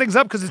like looking things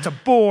up because it's a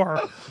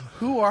bore.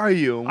 Who are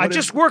you? I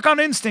just work on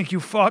instinct, you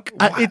fuck.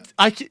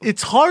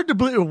 It's hard to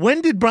believe.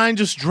 When did Brian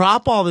just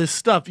drop all this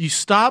stuff? You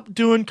stopped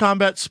doing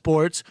combat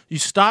sports. You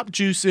stopped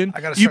juicing.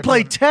 I gotta You start play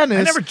doing it. tennis.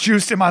 I never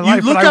juiced in my You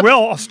life, look but I up-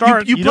 will. I'll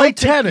start. You You play don't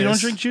take- tennis. You don't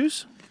drink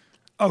juice?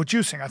 Oh,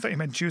 juicing. I thought you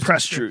meant juicing.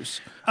 Press juice.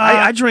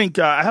 I drink.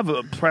 I have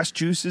pressed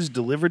juices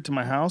delivered to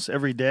my house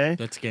every day.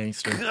 That's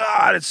gangster.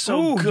 God, it's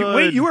so Ooh, good.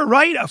 wait, you were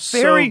right. A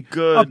fairy,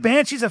 good. a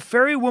banshee's a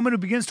fairy woman who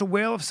begins to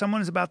wail if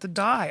someone is about to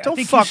die. I Don't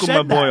think fuck you with my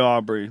said boy that.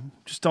 Aubrey.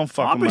 Just don't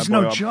fuck Aubrey's with my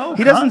boy no Aubrey. joke,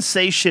 He huh? doesn't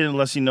say shit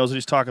unless he knows what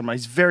he's talking about.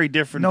 He's very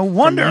different No from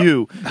wonder.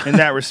 you in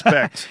that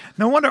respect.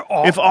 No wonder.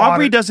 If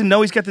Aubrey doesn't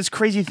know he's got this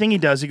crazy thing he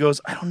does, he goes,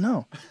 I don't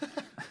know.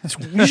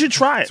 You should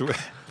try it.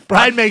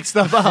 Brian makes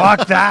stuff up.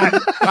 fuck that,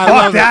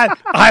 fuck that.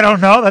 I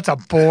don't know. That's a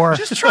bore.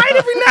 Just try it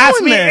every now Ask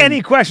and me then.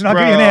 any question. I'll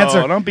Bro, give you an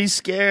answer. Don't be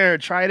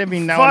scared. Try it every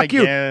now Fuck and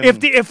you. again.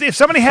 If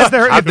somebody has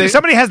their they-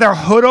 somebody has their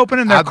hood open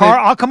in their How'd car,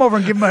 they- I'll come over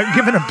and give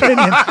an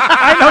opinion.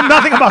 I know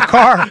nothing about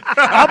car.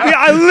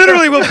 I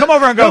literally will come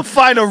over and go. Go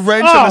find a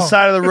wrench on the Oh.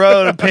 side of the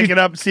road and pick it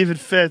up and see if it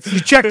fits.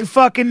 You check the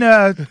fucking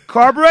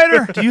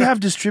carburetor. Do you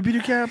have distributor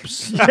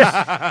caps?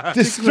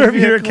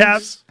 Distributor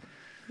caps.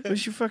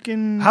 What's your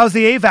fucking... How's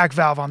the AVAC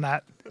valve on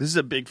that? This is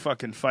a big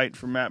fucking fight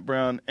for Matt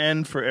Brown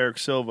and for Eric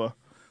Silva.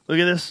 Look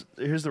at this.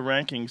 Here's the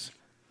rankings.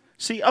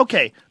 See,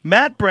 okay,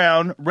 Matt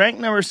Brown, ranked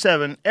number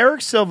 7.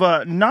 Eric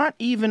Silva, not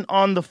even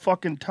on the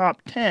fucking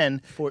top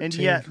 10. 14. And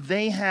yet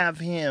they have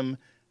him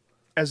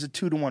as a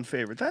 2-1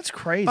 favorite. That's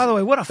crazy. By the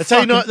way, what a That's how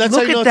you fucking know- that's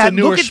look how you know at it's a that.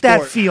 newer Look at that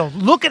sport. field.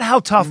 Look at how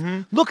tough.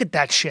 Look at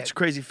that shit. it's a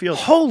crazy field.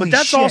 Holy But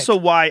that's shit. also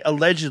why,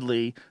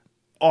 allegedly,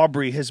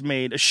 Aubrey has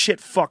made a shit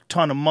fuck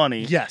ton of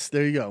money Yes,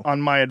 there you go.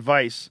 on my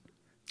advice.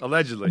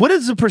 Allegedly. What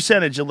is the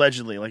percentage,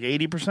 allegedly? Like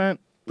 80%?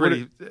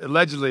 Pretty,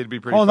 allegedly, it'd be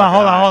pretty. Hold on, fucking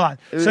hold on, high. hold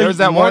on. So There was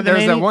that more one. than There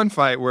was that 80? one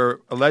fight where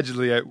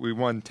allegedly we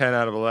won 10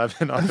 out of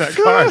 11 on that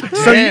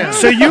card.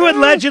 So you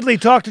allegedly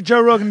talked to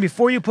Joe Rogan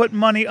before you put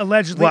money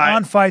allegedly Well,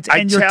 on fights, I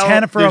and you're tell-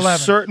 10 for there's 11.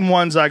 certain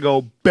ones I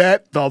go,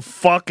 bet the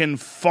fucking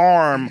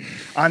farm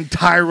on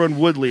Tyron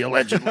Woodley,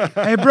 allegedly.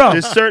 Hey, bro.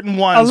 There's certain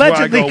ones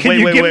Allegedly, where I go, can wait,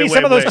 you wait, give wait, me some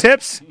wait, of those wait.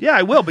 tips? Yeah,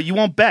 I will, but you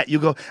won't bet. You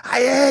go,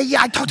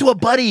 I talked to a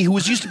buddy who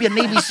used to be a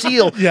Navy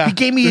SEAL. Yeah, he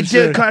gave me for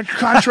sure.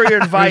 contrary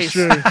advice.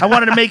 sure. I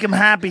wanted to make him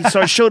happy, so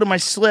I showed him my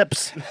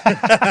slips.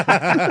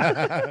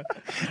 I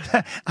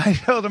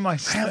told him I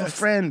have a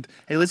friend.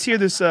 Hey, let's hear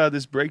this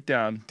this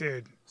breakdown.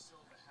 dude.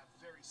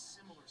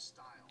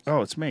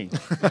 Oh, it's me.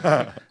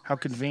 How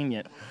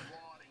convenient.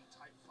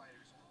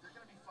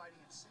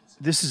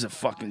 This is a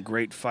fucking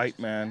great fight,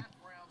 man.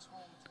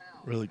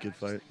 Really good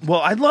fight. Well,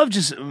 I love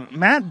just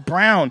Matt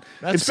Brown.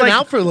 That's It's been like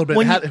out for a little bit.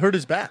 when Had, you- hurt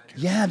his back.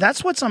 Yeah,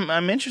 that's what's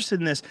I'm interested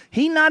in this.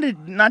 He not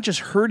just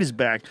hurt his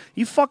back.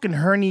 He fucking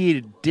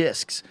herniated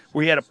discs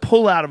where he had to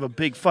pull out of a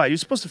big fight. He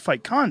was supposed to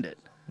fight Condit.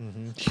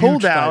 Pulled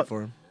Huge fight out,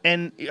 for him.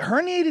 and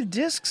herniated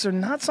discs are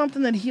not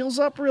something that heals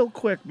up real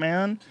quick,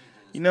 man.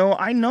 You know.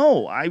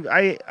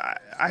 I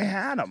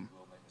had them.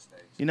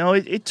 You know,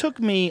 it took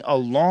me a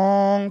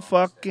long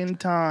fucking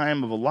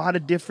time of a lot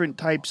of different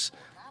types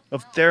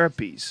of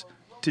therapies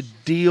to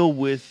deal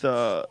with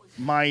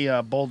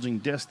my bulging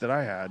disc that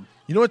I had.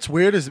 You know what's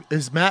weird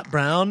is Matt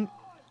Brown.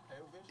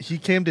 He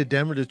came to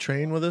Denver to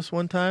train with us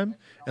one time,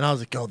 and I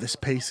was like, "Oh, this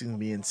pacing gonna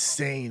be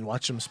insane."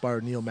 Watch him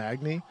spar Neil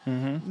Magny.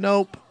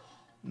 Nope.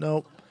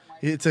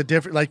 It's a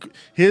different, like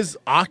his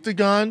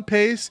octagon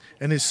pace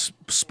and his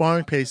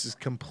sparring pace is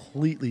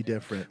completely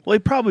different. Well, he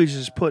probably was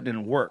just putting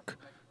in work.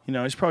 You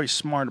know, he's probably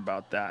smart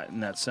about that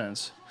in that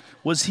sense.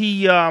 Was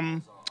he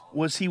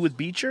with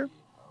Beecher?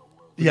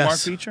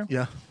 Yes. Mark Beecher?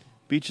 Yeah.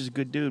 Beecher's a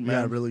good dude,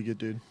 Yeah, man. really good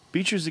dude.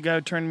 Beecher's the guy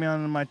who turned me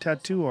on to my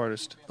tattoo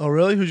artist. Oh,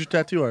 really? Who's your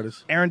tattoo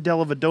artist? Aaron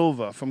Della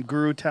Vedova from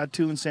Guru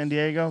Tattoo in San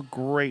Diego.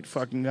 Great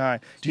fucking guy.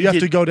 Do you have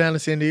to go down to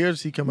San Diego? Or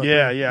does he come up?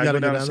 Yeah, here? yeah. You I gotta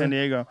go down to San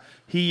there? Diego.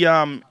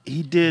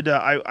 He did.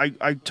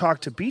 I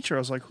talked to Beecher. I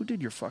was like, "Who did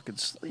your fucking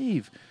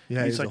sleeve?"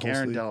 Yeah, he's he's a like whole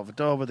Aaron sleeve. Della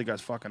Vedova. The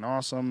guy's fucking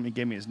awesome. He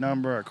gave me his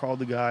number. I called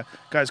the guy.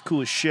 Guy's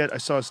cool as shit. I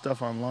saw his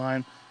stuff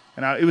online,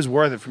 and it was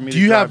worth it for me. Do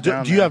you to have drive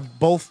down do you there. have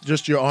both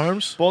just your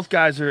arms? Both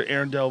guys are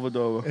Aaron Della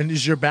Vedova. And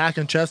is your back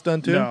and chest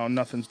done too? No,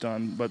 nothing's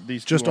done. But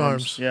these two Just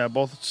arms. Yeah,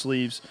 both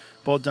sleeves.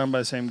 Both done by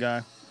the same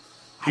guy.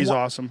 He's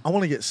awesome. I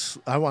want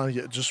to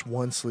get just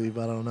one sleeve.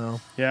 I don't know.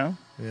 Yeah.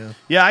 Yeah.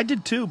 Yeah, I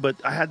did too, but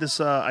I had this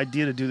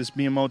idea to do this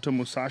Miyamoto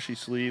Musashi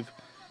sleeve.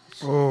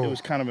 Oh. It was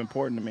kind of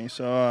important to me,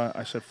 so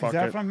I said, Is fuck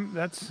that it. from?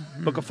 That's.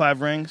 Book of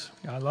Five Rings.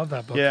 I love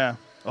that book. Yeah.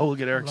 Oh,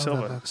 look at Eric Love that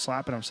Silva book.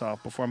 slapping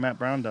himself before Matt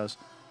Brown does.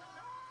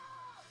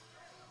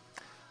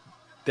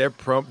 Their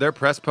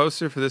press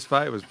poster for this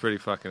fight was pretty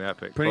fucking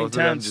epic. Pretty Both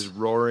intense. of them just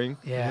roaring.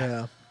 Yeah.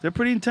 Yeah. They're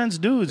pretty intense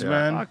dudes, Yeah.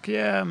 man. Fuck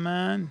yeah,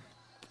 man.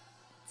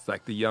 It's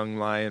like the young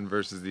lion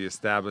versus the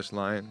established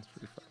lion. It's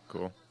pretty fucking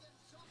cool.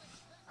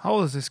 How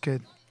old is this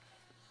kid?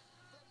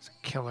 He's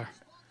a killer.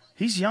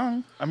 He's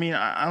young. I mean,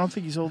 I don't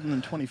think he's older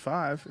than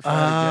 25. If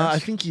I, I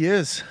guess. think he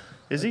is.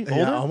 Is he older?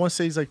 Yeah, I want to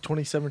say he's like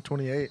 27,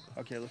 28.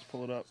 Okay, let's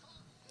pull it up.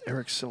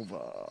 Eric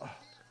Silva.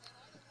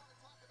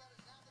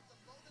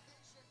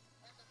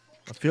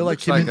 I feel like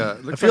Looks him. like and, a- I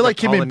looks feel like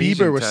like a him and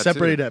Polynesian Bieber were tattoo.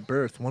 separated at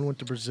birth. One went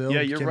to Brazil.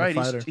 Yeah, you're became right.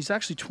 A fighter. He's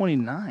actually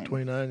 29.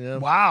 29. Yeah.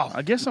 Wow.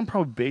 I guess I'm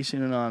probably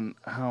basing it on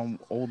how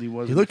old he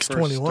was. He when looks first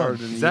 21. started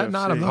in Is the that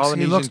not a UFC. He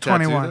Polynesian looks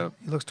tattoo, 21. though?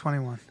 He looks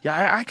 21.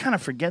 Yeah, I kind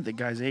of forget the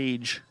guy's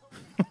age.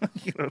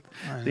 You know,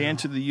 they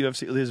entered the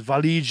UFC. There's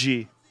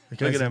Valigi.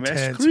 Look at him.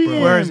 intense, Scream.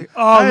 bro. Where is he?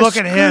 Oh, I look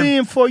at him.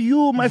 Scream for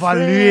you, my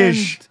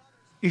Valish. friend.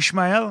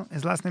 Ishmael.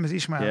 His last name is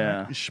Ishmael.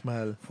 Yeah. Right?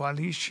 Ishmael.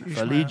 Valish.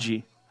 Ishmael.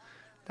 Faliji.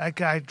 That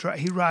guy,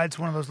 he rides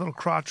one of those little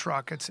crotch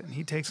rockets, and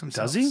he takes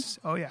himself. Does he?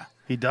 Oh yeah,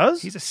 He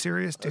does? he's a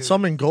serious dude.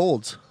 Some in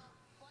golds.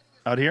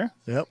 Out here?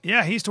 Yep.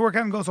 Yeah, he used to work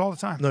out and goes all the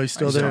time. No, he's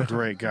still He's there. a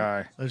great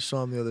guy. I just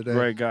saw him the other day.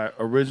 Great guy.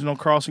 Original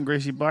Carlson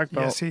Gracie black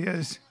belt. Yes, he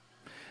is.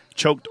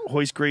 Choked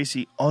Hoist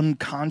Gracie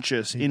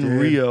unconscious in did.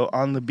 Rio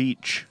on the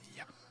beach.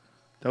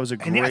 That was a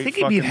great And I think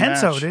he beat fucking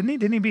Henso, match. didn't he?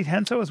 Didn't he beat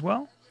Henso as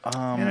well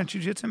in a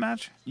jiu-jitsu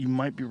match? You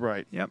might be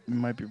right. Yep. You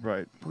might be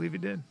right. I believe he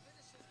did.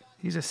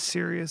 He's a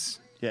serious.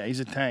 Yeah, he's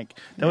a tank.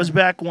 That was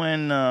back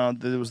when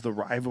there was the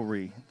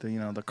rivalry,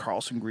 the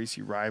Carlson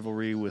Gracie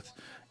rivalry with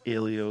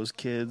Elio's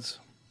kids,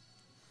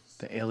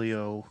 the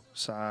Elio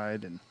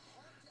side, and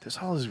there's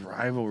all these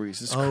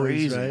rivalries. It's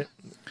Always, crazy. right?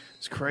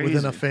 It's crazy.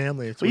 Within a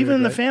family. It's Well, even weird,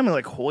 in the right? family,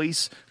 like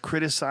Hoist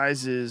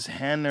criticizes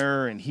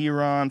Henner and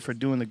Huron for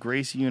doing the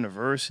Gracie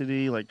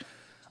University. Like,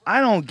 I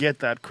don't get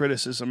that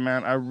criticism,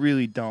 man. I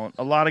really don't.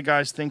 A lot of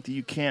guys think that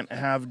you can't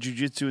have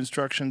jiu-jitsu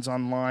instructions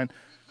online.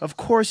 Of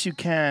course you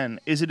can.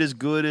 Is it as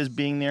good as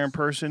being there in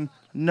person?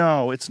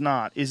 No, it's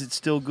not. Is it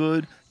still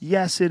good?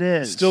 Yes, it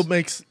is. Still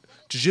makes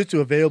jiu-jitsu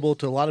available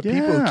to a lot of people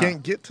Yeah. who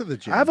can't get to the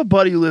gym. I have a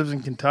buddy who lives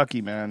in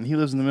Kentucky, man. He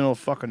lives in the middle of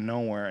fucking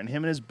nowhere, and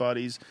him and his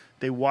buddies,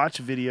 they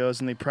watch videos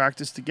and they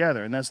practice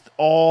together, and that's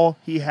all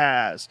he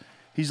has.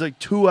 He's like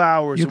 2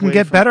 hours. You can away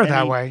get from better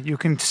that any- way. You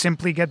can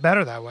simply get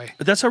better that way.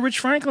 But that's how Rich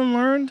Franklin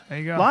learned. There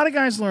you go. A lot of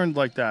guys learned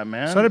like that,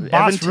 man. So did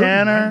Boss Evan Rutten,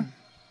 Tanner. man.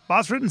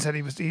 Boss Rutten said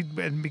in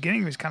the beginning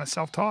he was kind of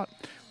self-taught.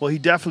 Well, he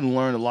definitely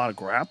learned a lot of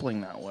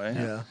grappling that way.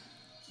 Yeah.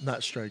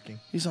 Not striking.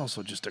 He's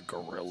also just a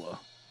gorilla.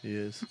 He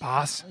is.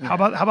 Boss. How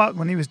about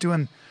when he was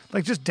doing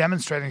like just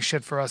demonstrating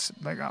shit for us?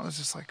 Like I was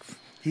just like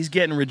He's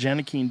getting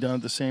Regenikine done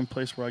at the same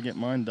place where I get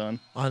mine done,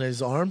 On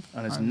his arm?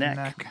 on his on the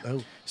neck.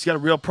 Oh. He's got a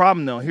real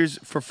problem though. Here's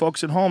for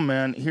folks at home,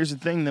 man. Here's the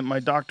thing that my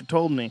doctor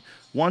told me: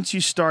 once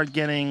you start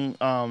getting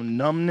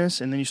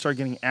numbness and then you start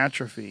getting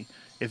atrophy,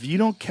 if you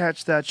don't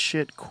catch that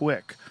shit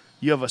quick,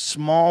 you have a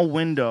small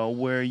window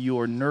where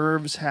your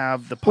nerves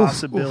have the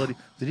possibility.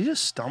 Did he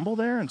just stumble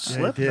there and he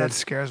slip? did. that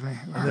scares me.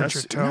 I hurt That's,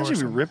 your toe. imagine or if he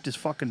something. ripped his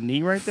fucking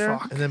knee right there.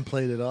 Fuck. And then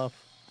played it off.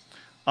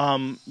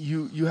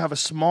 You have a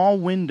small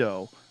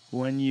window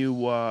when you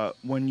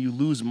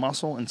lose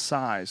muscle and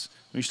size.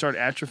 When you start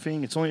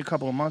atrophying, it's only a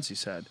couple of months, he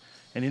said.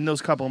 And in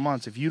those couple of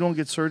months, if you don't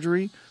get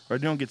surgery or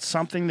you don't get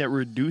something that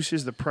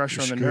reduces the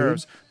pressure on the screwed.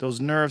 nerves, those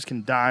nerves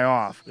can die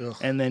off, Ugh.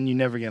 and then you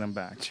never get them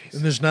back.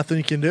 And there's nothing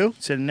you can do?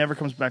 He said it never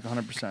comes back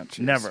 100%.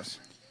 Never.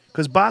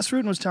 Because Boss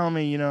Rutten was telling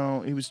me,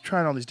 he was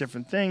trying all these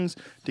different things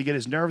to get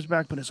his nerves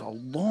back, but it's a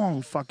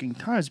long fucking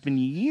time. It's been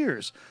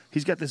years.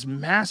 He's got this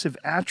massive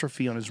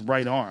atrophy on his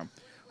right arm.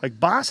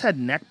 Like, Boss had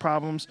neck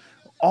problems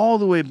all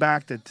the way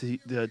back to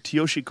the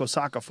Tyoshi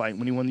Kosaka fight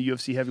when he won the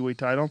UFC heavyweight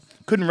title.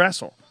 Couldn't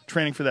wrestle,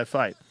 training for that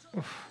fight.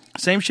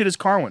 Same shit as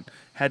Carwin.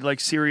 Had, like,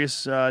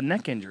 serious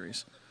neck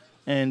injuries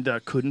and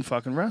couldn't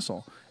fucking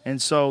wrestle. And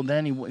so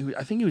then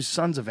I think he was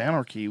Sons of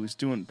Anarchy. He was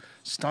doing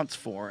stunts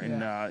for,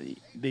 and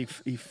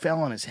he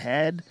fell on his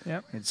head.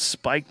 Yep. And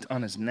spiked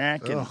on his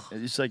neck, and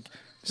it's like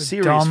a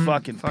serious dumb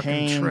fucking fucking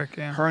pain, trick,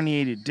 yeah.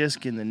 herniated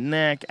disc in the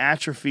neck,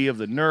 atrophy of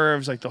the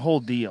nerves, like the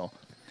whole deal.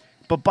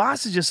 But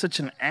Boss is just such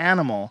an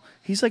animal.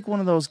 He's like one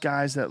of those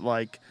guys that,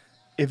 like,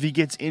 if he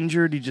gets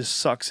injured, he just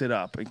sucks it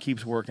up and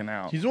keeps working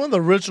out. He's one of the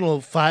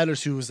original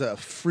fighters who was a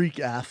freak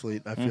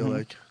athlete, I Mm-hmm. feel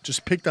like.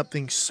 Just picked up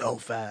things so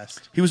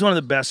fast. He was one of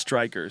the best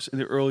strikers in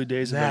the early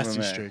days Nasty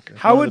of MMA. striker.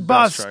 How One of would the best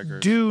Boss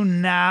strikers. do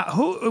now?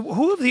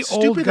 Who of the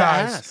Stupid old to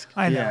guys? ask.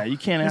 I know. Yeah, you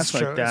can't It's ask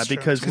like true, that it's true.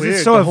 because weird.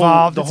 it's so the whole-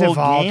 evolved. the It's whole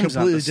evolved. game's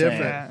not Completely the same.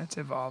 different. Yeah, it's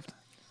evolved.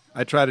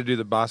 I try to do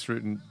the Boss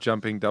Rutten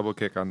jumping double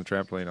kick on the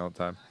trampoline all the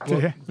time.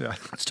 Yeah.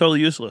 It's totally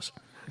useless.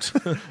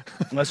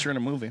 Unless you're in a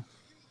movie.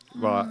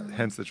 Well,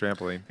 hence the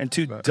trampoline. And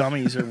two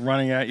dummies are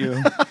running at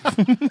you.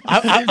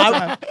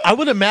 I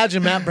would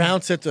imagine Matt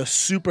Brown sets a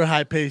super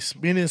high pace.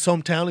 Being in his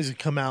hometown, he's going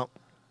to come out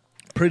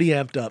pretty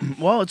amped up.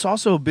 Well, it's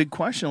also a big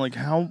question. Like,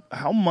 how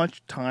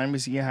much time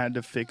has he had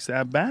to fix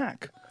that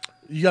back?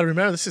 You got to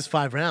remember, this is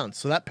 5 rounds.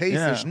 So that pace,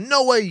 Yeah. there's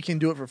no way you can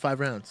do it for 5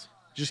 rounds.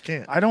 You just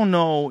can't. I don't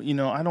know.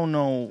 I don't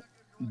know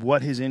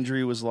what his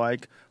injury was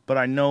like, but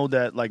I know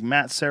that, like,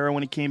 Matt Serra,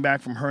 when he came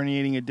back from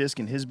herniating a disc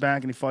in his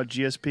back and he fought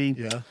GSP,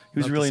 Yeah, he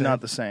was not the really same.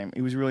 not the same.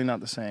 He was really not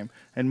the same.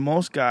 And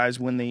most guys,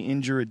 when they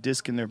injure a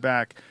disc in their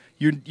back,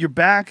 your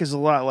back is a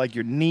lot like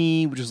your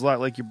knee, which is a lot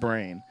like your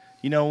brain.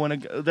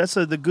 That's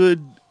the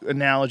good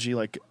analogy.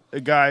 Like, a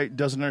guy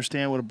doesn't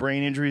understand what a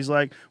brain injury is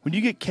like. When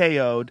you get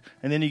KO'd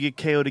and then you get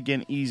KO'd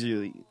again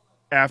easily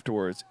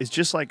afterwards, it's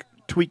just like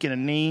tweaking a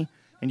knee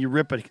and you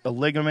rip a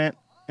ligament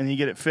and then you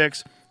get it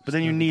fixed, but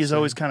then your knee is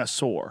always kind of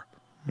sore,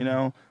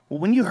 Well,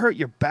 when you hurt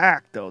your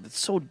back, though, that's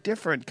so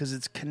different because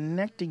it's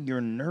connecting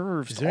your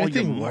nerves Is to there all your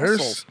anything muscles.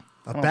 worse?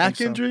 I A don't back think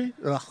so. injury?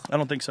 Ugh. I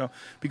don't think so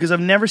because I've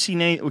never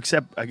seen any,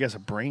 except I guess a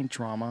brain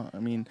trauma.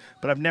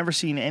 But I've never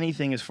seen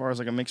anything as far as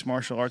like a mixed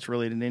martial arts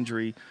related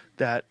injury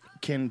that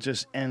can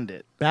just end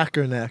it. Back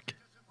or neck?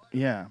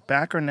 Yeah,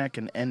 back or neck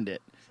and end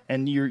it.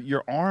 and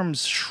your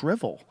arms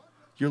shrivel.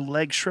 Your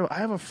legs shrivel. I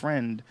have a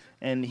friend,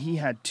 and he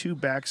had 2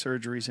 back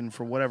surgeries, and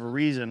for whatever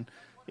reason,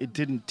 it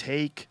didn't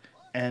take.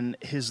 And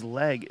his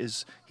leg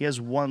he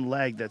has one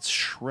leg that's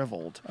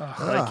shriveled.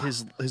 Like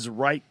his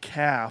right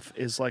calf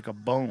is like a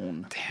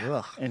bone.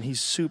 Ugh. And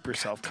he's super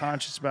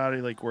self-conscious about it.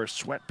 He like wears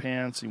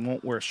sweatpants. He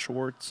won't wear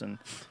shorts, and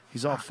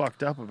he's all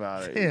fucked up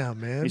about it. Yeah,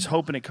 man. He's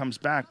hoping it comes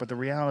back, but the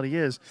reality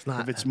is, not-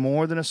 if it's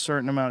more than a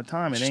certain amount of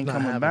time, it It's ain't not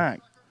coming happening. back.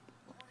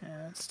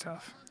 Yeah, it's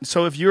tough.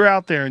 So if you're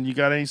out there and you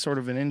got any sort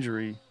of an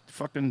injury,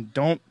 fucking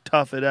don't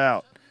tough it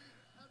out.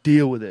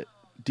 Deal with it.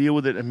 Deal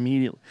with it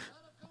immediately.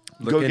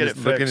 Go get it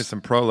Look into fixed. some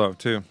Prolo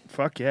too.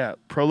 Fuck yeah.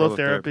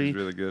 Prolotherapy. Prolotherapy is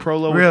really good.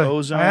 Prolo Really? with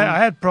ozone. I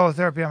had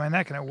prolotherapy on my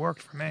neck, and it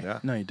worked for me. Yeah.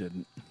 No, you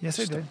didn't. Yes,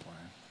 I did.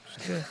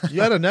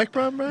 You had a neck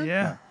problem, Brian?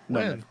 Yeah, No,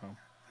 When? no.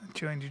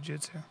 doing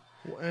jujitsu.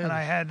 When? And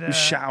I had. He's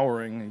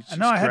showering. He just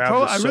No, I had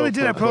grabbed I the really soap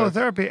did have real quick.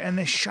 prolotherapy, and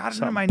they shot it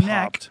into my Something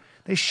neck. popped.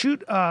 They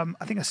shoot, I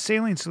think, a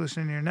saline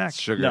solution in your neck.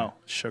 Sugar. No,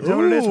 Is sugar. that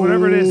what it is?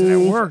 Whatever it is, and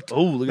it worked.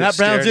 Oh, look at Matt the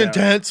stare Brown's down.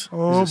 intense.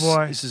 Oh This is-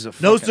 boy! This is a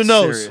Nose fucking to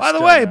nose. serious By the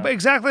stare way, down.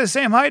 exactly the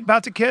same height,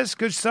 about to kiss.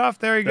 Good stuff.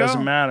 There you go.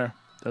 Doesn't matter.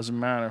 Doesn't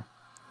matter.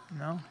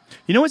 No.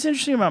 You know what's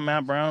interesting about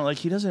Matt Brown? Like,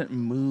 he doesn't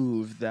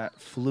move that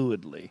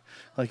fluidly.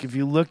 Like, if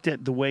you looked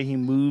at the way he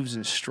moves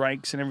and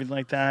strikes and everything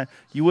like that,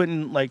 you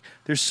wouldn't, like,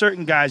 there's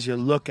certain guys you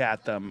look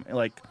at them,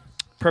 like,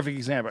 perfect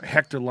example,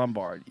 Hector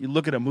Lombard. You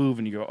look at a move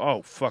and you go,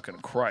 oh, fucking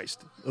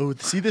Christ. Oh,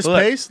 see this Look.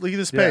 pace? Look at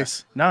this Yeah.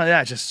 pace. No,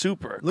 yeah, just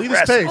super Look at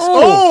this aggressive. pace.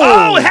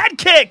 Oh, head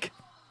kick!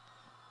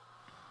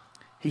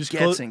 He He's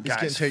gets in he's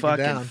getting guys' taken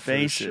fucking down for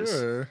faces.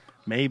 sure.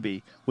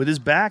 Maybe. With his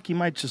back, he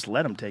might just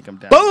let him take him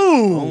down.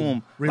 Boom!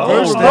 Boom.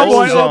 Reverse oh, that. Oh, boy,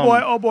 rolls oh, him.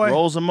 boy, oh, boy.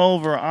 Rolls him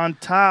over on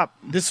top.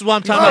 This is what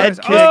I'm talking Head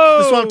about. kick.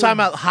 This is what I'm talking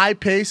about. High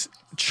pace,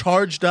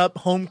 charged up,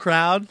 home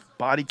crowd.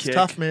 Body It's kick.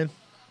 tough, man.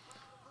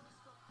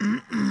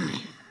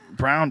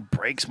 Brown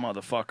breaks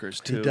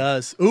motherfuckers, too. He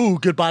does. Ooh,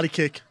 good body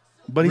kick.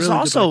 But he's Really good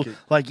also, body kick.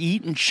 like,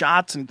 eating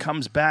shots and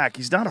comes back.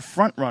 He's not a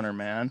front runner,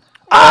 man.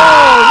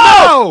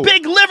 Oh, no!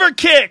 Big liver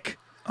kick!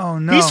 Oh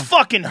no. He's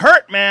fucking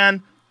hurt,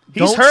 man.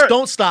 He's hurt.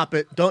 Don't stop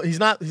it. Don't. He's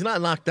not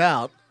knocked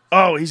out.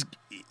 Oh, he's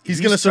He's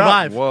gonna tough.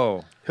 survive.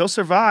 Whoa. He'll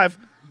survive.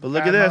 But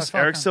look Bad at this. motherfucker.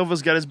 Eric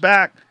Silva's got his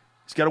back.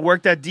 He's got to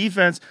work that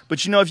defense.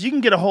 But, you know, if you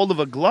can get a hold of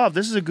a glove,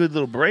 this is a good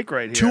little break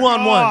right here. 2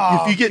 on 1.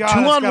 If you get God, 2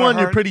 it's on gotta 1,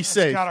 you're hurt. pretty It's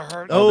safe. gotta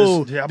hurt. Oh,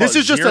 how this about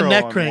is just a 0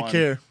 neck on crank 1?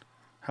 here.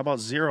 How about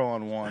 0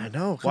 on 1? I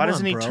know. Why Come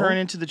doesn't on, he bro. turn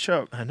into the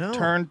choke? I know.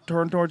 Turn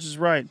towards his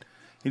right.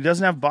 He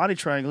doesn't have body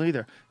triangle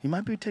either. He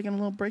might be taking a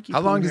little breaky. How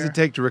long does here. it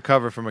take to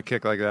recover from a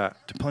kick like that?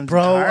 Depends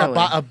Bro,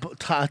 entirely.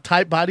 a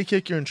tight body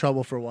kick, you're in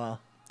trouble for a while.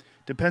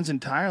 Depends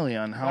entirely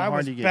on how That hard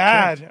was you get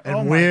bad. kicked. And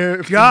oh where my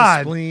from the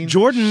God. spleen.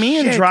 Jordan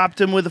Meehan Shit. dropped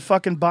him with a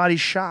fucking body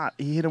shot.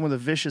 He hit him with a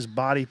vicious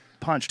body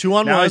punch. 2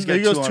 on Now 1. he's got There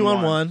he goes 2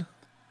 on 1.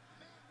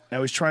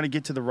 Now he's trying to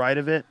get to the right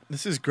of it,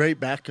 This is great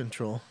back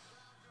control.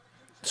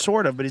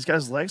 sort of, but he's got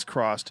his legs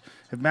crossed.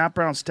 If Matt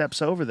Brown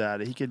steps over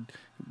that, he could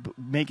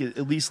make it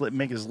at least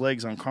make his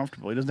legs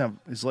uncomfortable. He doesn't have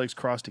his legs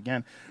crossed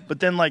again.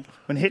 But then, like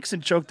when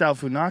Hickson choked out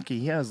Funaki,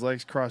 he had his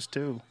legs crossed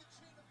too.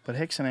 But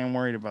Hickson ain't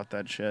worried about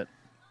that shit.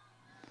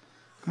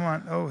 Come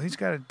on. Oh, he's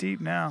got it deep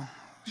now.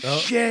 Oh.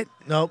 Shit.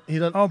 Nope, he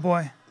doesn't. Oh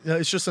boy. No,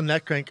 it's just a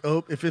neck crank.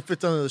 Oh, if it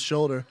fits under the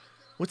shoulder.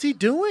 What's he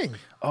doing?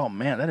 Oh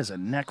man, that is a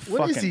neck What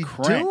fucking is he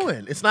crank.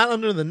 doing? It's not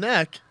under the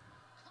neck.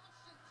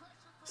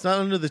 It's not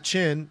under the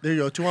chin. There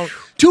you go.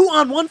 2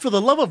 on 1 for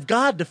the love of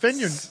God. Defend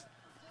your.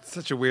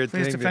 Such a weird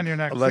Please thing defend to your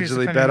neck. Please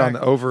allegedly defend bet your on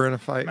neck. the over in a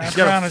fight. Matt He's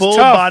got Brown a is full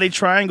tough. body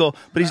triangle,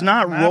 but he's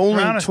not Matt rolling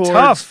Brown is towards.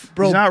 tough,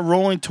 bro. He's not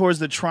rolling towards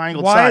the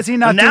triangle Why side. is he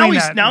not But now doing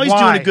he's that? now he's Why?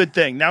 doing a good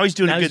thing. Now he's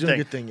doing Now a he's good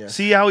doing a thing. good thing, yeah.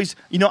 See how he's.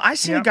 You know, I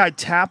seen a Yep. guy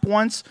tap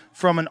once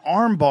from an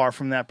arm bar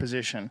from that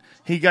position.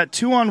 He got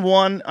 2 on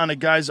 1 on a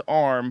guy's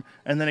arm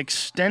and then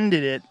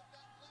extended it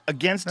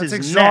against That's his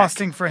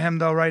exhausting neck. for him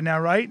though right now,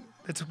 right?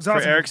 It's For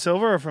exhausting. Eric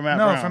Silva or for Matt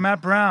no, Brown? for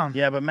Matt Brown.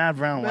 Yeah, but Matt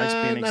Brown likes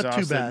being Not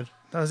exhausted. too bad.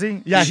 Does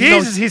he? Yeah,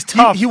 Jesus, he's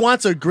tough. He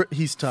wants a.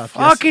 He's tough.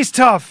 Fuck, Yes. he's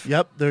tough.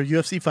 Yep, they're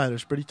UFC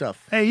fighters. Pretty tough.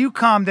 Hey, you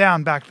calm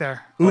down back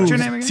there. What's your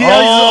name again? See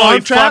how he's Oh, arm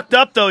he trapped? fucked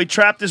up though. He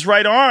trapped his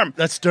right arm.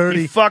 That's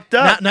dirty. He fucked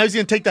up. Now he's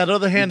gonna take that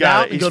other You hand got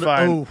out it. and He's go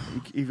fine. to.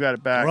 Oh, You got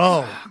it back.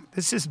 bro.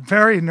 This is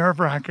very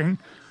nerve-wracking.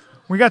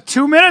 We got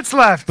 2 minutes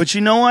left. But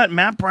you know what?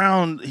 Matt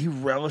Brown, he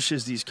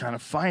relishes these kind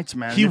of fights,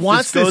 man. He If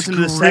wants this goes this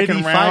into the gritty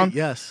second fight, round.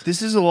 yes.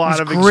 This is a lot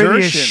He's of gritty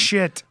as exertion.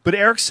 shit. But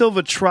Eric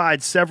Silva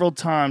tried several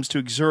times to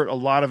exert a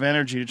lot of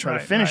energy to try to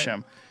Right, finish right.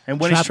 him. And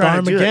when Trap he's trying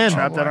arm to do again. that,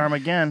 trap that Oh, boy. arm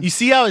again. You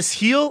see how his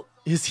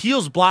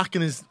heel's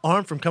blocking his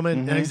arm from coming,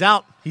 Mm-hmm. and he's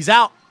out. He's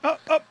out.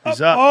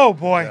 He's up. Oh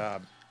boy.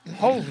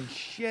 Holy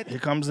shit. Here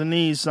comes the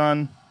knees,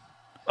 son.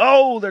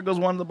 Oh, there goes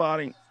one to the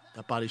body.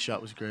 That body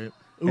shot was great.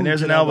 And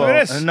there's good an elbow, Look at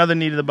this. and another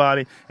knee to the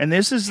body. And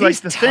this is like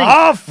He's the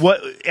tough. thing.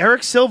 What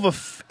Eric Silva,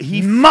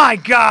 he My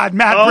God,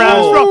 Matt Oh. Brown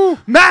is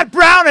rough. Matt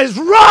Brown is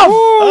rough.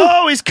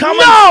 Oh, he's coming,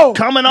 No!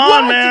 coming on,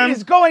 What man.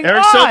 is going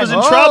Eric on? Silva's in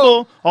Oh.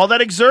 trouble. All that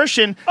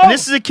exertion, Oh. and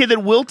this is a kid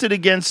that wilted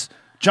against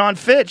John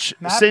Fitch.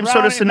 Matt Same Brown,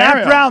 sort of scenario.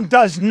 Matt Brown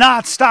does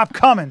not stop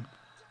coming.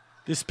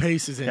 This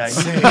pace is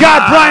insane.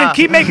 God, Brian,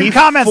 keep making He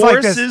comments like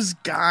this. forces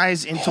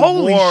guys into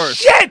Holy wars.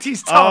 shit,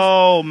 he's tough.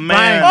 Oh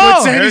man! Brian,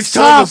 Oh, saying Eric he's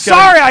Silva's tough.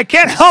 got- Sorry, I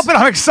can't help it.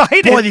 I'm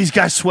excited. Boy, these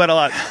guys sweat a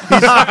lot.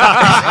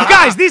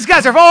 Guys, these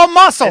guys are all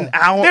muscle.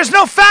 hour- There's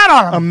no fat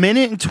on A them.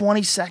 minute and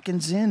 20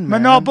 seconds in,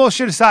 But man. no,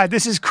 bullshit aside,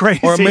 this is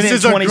crazy. Or a minute This and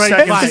is a 20 great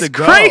seconds fight. to It's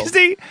go.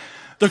 crazy.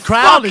 The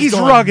crowd Fuck, is he's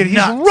going rugged.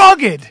 nuts. He's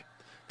rugged.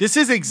 This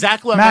is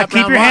exactly what Matt,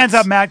 keep Brown your hands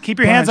wants. up, Matt. Keep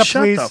your Brian, hands up,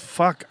 shut please. the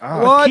fuck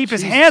up. Keep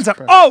his hands up.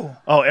 Oh,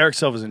 Oh, Eric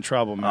Silva's in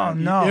trouble, man. Oh,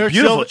 no. Eric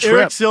Beautiful Silva, trip.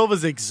 Eric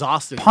Silva's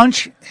exhausted.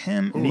 punch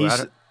him.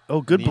 Knees-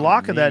 good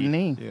block of that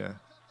knee. Yeah.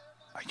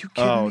 Are you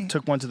kidding Oh, me?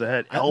 took one to the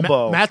head. Ma-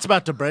 Elbow. Matt's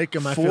about to break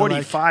him. I feel like.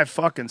 45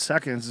 fucking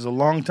seconds is a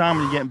long time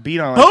when you're getting beat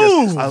on like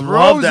Boom! this. I love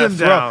Throws that him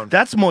throw. down.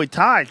 That's Muay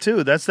Thai,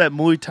 too. That's that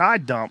Muay Thai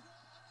dump.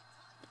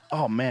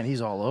 Oh, man,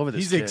 he's all over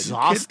this He's kid.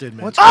 exhausted,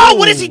 man. Oh,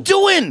 what is he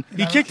doing?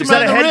 He kicked him Is that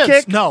right a in the head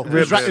ribs. kick? No, it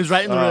was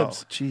right in the Oh,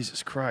 ribs.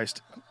 Jesus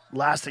Christ.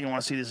 Last thing I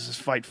want to see is this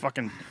fight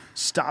fucking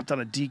stopped on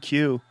a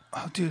DQ.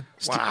 Oh, dude.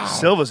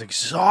 Silva's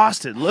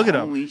exhausted. Look at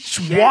him. Holy He's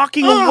shit.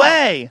 walking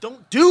away.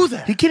 Don't do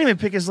that. He can't even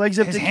pick his legs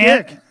up His to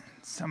hand. kick.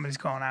 Somebody's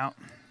going out.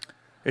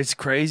 It's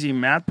crazy.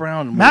 Matt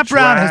Brown. will Matt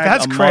Brown is drag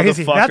that's a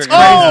crazy. motherfucker That's in.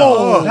 crazy.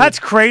 Oh! That's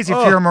crazy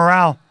for your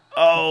morale.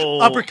 Oh.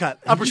 Uppercut.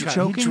 He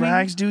Uppercut.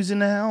 drags dudes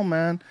into hell,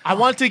 man. I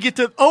want to get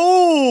to.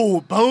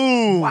 Oh,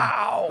 boom.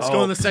 Wow. Let's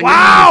go in the second.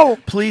 Wow.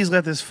 Please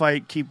let this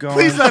fight keep going.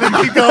 Please let him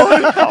keep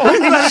going. Please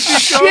let him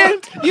keep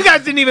going. Shit. You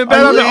guys didn't even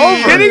bet on the Are you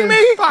over. Kidding me?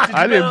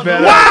 I didn't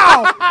bet.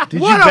 Wow.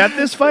 Did you bet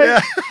this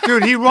fight?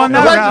 Dude, he won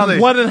that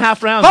Allegedly. round.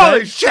 1.5 rounds. Holy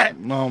right? shit.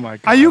 Oh my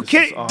god. Are you this is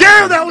kidding? awesome.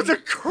 Damn, that was a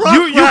crap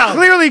You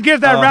clearly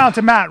give that round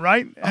to Matt,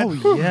 right? Oh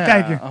yeah.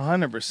 Thank you.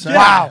 100%.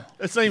 Wow.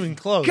 It's not even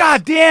close.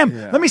 God damn.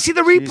 Yeah. Let me see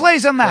the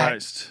replays on that.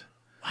 Christ.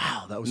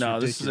 Wow, that was No,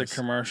 ridiculous. this is a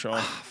commercial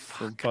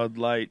for Bud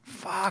Light.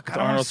 Fuck, I With don't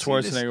Arnold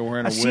wanna see this. Schwarzenegger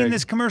wearing a I've wig. seen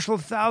this commercial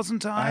 1,000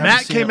 times. haven't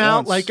Matt seen came it out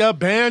once. like a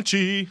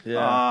banshee.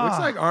 Yeah. Looks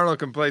like Arnold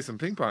can play some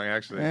ping pong,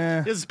 actually.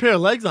 Eh. He has a pair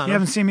of legs on You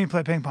him. haven't seen me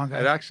play ping pong, It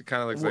guys. actually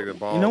kind of looks like the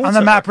ball. You know I'm what's the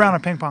up? Matt Brown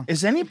of ping pong.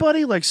 Is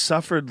anybody like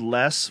suffered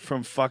less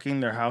from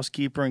fucking their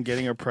housekeeper and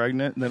getting her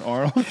pregnant than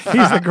Arnold?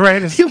 He's the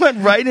greatest. He went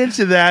right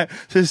into that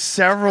to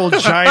several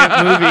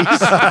giant movies.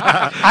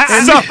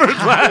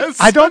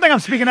 I don't think I'm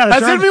speaking out of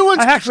Has turn. everyone's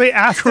I actually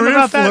asked him career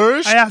about that.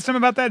 flourished? I asked him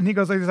about that, and he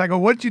goes like this. I go,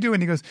 "What did you do?"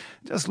 And he goes,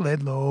 "Just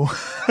laid low."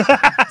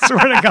 I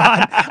swear to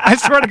God. I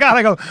swear to God.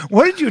 I go,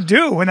 "What did you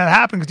do when that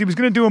happened?" Because he was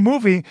going to do a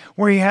movie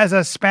where he has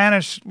a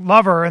Spanish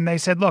lover, and they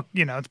said, "Look,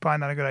 you know, it's probably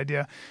not a good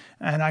idea."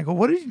 And I go,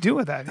 "What did you do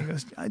with that?" And he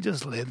goes, "I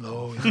just laid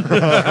low."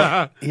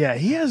 Yeah,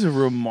 he has a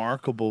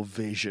remarkable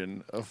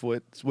vision of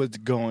what's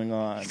going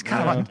on. He's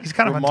kind of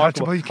Remarkable.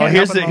 untouchable. You can't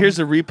here's help but here's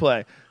the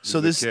replay.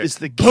 So this kick. is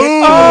the kick.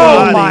 Oh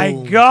to the my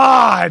body,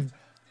 God!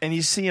 And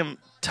you see him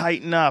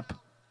tighten up.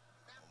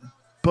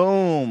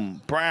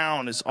 Boom!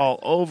 Brown is all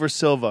over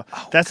Silva.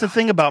 That's the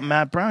thing about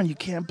Matt Brown. You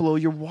can't blow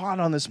your wad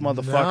on this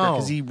motherfucker No.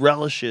 because he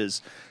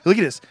relishes. Look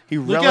at this. He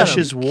Look at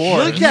relishes him. war.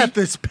 Look at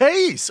this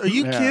pace. Are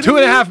you Yeah. kidding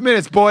 2.5 me?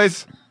 minutes,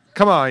 boys.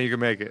 Come on, you can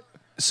make it.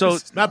 So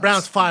Matt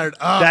Brown's fired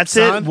up. that's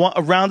son. it.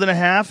 A round and a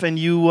half, and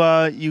you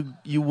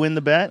win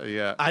the bet.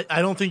 Yeah.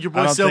 I don't think your I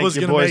boy don't Silva's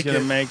think your going boy's to make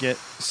gonna it. make it.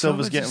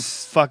 Silva's getting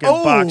just- fucking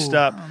Oh! boxed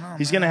up.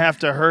 He's gonna have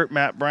to hurt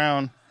Matt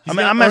Brown.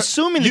 gonna- I'm or-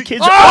 assuming the you-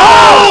 kids.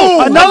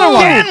 Oh! Another one.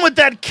 Again with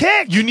that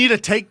kick. You need a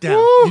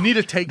takedown. You need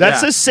a takedown.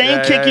 That's the same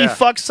Yeah, kick yeah, he yeah.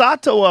 fucked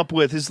Sato up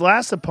with his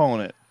last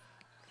opponent.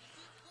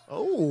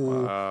 Oh,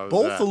 was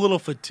both that? a little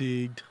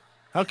fatigued.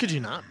 How could you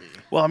not be?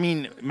 Well, I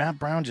mean, Matt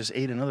Brown just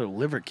ate another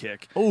liver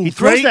kick. Oh, he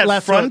throws great that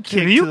left front hook.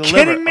 kick. Are you to the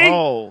kidding liver. me?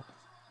 Oh,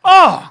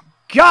 Oh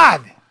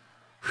God!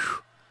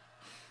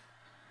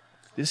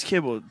 this kid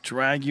will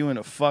drag you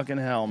into fucking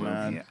hell,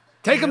 man. Yeah.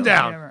 Take him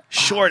down.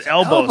 Short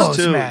elbows, elbows,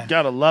 too. man.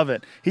 Gotta love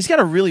it. He's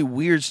got a really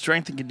weird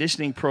strength and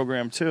conditioning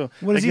program too.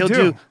 What does like he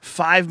he'll do?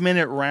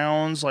 5-minute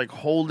rounds, like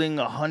holding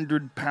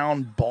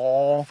 100-pound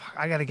ball.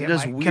 I gotta get He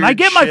does my. weird Can I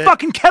get my shit.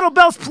 fucking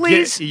kettlebells,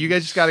 please? You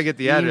guys just got to get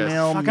the address.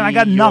 Email Fucking, me I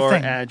got your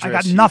nothing. I address,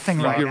 got you nothing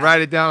You right can now.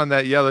 write it down on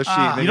that yellow sheet.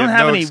 and then You don't have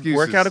have no any excuses.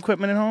 workout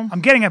equipment at home? I'm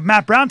getting a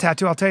Matt Brown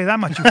tattoo. I'll tell you that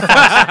much. You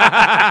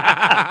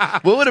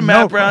fucks. What would a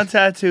Matt Brown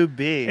tattoo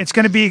be? It's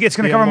gonna The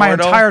cover my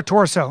immortal? entire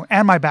torso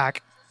and my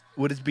back.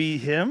 Would it be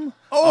him?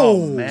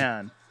 Oh.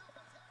 Man.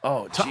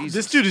 Oh, Jesus.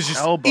 This dude is just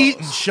Elbows.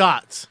 eating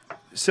shots.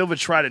 Silva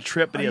tried to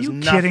trip, but he Are has you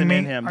nothing kidding me?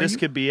 in him. Are This you-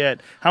 could be it.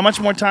 How much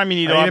more time you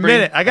need, I need a Aubrey?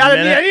 minute. I got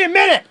minute? I need a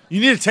minute.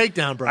 You need a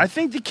takedown, bro. I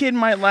think the kid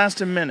might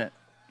last a minute.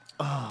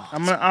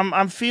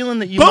 I'm feeling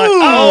that you Boom!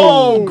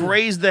 might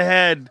graze the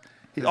head.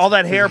 All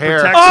that hair hair.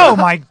 protects Oh him.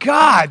 my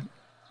God!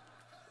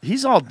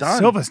 He's all done.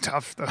 Silva's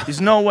tough though.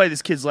 There's no way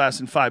this kid's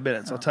lasting 5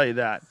 minutes. I'll tell you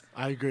that.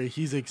 I agree.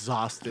 He's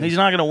exhausted. He's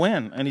not going to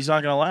win, and he's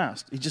not going to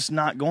last. He's just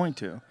not going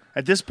to.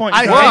 At this point,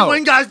 I he's hate not-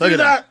 when guys Look do at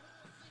that. him.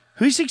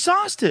 He's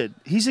exhausted.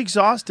 He's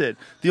exhausted.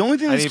 The only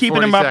thing I that's need keeping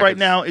 40 him up right seconds.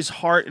 now is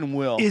heart and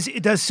will.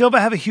 Does Silva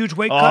have a huge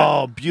weight cut?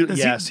 Oh, beautiful.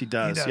 Does Yes, he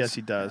does. He does. Yes,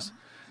 he does.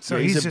 So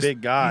Yeah, he's a just,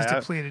 big guy. He's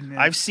depleted. Man.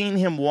 I've seen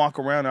him walk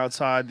around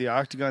outside the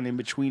octagon in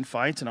between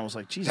fights, and I was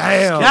like, Jesus, Damn.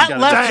 this kid's That got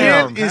left 1,000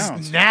 hand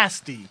pounds. is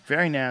nasty.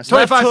 Very nasty.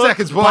 25 Left hook,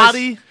 seconds, boys.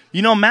 body.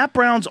 You know, Matt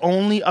Brown's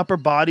only upper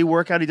body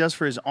workout he does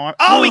for his arm.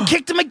 Oh, he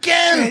kicked him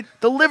again.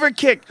 The liver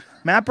kick.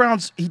 Matt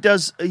Brown's he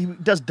does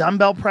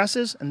dumbbell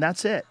presses, and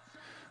that's it.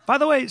 By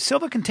the way,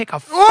 Silva can take a.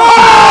 He's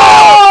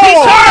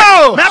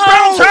hurt. Matt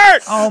Brown's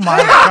hurt. Oh my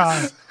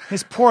God,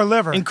 his poor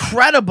liver.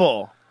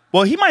 Incredible.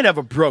 Well, he might have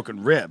a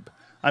broken rib.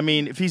 I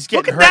mean, if he's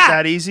getting Look hurt at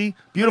that. that. easy,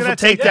 beautiful Look at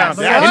that takedown. takedown.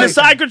 Look at In that. the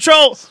side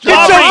control. your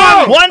Aubrey,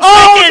 phone. 1 second.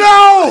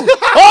 Oh,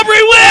 no!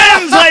 Aubrey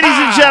wins, ladies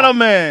and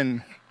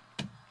gentlemen.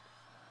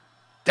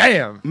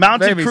 Damn.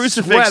 Mounted Made me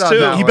crucifix, sweat on too.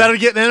 that He one. better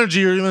get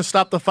energy or you're going to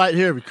stop the fight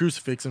here. We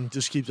crucifix him.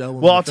 Just keeps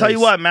elbowing Well, in I'll the tell you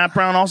face. what, Matt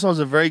Brown also has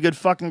a very good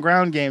fucking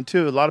ground game,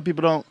 too. A lot of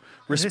people don't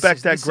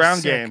respect that this is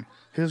ground sick. game.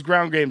 His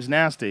ground game's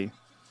nasty.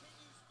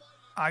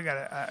 I got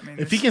it. I mean,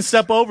 If he can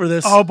step over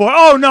this, Oh boy!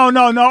 Oh no!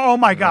 Oh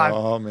my God!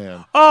 Oh,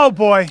 man. Oh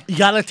boy! you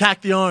got to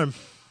attack the arm.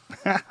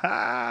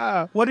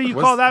 What do you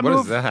call that What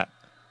move? is that?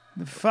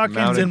 Fucking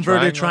Mounted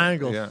inverted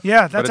triangle.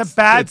 Yeah, But that's a it's-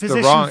 bad it's the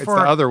position wrong- for.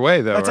 It's the other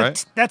way, though, That's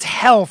right? that's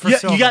hell for Yeah,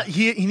 Silva. you got.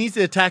 He needs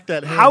to attack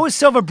that hand. How is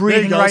Silva There he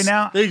breathing goes. right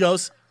now? There he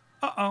goes.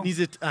 Uh-oh. Needs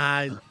it.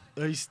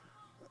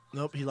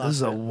 Nope, he lost. This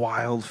is a it.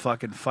 wild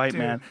fucking fight, Dude.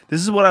 man. This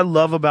is what I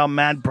love about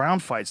Matt Brown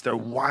fights. They're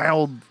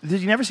wild.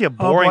 Did you never see a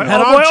boring boy. Head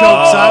Oh, on boy. choke,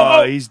 Oh, son.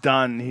 Oh, he's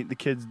done. The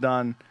kid's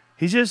done.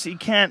 He's just he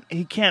can't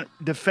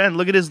defend.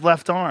 Look at his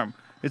left arm.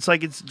 It's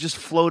like it's just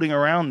floating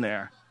around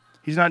there.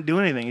 He's not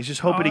doing anything. He's just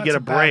hoping to that's get a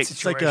a bad break.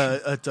 It's like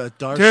a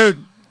Darsh.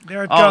 Dude,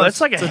 there it goes. Oh,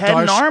 that's like a It's a head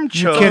and Darsh. arm You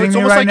choke. kidding It's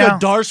me almost right like now? a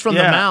Darsh from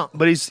the mount.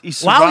 But he Wow, he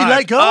survived.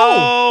 let go.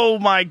 Oh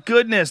my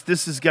goodness,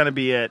 this is gonna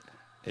be it.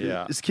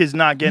 Yeah. This kid's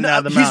not getting out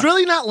of the He's mount.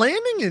 really not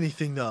landing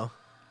anything though.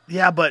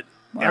 Yeah, but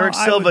Eric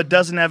I Silva would-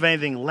 doesn't have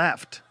anything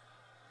left.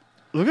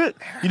 Look at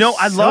I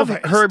love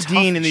Silva is Herb tough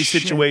Dean in as these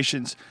shit.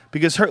 situations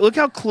because look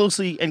how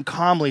closely and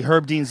calmly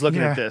Herb Dean's looking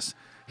Yeah. at this.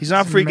 He's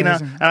not It's freaking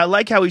out, amazing. and I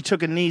like how he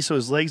took a knee so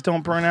his legs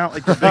don't burn out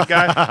like the big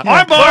guy.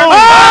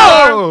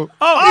 Armbar! Oh!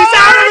 He's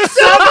out of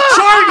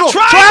Silva!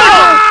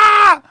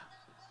 Triangle!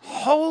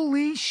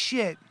 Holy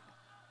shit!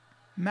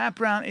 Matt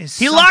Brown is.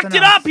 He something locked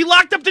it else. up. He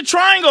locked up the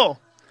triangle.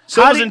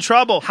 Silva's do- in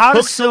trouble. how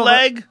does Hooks Silva- the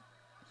leg.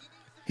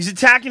 He's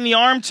attacking the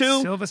arm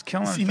too. Silva's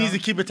killing him. He needs to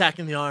keep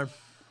attacking the arm.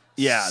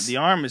 Yeah, the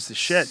arm is the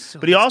shit.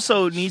 But he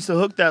also needs to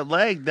hook that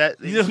leg.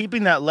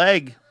 Keeping that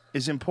leg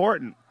is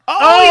important.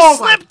 Oh, he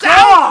slipped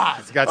out.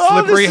 He's got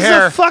Oh, slippery this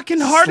hair. is a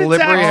fucking heart Slippery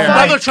attack. hair.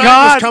 fight. Another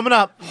triangle's coming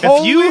up.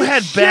 If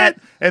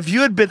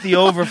you had bet the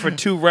over for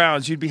 2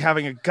 rounds, you'd be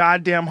having a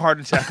goddamn heart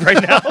attack right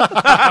now.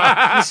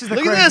 This is the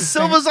Look at craziest this.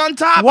 thing. Silva's on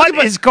top. What Look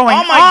at is going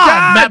Oh my on?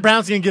 god. Matt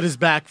Brown's gonna get his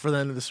back for the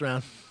end of this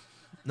round.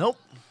 Nope.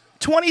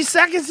 20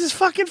 seconds. This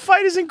fucking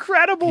fight is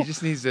incredible. He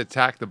just needs to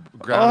attack the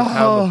ground and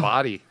pound the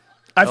body.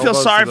 I feel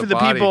elbows sorry to for the the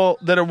body. people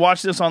that are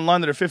watching this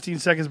online that are 15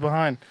 seconds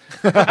behind.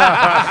 Because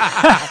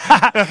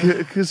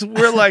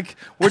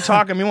we're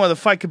talking. Meanwhile, the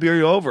fight could be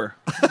over.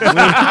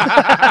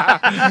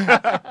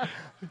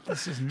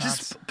 This is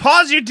nuts.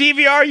 Pause your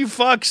DVR, you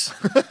fucks.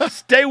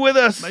 Stay with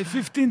us. By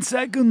 15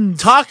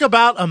 seconds. Talk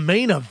about a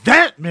main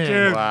event, man.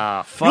 Dude.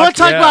 Wow. You want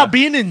to talk yeah. about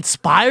being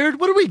inspired?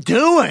 What are we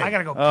doing? I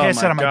gotta go Oh piss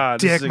my out of my God,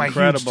 this dick, is my huge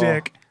incredible.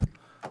 dick.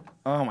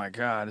 Oh my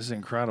god, this is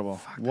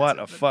incredible. What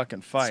a fucking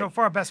fight. So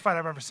far, best fight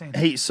I've ever seen.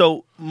 Hey,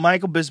 so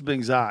Michael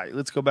Bisping's eye.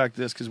 Let's go back to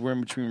this because we're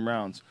in between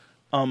rounds.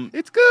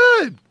 It's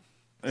good.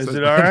 Is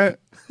it all right?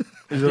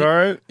 Is it all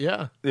right?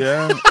 yeah.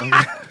 Yeah.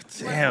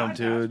 Damn,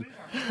 dude.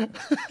 You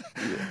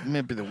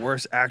may be the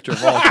worst actor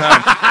of all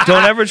time.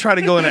 Don't ever try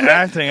to go into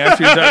acting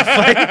after you're done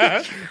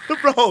fighting.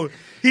 Bro,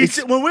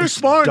 when we were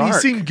sparring, he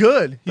dark, seemed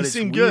good. He But it's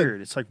seemed weird.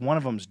 good. It's like one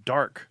of them's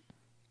dark.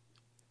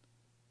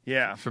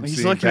 Yeah. From He's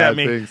seeing looking at bad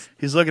me. things.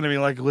 He's looking at me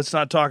like, let's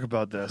not talk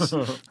about this.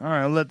 All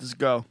right, I'll let this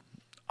go.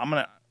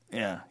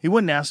 Yeah. He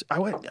wouldn't ask.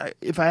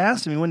 If I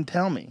asked him, he wouldn't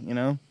tell me, you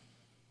know?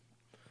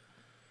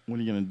 What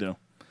are you going to do?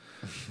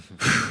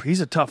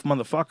 He's a tough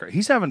motherfucker.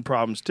 He's having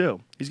problems,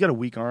 too. He's got a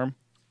weak arm.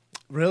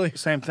 Really?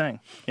 Same thing.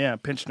 Yeah,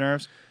 pinched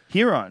nerves.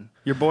 Huron.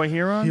 Your boy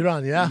Huron?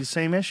 Huron, yeah. The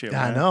same issue.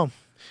 Yeah, I man. know.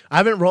 I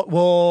haven't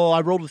I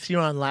rolled with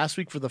Huron last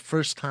week for the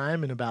first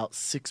time in about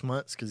 6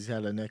 months because he's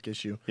had a neck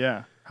issue.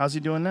 Yeah. How's he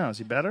doing now? Is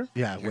he better?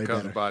 Yeah, Here way comes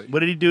better. the body. What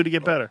did he do to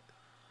get better?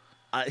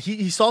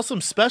 He saw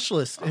some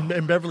specialists in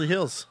Beverly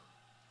Hills.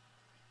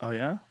 Oh,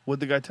 yeah?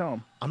 What'd the guy tell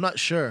him? I'm not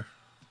sure.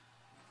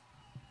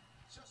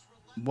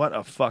 What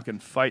a fucking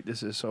fight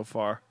this is so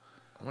far.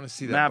 I want to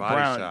see that Matt body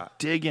Brown shot.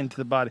 dig into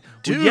the body. Well,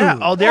 Dude. yeah.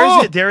 Oh,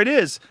 there's it. There it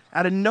is.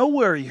 Out of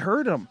nowhere, he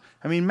hurt him.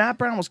 I mean, Matt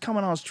Brown was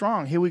coming on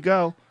strong. Here we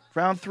go.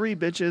 Round 3,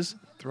 bitches.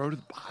 Throw to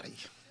the body.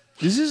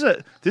 This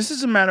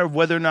is a matter of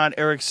whether or not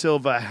Eric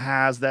Silva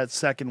has that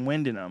second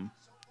wind in him.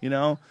 You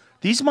know?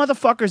 These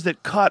motherfuckers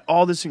that cut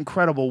all this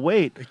incredible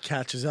weight, It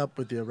catches up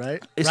with you,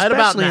 right? especially right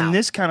about now. in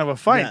this kind of a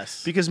fight,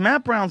 Yes. because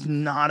Matt Brown's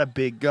not a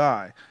big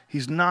guy.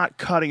 He's not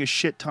cutting a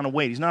shit ton of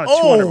weight. He's not a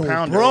Oh,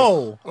 200-pounder.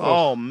 bro.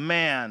 Oh,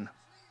 man.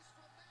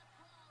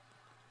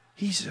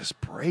 He's just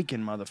breaking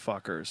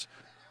motherfuckers.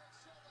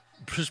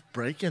 Just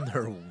breaking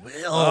their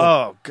will.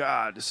 Oh,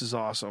 God. This is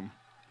awesome.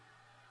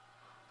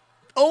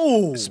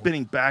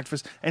 spinning back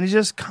fist, and he's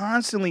just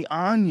constantly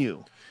on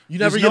you. You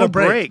never There's get no a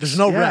break. breaks. There's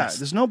no Yeah, rest.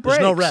 there's no There's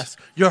no breaks. rest.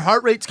 Your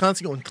heart rate's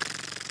constantly going.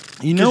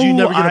 You know you who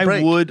never get a I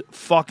break. would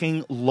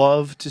fucking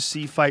love to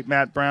see fight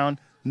Matt Brown?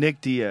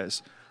 Nick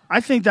Diaz. I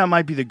think that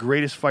might be the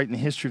greatest fight in the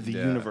history of the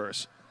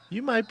universe.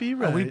 You might be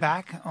right. Are we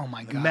back? Oh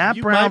my god. Matt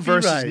You Brown might be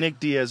versus right. Nick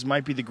Diaz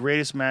might be the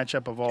greatest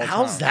matchup of all time.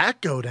 How's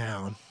that go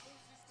down?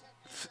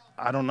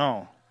 I don't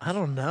know. I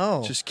don't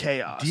know. Just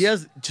chaos.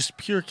 Diaz, just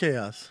pure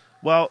chaos.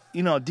 Well,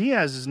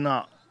 Diaz is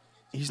not.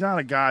 He's not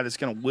a guy that's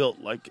going to wilt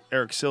like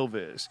Eric Silva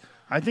is.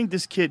 I think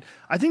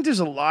there's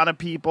a lot of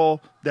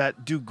people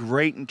that do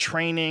great in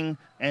training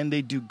and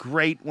they do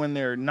great when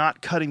they're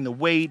not cutting the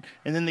weight,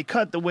 and then they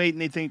cut the weight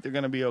and they think they're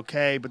going to be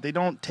okay, but they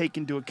don't take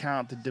into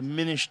account the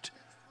diminished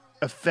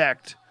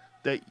effect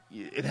that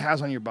it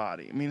has on your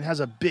body. I mean, it has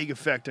a big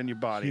effect on your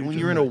body. When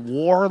you're in a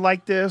war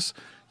like this,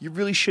 you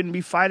really shouldn't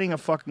be fighting a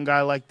fucking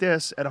guy like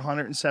this at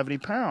 170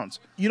 pounds.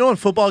 You know, in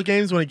football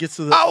games, when it gets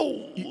to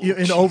the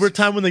in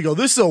overtime, when they go,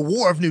 "This is a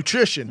war of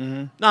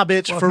nutrition." Nah,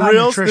 bitch, Well, for it's not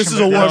real, nutrition, this is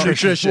a but war of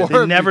nutrition. nutrition.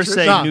 They never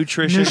say Nah.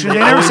 nutrition. They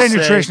never always say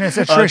nutrition. It's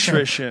attrition.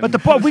 attrition. But the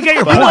point, we get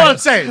your But- You know what I'm point.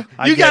 saying?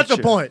 I You got get the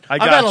you. point. I I've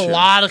got had a you.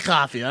 lot of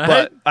coffee. All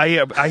right?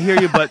 But I hear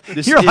you. But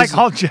this You're is like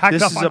all jacked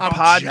this up is on- a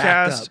I'm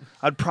jacked podcast. up.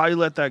 I'd probably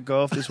let that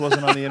go if this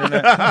wasn't on the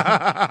internet.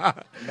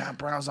 Matt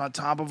Brown's on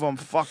top of him,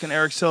 fucking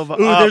Eric Silva.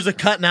 Ooh, up. there's a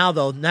cut now,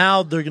 though.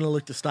 Now they're gonna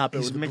look to stop it.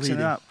 He's with the mixing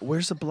bleeding. it up.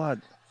 Where's the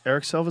blood?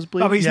 Eric Silva's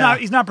bleeding. Oh, but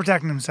he's not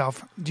protecting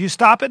himself. Do you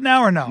stop it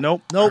now or no?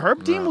 Nope. Nope.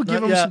 Herb Dean will give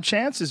Not him yet. some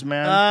chances,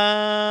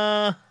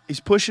 man. He's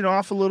pushing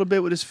off a little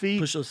bit with his feet,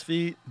 Push those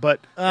feet.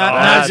 but now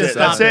that's just it.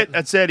 That's stop it. it.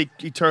 That's it.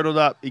 He turtled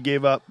up. He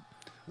gave up.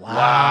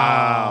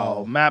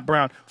 Wow. Matt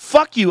Brown.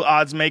 Fuck you,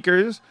 odds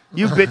makers.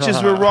 You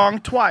bitches were wrong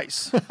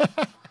twice.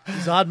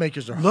 These odd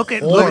makers are Look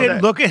at horrible.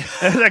 look at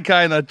That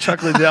guy in a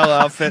Chuck Liddell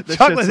outfit. That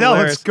Chuck shit's Liddell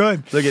hilarious. looks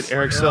good. Look at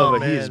Eric Silva.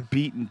 He man. is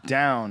beaten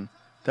down.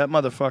 That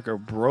motherfucker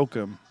broke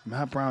him.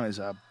 Matt Brown is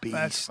a beast.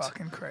 That's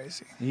fucking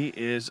crazy. He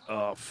is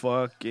a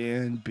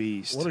fucking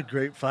beast. What a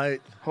great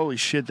fight. Holy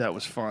shit, that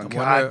was fun.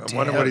 I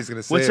wonder what he's going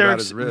to say What's about Eric,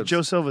 his ribs.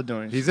 Joe Silva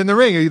doing? He's in the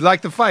ring. He'd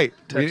like to fight.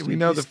 We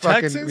know the He's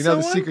fucking. texting We know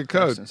the someone? secret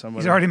code.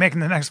 He's already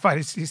making the next fight.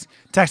 He's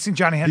texting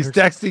Johnny He's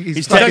Hendricks. texting.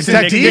 He's texting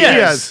texting Nick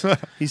Diaz.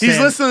 He's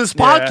saying- listening to this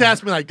Yeah. podcast,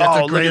 and be like, "That's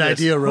Oh, a look great at this.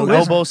 idea, Rogan."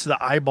 Elbows to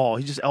the eyeball.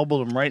 He just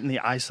elbowed him right in the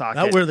eye socket.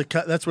 That's where the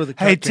cut. That's where the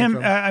cut Hey came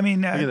Tim, from.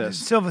 at this.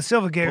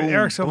 Silva gave Boom,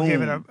 Eric Silva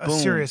gave it boom, a boom.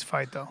 serious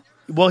fight though.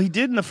 Well, he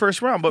did in the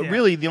first round, but Yeah.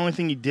 really the only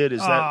thing he did is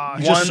that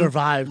He just one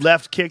survived.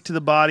 left kick to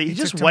the body. He He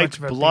just took too wiped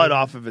much of a blood beating.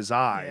 off of his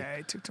eye. Yeah,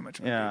 he took too much.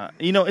 Of a Yeah,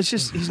 it's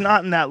just he's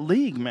not in that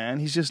league, man.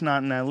 He's just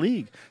not in that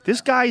league. This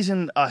guy's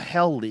in a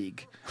hell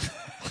league.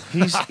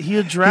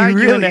 He'll drag He you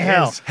really into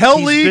hell. is. Hell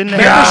He's League been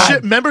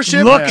there.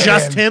 membership. Look at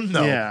just him. him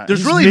though. Yeah. There's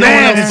He's really been no one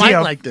there. else is he fighting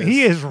a- like this.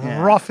 He is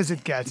Yeah. rough as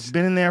it gets. He's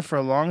been in there for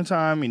a long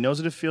time. He knows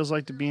what it feels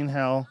like to be in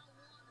hell.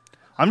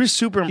 I'm just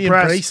super He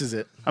impressed. embraces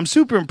it. I'm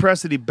super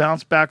impressed that he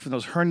bounced back from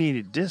those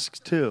herniated discs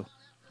too.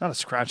 Not a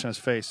scratch on his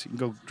face. You can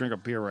go drink a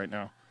beer right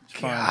now. It's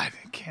fine. God,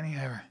 can he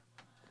ever?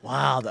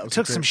 Wow, that was a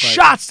Took great some fight.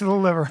 shots to the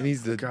liver. He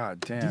needs to.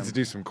 God damn. Needs to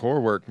do some core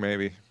work,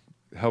 maybe.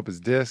 Help his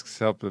discs.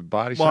 Help the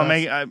body Well,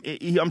 shots.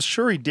 I'm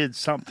sure he did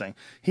something.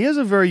 He has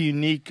a very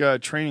unique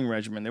training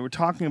regimen. They were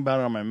talking about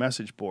it on my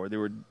message board. They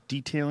were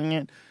detailing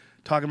it,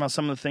 talking about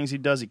some of the things he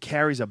does. He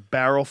carries a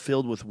barrel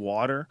filled with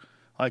water.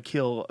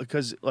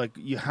 Because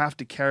you have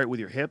to carry it with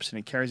your hips, and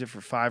he carries it for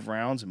 5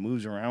 rounds and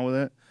moves around with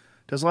it.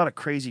 Does a lot of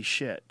crazy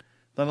shit.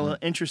 A lot of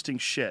interesting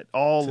shit.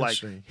 All like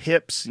interesting.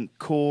 hips and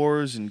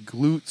cores and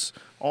glutes.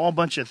 All a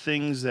bunch of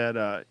things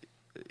that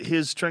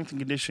his strength and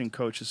conditioning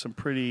coach is some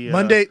pretty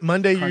Monday,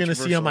 you're gonna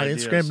see on my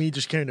controversial Instagram ideas. me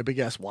just carrying a big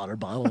ass water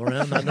bottle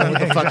around, not knowing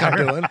what the fuck I'm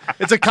doing.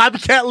 It's a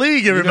copycat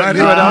league, You know, everybody.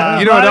 you know what else,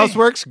 you know what buddy. else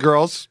works?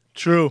 Girls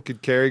True.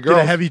 could carry a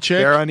girls. heavy chick.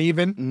 They're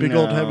uneven. Big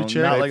old heavy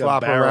chair. Not They like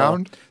flop a barrel.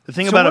 around. The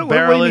thing So about what- a what do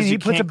you barrel mean? is He you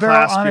puts a can't barrel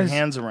clasp on your his-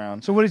 hands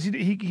around. So what is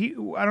he?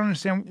 I don't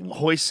understand.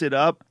 Hoists it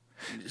up,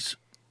 just,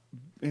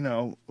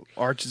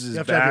 arches his You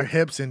have to back. have your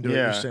hips into it.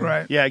 Yeah. You're saying.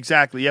 Right. Yeah,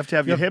 exactly. You have to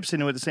have your Yep. hips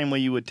into it the same way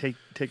you would take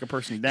a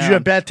person down. If you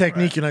have bad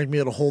technique, you're not gonna be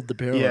able to hold the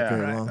barrel Yeah. up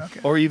very Right, long. okay.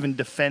 Or even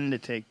defend a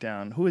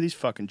takedown. Who are these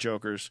fucking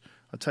jokers?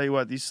 I'll tell you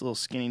what, these little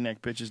skinny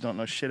neck bitches don't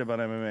know shit about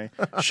MMA.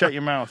 Shut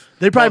your mouth.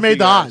 They probably Both made you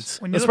the guys.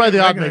 odds. When you That's look probably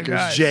at the odd regular makers.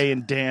 guys- Jay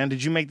and Dan,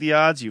 did you make the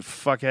odds, you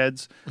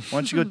fuckheads? Why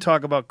don't you go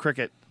talk about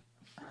cricket?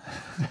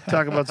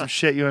 Talk about some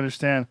shit you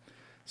understand.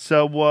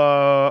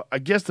 So I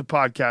guess the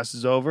podcast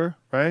is over,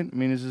 right? I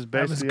mean, this is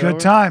That was basically a good over.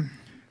 time.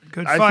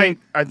 Good fight.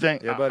 I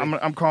think Yeah, buddy.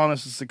 I'm calling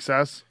this a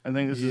success. I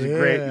think this is a Yeah.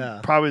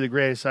 great, probably the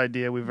greatest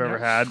idea we've ever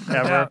had,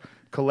 ever,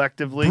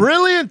 collectively.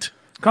 Brilliant.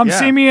 Come Yeah.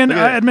 see me in Look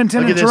at-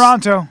 Edmonton look and at this.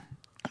 Toronto.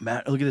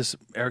 Matt, look at this.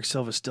 Eric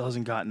Silva still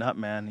hasn't gotten up,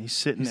 man. He's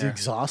sitting He's there.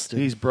 exhausted.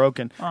 He's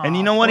broken. And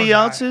you Aw, know what poor he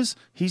else guy. is?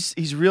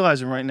 He's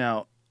realizing right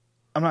now,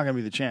 I'm not going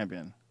to be the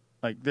champion.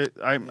 Like,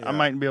 I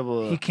might be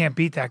able to. He can't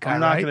beat that guy, I'm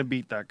not right? going to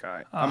beat that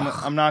guy.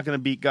 I'm not going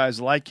to beat guys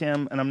like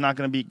him, and I'm not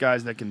going to beat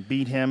guys that can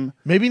beat him.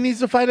 Maybe he needs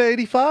to fight at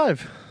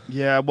 85.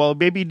 Yeah, well,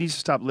 maybe he needs to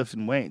stop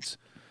lifting weights.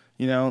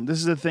 This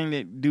is the thing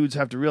that dudes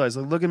have to realize.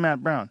 Like, look at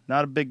Matt Brown.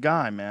 Not a big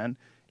guy, man.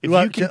 If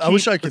Well, you can I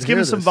wish I could let's give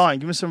hear me some this. volume.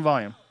 Give me some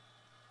volume.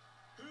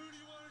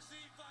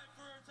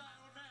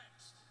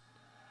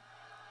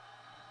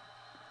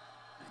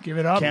 Give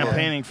it up.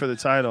 Campaigning for the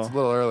title. It's a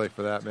little early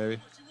for that,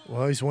 maybe.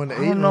 Well, he's won 8 I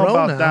in don't a know row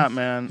about now. that,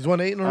 man. He's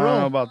won 8 in a I don't know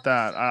row. about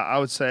that. I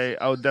would say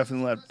I would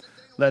definitely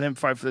let him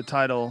fight for the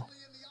title.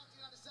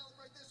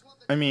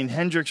 I mean,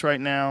 Hendricks right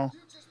now,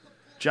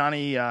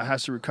 Johnny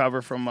has to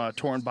recover from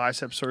torn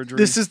bicep surgery.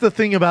 This is the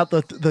thing about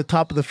the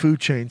top of the food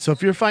chain. So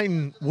if you're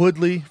fighting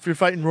Woodley, if you're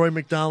fighting Roy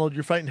McDonald,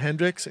 you're fighting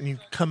Hendricks, and you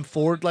come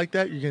forward like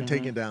that, you're going to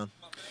take it down.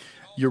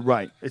 You're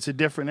right. It's a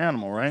different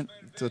animal, right?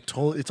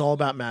 It's all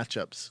about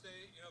matchups.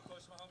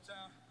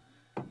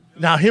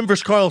 Now, him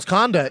versus Carlos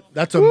Condit,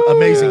 that's an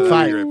amazing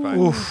fight. Great fight.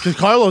 Because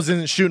Carlos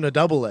isn't shooting a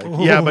double leg.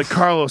 Yeah, but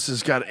Carlos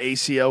has got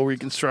ACL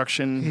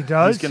reconstruction. He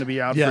does? He's going to be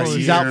out Yes, for a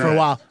he's year. out for a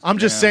while. I'm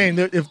just saying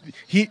that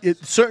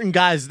if certain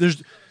guys,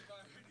 there's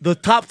the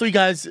top 3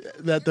 guys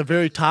at the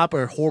very top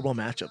are horrible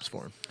matchups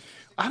for him.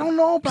 I don't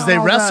know about they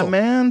all wrestle. that,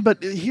 man.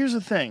 But here's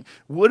the thing: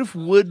 what if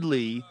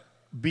Woodley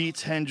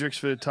beats Hendricks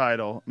for the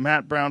title?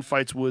 Matt Brown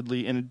fights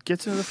Woodley, and it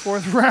gets into the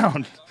 4th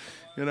round.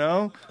 You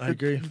know, I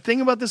agree. The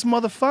thing about this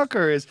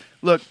motherfucker is,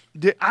 look,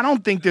 I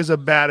don't think there's a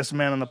baddest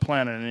man on the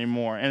planet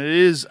anymore, and it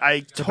is. I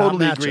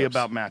totally agree matchups.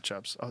 about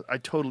matchups. I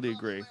totally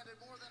agree.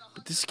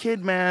 But this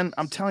kid, man,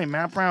 I'm telling you,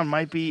 Matt Brown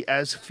might be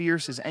as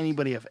fierce as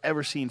anybody I've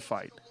ever seen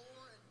fight.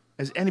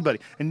 As anybody.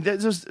 And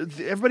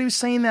everybody was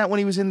saying that when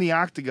he was in the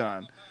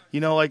octagon,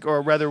 you know, like,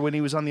 or rather when he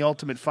was on the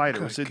Ultimate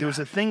Fighter. So there was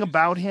a thing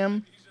about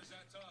him.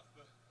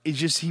 It's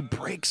just he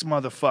breaks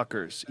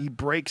motherfuckers. He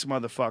breaks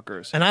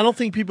motherfuckers. And I don't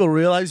think people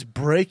realize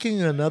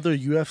breaking another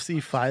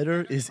UFC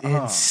fighter is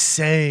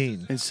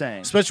insane.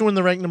 Insane. Especially when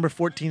they're ranked number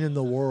 14 in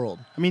the world.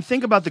 I mean,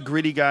 think about the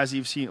gritty guys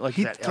you've seen, like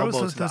He that throws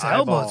elbow to those the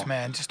elbows, eyeball.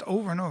 man, just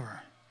over and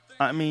over.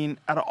 I mean,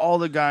 out of all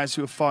the guys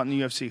who have fought in the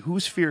UFC,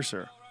 who's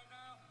fiercer?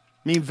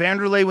 I mean,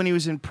 Vanderlei when he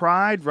was in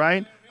Pride,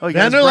 right? Oh, he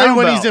got his Vanderlei brown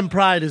when belt. he's in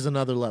Pride is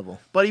another level.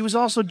 But he was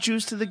also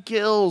juiced to the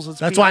gills.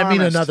 That's why I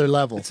mean another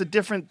level. It's a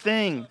different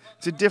thing.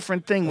 It's a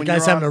different thing. The When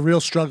guy's you're having on a real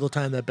struggle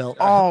tying that belt.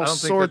 all I don't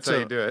think sorts that's how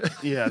you of. do it.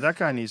 Yeah, that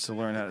guy needs to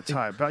learn how to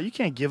tie a belt. You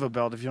can't give a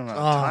belt if you don't know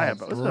how to tie a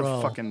belt. This is bro.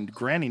 a fucking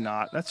granny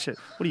knot. That shit.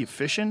 What are you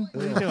fishing?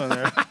 What are you doing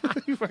there?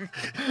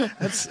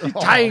 That's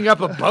Tying up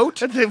a boat?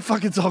 That thing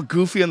fucking all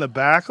goofy on the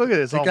back. Look at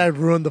this. That all guy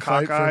ruined the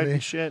fight for cockeyed me.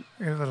 and shit.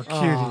 You're little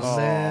cuties. Oh,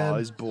 man. Oh,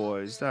 his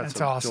boys.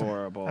 That's awesome.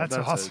 adorable. That's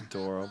awesome.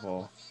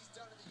 adorable.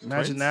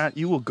 Imagine that.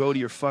 You will go to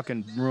your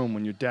fucking room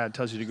when your dad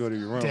tells you to go to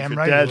your room. Damn If your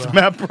right you dad's will.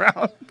 Matt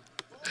Brown.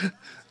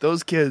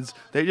 Those kids,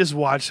 they just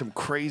watch some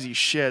crazy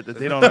shit that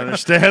they don't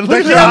understand. They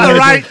Look kid at on the their-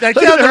 right. They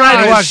look kid at on the their right.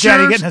 I eyes. watched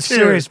Daddy Sure getting a scared.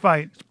 serious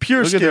fight.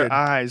 Pure Look at scared. their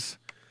eyes.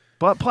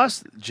 But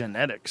plus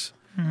genetics.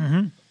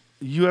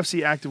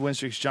 UFC active win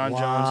streaks: John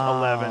Jones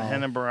 11,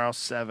 Henan Barrow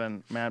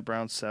 7, Matt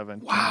Brown 7.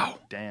 Wow,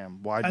 damn,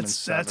 Weidman That's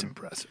 7.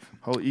 impressive.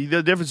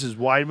 The difference is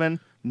Weidman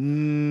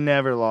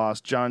never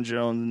lost. John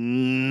Jones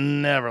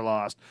never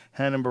lost.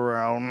 Henan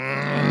Barrow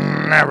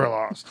never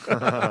lost.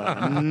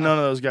 None of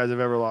those guys have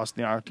ever lost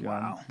in the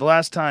octagon. Wow. The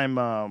last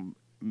time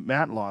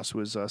Matt lost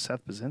was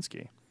Seth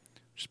Baczynski,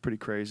 which is pretty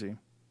crazy.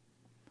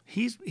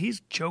 He's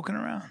joking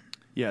around.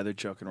 Yeah, they're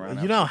joking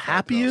around. You know how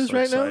happy he is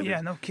right now?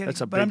 Yeah, no kidding. That's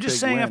a but I'm big, just big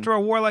saying, win. after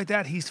a war like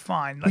that, he's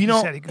fine. Like You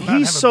know, said, he can go out and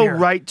he's have a so beer.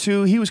 right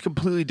too. He was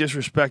completely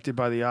disrespected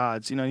by the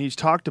odds. You know, he's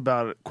talked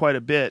about it quite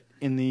a bit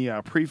in the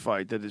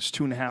pre-fight that it's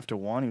 2.5 to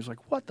 1. He was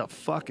like, "What the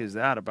fuck is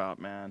that about,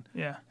 man?"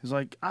 Yeah. He's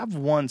like, "I've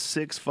won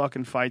 6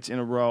 fucking fights in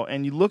a row,"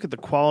 and you look at the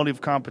quality of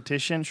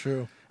competition.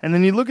 True. And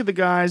then you look at the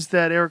guys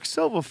that Eric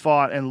Silva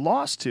fought and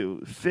lost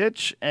to,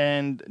 Fitch,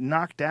 and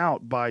knocked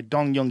out by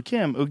Dong Young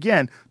Kim.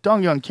 Again,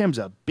 Dong Young Kim's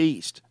a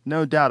beast,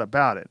 no doubt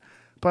about it.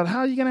 But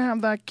how are you going to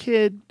have that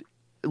kid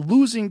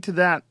losing to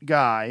that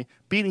guy,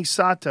 beating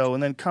Sato,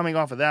 and then coming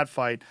off of that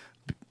fight,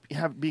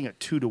 being a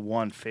 2 to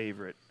 1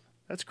 favorite?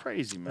 That's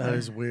crazy, man. That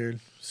is weird.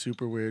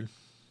 Super weird.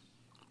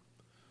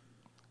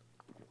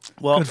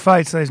 Well, Good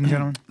fights, ladies and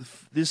gentlemen.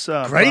 this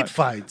Great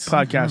fights.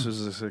 podcast was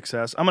a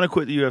success. I'm going to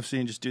quit the UFC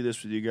and just do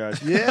this with you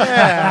guys.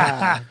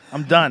 Yeah.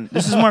 I'm done.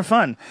 This is more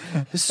fun.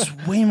 This is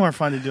way more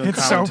fun than doing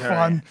It's so commentary.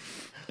 fun.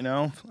 You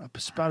know,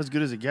 it's about as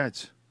good as it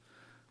gets.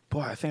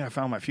 Boy, I think I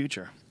found my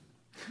future.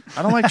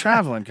 I don't like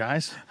traveling,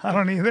 guys. I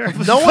don't either.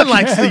 No one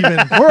likes leaving.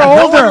 We're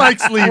No older. one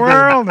likes leaving.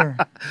 We're older.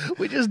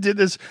 We just did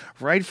this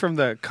right from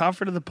the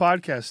comfort of the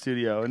podcast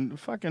studio, and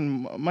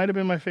fucking might have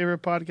been my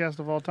favorite podcast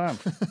of all time.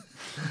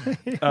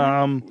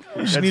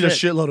 We just need a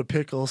shitload of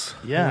pickles.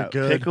 Yeah,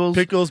 We're good.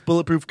 pickles.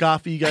 Bulletproof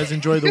coffee. You guys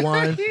enjoy the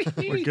wine.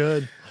 We're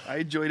good. I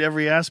enjoyed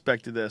every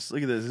aspect of this.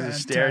 Look at this. This is a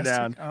stare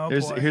down.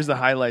 Fantastic. Oh, boy. Here's the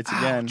highlights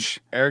again.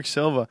 Eric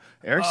Silva.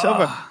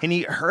 And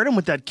he hurt him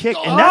with that kick.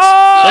 And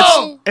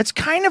that's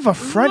kind of a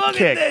front Look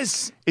kick. at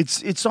this.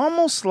 It's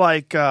almost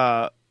like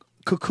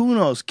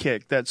Kakuno's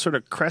kick, that sort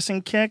of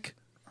crescent kick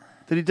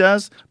that he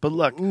does. But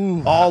look,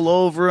 all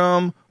over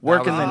him,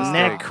 working That was the a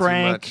neck mistake.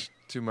 crank.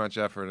 Too much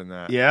effort in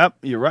that. Yep,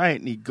 you're right.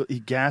 And he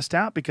gassed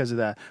out because of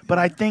that. But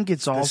I think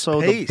it's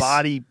also pace.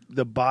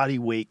 the body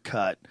weight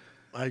cut.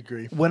 I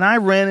agree. When I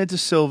ran into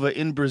Silva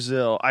in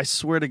Brazil, I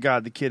swear to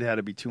God, the kid had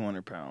to be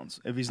 200 pounds.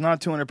 If he's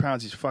not 200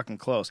 pounds, he's fucking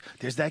close.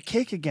 There's that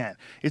kick again.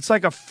 It's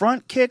like a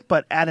front kick,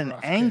 but at an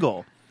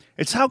angle.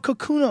 It's how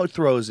Kakuno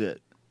throws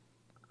it.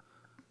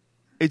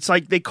 It's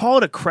like they call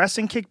it a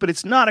crescent kick, but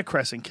it's not a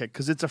crescent kick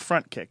because it's a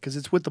front kick because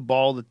it's with the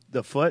ball,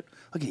 the foot.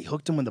 Look, he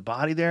hooked him with the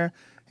body there.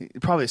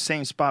 Probably the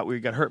same spot where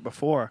he got hurt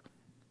before.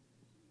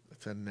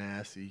 It's a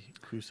nasty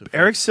crucifix.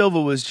 Eric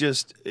Silva was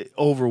just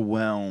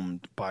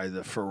overwhelmed by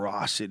the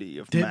ferocity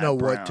of Didn't Matt know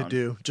what to Brown.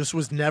 do. Just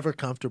was never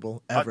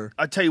comfortable, ever.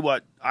 I tell you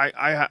what, I'm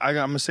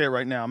going to say it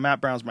right now.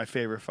 Matt Brown's my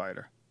favorite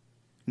fighter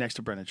next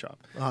to Brendan Schaub.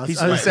 I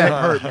He's was saying,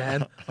 I'm hurt,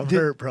 man. I'm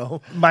hurt,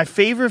 bro. my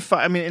favorite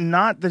fight. I mean, and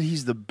not that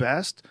he's the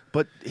best,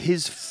 but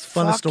his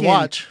Funnest to fucking-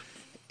 watch.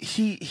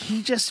 He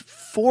just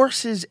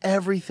forces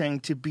everything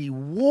to be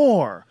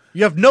war.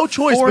 You have no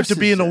choice but to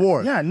be in a Forces it.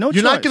 war. Yeah, no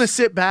You're not choice. going to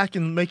sit back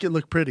and make it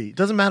look pretty. It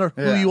doesn't matter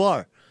who Yeah. you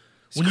are.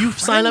 When you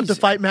sign up to crazy.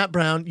 fight Matt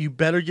Brown, you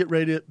better get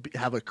ready to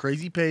have a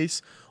crazy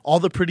pace. All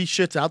the pretty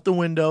shit's out the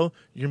window.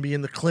 You're going to be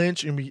in the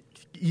clinch. You're going to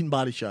be eating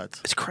body shots.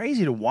 It's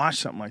crazy to watch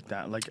something like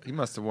that. Like, He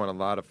must have won a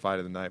lot of Fight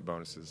of the Night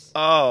bonuses.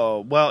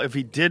 oh, well, if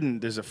he didn't,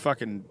 there's a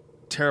fucking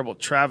terrible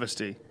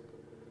travesty.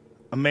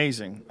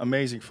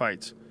 Amazing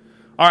fights.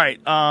 All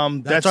right,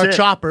 That's that's our it.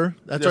 chopper.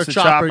 That's our the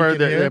chopper. You can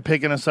They're, hear. they're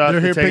picking us up.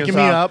 They're here taking picking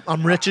us me off. up.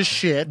 I'm rich as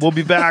shit. We'll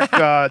be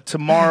back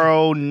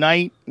tomorrow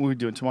night. What are we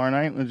doing tomorrow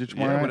night? We'll do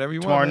tomorrow Yeah, night. whatever you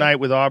want, Tomorrow man. night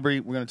with Aubrey.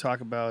 We're going to talk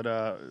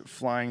about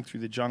flying through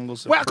the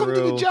jungles of Welcome to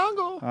Peru the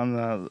jungle. on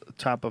the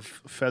top of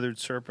feathered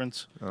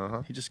serpents.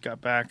 Uh-huh. He just got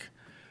back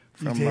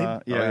from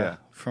did?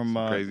 from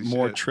crazy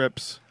more shit.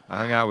 trips. I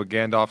hung out with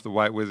Gandalf the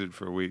White Wizard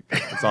for a week.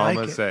 That's all I'm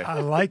going to say.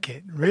 I like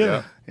it. Really.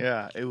 Yeah.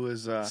 Yeah, it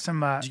was. Some.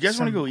 do you guys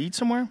want to go eat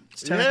somewhere?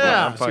 It's 10 Yeah. o'clock.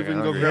 I'm See if we fucking can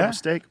go hungry. grab Yeah. a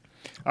steak.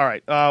 All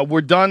right, we're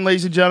done,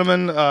 ladies and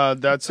gentlemen.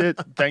 That's it.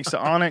 Thanks to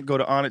Onnit. Go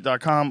to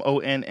onnit.com,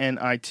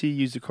 ONNIT.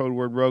 Use the code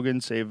word Rogan.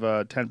 Save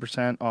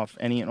 10% off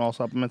any and all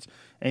supplements.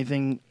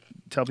 Anything?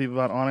 Tell people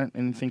about Onnit.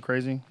 Anything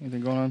crazy?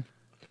 Anything going on?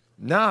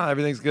 Nah,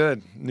 everything's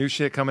good. New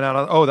shit coming out.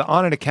 Oh, the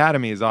Onnit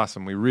Academy is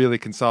awesome. We're really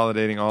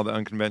consolidating all the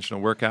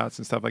unconventional workouts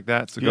and stuff like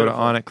that. So go to Beautiful.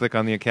 Onnit, click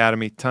on the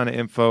Academy. Ton of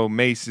info,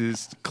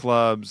 maces,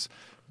 clubs.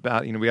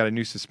 About we got a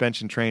new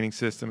suspension training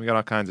system. We got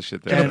all kinds of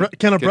shit there.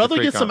 Can a the brother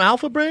freak get some on.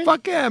 alpha brain?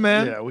 Fuck yeah,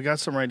 man. Yeah, we got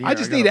some right here. I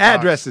just got need a box.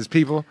 addresses,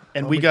 people.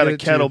 And I'm we gonna got a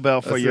get it too.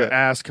 kettlebell for That's your it.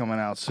 ass coming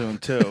out soon,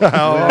 too. We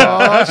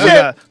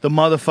got the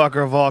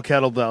motherfucker of all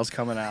kettlebells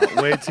coming out.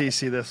 Wait till you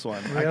see this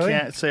one. I Really?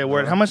 can't say a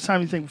word. How much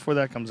time do you think before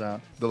that comes out?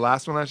 The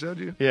last one I showed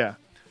you? Yeah.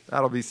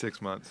 That'll be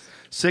 6 months.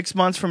 6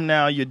 months from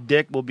now, your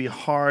dick will be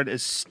hard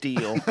as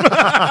steel,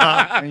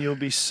 and you'll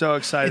be so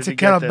excited It's a to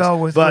get this.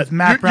 kettlebell with But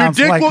Matt Brown's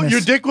likeness.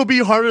 Your dick will be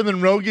harder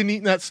than Rogan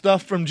eating that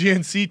stuff from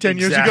GNC 10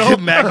 years Exactly.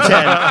 ago.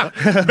 Mac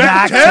 10.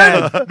 Mac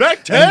 10.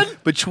 Back 10?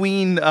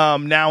 Between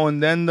now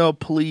and then, though,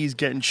 please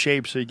get in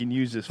shape so you can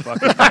use this fucking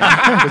thing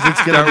because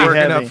it's gonna Start be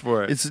working heavy. up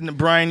for it. It's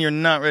Brian, you're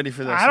not ready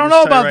for this. I don't I'm know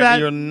just telling about you right, that.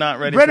 You're not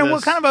ready Brendan, for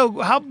what this. kind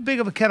of how big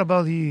of a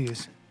kettlebell do you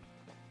use?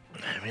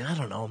 I mean, I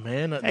don't know,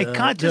 man. Hey, The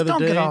God, just other don't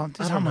get day, all- just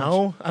I how don't much?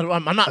 know.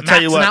 I'm not I'll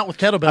tell you maxing what, out with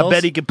kettlebells. I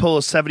bet he could pull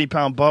a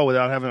 70-pound bow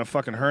without having a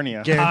fucking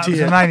hernia. It Guarantee was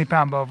a it.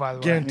 90-pound bow, by the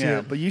way. Guarantee Yeah,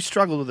 it. but you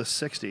struggled with a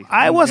 60.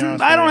 I I'll be wasn't.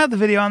 honest I with don't you. have the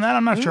video on that.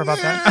 I'm not sure about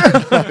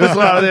that. There's a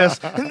lot of this.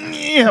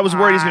 I was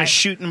worried he was going to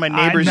shoot in my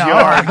neighbor's know,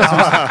 yard.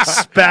 I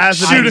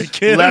Spasming Shoot a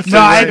kid. left No,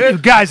 and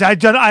right. guys, I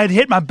had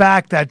hit my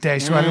back that day,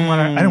 so I didn't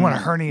want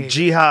to herniate.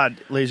 Jihad,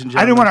 ladies and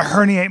I gentlemen. didn't want to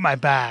herniate my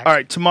back. All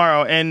right,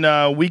 tomorrow,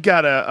 and we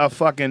got a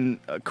fucking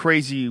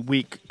crazy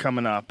week coming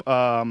up.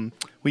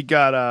 We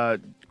got, I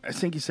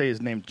think you say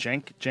his name,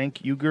 Cenk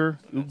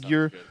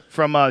Uygur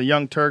from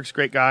Young Turks,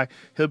 great guy.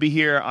 He'll be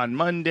here on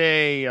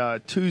Monday.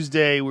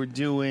 Tuesday, we're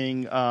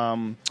doing,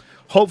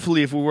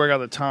 hopefully, if we work out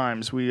the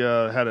times, we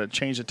had to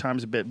change the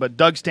times a bit. But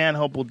Doug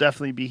Stanhope will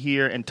definitely be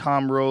here, and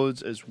Tom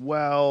Rhodes as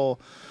well.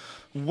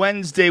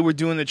 Wednesday, we're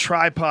doing the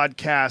Tripod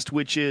Cast,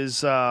 which is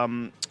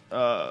Duncan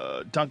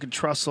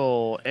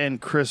Trussell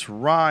and Chris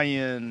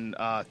Ryan.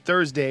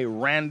 Thursday,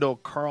 Randall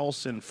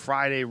Carlson.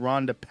 Friday,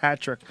 Rhonda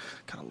Patrick.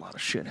 Got a lot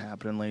of shit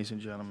happening, ladies and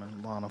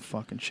gentlemen. A lot of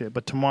fucking shit.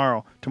 But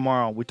tomorrow,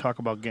 we talk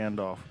about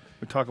Gandalf.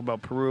 We talk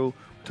about Peru.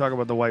 We talk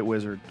about the White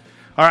Wizard.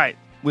 All right.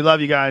 We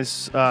love you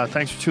guys.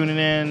 Thanks for tuning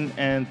in,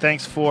 and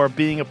thanks for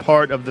being a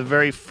part of the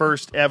very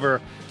first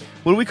ever.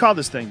 What do we call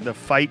this thing? The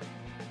Fight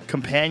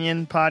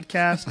Companion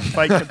podcast?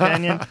 Fight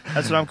Companion?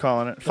 That's what I'm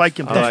calling it. Fight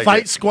The Companion.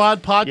 Fight Squad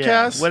Yeah,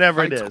 podcast.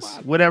 whatever it is.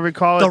 Whatever you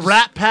call it. The just-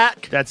 Rat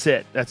Pack. That's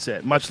it.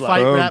 Much love.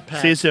 Fight Rat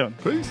Pack. See you soon.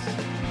 Peace.